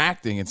comes to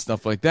acting and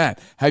stuff like that.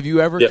 Have you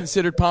ever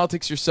considered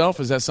politics yourself?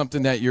 Is that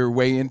something that you're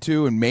way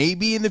into, and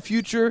maybe in the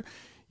future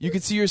you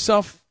could see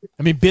yourself?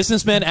 I mean,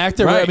 businessman,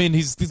 actor. Right. I mean,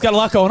 he's got a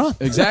lot going on.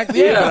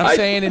 Exactly. Yeah, but I'm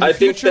saying in the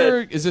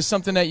future, is this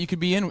something that you could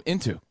be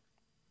into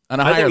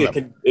on a higher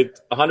level? It's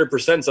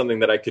 100% something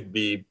that I could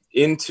be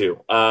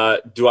into.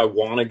 Do I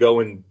want to go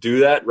and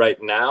do that right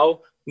now?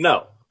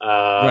 No.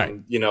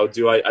 Right.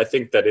 I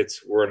think that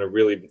we're in a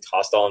really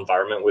hostile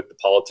environment with the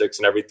politics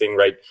and everything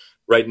right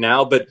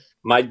now, but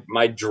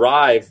my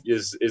drive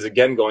is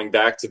again going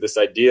back to this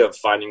idea of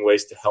finding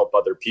ways to help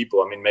other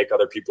people. I mean, make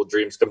other people's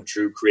dreams come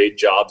true, create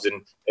jobs,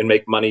 and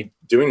make money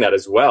doing that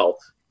as well.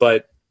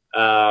 But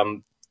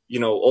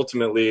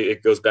ultimately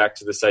it goes back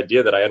to this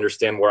idea that I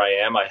understand where I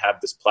am. I have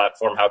this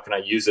platform. How can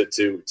I use it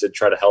to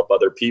try to help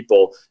other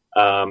people?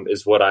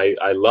 Is what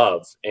I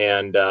love.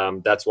 And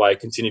that's why I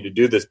continue to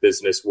do this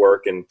business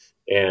work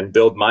and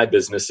build my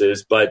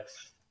businesses. But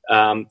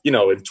in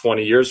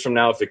 20 years from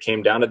now, if it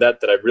came down to that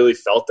I really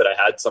felt that I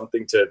had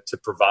something to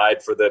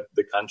provide for the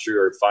country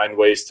or find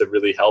ways to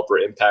really help or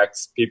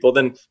impact people,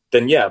 then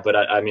yeah. But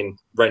I mean,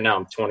 right now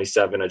I'm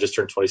 27. I just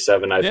turned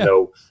 27. I have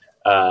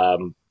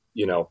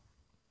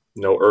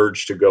no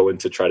urge to go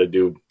into try to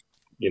do,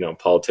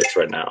 politics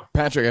right now.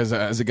 Patrick,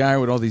 as a guy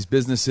with all these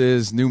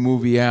businesses, new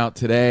movie out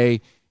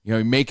today,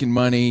 making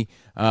money.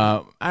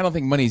 I don't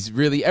think money's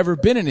really ever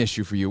been an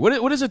issue for you.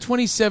 What does a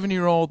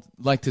 27-year-old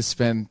like to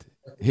spend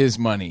his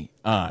money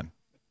on?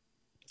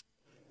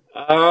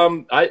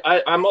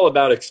 I'm all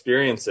about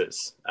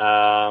experiences.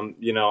 I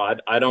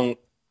don't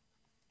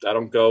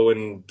go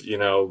and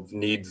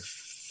need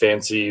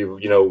fancy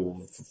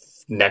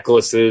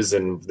necklaces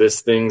and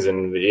things,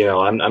 and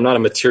I'm not a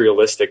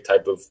materialistic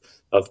type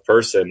of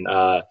person.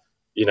 So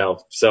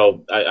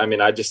I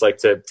mean, I just like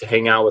to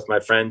hang out with my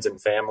friends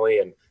and family,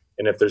 and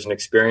if there's an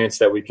experience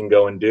that we can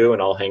go and do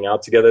and all hang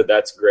out together,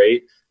 that's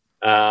great.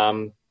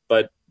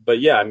 But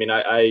yeah, I mean,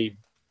 I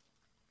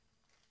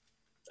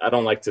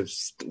don't like to,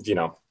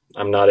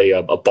 I'm not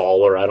a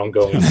baller. I don't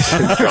go and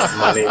drop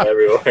money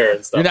everywhere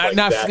and stuff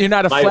that. You're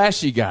not a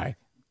flashy guy.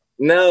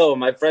 No,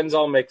 my friends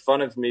all make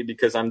fun of me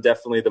because I'm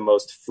definitely the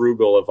most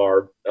frugal of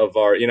our.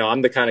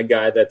 I'm the kind of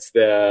guy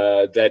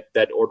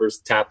that orders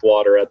tap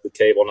water at the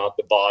table, not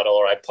the bottle,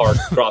 or I park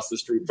across the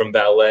street from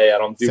valet. I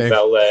don't do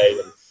valet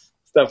and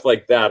stuff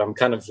like that. I'm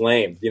kind of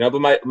lame,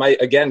 but my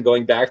again,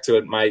 going back to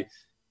it, my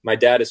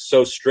dad is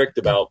so strict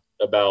about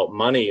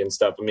money and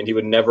stuff. I mean, he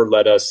would never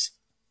let us,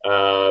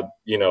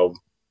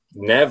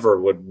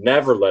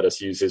 never let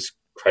us use his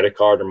credit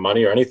card or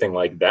money or anything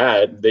like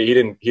that. He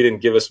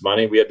didn't give us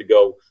money. We had to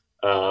go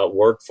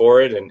work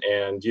for it.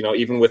 And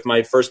even with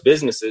my first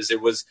businesses,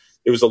 it was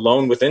a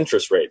loan with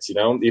interest rates.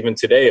 Even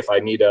today, if I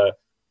need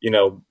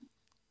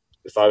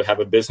if I have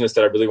a business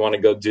that I really want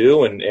to go do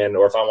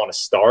or if I want to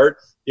start,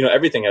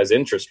 everything has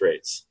interest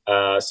rates.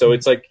 So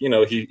it's like,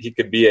 he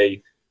could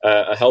be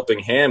a helping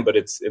hand, but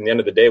it's in the end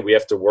of the day, we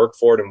have to work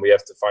for it and we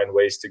have to find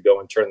ways to go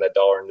and turn that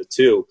dollar into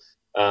two.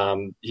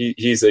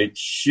 He's a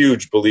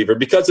huge believer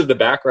because of the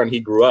background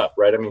he grew up,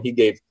 right? I mean,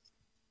 he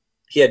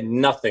had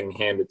nothing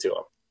handed to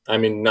him. I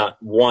mean, not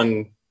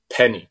one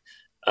penny,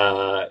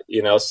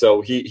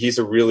 so he's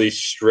a really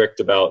strict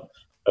about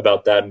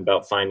that and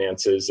about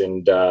finances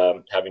and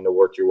having to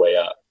work your way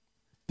up.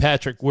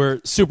 Patrick,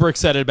 we're super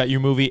excited about your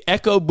movie,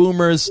 Echo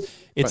Boomers.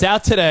 It's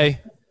out today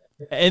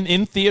and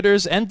in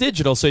theaters and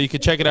digital, so you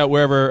can check it out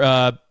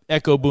wherever.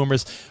 Echo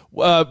Boomers.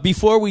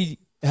 Before we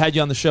had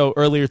you on the show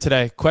earlier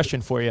today,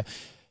 question for you.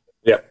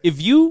 Yeah.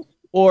 If you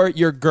or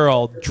your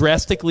girl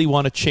drastically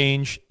want to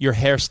change your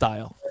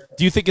hairstyle,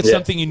 do you think it's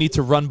something you need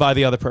to run by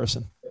the other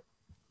person?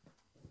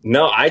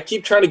 No, I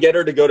keep trying to get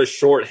her to go to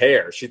short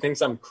hair. She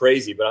thinks I'm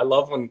crazy, but I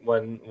love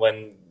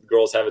when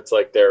girls have it to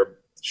like their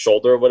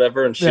shoulder or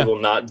whatever, and she will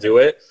not do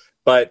it.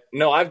 But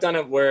no, I've done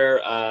it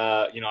where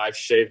I've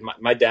shaved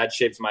my dad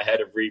shaves my head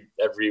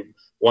every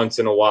once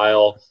in a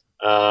while.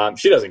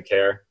 She doesn't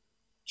care.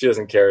 She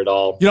doesn't care at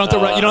all. You don't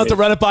have to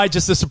run it by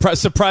just to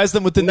surprise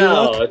them with the new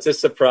look? No, it's a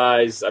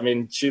surprise. I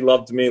mean, she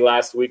loved me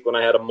last week when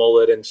I had a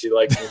mullet, and she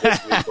likes me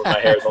this week when my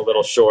hair is a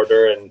little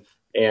shorter and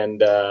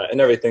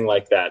everything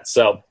like that.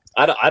 So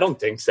I don't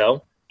think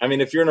so. I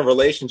mean, if you're in a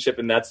relationship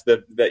and that's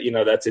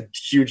that's a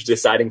huge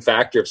deciding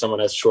factor. If someone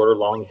has short or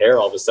long hair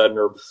all of a sudden,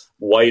 or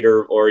white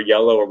or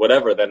yellow or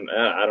whatever, then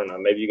I don't know.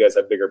 Maybe you guys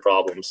have bigger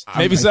problems.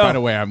 Maybe so. By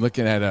the way, I'm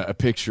looking at a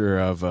picture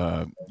of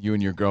you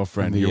and your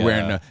girlfriend. You're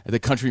wearing the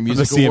Country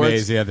Music the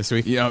Awards. CMAs, this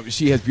week. You know,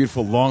 she has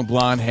beautiful long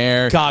blonde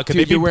hair. God, could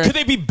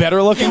they be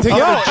better looking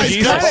together?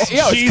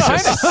 It's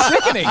kind of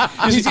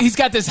sickening. He's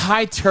got this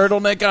high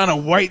turtleneck on, a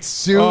white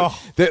suit.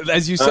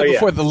 As you said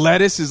before, the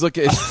lettuce is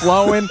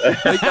flowing.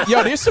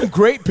 There's some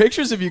great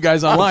pictures of you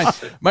guys online.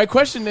 My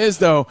question is,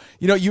 though,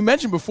 you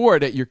mentioned before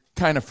that you're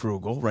kind of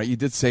frugal, right? You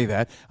did say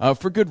that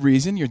for good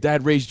reason. Your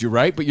dad raised you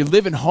right, but you're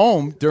living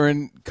home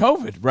during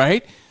COVID,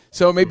 right?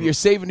 So maybe you're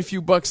saving a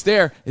few bucks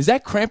there. Is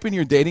that cramping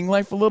your dating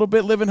life a little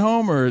bit, living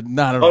home, or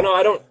not at all? Oh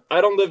no,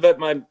 I don't live at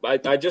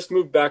I just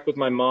moved back with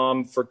my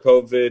mom for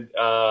COVID.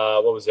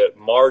 What was it?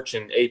 March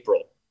and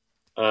April.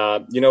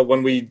 When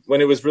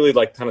it was really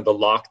like kind of the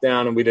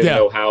lockdown and we didn't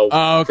know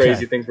how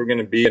crazy things were going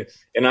to be.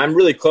 And I'm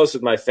really close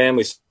with my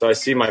family. So I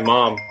see my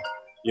mom,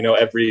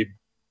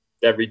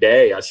 every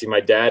day. I see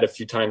my dad a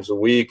few times a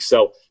week.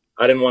 So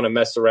I didn't want to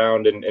mess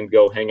around and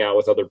go hang out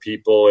with other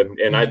people.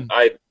 And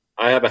I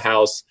have a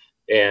house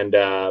and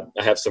I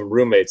have some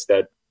roommates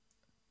I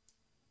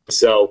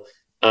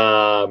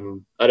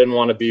didn't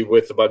want to be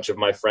with a bunch of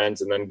my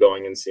friends and then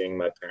going and seeing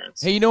my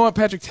parents. Hey, you know what,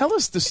 Patrick? Tell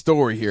us the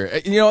story here.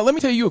 Let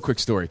me tell you a quick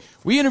story.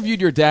 We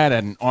interviewed your dad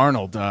at an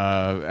Arnold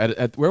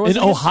at where was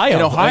it? Ohio.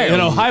 In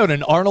Ohio, at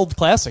an Arnold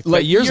Classic,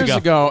 like years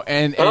ago.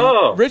 And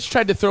Rich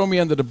tried to throw me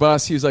under the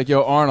bus. He was like,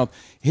 "Yo, Arnold,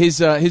 his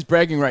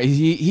bragging right.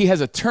 He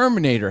has a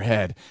Terminator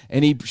head,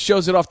 and he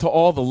shows it off to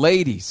all the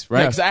ladies,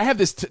 right? Because I have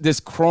this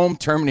chrome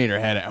Terminator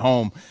head at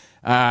home.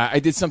 I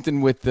did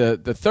something with the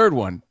third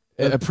one."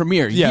 A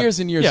premiere years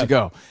and years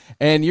ago,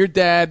 and your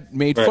dad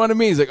made fun of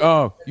me. He's like,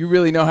 "Oh, you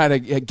really know how to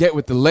get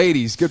with the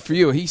ladies. Good for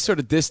you." He sort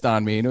of dissed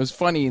on me, and it was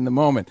funny in the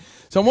moment.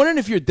 So I'm wondering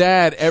if your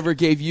dad ever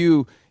gave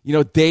you,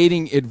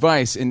 dating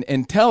advice,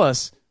 and tell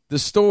us the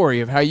story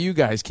of how you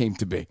guys came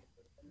to be.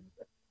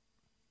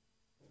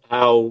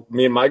 How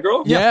me and my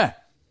girl? Yeah.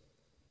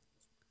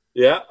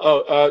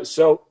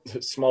 So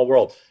small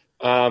world.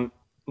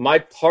 My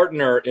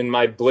partner in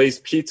my Blaze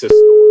Pizza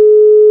store.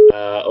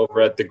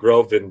 Over at the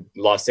Grove in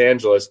Los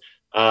Angeles,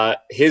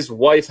 his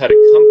wife had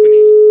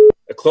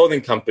a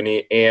clothing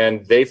company,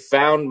 and they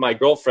found my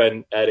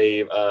girlfriend at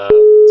a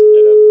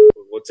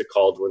what's it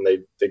called when they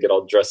get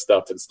all dressed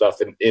up and stuff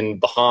in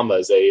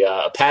Bahamas,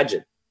 a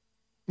pageant,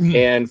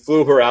 and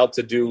flew her out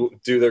to do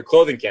their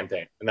clothing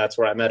campaign, and that's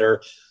where I met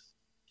her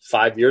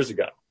 5 years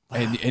ago.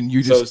 And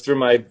you so it was through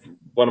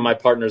one of my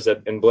partners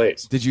in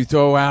Blaze. Did you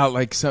throw out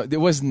there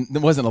wasn't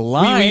a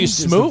line? Were you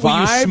smooth?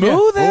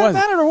 At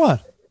that or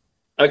what?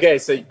 Okay,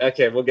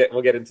 we'll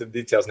get into the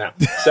details now.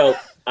 So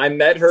I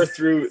met her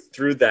through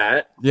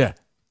that. Yeah.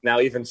 Now,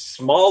 even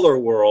smaller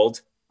world,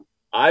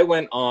 I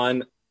went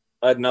on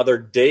another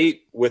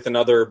date with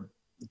another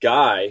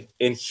guy,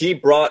 and he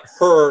brought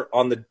her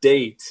on the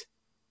date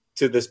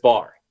to this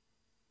bar.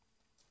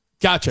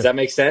 Gotcha. Does that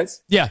make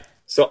sense? Yeah.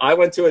 So I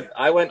went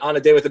on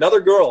a date with another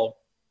girl,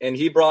 and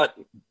he brought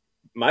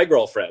my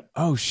girlfriend.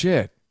 Oh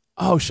shit.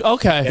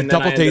 Okay. And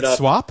double date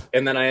swap.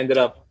 And then I ended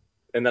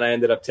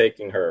up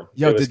taking her.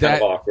 Yo, did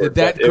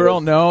that girl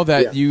know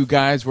that you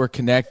guys were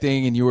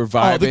connecting and you were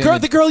vibing? Oh,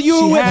 the girl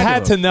you were with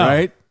had to know,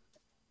 right?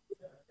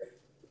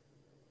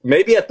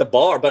 Maybe at the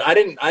bar, but I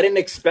didn't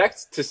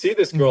expect to see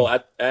this girl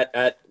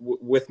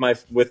with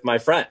my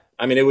friend.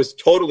 I mean, it was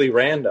totally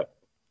random,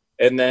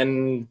 and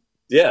then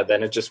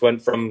it just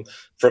went from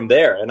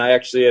there. And I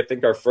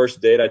think our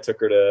first date, I took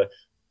her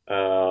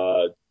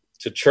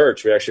to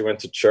church. We actually went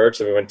to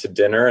church, and we went to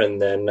dinner,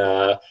 and then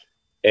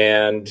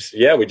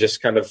we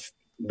just kind of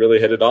really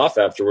hit it off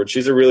afterwards.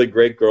 She's a really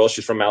great girl.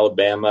 She's from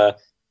Alabama,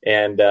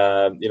 and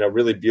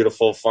really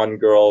beautiful, fun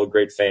girl,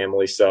 great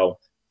family. So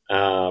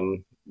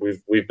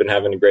we've been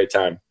having a great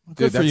time.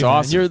 Good for you,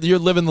 awesome. You're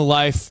living the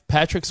life.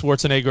 Patrick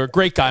Schwarzenegger,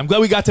 great guy. I'm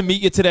glad we got to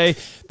meet you today.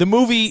 The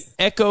movie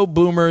Echo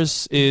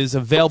Boomers is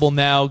available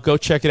now. Go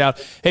check it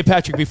out. Hey,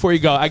 Patrick, before you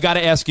go, I got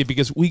to ask you,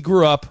 because we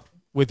grew up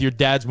with your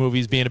dad's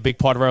movies being a big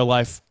part of our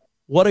life.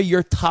 what are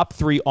your top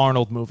 3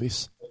 Arnold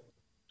movies?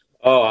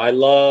 Oh, I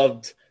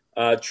loved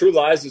True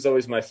Lies was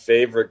always my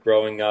favorite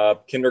growing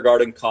up.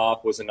 Kindergarten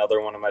Cop was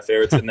another one of my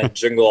favorites. And then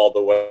Jingle All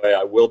the Way.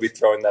 I will be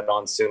throwing that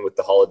on soon with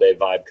the holiday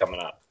vibe coming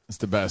up. It's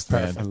the best,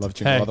 man. I love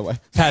Jingle All the Way.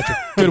 Patrick,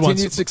 good one.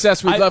 Continued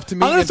success. We'd love to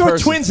meet I'm going in to throw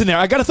person. twins in there.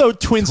 I got to throw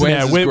twins in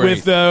Twins there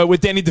is great. with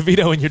Danny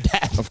DeVito and your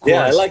dad. Of course.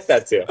 Yeah, I like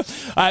that too.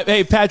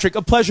 Hey, Patrick,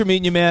 a pleasure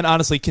meeting you, man.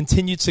 Honestly,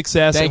 continued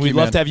success. Thank and we'd you,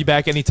 love man. to have you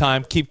back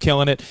anytime. Keep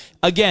killing it.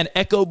 Again,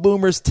 Echo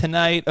Boomers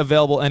tonight,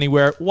 available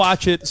anywhere.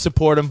 Watch it.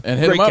 Support him. And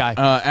hit Great him guy.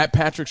 up at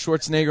Patrick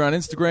Schwarzenegger on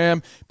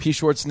Instagram, P.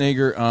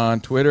 Schwarzenegger on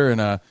Twitter,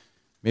 and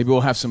maybe we'll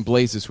have some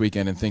Blaze this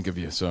weekend and think of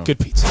you. So good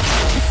pizza.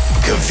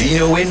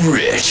 Covino and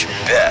Rich,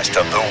 best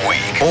of the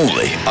week.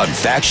 Only on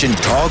Faction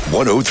Talk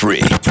 103.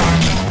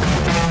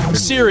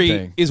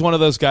 Siri is one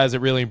of those guys that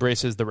really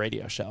embraces the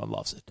radio show and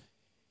loves it.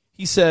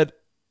 He said,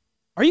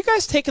 "Are you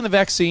guys taking the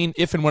vaccine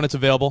if and when it's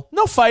available?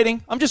 No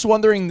fighting. I'm just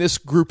wondering this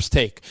group's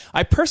take.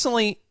 I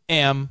personally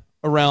am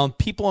around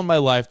people in my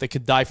life that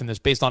could die from this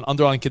based on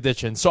underlying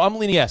conditions, so I'm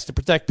leaning yes to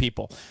protect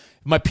people.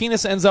 If my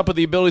penis ends up with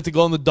the ability to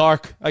glow in the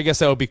dark, I guess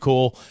that would be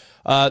cool.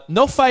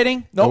 No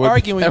fighting, no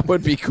arguing. That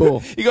would be cool."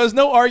 He goes,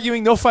 no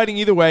arguing, no fighting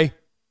either way.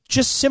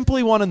 Just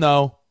simply want to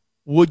know,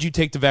 would you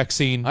take the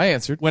vaccine? I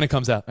answered when it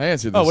comes out. I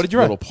answered Oh, this what did you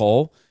write? little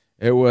poll.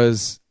 It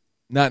was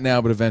not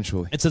now, but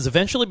eventually. It says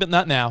eventually, but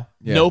not now.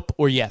 Yeah. Nope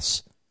or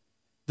yes.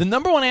 The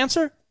number one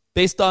answer,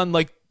 based on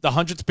like the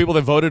hundreds of people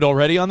that voted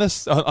already on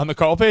this on the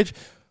Carl page,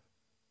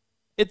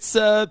 it's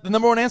the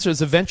number one answer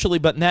is eventually,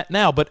 but not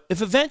now. But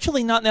if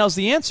eventually, not now is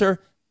the answer,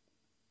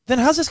 then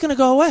how's this going to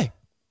go away?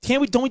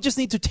 Don't we just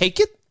need to take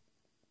it?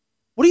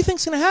 What do you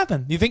think's going to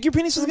happen? You think your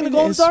penis is going to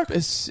glow in the dark?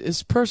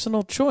 It's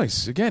personal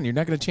choice. Again, you're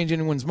not going to change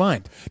anyone's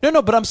mind.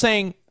 No, but I'm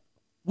saying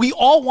we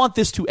all want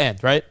this to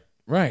end, right?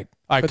 Right.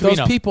 All right, But Covino.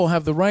 those people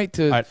have the right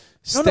to No,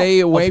 stay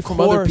away of from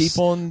other course.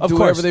 people and Of do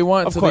course. whatever they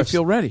want Of until they course.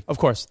 feel ready. Of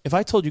course. If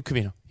I told you,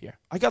 Covino, here,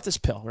 I got this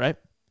pill, right?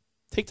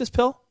 Take this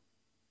pill.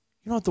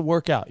 You don't have to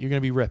work out. You're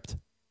going to be ripped.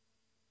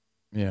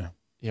 Yeah.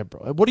 Yeah,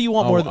 bro. What do you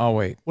want I'll- more than? I'll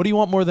wait. What do you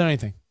want more than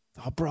anything?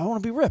 Oh, bro, I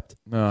want to be ripped.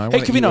 No, I hey, want to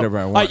eat Covino, whatever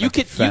I want. all right, you not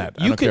get could fat.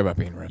 I you don't could, care about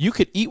being ripped. You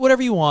could eat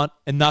whatever you want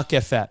and not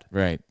get fat.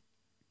 Right.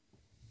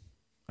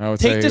 I would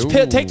Take say, this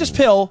pill. ooh. Take this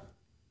pill.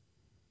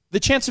 The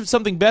chance of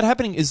something bad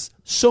happening is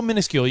so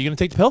minuscule. You going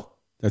to take the pill?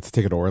 Have to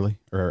take it orally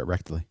or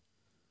rectally.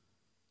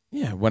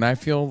 Yeah, when I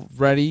feel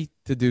ready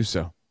to do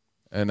so.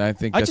 And I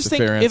think I that's just a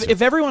think fair answer.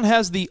 if everyone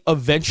has the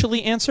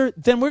eventually answer,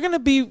 then we're going to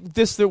be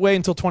this way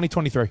until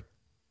 2023.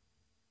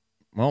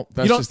 Well, You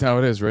that's don't- just how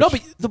it is, Rich.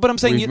 No, but I'm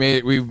saying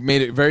we've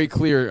made it very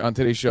clear on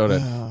today's show that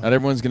not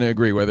everyone's going to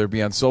agree, whether it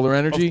be on solar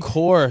energy, of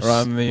course, or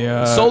on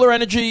the solar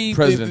energy,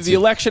 presidency. the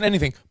election,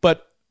 anything.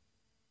 But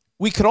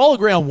we could all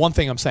agree on one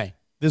thing. I'm saying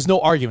there's no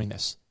arguing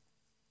this.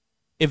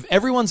 If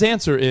everyone's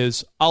answer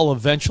is I'll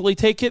eventually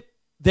take it,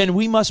 then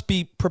we must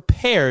be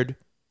prepared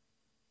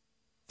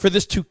for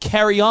this to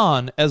carry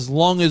on as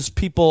long as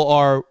people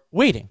are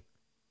waiting.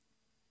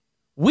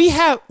 We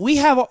have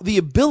the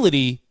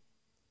ability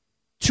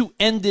to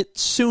end it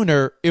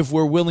sooner if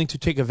we're willing to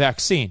take a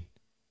vaccine.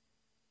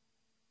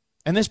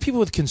 And there's people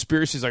with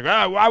conspiracies like,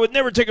 I would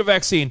never take a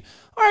vaccine.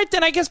 All right,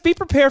 then I guess be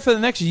prepared for the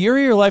next year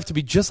of your life to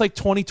be just like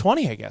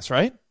 2020, I guess,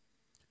 right?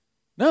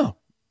 No.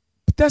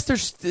 But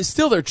it's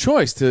still their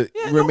choice to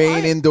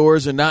remain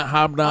indoors and not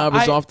hobnob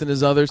as often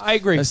as others. I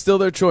agree. That's still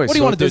their choice. What do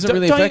you want to do? It doesn't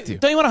really affect you.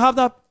 Don't you want to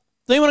hobnob?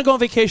 Don't you want to go on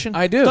vacation?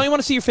 I do. Don't you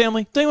want to see your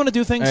family? Don't you want to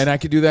do things? And I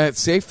could do that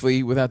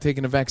safely without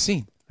taking a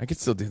vaccine. I could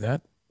still do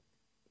that.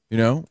 You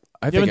know?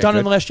 I You think haven't done I it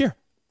in could. the last year.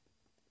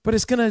 But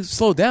it's going to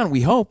slow down,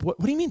 we hope. What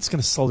do you mean it's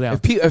going to slow down?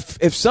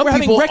 If some We're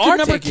having people record are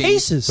number of taking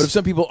cases. But if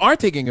some people are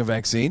taking a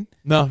vaccine,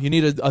 No, you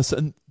need a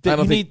certain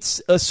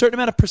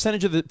amount of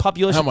percentage of the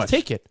population How much? to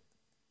take it.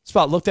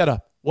 Spot, look that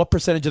up. What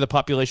percentage of the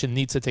population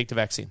needs to take the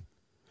vaccine?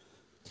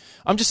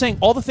 I'm just saying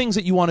all the things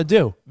that you want to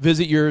do.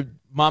 Visit your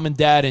mom and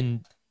dad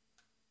in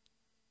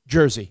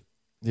Jersey.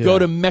 Yeah. Go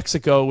to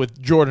Mexico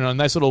with Jordan on a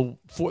nice little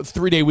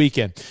 3-day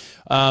weekend.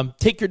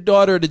 Take your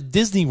daughter to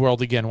Disney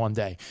World again one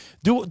day.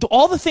 Do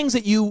all the things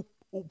that you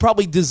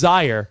probably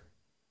desire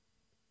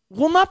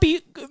will not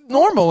be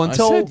normal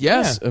until I said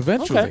yes, yeah.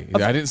 eventually.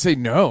 Okay. I didn't say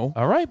no.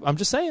 All right, I'm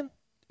just saying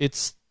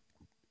it's.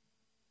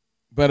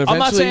 But I'm not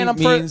eventually saying I'm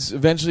means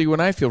eventually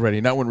when I feel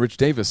ready, not when Rich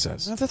Davis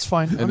says. No, that's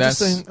fine. And I'm that's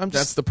just saying.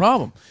 that's the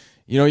problem.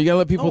 You know, you got to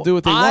let people do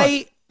what they want.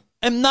 I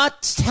am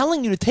not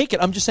telling you to take it.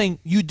 I'm just saying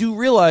you do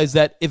realize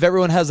that if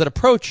everyone has that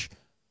approach,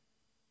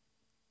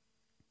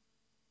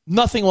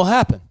 nothing will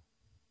happen.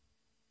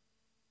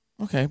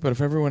 Okay, but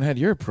if everyone had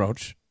your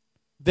approach,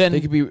 then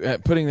they could be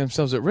putting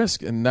themselves at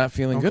risk and not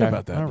feeling good Okay,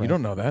 about that. all right. You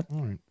don't know that. All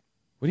right.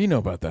 What do you know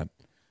about that?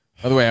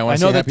 By the way, I want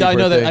to know say that happy I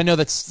know birthday. that I know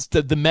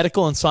that the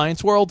medical and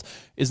science world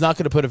is not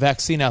going to put a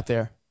vaccine out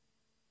there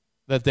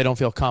that they don't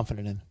feel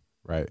confident in.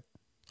 Right.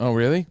 Oh,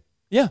 really?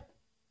 Yeah.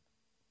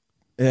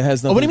 It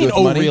has nothing What do you to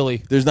mean, do with money? really?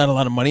 There's not a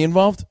lot of money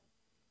involved?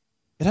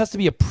 It has to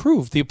be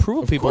approved. The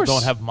approval people course.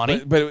 don't have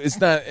money. But it's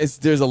not.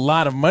 There's a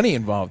lot of money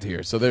involved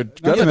here, so they're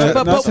Not to gonna.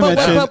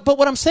 mention- But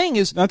what I'm saying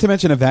is, Not to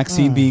mention a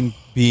vaccine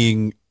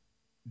being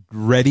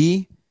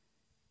ready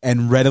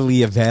and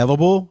readily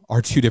available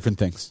are two different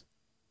things.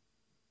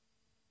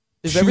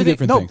 If Two everything,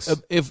 different no, things.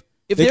 if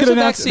They there's could a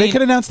announce vaccine, they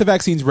could announce the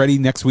vaccine's ready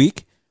next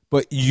week,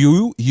 but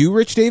you,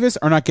 Rich Davis,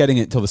 are not getting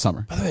it until the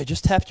summer. By the way, I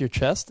just tapped your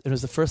chest. It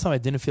was the first time I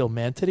didn't feel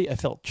man titty. I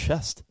felt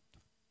chest.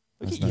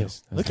 Look at you.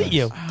 Look at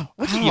you.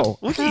 Look at you.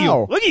 Look at you.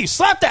 Look at you.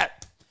 Slap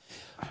that.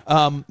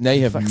 Now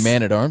you have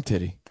man at arm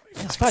titty.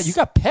 Spot, you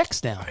got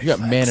pecs now. You got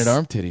man at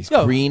arm titties.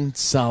 Yo. Green,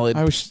 solid,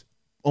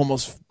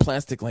 almost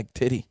plastic like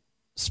titty.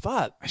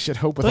 Spot. I should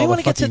hope with Don't you all the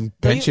wanna get to- fucking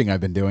don't you- benching I've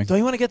been doing. Don't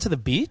you want to get to the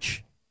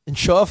beach and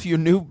show off your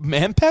new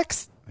man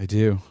pecs? I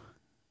do.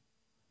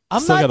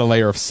 I'm Still not- got a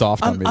layer of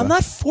soft on me. I'm though.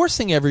 not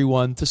forcing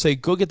everyone to say,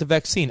 go get the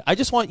vaccine. I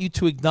just want you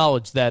to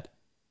acknowledge that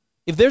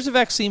if there's a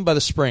vaccine by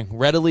the spring,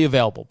 readily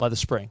available by the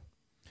spring,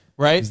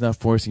 right? He's not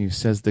forcing you,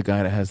 says the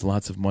guy that has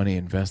lots of money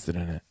invested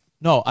in it.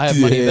 No, I have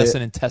money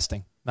invested in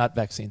testing, not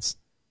vaccines.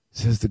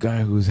 Says the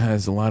guy who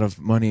has a lot of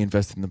money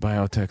invested in the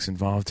biotechs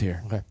involved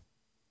here. Okay.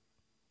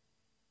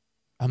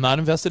 I'm not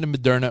invested in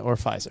Moderna or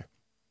Pfizer.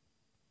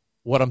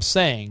 What I'm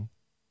saying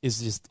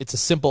is just it's a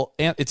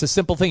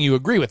simple thing you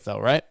agree with, though,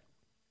 right?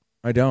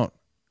 I don't.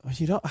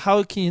 You don't.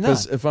 How can you not?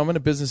 Because if I'm in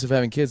a business of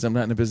having kids, I'm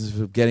not in the business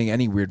of getting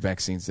any weird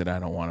vaccines that I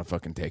don't want to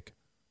fucking take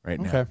right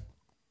now. Okay.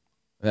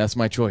 That's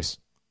my choice.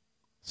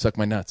 Suck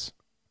my nuts.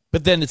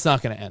 But then it's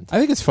not going to end. I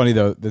think it's funny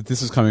though that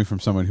this is coming from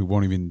someone who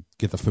won't even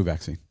get the flu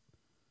vaccine.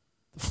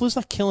 The flu's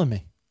not killing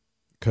me.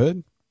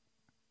 Could.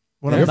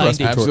 When You I'm have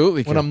 90.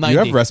 respiratory- When I'm 90.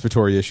 You have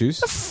respiratory issues.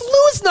 The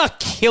flu's not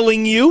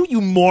killing you, you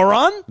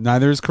moron.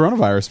 Neither is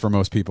coronavirus for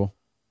most people.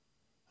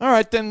 All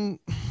right, then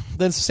it's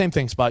the same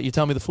thing, Spot. You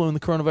tell me the flu and the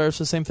coronavirus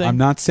are the same thing? I'm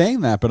not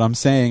saying that, but I'm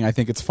saying I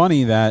think it's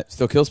funny that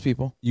still kills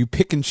people. You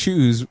pick and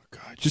choose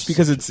just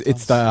because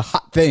it's the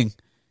hot thing.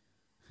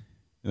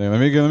 You're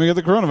like, let me get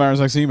the coronavirus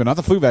vaccine, but not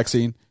the flu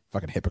vaccine.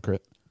 Fucking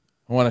hypocrite.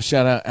 I want to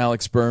shout out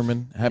Alex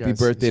Berman. Happy Guys,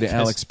 birthday to guys-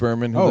 Alex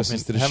Berman, who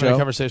listens to the having show. a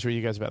conversation with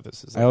you guys about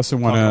this. Is I also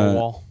like want talking to a to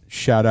wall.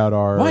 shout out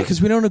our Why? Because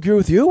we don't agree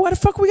with you? Why the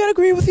fuck we got to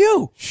agree with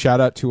you?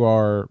 shout out to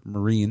our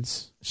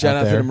Marines. Shout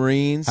out to there. the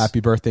Marines. Happy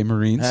birthday,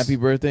 Marines. Happy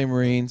birthday,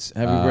 Marines.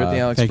 Happy birthday,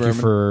 Alex thank Berman.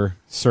 you for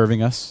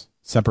serving us.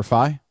 Semper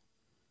Fi.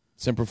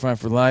 Semper Fi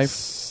for life.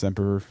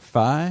 Semper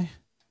Fi.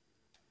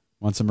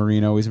 Once a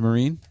Marine, always a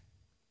Marine.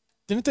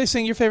 Didn't they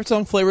sing your favorite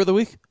song, Flavor of the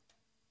Week?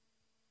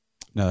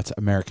 No, that's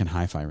American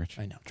Hi-Fi, Rich.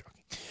 I know, I'm joking.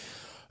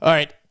 All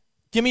right.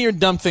 Give me your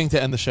dumb thing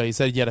to end the show. You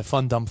said you had a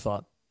fun, dumb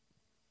thought.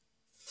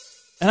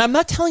 And I'm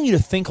not telling you to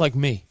think like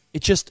me.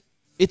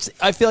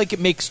 I feel like it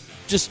makes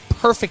just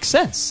perfect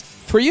sense.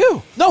 For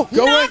you. No,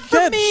 Go not right for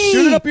ahead. me.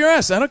 Shoot it up your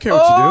ass. I don't care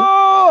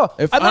what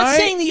you do.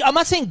 I'm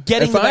not saying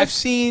getting if the I've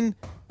vaccine. seen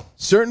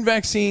certain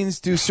vaccines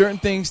do certain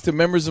things to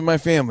members of my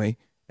family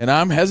and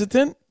I'm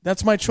hesitant,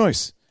 that's my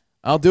choice.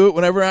 I'll do it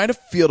whenever I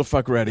feel the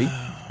fuck ready.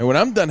 And when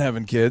I'm done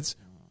having kids,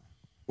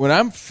 when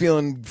I'm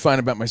feeling fine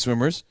about my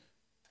swimmers,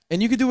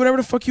 and you can do whatever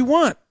the fuck you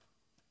want.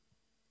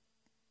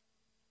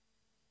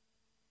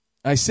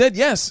 I said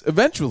yes,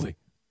 eventually.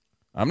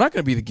 I'm not going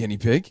to be the guinea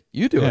pig.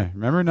 You do it.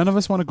 Remember, none of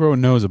us want to grow a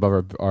nose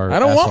above our I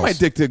don't want assholes. my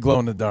dick to glow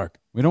in the dark.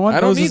 We don't want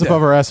I don't noses need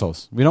above that. our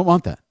assholes. We don't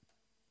want that.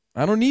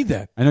 I don't need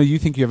that. I know you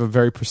think you have a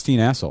very pristine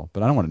asshole,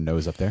 but I don't want a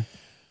nose up there.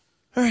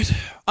 All right.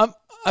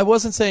 I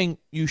wasn't saying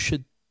you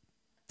should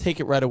take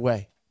it right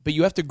away, but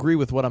you have to agree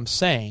with what I'm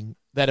saying,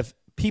 that if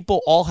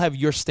people all have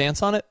your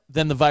stance on it,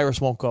 then the virus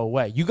won't go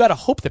away. You got to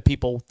hope that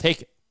people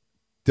take it.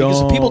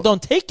 Because if people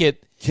don't take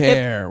it,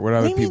 care what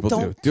other people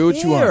do. Do what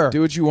you care? want.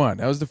 Do what you want.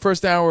 That was the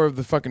first hour of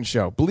the fucking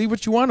show. Believe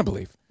what you want to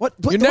believe. What?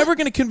 You're never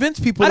going to convince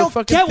people I to don't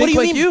fucking get. What think do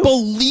you like mean? you.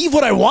 Believe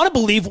what I want to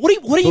believe? What are you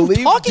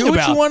Believe, talking do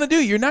about? what you want to do.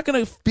 You're not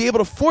going to be able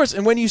to force.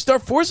 And when you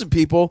start forcing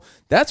people,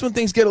 that's when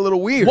things get a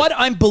little weird. What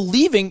I'm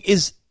believing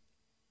is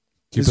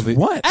Do you believe,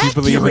 what? Do you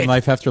believe in Accurate.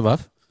 life after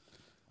love?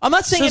 I'm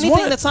not saying Says anything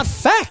what? that's not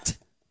fact.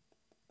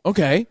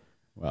 Okay.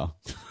 Well,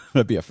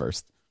 that'd be a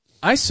first.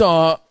 I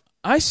saw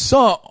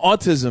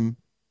autism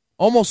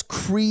almost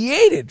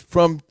created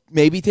from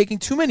maybe taking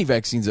too many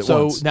vaccines at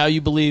So once. now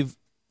you believe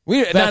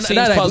Vaccines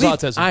I cause believe.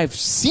 autism. I've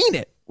seen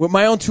it with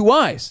my own two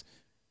eyes.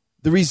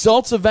 The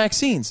results of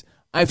vaccines.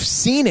 I've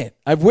seen it.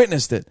 I've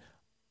witnessed it.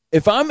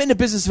 If I'm in the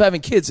business of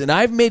having kids and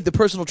I've made the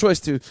personal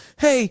choice to,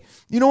 hey,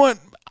 you know what?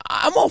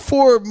 I'm all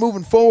for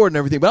moving forward and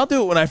everything, but I'll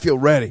do it when I feel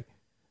ready.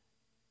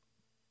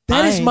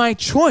 That is my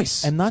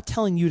choice. I'm not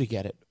telling you to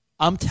get it.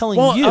 I'm telling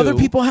Well, you. other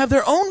people have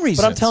their own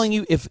reasons. But I'm telling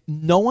you, if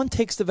no one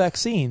takes the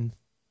vaccine,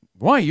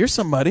 why? You're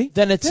somebody.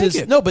 then it's Take as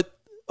it. no. But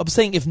I'm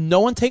saying if no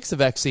one takes the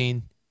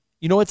vaccine,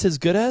 you know what's as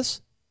good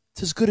as?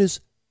 It's as good as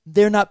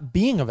there not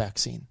being a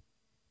vaccine.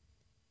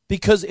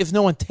 Because if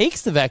no one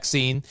takes the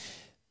vaccine,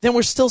 then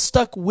we're still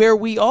stuck where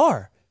we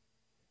are.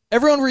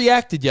 Everyone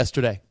reacted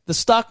yesterday. The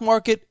stock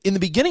market in the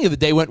beginning of the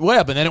day went way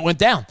up and then it went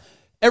down.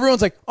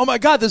 Everyone's like, "Oh my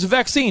God, there's a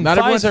vaccine." Not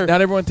Pfizer.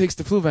 everyone takes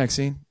the flu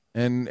vaccine,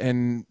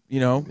 and you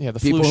know, Yeah, the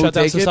people flu who shut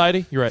down take it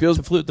society. You're right. feels-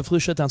 The flu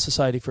shut down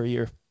society for a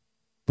year.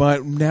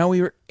 But now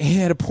we were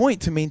at a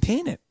point to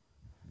maintain it.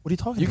 What are you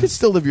talking You about? can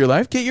still live your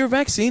life. Get your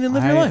vaccine and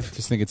live your I life.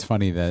 just think it's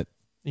funny that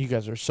You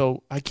guys are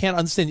so. I can't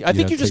understand. I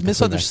think you're just What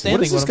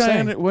misunderstanding is this what guy?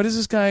 I'm saying. What is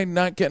this guy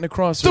not getting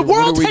across? The or what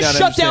world are we has not shut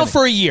down understanding?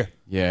 for a year.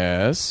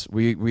 Yes,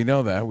 we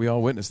know that. We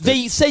all witnessed it.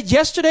 They said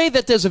yesterday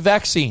that there's a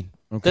vaccine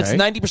that's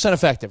 90%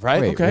 effective,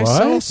 right? Wait, Okay, what?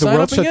 so the sign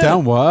world up shut again.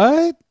 down?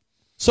 What?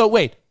 So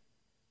wait.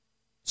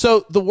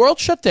 So the world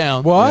shut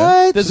down.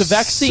 What? There's a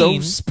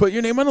vaccine. So put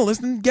your name on the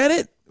list and get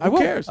it. I Who will.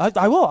 cares?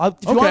 I will. If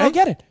you want, Okay. I'll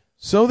get it.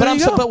 So But there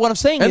you go. But what I'm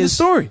saying End is the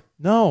story.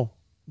 No,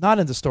 not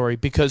in the story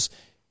because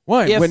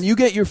Why? if- When you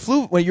get your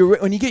flu, when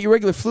you get your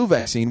regular flu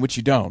vaccine, which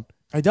you don't,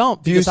 I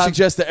don't. do you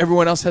suggest that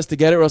everyone else has to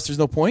get it, or else there's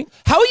no point?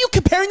 How are you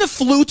comparing the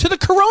flu to the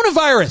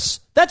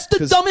coronavirus? That's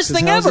the dumbest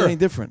thing how is ever. it any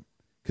different?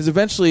 Because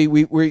eventually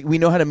we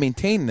know how to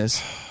maintain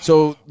this,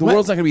 so the What-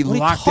 world's not going to be what are you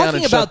locked down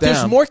talking and about? shut down.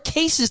 There's more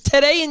cases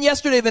today and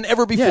yesterday than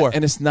ever Yeah, before.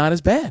 and it's not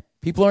as bad.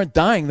 People aren't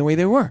dying the way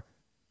they were,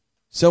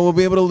 so we'll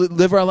be able to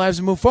live our lives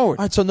and move forward.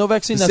 All right, so no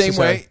vaccine the same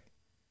necessary. way.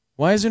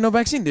 Why is there no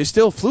vaccine? There's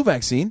still a flu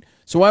vaccine,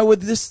 so why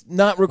would this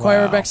not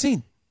require a Wow.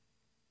 vaccine?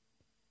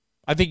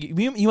 I think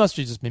you must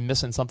have just been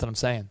missing something I'm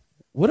saying.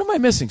 What am I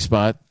missing,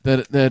 Spot?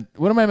 That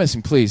what am I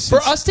missing, please? For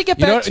us to get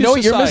You know- back to you know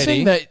what you're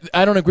society- missing? That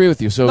I don't agree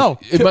with you. So No,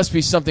 it must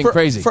be something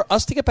crazy. For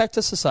us to get back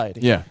to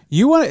society. Yeah.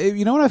 You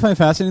know what I find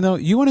fascinating though?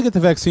 You want to get the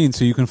vaccine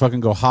so you can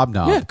fucking go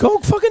hobnob. Yeah, go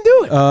fucking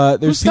do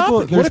it. There's people.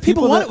 What There's do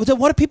people want? that-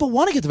 What do people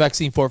want to get the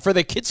vaccine for? For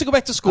their kids to go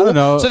back to school, I don't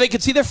know. so they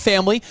can see their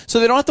family, so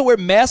they don't have to wear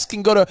masks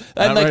and go to and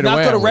right not away, go I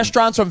to wouldn't.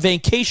 restaurants or on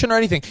vacation or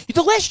anything.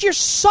 The last year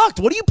sucked.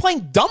 What are you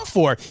playing dumb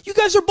for? You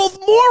guys are both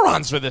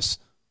morons for this.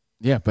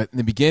 Yeah, but in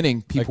the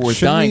beginning, people were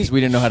shouldn't dying we- because we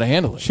didn't know how to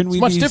handle it. Shouldn't It's we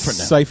much be different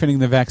now. siphoning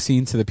the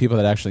vaccine to the people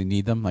that actually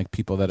need them, like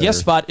people that Yes, are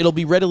Spot. It'll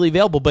be readily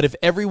available, but if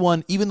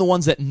everyone, even the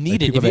ones that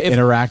need like it, people that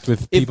interact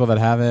with people that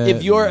have it.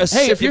 if you're a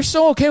Hey, if you're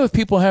so okay with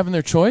people having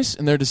their choice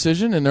and their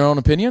decision and their own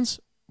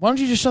opinions, why don't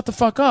you just shut the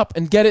fuck up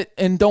and get it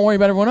and don't worry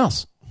about everyone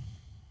else?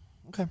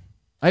 Okay.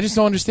 I just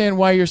don't understand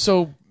why you're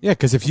so. Yeah,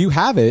 because if you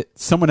have it,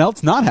 someone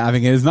else not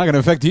having it is not going to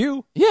affect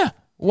you. Yeah.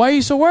 Why are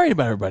you so worried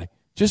about everybody?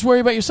 Just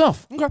worry about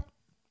yourself. Okay.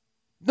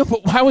 No,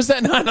 but why was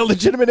that not a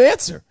legitimate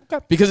answer?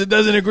 Okay. Because it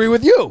doesn't agree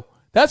with you.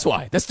 That's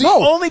why. That's the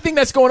only thing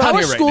that's going on How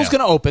here are right schools now. going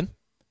to open?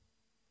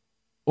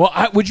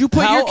 Well, would you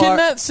put How your kid in are-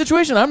 that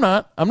situation? I'm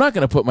not. I'm not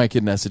going to put my kid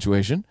in that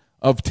situation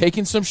of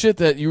taking some shit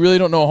that you really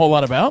don't know a whole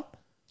lot about.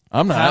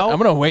 I'm not. How- I'm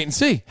going to wait and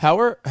see.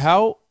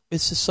 How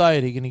is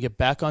society going to get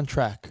back on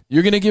track?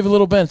 You're going to give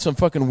little Ben some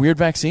fucking weird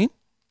vaccine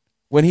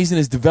when he's in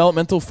his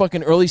developmental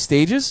fucking early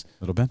stages?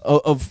 Little Ben?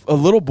 Of a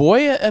little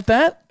boy at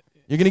that?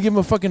 You're going to give him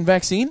a fucking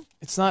vaccine?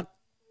 It's not.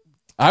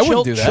 I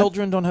wouldn't do that.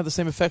 Children don't have the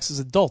same effects as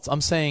adults.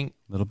 I'm saying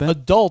Little Ben?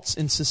 adults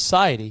in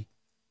society.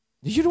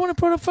 You don't want to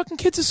put up fucking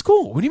kids at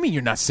school. What do you mean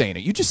you're not saying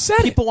it? You just said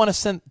People want to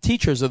send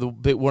teachers are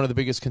one of the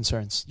biggest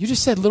concerns. You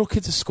just said little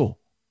kids to school.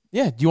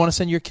 Yeah. Do you want to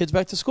send your kids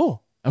back to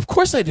school? Of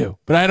course I do.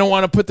 But I don't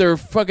want to put their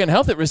fucking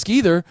health at risk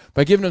either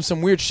by giving them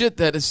some weird shit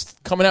that is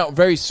coming out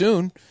very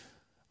soon.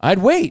 I'd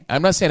wait.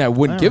 I'm not saying I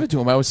wouldn't give it to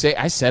them. I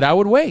said I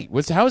would wait.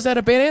 How is that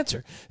a bad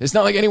answer? It's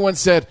not like anyone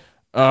said,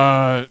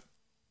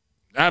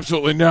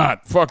 absolutely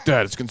not. Fuck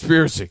that. It's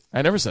conspiracy.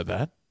 I never said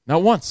that.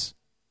 Not once.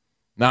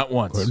 Not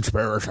once.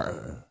 Conspiracy.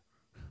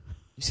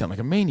 You sound like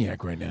a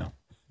maniac right now.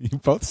 You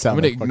both sound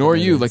I'm going like to ignore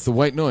fucking you idiots. like the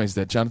white noise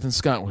that Jonathan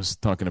Scott was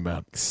talking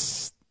about.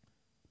 Which,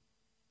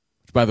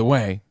 by the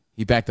way,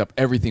 he backed up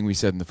everything we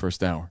said in the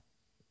first hour.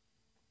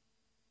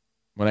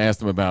 When I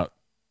asked him about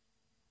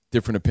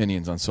different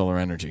opinions on solar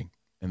energy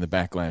and the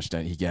backlash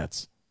that he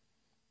gets.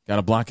 Got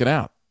to block it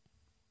out.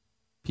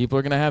 People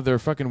are going to have their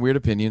fucking weird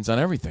opinions on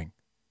everything.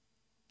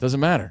 Doesn't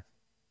matter.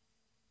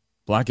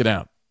 Block it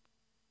out.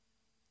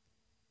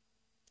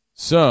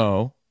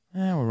 So,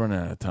 we're running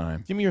out of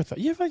time. Give me your thought.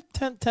 You have like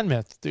 10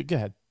 minutes. Dude, go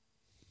ahead.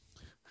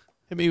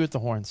 Hit me with the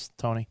horns,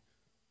 Tony.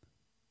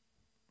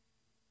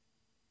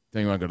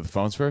 Then you want to go to the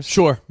phones first?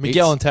 Sure.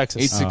 Miguel in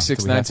Texas.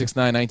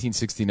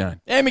 866-969-1969.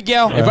 Hey,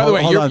 Miguel. Hey, by the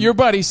way, hold on. your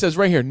buddy says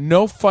right here,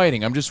 no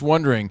fighting. I'm just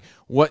wondering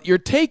what your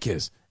take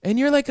is. And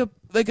you're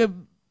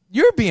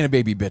you're being a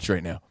baby bitch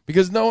right now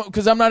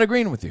because I'm not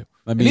agreeing with you.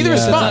 Let And me, neither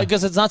is Spot.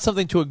 Because it's not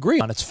something to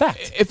agree on. It's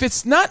fact. If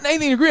it's not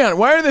anything to agree on,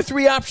 why are there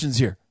three options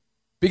here?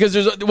 Because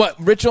there's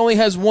Rich only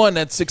has one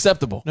that's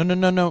acceptable.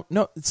 No.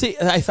 See,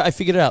 I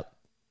figured it out.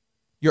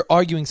 You're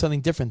arguing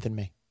something different than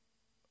me.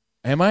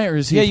 Am I, or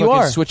is he Yeah, you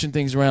fucking are. switching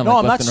things around? No, like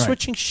I'm left not and right?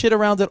 switching shit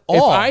around at If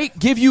all. I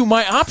give you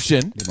my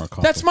option,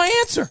 that's my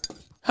answer.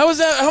 How is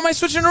that? How am I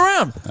switching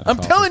around? I'm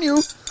telling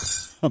you.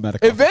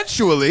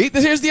 Eventually,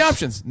 here's the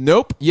options.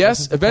 Nope.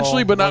 Yes.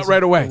 Eventually, but not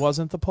right away. It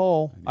wasn't the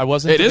poll. I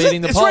wasn't It isn't?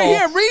 debating the It's poll. right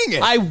here. I'm reading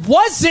it. I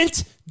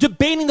wasn't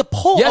debating the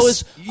poll.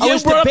 Yes, I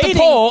was brought debating. up the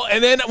poll,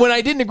 and then when I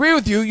didn't agree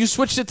with you, you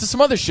switched it to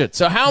some other shit.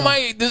 So how am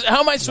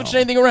I switching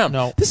anything around?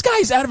 No. This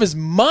guy's out of his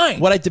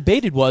mind. What I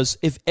debated was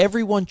if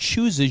everyone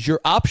chooses your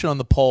option on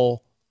the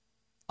poll,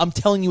 I'm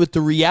telling you what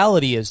the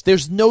reality is.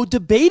 There's no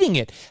debating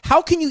it.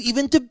 How can you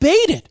even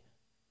debate it?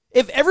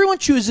 If everyone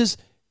chooses,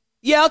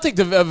 I'll take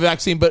the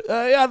vaccine, but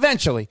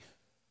eventually.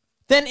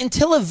 Then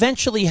until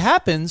eventually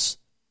happens,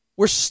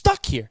 we're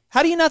stuck here.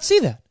 How do you not see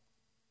that?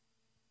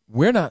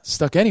 We're not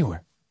stuck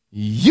anywhere.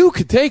 You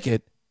could take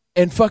it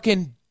and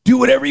fucking do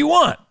whatever you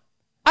want.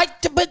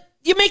 But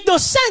you make no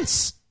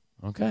sense.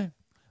 Okay.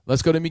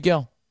 Let's go to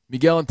Miguel.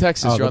 Miguel in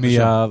Texas. You're let on the me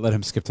show. let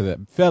him skip to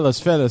that. Fellas,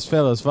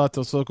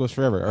 Vatos Locos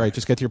forever. All right,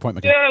 just get to your point,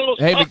 Miguel.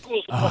 Yeah,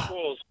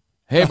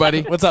 Hey, Hey,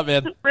 buddy. What's up,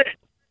 man?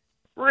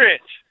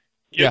 Rich,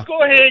 Yeah.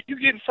 go ahead. You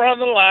get in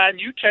front of the line.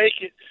 You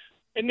take it,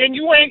 and then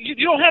you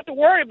don't have to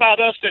worry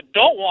about us that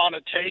don't want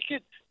to take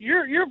it.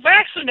 You're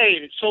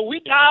vaccinated, so we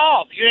die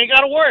off. You ain't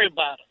got to worry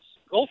about us.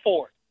 Go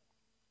for it.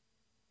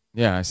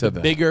 Yeah, I said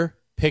that. Bigger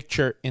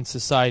picture in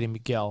society,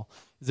 Miguel,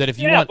 is that if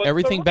you Yeah, want but-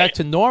 everything but back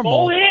to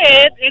normal, Go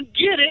ahead and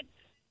get it.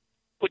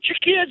 Let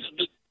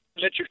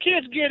your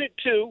kids get it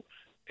too,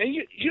 and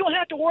you don't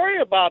have to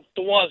worry about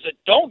the ones that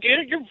don't get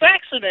it. You're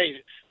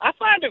vaccinated. I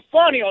find it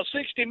funny on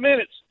 60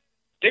 Minutes.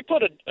 They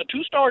put a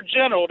 2-star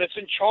general that's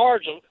in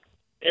charge of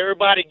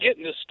everybody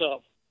getting this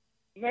stuff.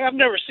 I've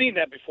never seen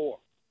that before.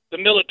 The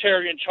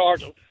military in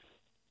charge of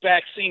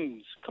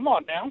vaccines. Come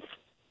on now.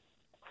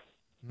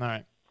 all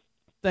right.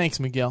 Thanks,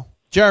 Miguel.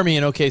 Jeremy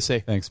in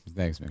OKC. Thanks,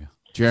 Miguel.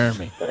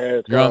 Jeremy,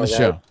 Hey, you're on the guys.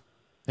 show.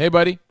 Hey,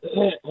 buddy.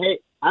 Hey,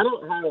 I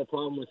don't have a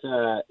problem with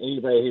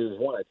anybody who's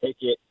want to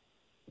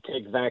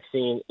take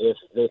vaccine if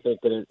they think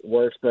that it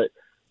works. But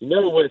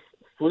with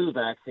flu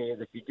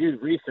vaccines, if you do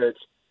research,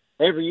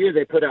 every year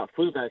they put out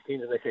flu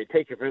vaccines and they say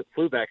take your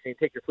flu vaccine,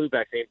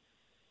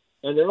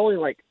 and they're only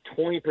like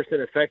 20%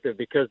 effective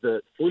because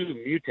the flu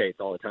mutates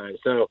all the time.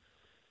 So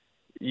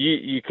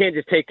you can't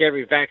just take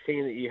every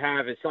vaccine that you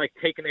have. It's like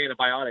taking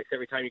antibiotics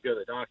every time you go to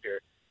the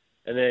doctor,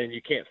 and then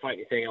you can't fight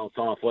anything else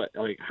off.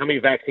 How many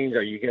vaccines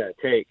are you going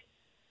to take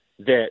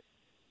that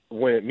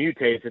when it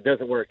mutates, it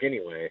doesn't work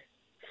anyway?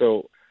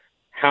 So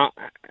how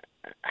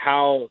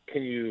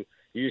can you're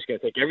just going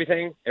to take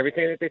everything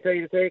that they tell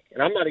you to take?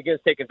 And I'm not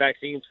against taking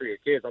vaccines for your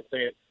kids. I'm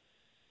saying,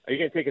 are you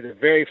going to take it the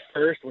very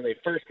first, when they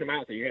first come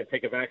out, that you're going to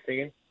take a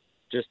vaccine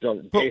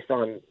based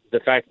on the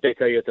fact that they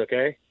tell you it's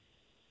okay?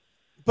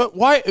 But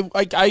why?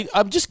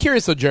 I'm just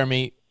curious, though,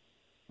 Jeremy.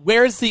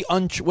 Where does the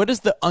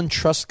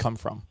untrust come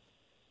from?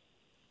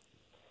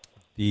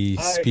 The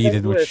speed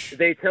in which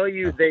they tell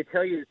you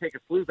to take a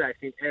flu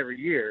vaccine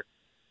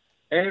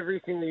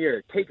every single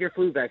year. Take your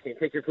flu vaccine.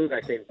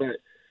 But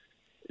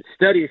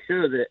studies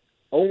show that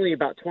only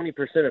about 20%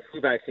 of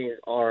flu vaccines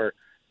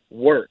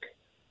work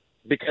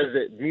because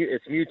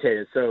it's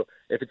mutated. So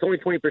if it's only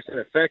 20%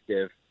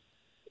 effective,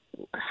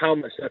 how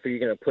much stuff are you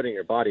going to put in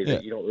your body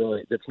that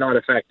that's not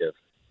effective?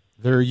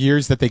 there are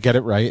years that they get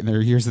it right, and there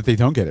are years that they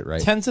don't get it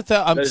right. Tens of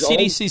thousands.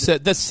 CDC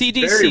said the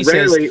CDC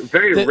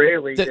very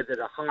rarely that, is it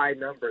a high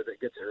number that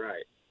gets it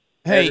right.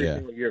 Hey,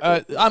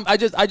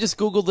 I just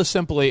Googled this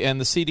simply, and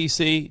the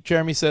CDC,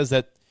 Jeremy, says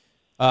that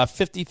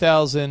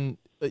 50,000,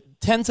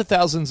 tens of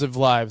thousands of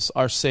lives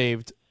are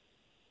saved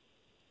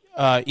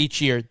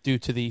each year due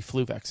to the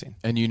flu vaccine.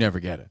 And you never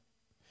get it.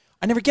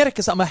 I never get it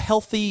because I'm a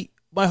healthy.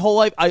 My whole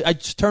life, I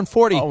just turned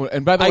 40. Oh,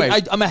 and by the way,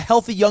 I'm a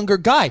healthy younger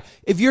guy.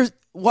 If you're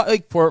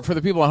for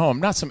the people at home,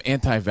 I'm not some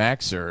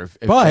anti-vaxxer.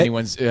 If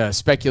anyone's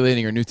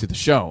speculating or new to the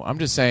show, I'm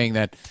just saying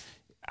that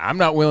I'm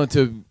not willing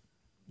to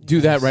do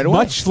that right away.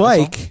 Much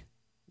like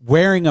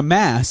wearing a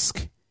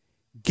mask,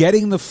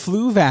 getting the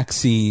flu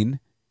vaccine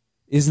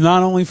is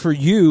not only for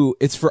you,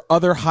 it's for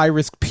other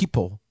high-risk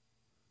people.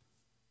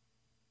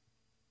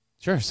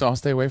 Sure, so I'll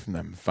stay away from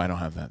them if I don't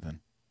have that then.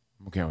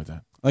 I'm okay with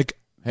that. Like,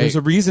 there's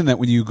a reason that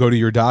when you go to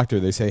your doctor,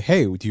 they say,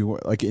 hey, do you,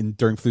 like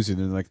during flu season,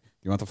 they're like, do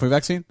you want the flu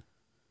vaccine?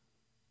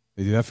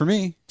 They do that for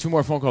me. 2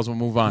 more phone calls, we'll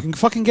move on. You can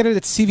fucking get it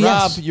at CVS.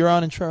 Rob, you're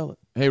on in Charlotte.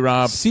 Hey,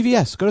 Rob.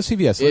 CVS. Go to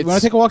CVS. You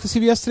want to take a walk to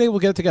CVS today? We'll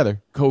get it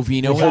together.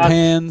 Covino. We'll hold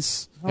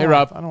hands. Hey,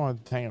 Rob. I don't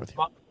want to hang out with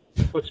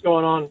you. What's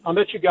going on? I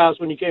met you guys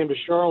when you came to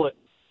Charlotte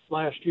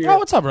last year. Oh,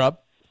 what's up, Rob?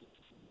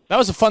 That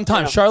was a fun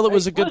time. Yeah. Charlotte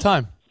was a good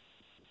time.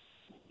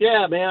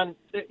 Yeah, man.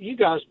 You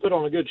guys put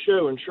on a good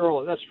show in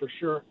Charlotte, that's for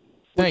sure.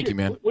 Thank you,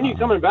 man. When are you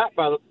coming back,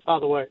 by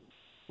the way?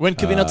 When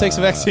Covino takes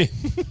a vaccine.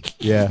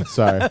 Yeah,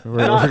 sorry.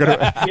 We're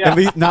gonna, at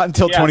least not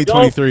until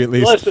 2023 at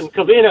least. Listen,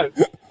 Covino,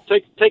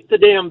 take the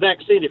damn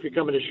vaccine if you're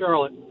coming to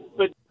Charlotte.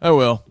 But I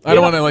will. I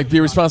don't want to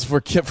be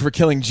responsible for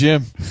killing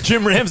Jim.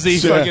 Jim Ramsey.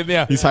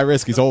 Yeah. He's high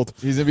risk. He's old.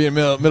 He's gonna be in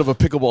the middle of a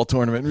pickleball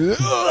tournament.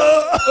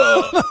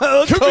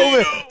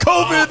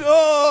 COVID.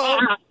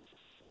 Oh.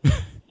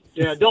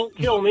 Yeah, don't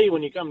kill me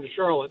when you come to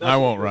Charlotte. That's I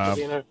won't, for Rob.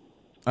 Covino.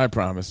 I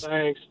promise.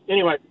 Thanks.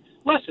 Anyway,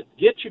 listen,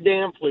 get your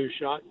damn flu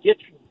shot. Get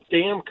your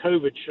damn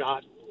COVID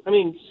shot. I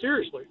mean,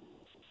 seriously,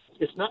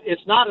 it's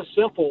not a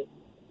simple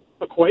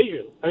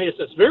equation. I mean, it's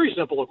a very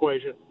simple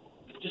equation.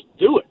 Just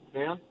do it,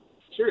 man.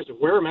 Seriously,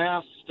 wear a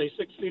mask, stay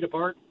 6 feet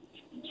apart.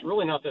 It's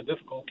really not that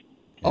difficult.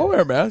 I'll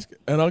wear a mask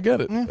and I'll get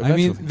it. I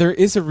mean, there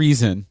is a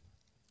reason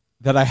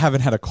that I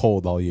haven't had a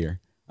cold all year.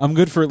 I'm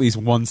good for at least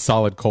one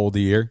solid cold a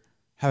year.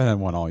 Haven't had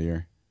one all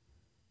year.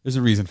 There's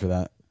a reason for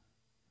that.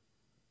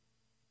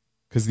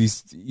 Because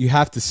you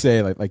have to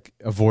say like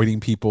avoiding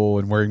people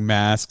and wearing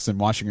masks and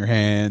washing your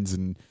hands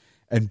and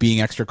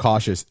being extra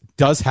cautious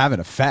does have an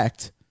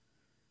effect.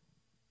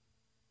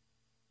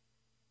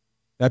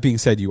 That being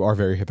said, you are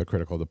very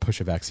hypocritical to push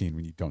a vaccine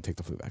when you don't take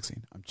the flu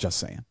vaccine. I'm just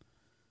saying.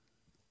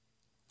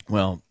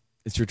 Well,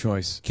 it's your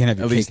choice. Can't have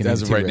your At cake least and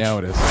as eat of it, right Rich. now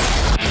it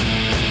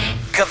is.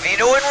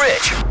 Covino and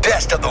Rich,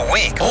 best of the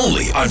week.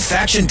 Only on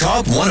Faction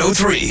Talk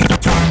 103.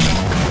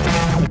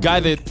 A guy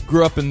that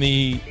grew up in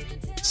the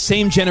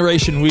same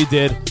generation we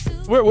did.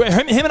 Him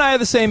and I are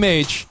the same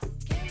age.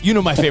 You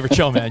know my favorite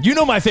show, man. You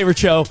know my favorite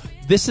show.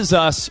 This Is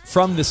Us,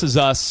 from This Is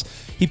Us.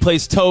 He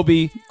plays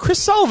Toby. Chris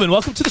Sullivan,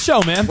 welcome to the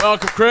show, man.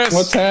 Welcome, Chris.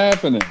 What's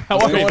happening? How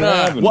are you?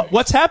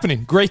 What's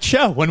happening? Great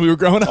show when we were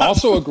growing up.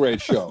 Also a great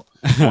show.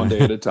 One day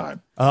at a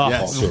time.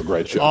 Yes. Also a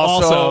great show.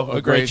 Also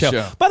a great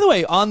show. By the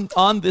way,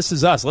 on This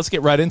Is Us, let's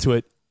get right into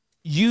it.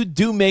 You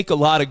do make a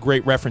lot of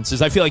great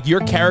references. I feel like your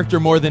character,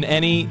 more than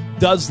any,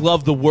 does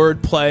love the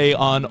wordplay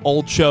on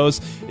old shows.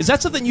 Is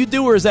that something you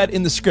do, or is that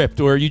in the script,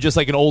 or are you just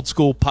like an old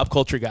school pop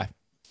culture guy?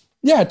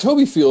 Yeah,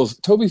 Toby feels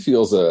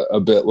a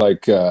bit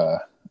like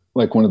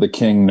one of the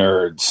king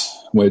nerds,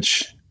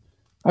 which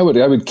I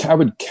would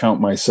count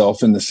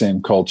myself in the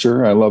same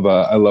culture. I love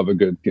a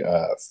good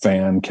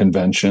fan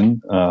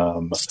convention.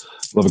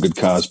 Love a good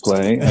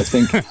cosplay. I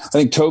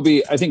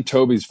think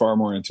Toby's far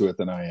more into it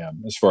than I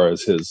am as far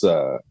as his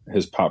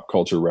pop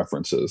culture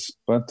references.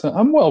 But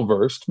I'm well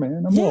versed,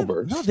 man. I'm well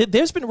versed. No,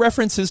 there's been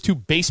references to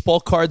baseball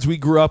cards we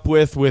grew up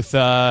with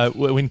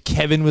when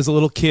Kevin was a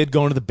little kid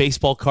going to the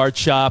baseball card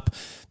shop.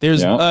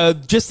 There's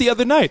just the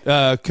other night,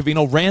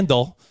 Covino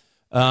Randall,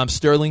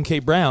 Sterling K.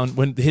 Brown,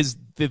 when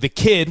the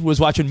kid was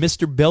watching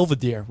Mr.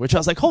 Belvedere, which I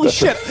was like, holy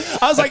shit.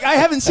 I was like, I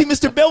haven't seen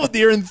Mr.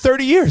 Belvedere in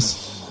 30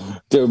 years.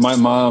 Dude, my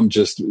mom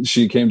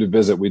she came to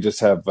visit. We just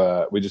had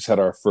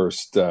our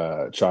first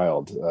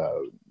child,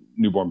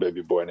 newborn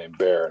baby boy named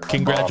Bear. And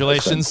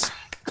congratulations.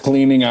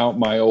 Cleaning out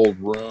my old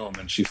room,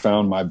 and she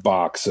found my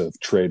box of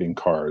trading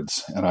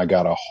cards, and I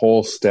got a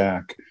whole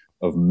stack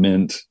of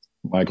mint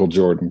Michael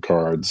Jordan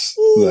cards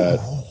that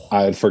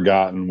I had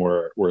forgotten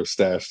were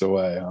stashed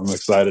away. I'm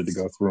excited to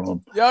go through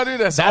them. Yo, dude,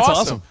 that's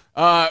awesome.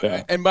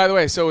 And by the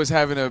way, so is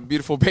having a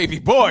beautiful baby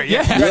boy.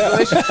 Yeah,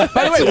 congratulations.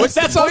 By the way,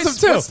 that's awesome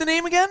too. What's the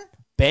name again?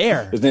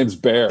 Bear. His name's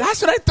Bear.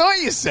 That's what I thought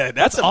you said.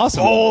 That's an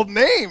awesome. Bold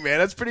name, man.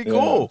 That's pretty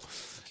cool.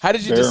 How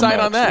did you Bear decide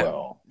on that?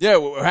 Maxwell. Yeah,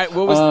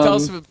 what was? Tell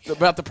us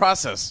about the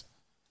process.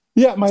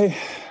 Yeah,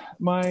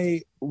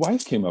 my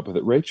wife came up with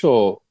it.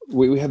 Rachel,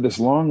 we had this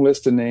long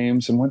list of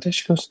names, and one day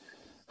she goes,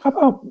 "How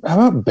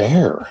about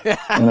Bear?"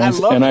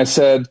 And I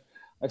said,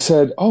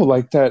 "Oh,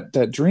 like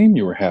that dream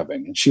you were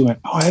having." And she went,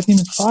 "Oh, I hadn't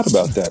even thought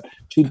about that."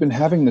 She'd been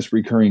having this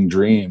recurring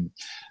dream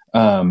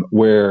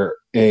where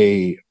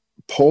a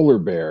polar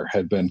bear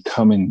had been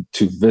coming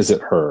to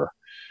visit her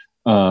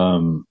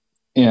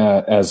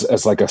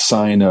as like a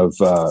sign of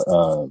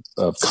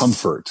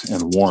comfort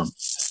and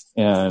warmth.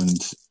 And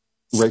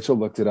Rachel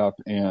looked it up,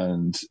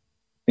 and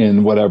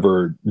in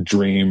whatever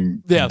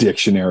dream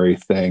dictionary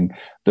thing,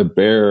 the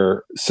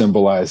bear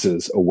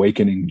symbolizes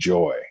awakening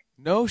joy.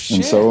 No shit.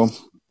 And so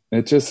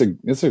it's a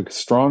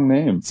strong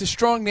name. It's a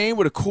strong name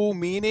with a cool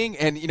meaning,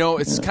 and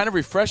it's kind of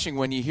refreshing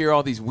when you hear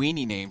all these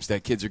weenie names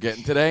that kids are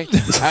getting today.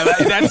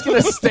 That's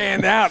gonna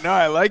stand out. No,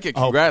 I like it.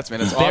 Congrats,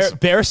 man. It's awesome.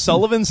 Bear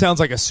Sullivan sounds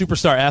like a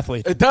superstar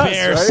athlete. It does.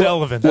 Bear right?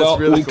 Sullivan. Well,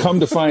 really we cool.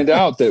 come to find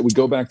out that we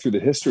go back through the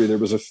history. There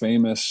was a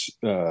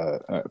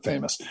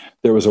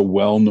there was a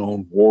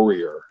well-known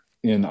warrior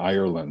in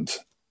Ireland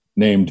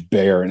named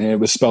Bear, and it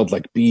was spelled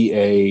like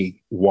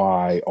Bayre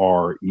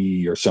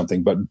or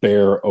something, but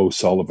Bear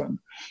O'Sullivan.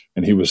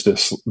 And he was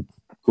this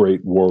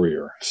great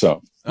warrior.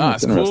 So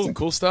it's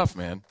cool stuff,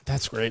 man.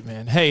 That's great,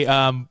 man. Hey,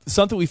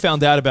 something we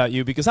found out about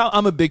you, because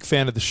I'm a big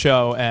fan of the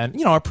show,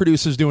 and our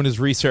producer's doing his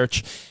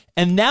research.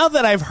 And now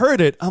that I've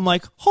heard it, I'm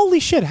like, holy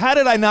shit, how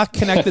did I not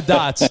connect the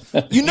dots?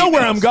 You know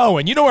where I'm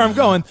going.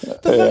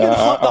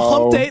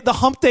 The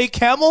hump day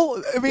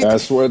camel? I mean,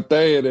 that's what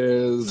day it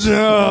is.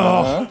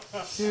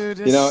 Dude,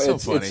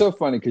 it's so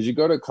funny because you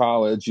go to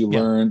college, you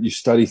learn, you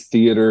study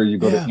theater, you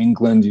go to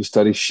England, you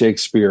study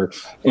Shakespeare.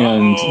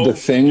 And the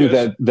thing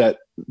that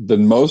the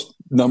most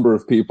number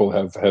of people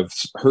have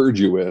heard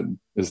you in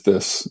is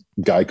this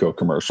Geico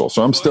commercial.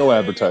 So I'm still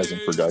advertising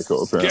for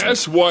Geico, apparently.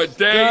 Guess what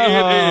day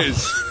it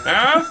is?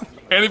 Huh?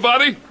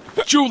 Anybody?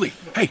 Julie,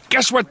 hey,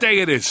 guess what day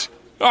it is?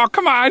 Oh,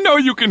 come on, I know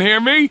you can hear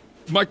me.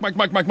 Mike.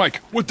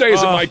 What day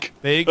is it, Mike?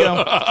 There you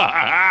go.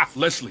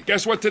 Leslie,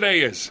 guess what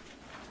today is?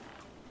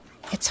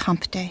 It's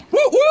hump day.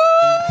 Woo-woo!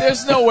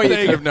 There's no way you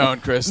could have known,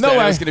 Chris, that it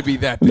was going to be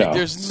that big. No.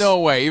 There's no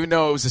way. Even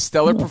though it was a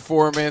stellar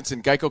performance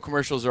and Geico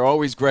commercials are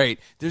always great,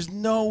 there's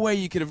no way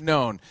you could have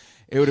known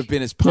it would have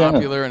been as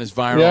popular and as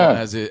viral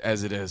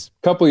as it is.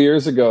 A couple of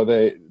years ago,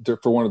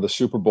 for one of the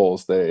Super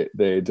Bowls, they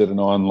did an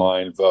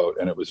online vote,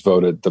 and it was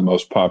voted the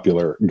most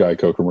popular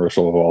Geico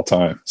commercial of all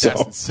time. So.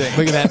 That's insane.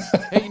 Look at that.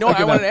 Hey,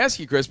 I wanted to ask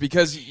you, Chris,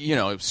 because,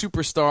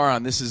 superstar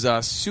on This Is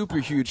Us, super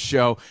huge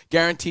show,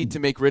 guaranteed to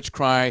make Rich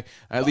cry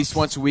at least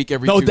once a week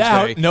every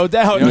Tuesday. No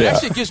doubt. It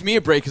actually gives me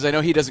a break because I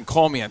know he doesn't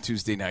call me on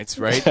Tuesday nights,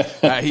 right?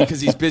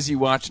 Because he's busy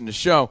watching the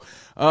show.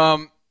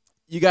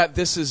 You got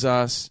This Is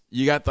Us.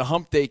 You got the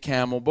Hump Day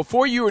Camel.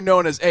 Before you were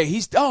known as,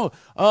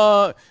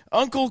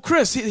 Uncle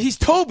Chris, he's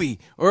Toby.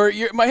 Or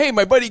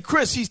my buddy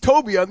Chris, he's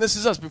Toby on This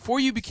Is Us.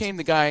 Before you became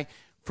the guy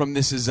from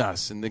This Is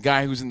Us and the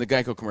guy who's in the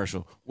Geico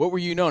commercial, what were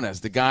you known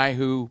as? The guy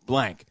who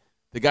blank.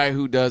 The guy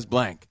who does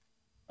blank.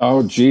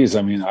 Oh, geez.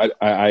 I mean,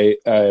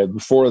 I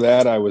before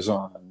that, I was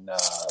on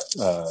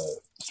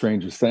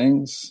Stranger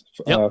Things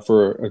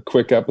for a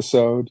quick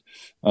episode.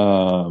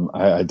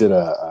 I did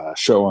a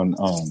show on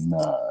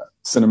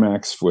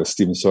Cinemax with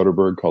Steven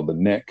Soderbergh called The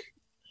Nick.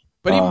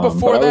 But even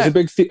before that,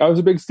 I was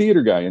a big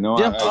theater guy. You know,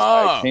 Yeah.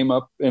 I came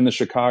up in the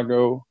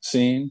Chicago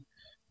scene,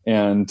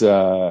 and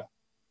was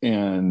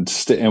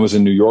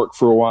in New York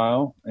for a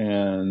while,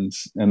 and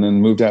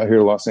then moved out here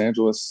to Los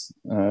Angeles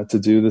to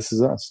do This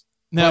Is Us.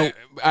 Now,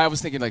 I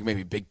was thinking like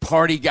maybe big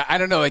party guy. I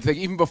don't know, like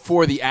even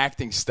before the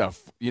acting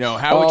stuff. You know,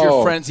 how would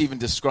your friends even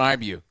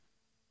describe you?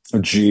 Oh,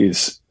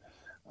 geez.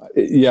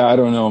 Yeah, I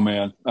don't know,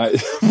 man.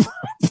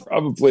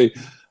 Probably.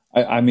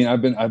 I mean,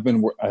 I've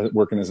been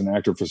working as an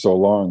actor for so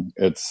long.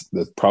 That's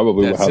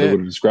probably how they would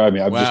have described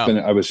me.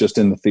 I was just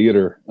in the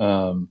theater.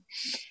 But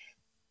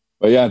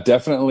yeah,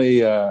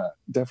 definitely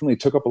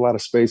took up a lot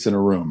of space in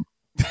a room.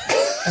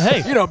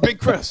 Hey, Big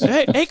Chris.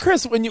 Hey,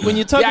 Chris. When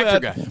you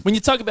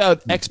talk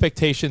about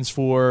expectations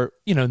for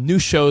new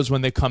shows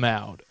when they come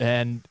out,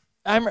 and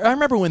I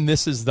remember when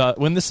This Is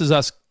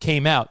Us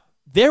came out,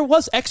 there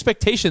was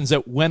expectations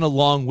that went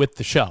along with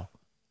the show.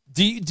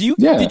 Did you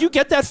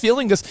get that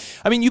feeling? Because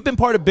I mean, you've been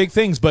part of big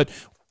things, but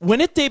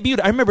when it debuted,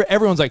 I remember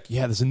everyone's like,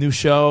 "Yeah, there's a new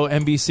show,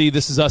 NBC.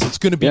 This Is Us. It's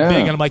going to be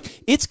big." And I'm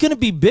like, "It's going to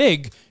be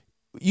big."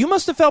 You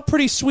must have felt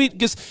pretty sweet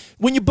because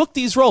when you book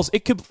these roles,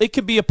 it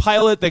could be a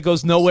pilot that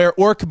goes nowhere,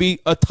 or it could be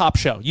a top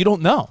show. You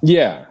don't know.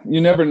 Yeah, you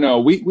never know.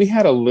 We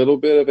had a little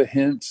bit of a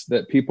hint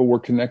that people were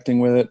connecting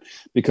with it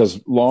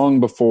because long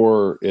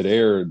before it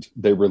aired,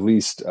 they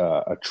released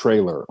a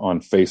trailer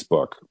on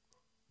Facebook,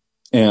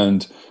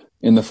 and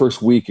in the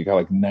first week, it got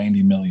like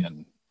 90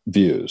 million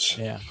views.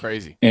 Yeah,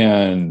 crazy.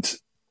 And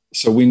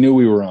so we knew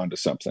we were onto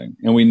something,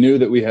 and we knew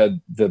that we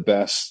had the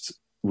best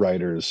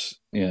writers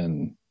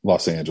in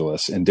Los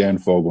Angeles and Dan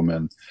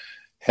Fogelman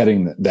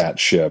heading that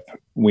ship.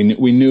 We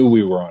knew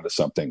we were onto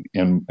something,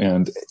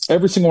 and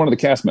every single one of the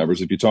cast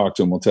members, if you talk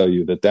to them, will tell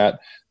you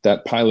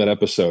that pilot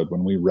episode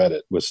when we read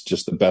it was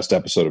just the best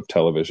episode of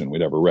television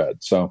we'd ever read.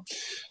 So,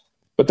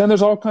 but then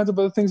there's all kinds of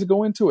other things that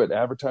go into it: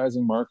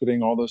 advertising,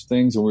 marketing, all those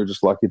things. And we were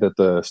just lucky that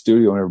the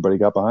studio and everybody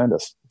got behind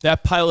us.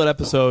 That pilot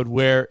episode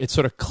where it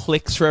sort of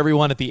clicks for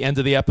everyone at the end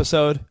of the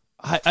episode.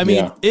 I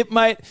mean, It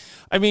might.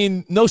 I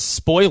mean, no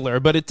spoiler,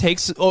 but it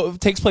takes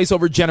place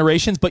over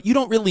generations. But you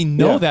don't really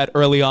know that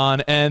early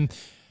on, and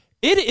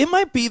it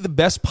might be the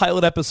best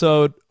pilot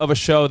episode of a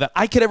show that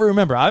I could ever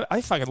remember.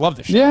 I fucking love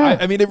this show. Yeah,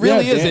 I mean, it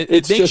really is.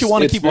 It makes you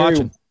want to keep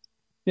watching.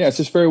 Yeah, it's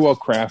just very well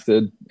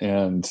crafted,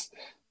 and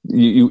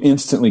you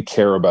instantly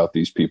care about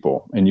these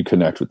people, and you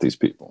connect with these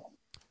people.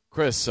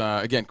 Chris,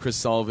 again, Chris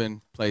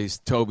Sullivan plays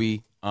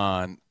Toby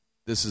on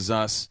This Is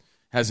Us.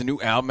 Has a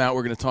new album out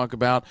we're going to talk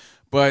about.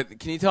 But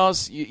can you tell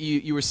us,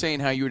 you were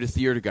saying how you were the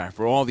theater guy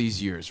for all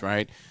these years,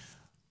 right?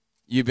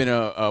 You've been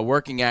a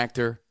working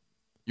actor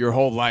your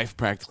whole life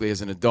practically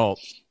as an adult.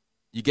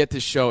 You get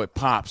this show, it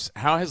pops.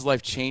 How has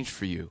life changed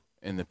for you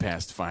in the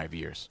past 5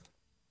 years?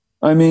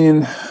 I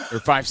mean... Or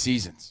 5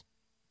 seasons.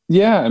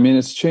 Yeah, I mean,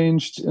 it's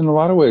changed in a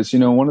lot of ways.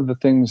 One of the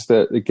things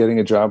that getting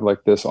a job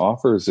like this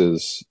offers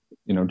is,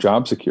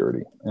 job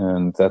security.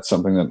 And that's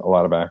something that a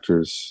lot of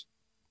actors,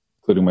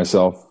 including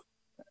myself,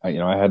 I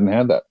hadn't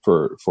had that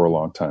for a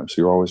long time. So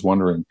you're always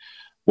wondering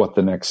what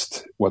the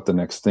next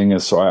thing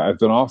is. So I've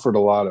been offered a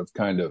lot of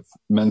kind of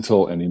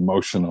mental and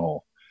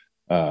emotional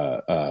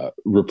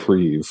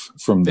reprieve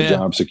from the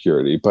job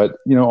security, but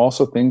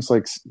also things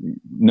like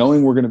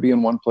knowing we're going to be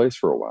in one place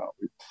for a while.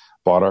 We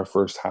bought our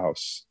first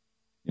house.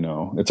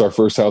 It's our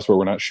first house where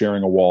we're not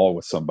sharing a wall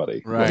with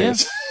somebody. Right.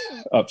 It's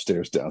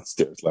upstairs,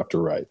 downstairs, left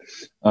or right.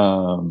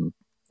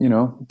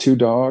 2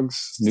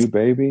 dogs, new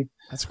baby.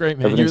 That's great,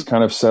 man. Everything's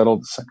kind of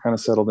settled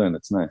in.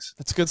 It's nice.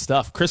 That's good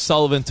stuff. Chris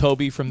Sullivan,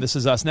 Toby from This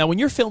Is Us. Now, when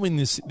you're filming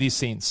these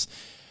scenes,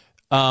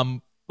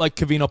 like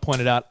Covino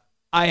pointed out,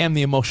 I am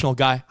the emotional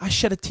guy. I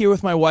shed a tear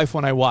with my wife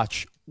when I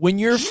watch. When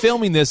you're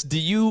filming this, do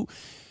you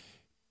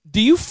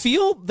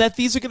feel that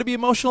these are going to be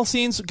emotional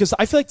scenes? Because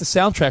I feel like the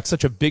soundtrack's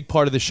such a big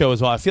part of the show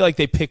as well. I feel like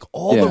they pick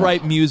all the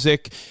right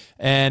music,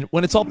 and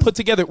when it's all put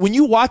together, when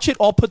you watch it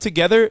all put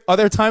together, are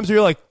there times where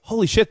you're like,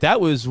 holy shit,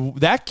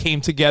 that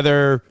came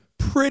together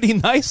pretty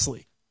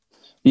nicely?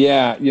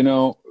 Yeah,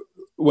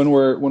 when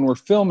we're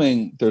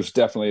filming, there's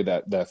definitely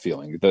that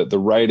feeling. The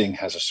writing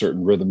has a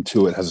certain rhythm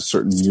to it, has a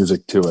certain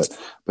music to it.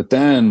 But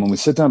then when we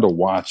sit down to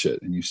watch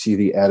it and you see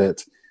the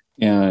edit,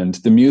 and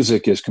the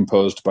music is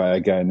composed by a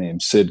guy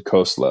named Siddhartha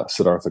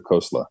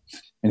Khosla,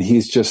 and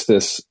he's just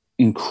this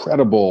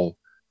incredible,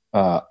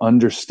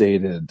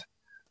 understated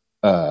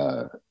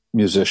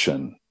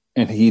musician.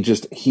 And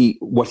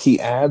what he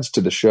adds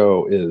to the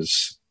show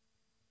is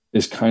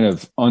kind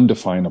of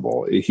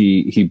undefinable.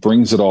 He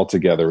brings it all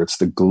together. It's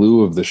the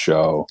glue of the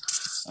show.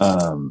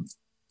 And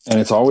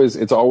it's always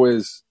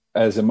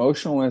as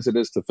emotional as it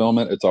is to film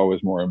it. It's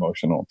always more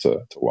emotional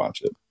to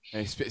watch it.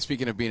 Hey,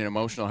 speaking of being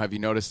emotional, have you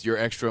noticed you're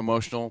extra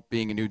emotional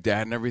being a new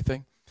dad and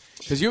everything?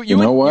 Because you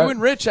know what? you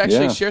and Rich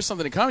actually Yeah. share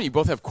something in common. You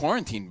both have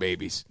quarantine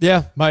babies.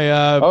 Yeah, my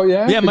Oh,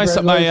 yeah? my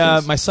son,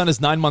 Congratulations. my son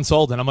is 9 months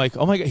old, and I'm like,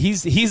 oh my god,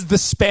 he's the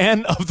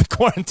span of the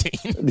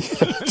quarantine.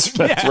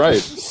 That's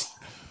right.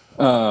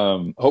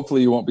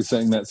 Hopefully you won't be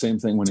saying that same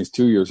thing when he's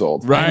 2 years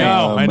old. Right.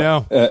 I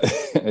know.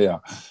 Yeah.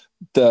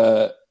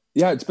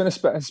 It's been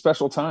a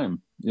special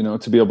time,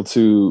 to be able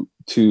to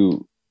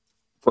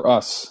for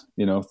us,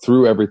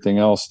 through everything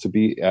else, to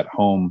be at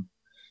home,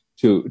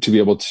 to be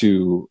able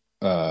to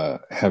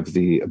have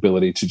the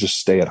ability to just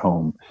stay at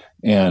home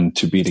and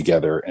to be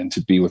together and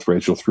to be with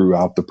Rachel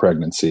throughout the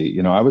pregnancy.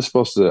 I was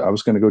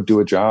going to go do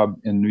a job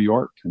in New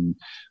York, and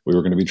we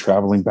were going to be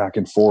traveling back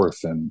and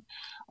forth, and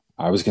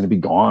I was going to be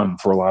gone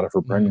for a lot of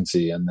her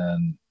pregnancy. And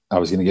then I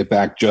was going to get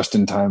back just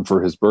in time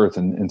for his birth.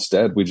 And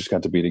instead we just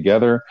got to be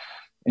together.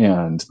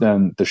 And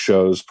then the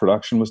show's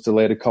production was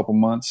delayed a couple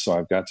months. So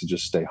I've got to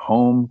just stay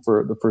home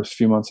for the first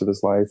few months of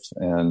his life.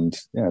 And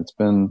yeah, it's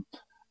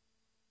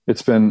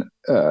been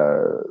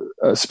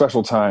a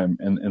special time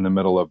in the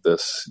middle of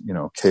this,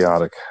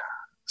 chaotic,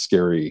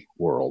 scary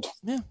world.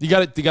 Yeah, you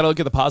got to look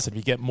at the positive.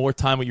 You get more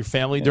time with your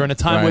family during a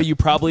time where you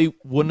probably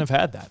wouldn't have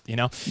had that.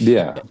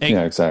 Yeah,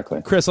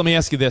 exactly. Chris, let me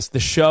ask you this: the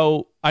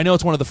show, I know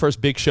it's one of the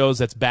first big shows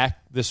that's back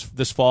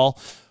this fall,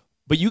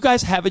 but you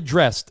guys have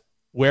addressed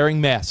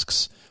wearing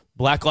masks,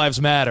 Black Lives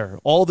Matter,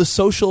 all the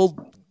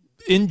social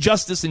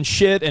injustice and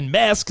shit, and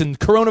masks and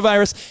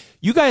coronavirus.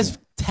 You guys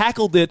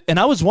tackled it, and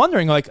I was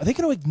wondering, are they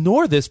going to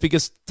ignore this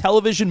because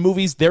television,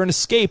 movies, they're an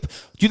escape?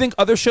 Do you think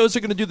other shows are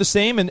going to do the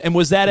same? And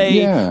was that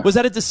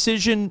a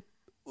decision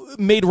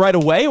made right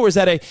away, or is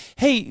that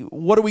hey,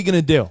 what are we going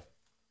to do?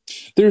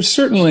 There's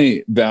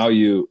certainly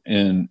value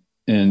in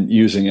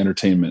using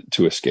entertainment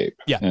to escape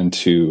and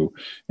to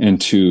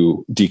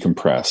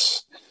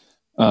decompress.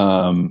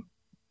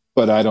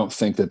 But I don't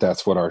think that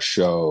that's what our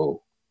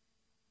show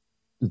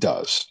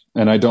does.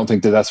 And I don't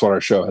think that that's what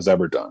our show has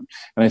ever done.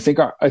 And I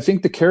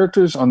think the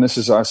characters on This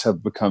Is Us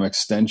have become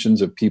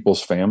extensions of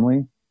people's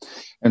family.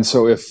 And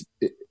so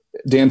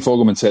Dan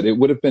Fogelman said, it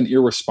would have been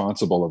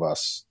irresponsible of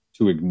us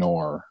to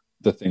ignore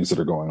the things that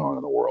are going on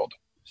in the world,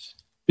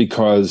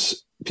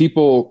 because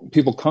people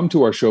come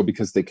to our show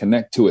because they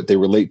connect to it. They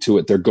relate to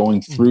it. They're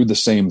going through the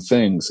same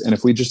things. And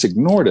if we just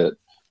ignored it,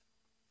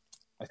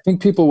 I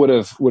think people would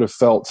have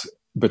felt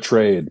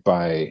betrayed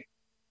by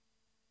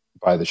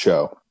the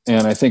show.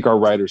 And I think our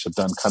writers have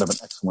done kind of an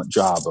excellent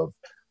job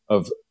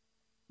of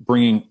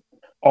bringing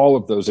all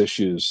of those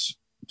issues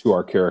to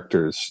our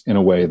characters in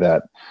a way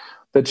that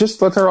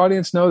just lets our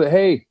audience know that,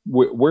 hey,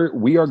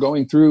 we are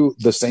going through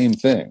the same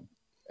thing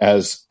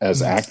as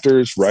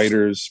actors,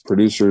 writers,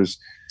 producers.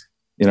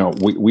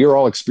 We are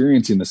all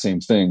experiencing the same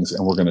things,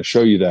 and we're going to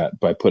show you that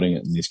by putting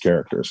it in these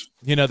characters.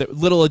 The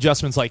little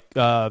adjustments like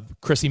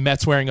Chrissy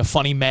Metz wearing a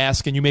funny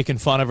mask and you making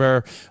fun of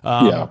her.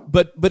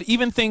 But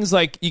even things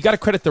like, you got to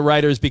credit the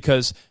writers,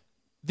 because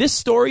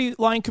this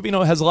storyline could be,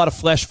 has a lot of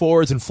flash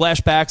forwards and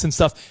flashbacks and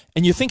stuff.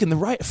 And you're thinking the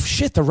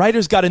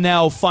writers got to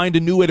now find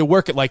a new way to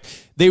work it. Like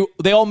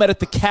they all met at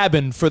the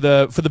cabin for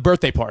the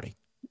birthday party.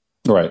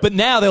 Right. But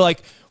now they're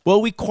like, well,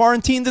 we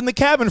quarantined in the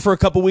cabin for a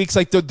couple weeks.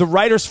 Like the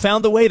writers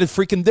found a way to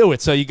freaking do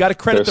it. So you got to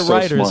credit the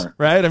writers, smart.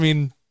 right? I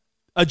mean,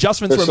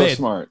 adjustments were made.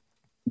 Smart.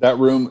 That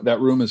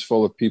room is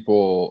full of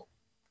people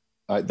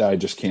that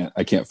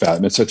I can't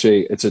fathom. It's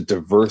a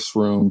diverse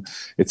room.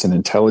 It's an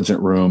intelligent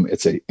room.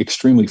 It's a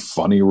extremely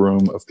funny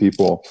room of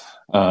people.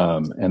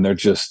 And they're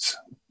just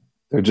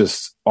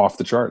off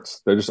the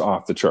charts. They're just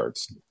off the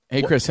charts.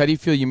 Hey, Chris, how do you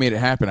feel you made it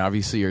happen?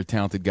 Obviously, you're a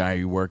talented guy.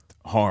 You worked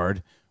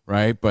hard,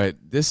 right? But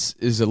this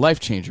is a life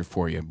changer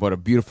for you. Bought a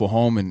beautiful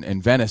home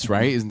in Venice,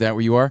 right? Isn't that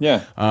where you are?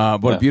 Yeah.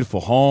 Bought a beautiful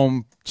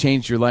home,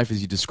 changed your life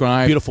as you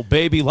described. Beautiful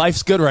baby.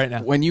 Life's good right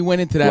now. When you went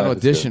into that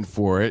audition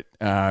for it,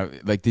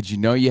 did you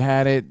know you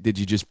had it? Did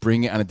you just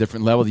bring it on a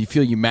different level? Do you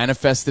feel you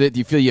manifested it? Do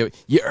you feel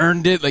you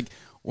earned it? Like,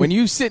 when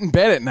you sit in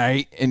bed at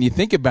night and you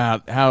think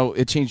about how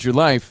it changed your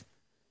life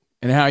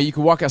and how you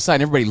can walk outside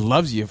and everybody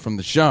loves you from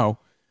the show.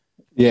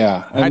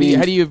 Yeah. How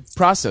do you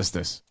process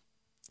this?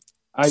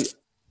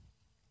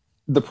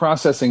 The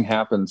processing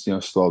happens,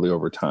 slowly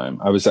over time.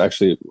 I was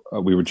actually,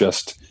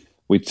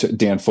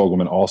 Dan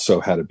Fogelman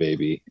also had a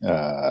baby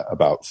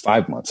about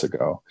 5 months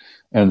ago.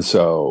 And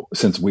so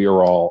since we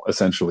are all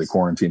essentially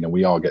quarantined and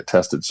we all get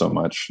tested so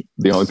much,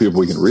 the only people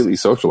we can really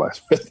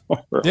socialize with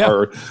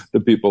are the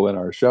people in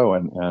our show.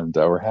 And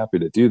we're happy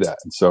to do that.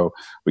 And so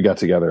we got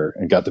together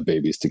and got the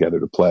babies together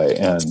to play.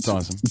 And that's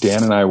awesome.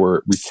 Dan and I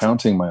were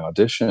recounting my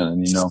audition,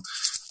 and,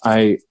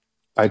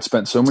 I'd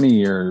spent so many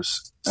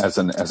years as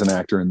an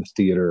actor in the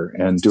theater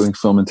and doing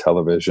film and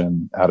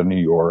television out of New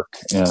York.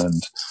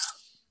 And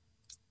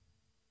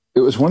it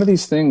was one of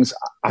these things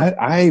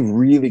I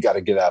really got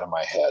to get out of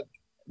my head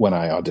when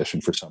I audition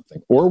for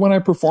something or when I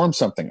perform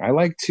something.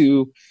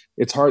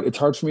 It's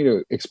hard for me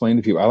to explain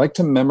to people. I like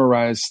to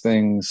memorize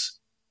things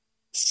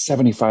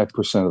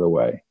 75% of the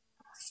way.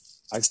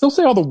 I still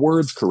say all the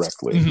words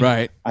correctly. Mm-hmm.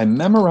 Right. I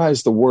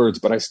memorize the words,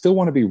 but I still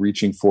want to be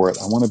reaching for it.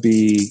 I want to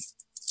be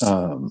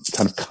kind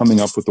of coming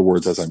up with the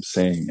words as I'm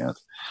saying it.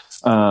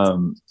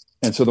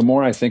 And so the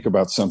more I think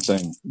about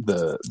something,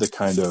 the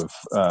kind of,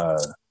 I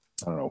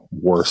don't know,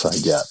 worse I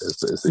get is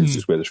the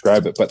easiest way to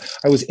describe it. But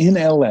I was in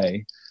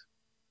LA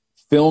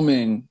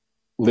filming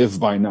Live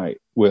by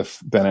Night with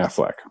Ben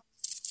Affleck.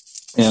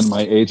 And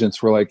my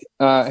agents were like,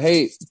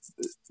 hey,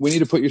 we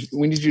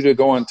need you to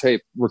go on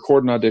tape,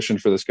 record an audition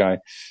for this guy. And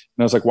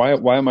I was like,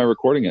 why am I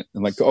recording it?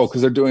 And like, oh,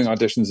 because they're doing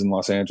auditions in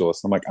Los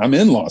Angeles. I'm like, I'm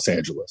in Los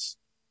Angeles.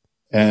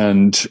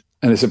 And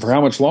they said, for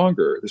how much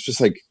longer? It's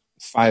just like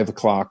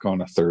 5:00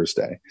 on a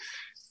Thursday.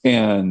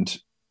 And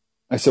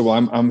I said,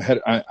 well,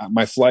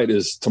 my flight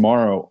is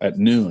tomorrow at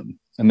noon.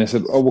 And they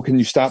said, oh, well, can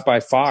you stop by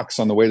Fox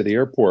on the way to the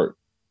airport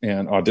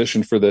and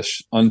audition for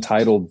this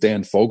untitled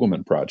Dan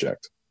Fogelman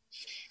project?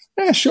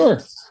 Yeah,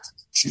 sure.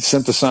 She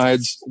sent the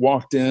sides,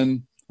 walked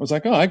in. I was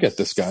like, oh, I get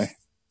this guy.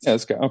 Yeah,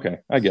 this guy. Okay,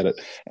 I get it.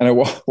 And I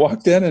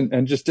walked in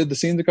and just did the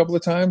scenes a couple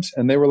of times.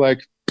 And they were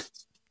like,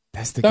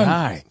 that's the done.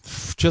 guy.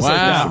 Just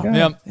wow. like that.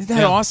 Yeah. Isn't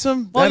that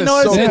awesome? Well, that no,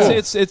 is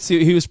so cool. it's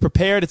he was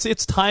prepared.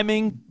 It's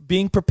timing,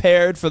 being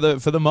prepared for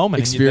the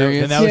moment.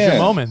 Experience. And that was your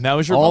moment. That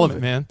was your All moment, of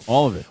it. man.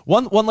 All of it.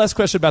 One last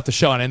question about the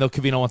show, and I know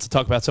Covino wants to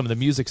talk about some of the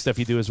music stuff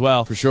you do as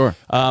well. For sure.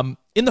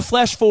 In the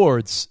flash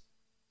forwards,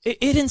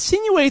 it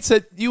insinuates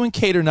that you and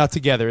Kate are not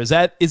together. Is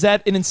that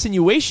an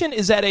insinuation?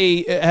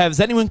 Has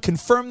anyone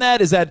confirmed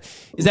that? Is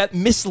that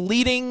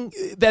misleading?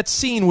 That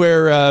scene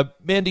where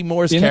Mandy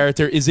Moore's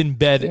character is in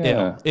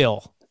bed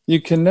ill. You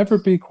can never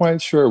be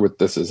quite sure with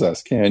This Is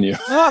Us, can you?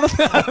 No,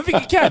 I don't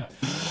think you can.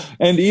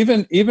 And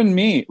even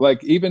me,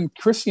 like even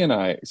Chrissy and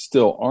I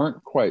still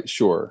aren't quite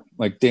sure.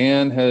 Like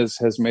Dan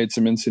has made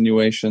some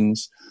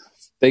insinuations.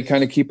 They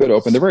kind of keep it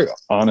open. They're very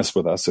honest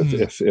with us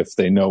if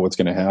they know what's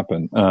going to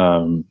happen.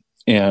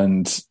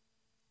 And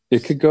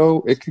it could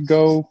go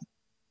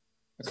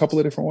a couple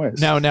of different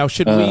ways. Now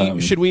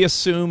should we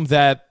assume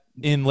that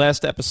in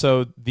last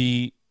episode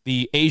the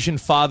Asian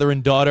father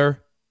and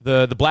daughter,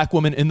 the black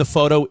woman in the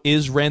photo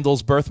is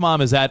Randall's birth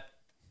mom? Is that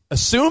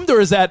assumed or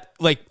is that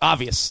like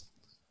obvious?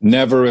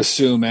 Never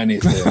assume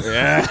anything.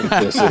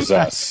 This Is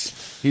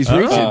Us. He's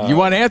reaching. You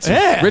want answers?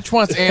 Yeah. Rich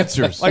wants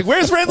answers. Like,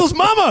 where's Randall's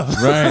mama?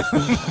 Right.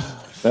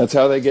 That's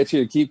how they get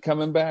you to keep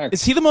coming back.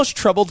 Is he the most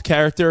troubled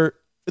character?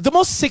 The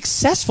most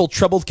successful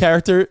troubled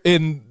character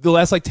in the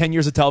last 10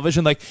 years of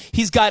television? Like,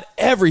 he's got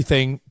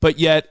everything, but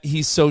yet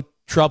he's so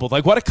troubled.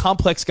 Like, what a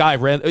complex guy.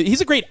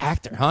 He's a great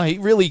actor, huh?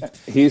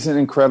 He's an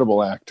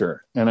incredible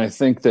actor. And I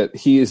think that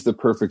he is the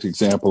perfect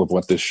example of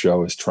what this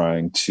show is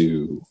trying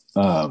to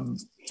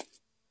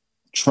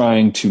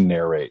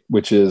narrate,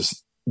 which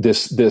is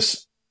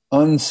this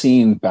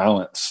unseen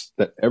balance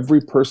that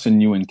every person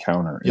you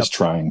encounter is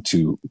trying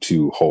to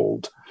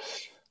hold.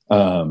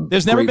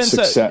 There's never been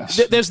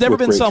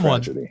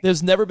someone. Tragedy.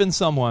 There's never been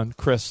someone,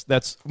 Chris,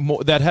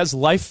 that has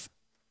life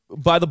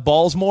by the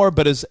balls more,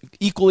 but is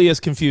equally as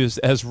confused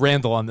as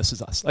Randall on This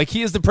Is Us. Like,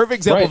 he is the perfect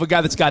example of a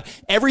guy that's got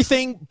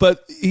everything,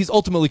 but he's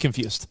ultimately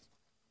confused.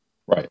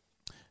 Right.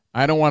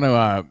 I don't want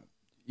to,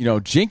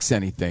 jinx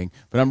anything,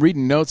 but I'm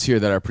reading notes here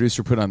that our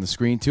producer put on the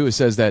screen too. It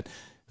says that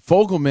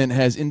Fogelman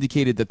has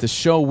indicated that the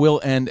show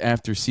will end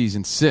after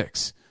season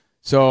 6.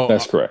 So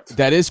that's correct.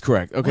 That is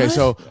correct. Okay,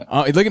 so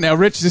look at now,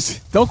 Rich.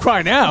 Just don't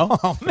cry now.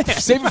 Oh man,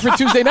 save it for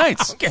Tuesday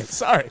nights. Okay,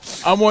 sorry.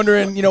 I'm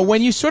wondering,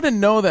 when you sort of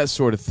know that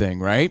sort of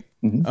thing, right?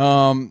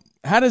 Mm-hmm.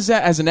 How does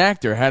that, as an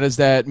actor, how does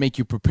that make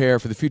you prepare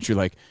for the future?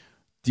 Like,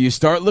 do you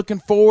start looking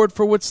forward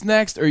for what's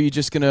next, or are you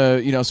just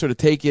gonna, sort of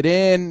take it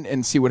in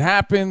and see what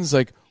happens?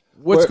 Like,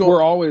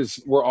 we're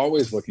always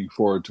looking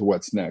forward to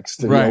what's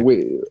next. Right.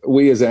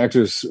 We as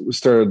actors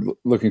started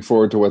looking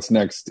forward to what's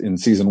next in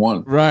season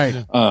 1. Right.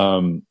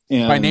 And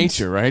by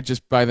nature, right?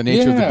 Just by the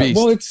nature of the beast.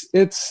 Well,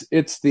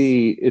 it's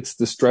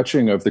the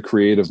stretching of the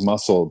creative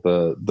muscle,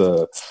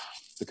 the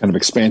kind of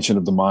expansion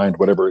of the mind,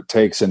 whatever it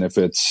takes. And if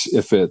it's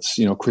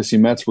Chrissy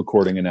Metz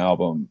recording an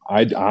album,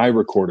 I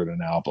recorded an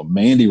album,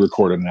 Mandy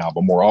recorded an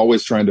album. We're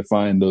always trying to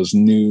find those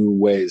new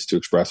ways to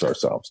express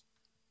ourselves.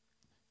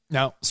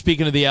 Now,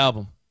 speaking of the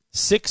album,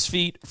 6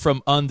 Feet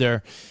from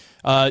Under.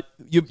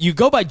 You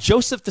go by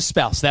Joseph the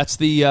Spouse. That's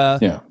the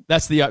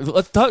let's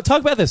talk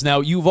about this.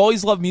 Now, you've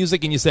always loved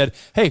music, and you said,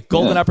 "Hey,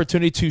 golden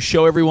opportunity to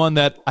show everyone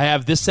that I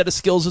have this set of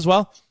skills as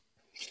well."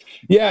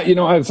 Yeah,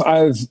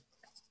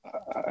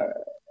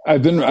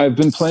 I've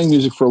been playing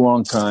music for a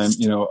long time.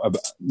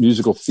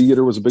 Musical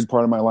theater was a big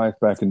part of my life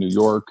back in New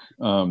York.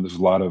 There's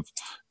a lot of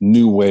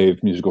new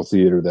wave musical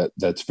theater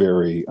that's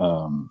very.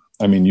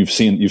 You've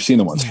seen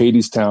the ones.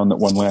 Hadestown that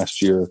won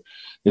last year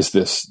is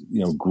this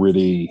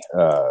gritty,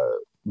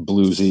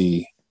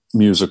 bluesy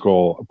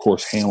musical. Of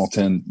course,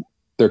 Hamilton.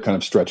 They're kind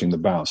of stretching the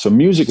bounds. So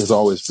music has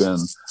always been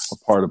a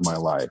part of my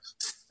life.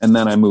 And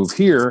then I move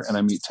here and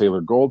I meet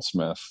Taylor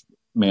Goldsmith,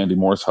 Mandy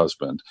Moore's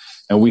husband,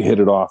 and we hit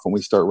it off and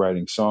we start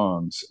writing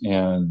songs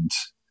and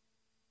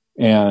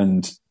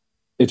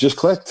it just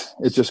clicked.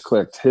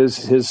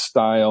 His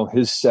style,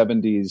 his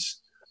 70s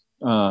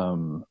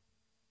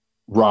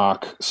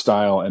rock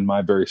style and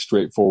my very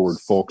straightforward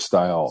folk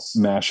style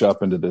mash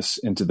up into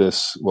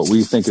this what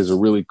we think is a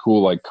really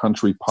cool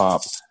country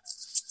pop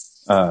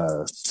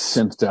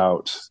synthed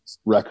out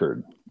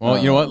record Well,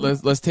 you know what?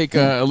 Let's take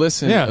a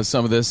listen Yeah. of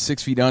some of this.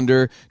 6 Feet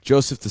Under,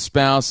 Joseph the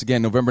Spouse.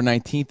 Again, November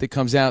 19th it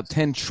comes out.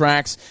 10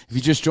 tracks. If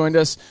you just joined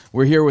us,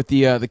 we're here with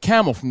the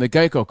camel from the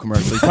Geico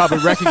commercial. You probably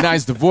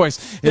recognize the voice.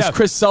 It's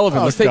Chris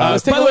Sullivan. Let's take By a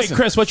the way, listen.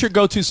 Chris, what's your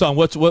go-to song?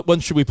 What one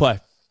should we play?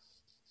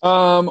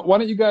 Why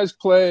don't you guys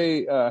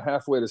play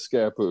Halfway to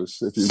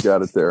Scappoose if you've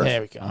got it there?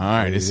 There we go. All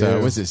right.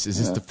 What's this? Is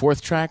this the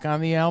 4th track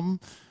on the album?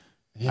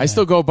 I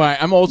still go by.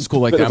 I'm old school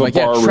like Bit that. of I'm a like,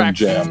 yeah, barroom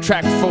jam.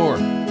 track 4.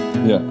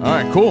 Yeah. All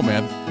right, cool,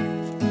 man.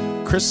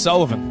 Chris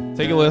Sullivan.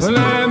 Take a listen.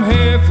 Well, I'm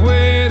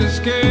halfway to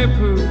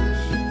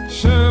Scappoose.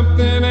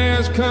 Something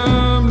has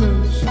come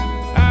loose.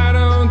 I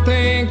don't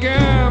think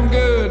I'm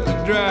good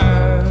to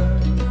drive.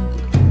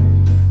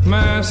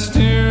 My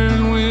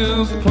steering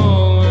wheel's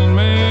pulling,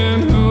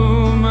 man,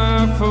 who am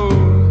I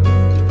fooling?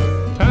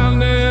 I'll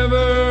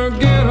never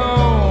get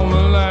home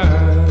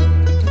alive.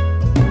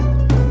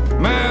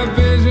 My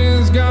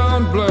vision's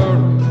gone blurry,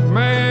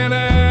 man,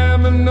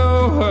 I'm in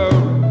no hurry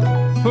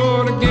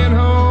for to get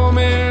home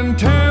in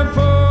time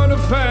for the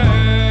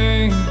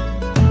fight.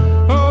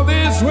 Oh,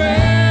 this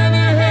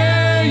weather,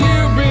 hey,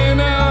 you've been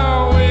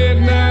out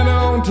waiting. Now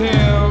don't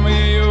tell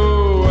me,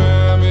 oh,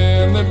 I'm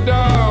in the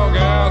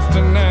doghouse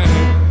tonight.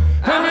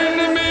 I'm in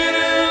the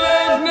middle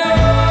of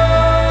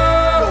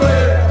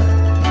nowhere.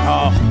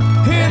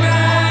 And I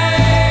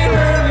ain't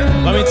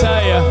heard Let me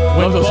tell you,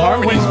 those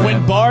harmonies,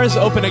 when bars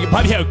open again,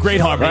 yeah, great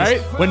harmonies.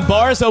 Right? When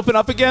bars open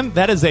up again,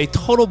 that is a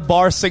total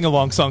bar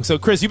sing-along song. So,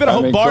 Chris, you better I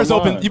hope mean, bars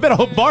come open. on. You better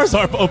hope bars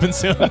are open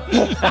soon.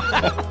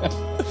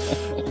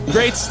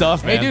 Great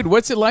stuff, man. Hey, dude,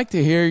 what's it like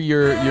to hear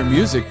your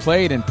music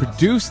played and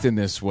produced in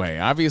this way?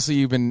 Obviously,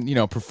 you've been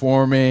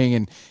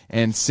performing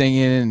and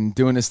singing and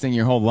doing this thing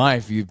your whole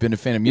life. You've been a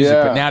fan of music,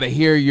 Yeah. but now to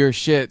hear your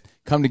shit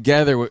come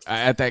together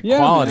at that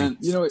quality. Man.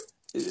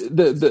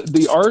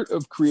 The art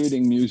of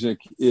creating music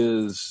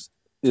is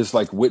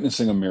like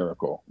witnessing a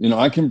miracle.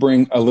 I can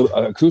bring an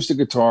acoustic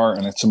guitar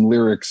and some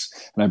lyrics,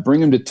 and I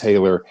bring them to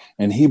Taylor,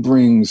 and he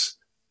brings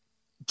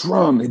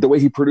drum. The way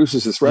he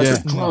produces this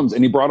record, drums,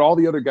 and he brought all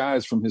the other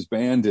guys from his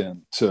band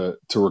in to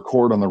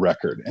record on the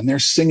record, and they're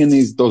singing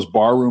those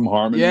barroom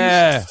harmonies.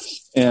 Yeah.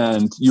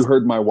 And you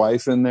heard my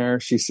wife in there;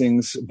 she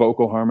sings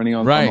vocal harmony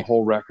on the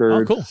whole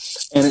record. Oh, cool.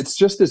 And it's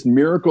just this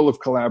miracle of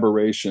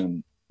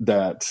collaboration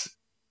that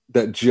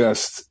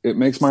just it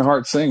makes my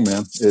heart sing,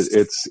 man.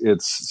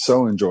 It's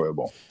so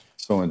enjoyable.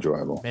 So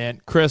enjoyable.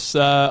 Man, Chris,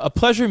 a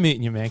pleasure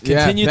meeting you, man.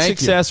 Yeah, Continued thank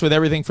success with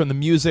everything from the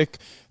music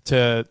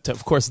to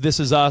of course, This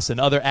Is Us and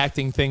other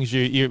acting things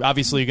you're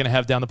obviously going to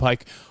have down the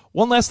pike.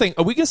 One last thing.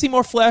 Are we going to see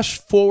more flash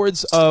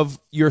forwards of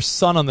your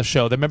son on the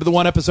show? Remember the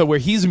one episode where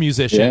he's a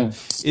musician?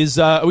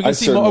 Yeah. Are we going to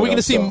see more? Are we going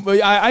to see?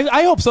 So.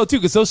 I hope so, too,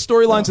 because those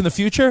storylines in the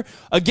future,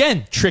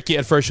 again, tricky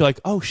at first. You're like,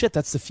 oh, shit,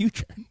 that's the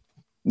future.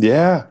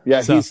 Yeah.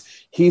 So.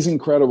 He's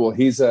incredible.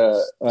 He's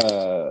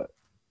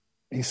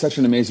such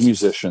an amazing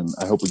musician.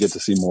 I hope we get to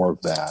see more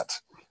of that.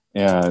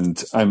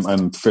 And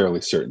I'm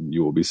fairly certain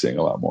you will be seeing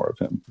a lot more of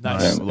him.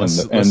 Nice.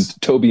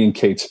 And Toby and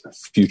Kate's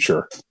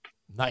future.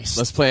 Nice.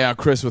 Let's play out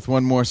Chris with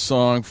one more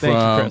song Thank you,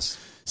 from Chris.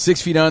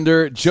 6 Feet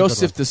Under,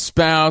 Joseph the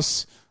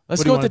Spouse.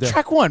 Let's What do go you with the wanna do?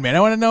 track 1, man. I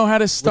want to know how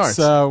this starts.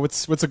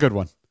 What's a good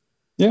one?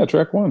 Yeah,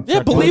 track 1.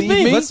 Yeah, believe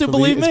me. Let's do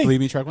Believe Me.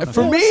 Believe Me track 1.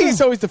 For me, it's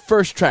always the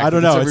first track. I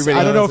don't know. because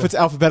I don't know if else- it's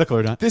alphabetical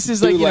or not. This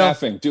is Do like,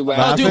 laughing. Do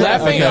laughing. Oh, do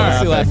laughing. Okay, All right,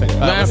 let's do laughing. All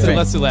right, Laughing.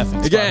 let's do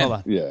laughing. Again. Hold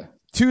on. Yeah.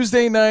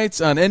 Tuesday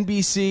nights on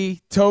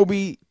NBC.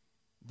 Toby,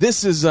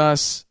 This Is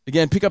Us.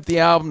 Again, pick up the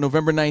album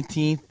November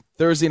 19th.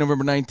 Thursday,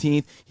 November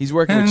 19th. He's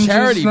working with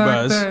Charity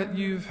Buzz.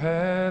 you've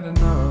had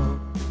enough.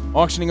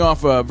 Auctioning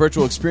off a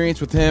virtual experience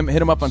with him.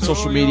 Hit him up on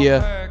social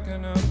media.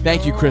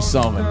 Thank you, Chris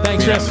Sullivan.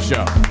 Thanks, for being on Chris. the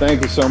show.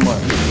 Thank you so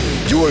much.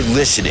 You're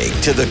listening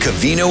to the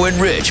Covino and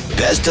Rich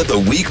Best of the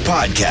Week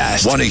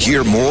podcast. Want to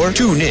hear more?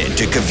 Tune in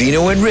to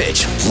Covino and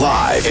Rich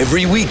live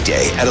every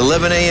weekday at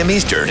 11 a.m.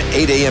 Eastern,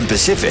 8 a.m.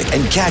 Pacific,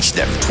 and catch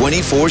them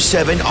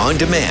 24/7 on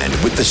demand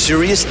with the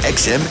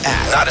SiriusXM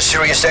app. Not a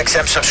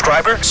SiriusXM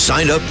subscriber?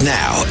 Sign up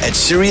now at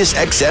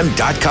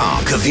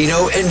SiriusXM.com.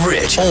 Covino and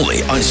Rich,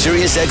 only on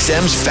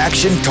SiriusXM's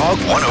Faction Talk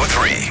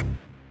 103.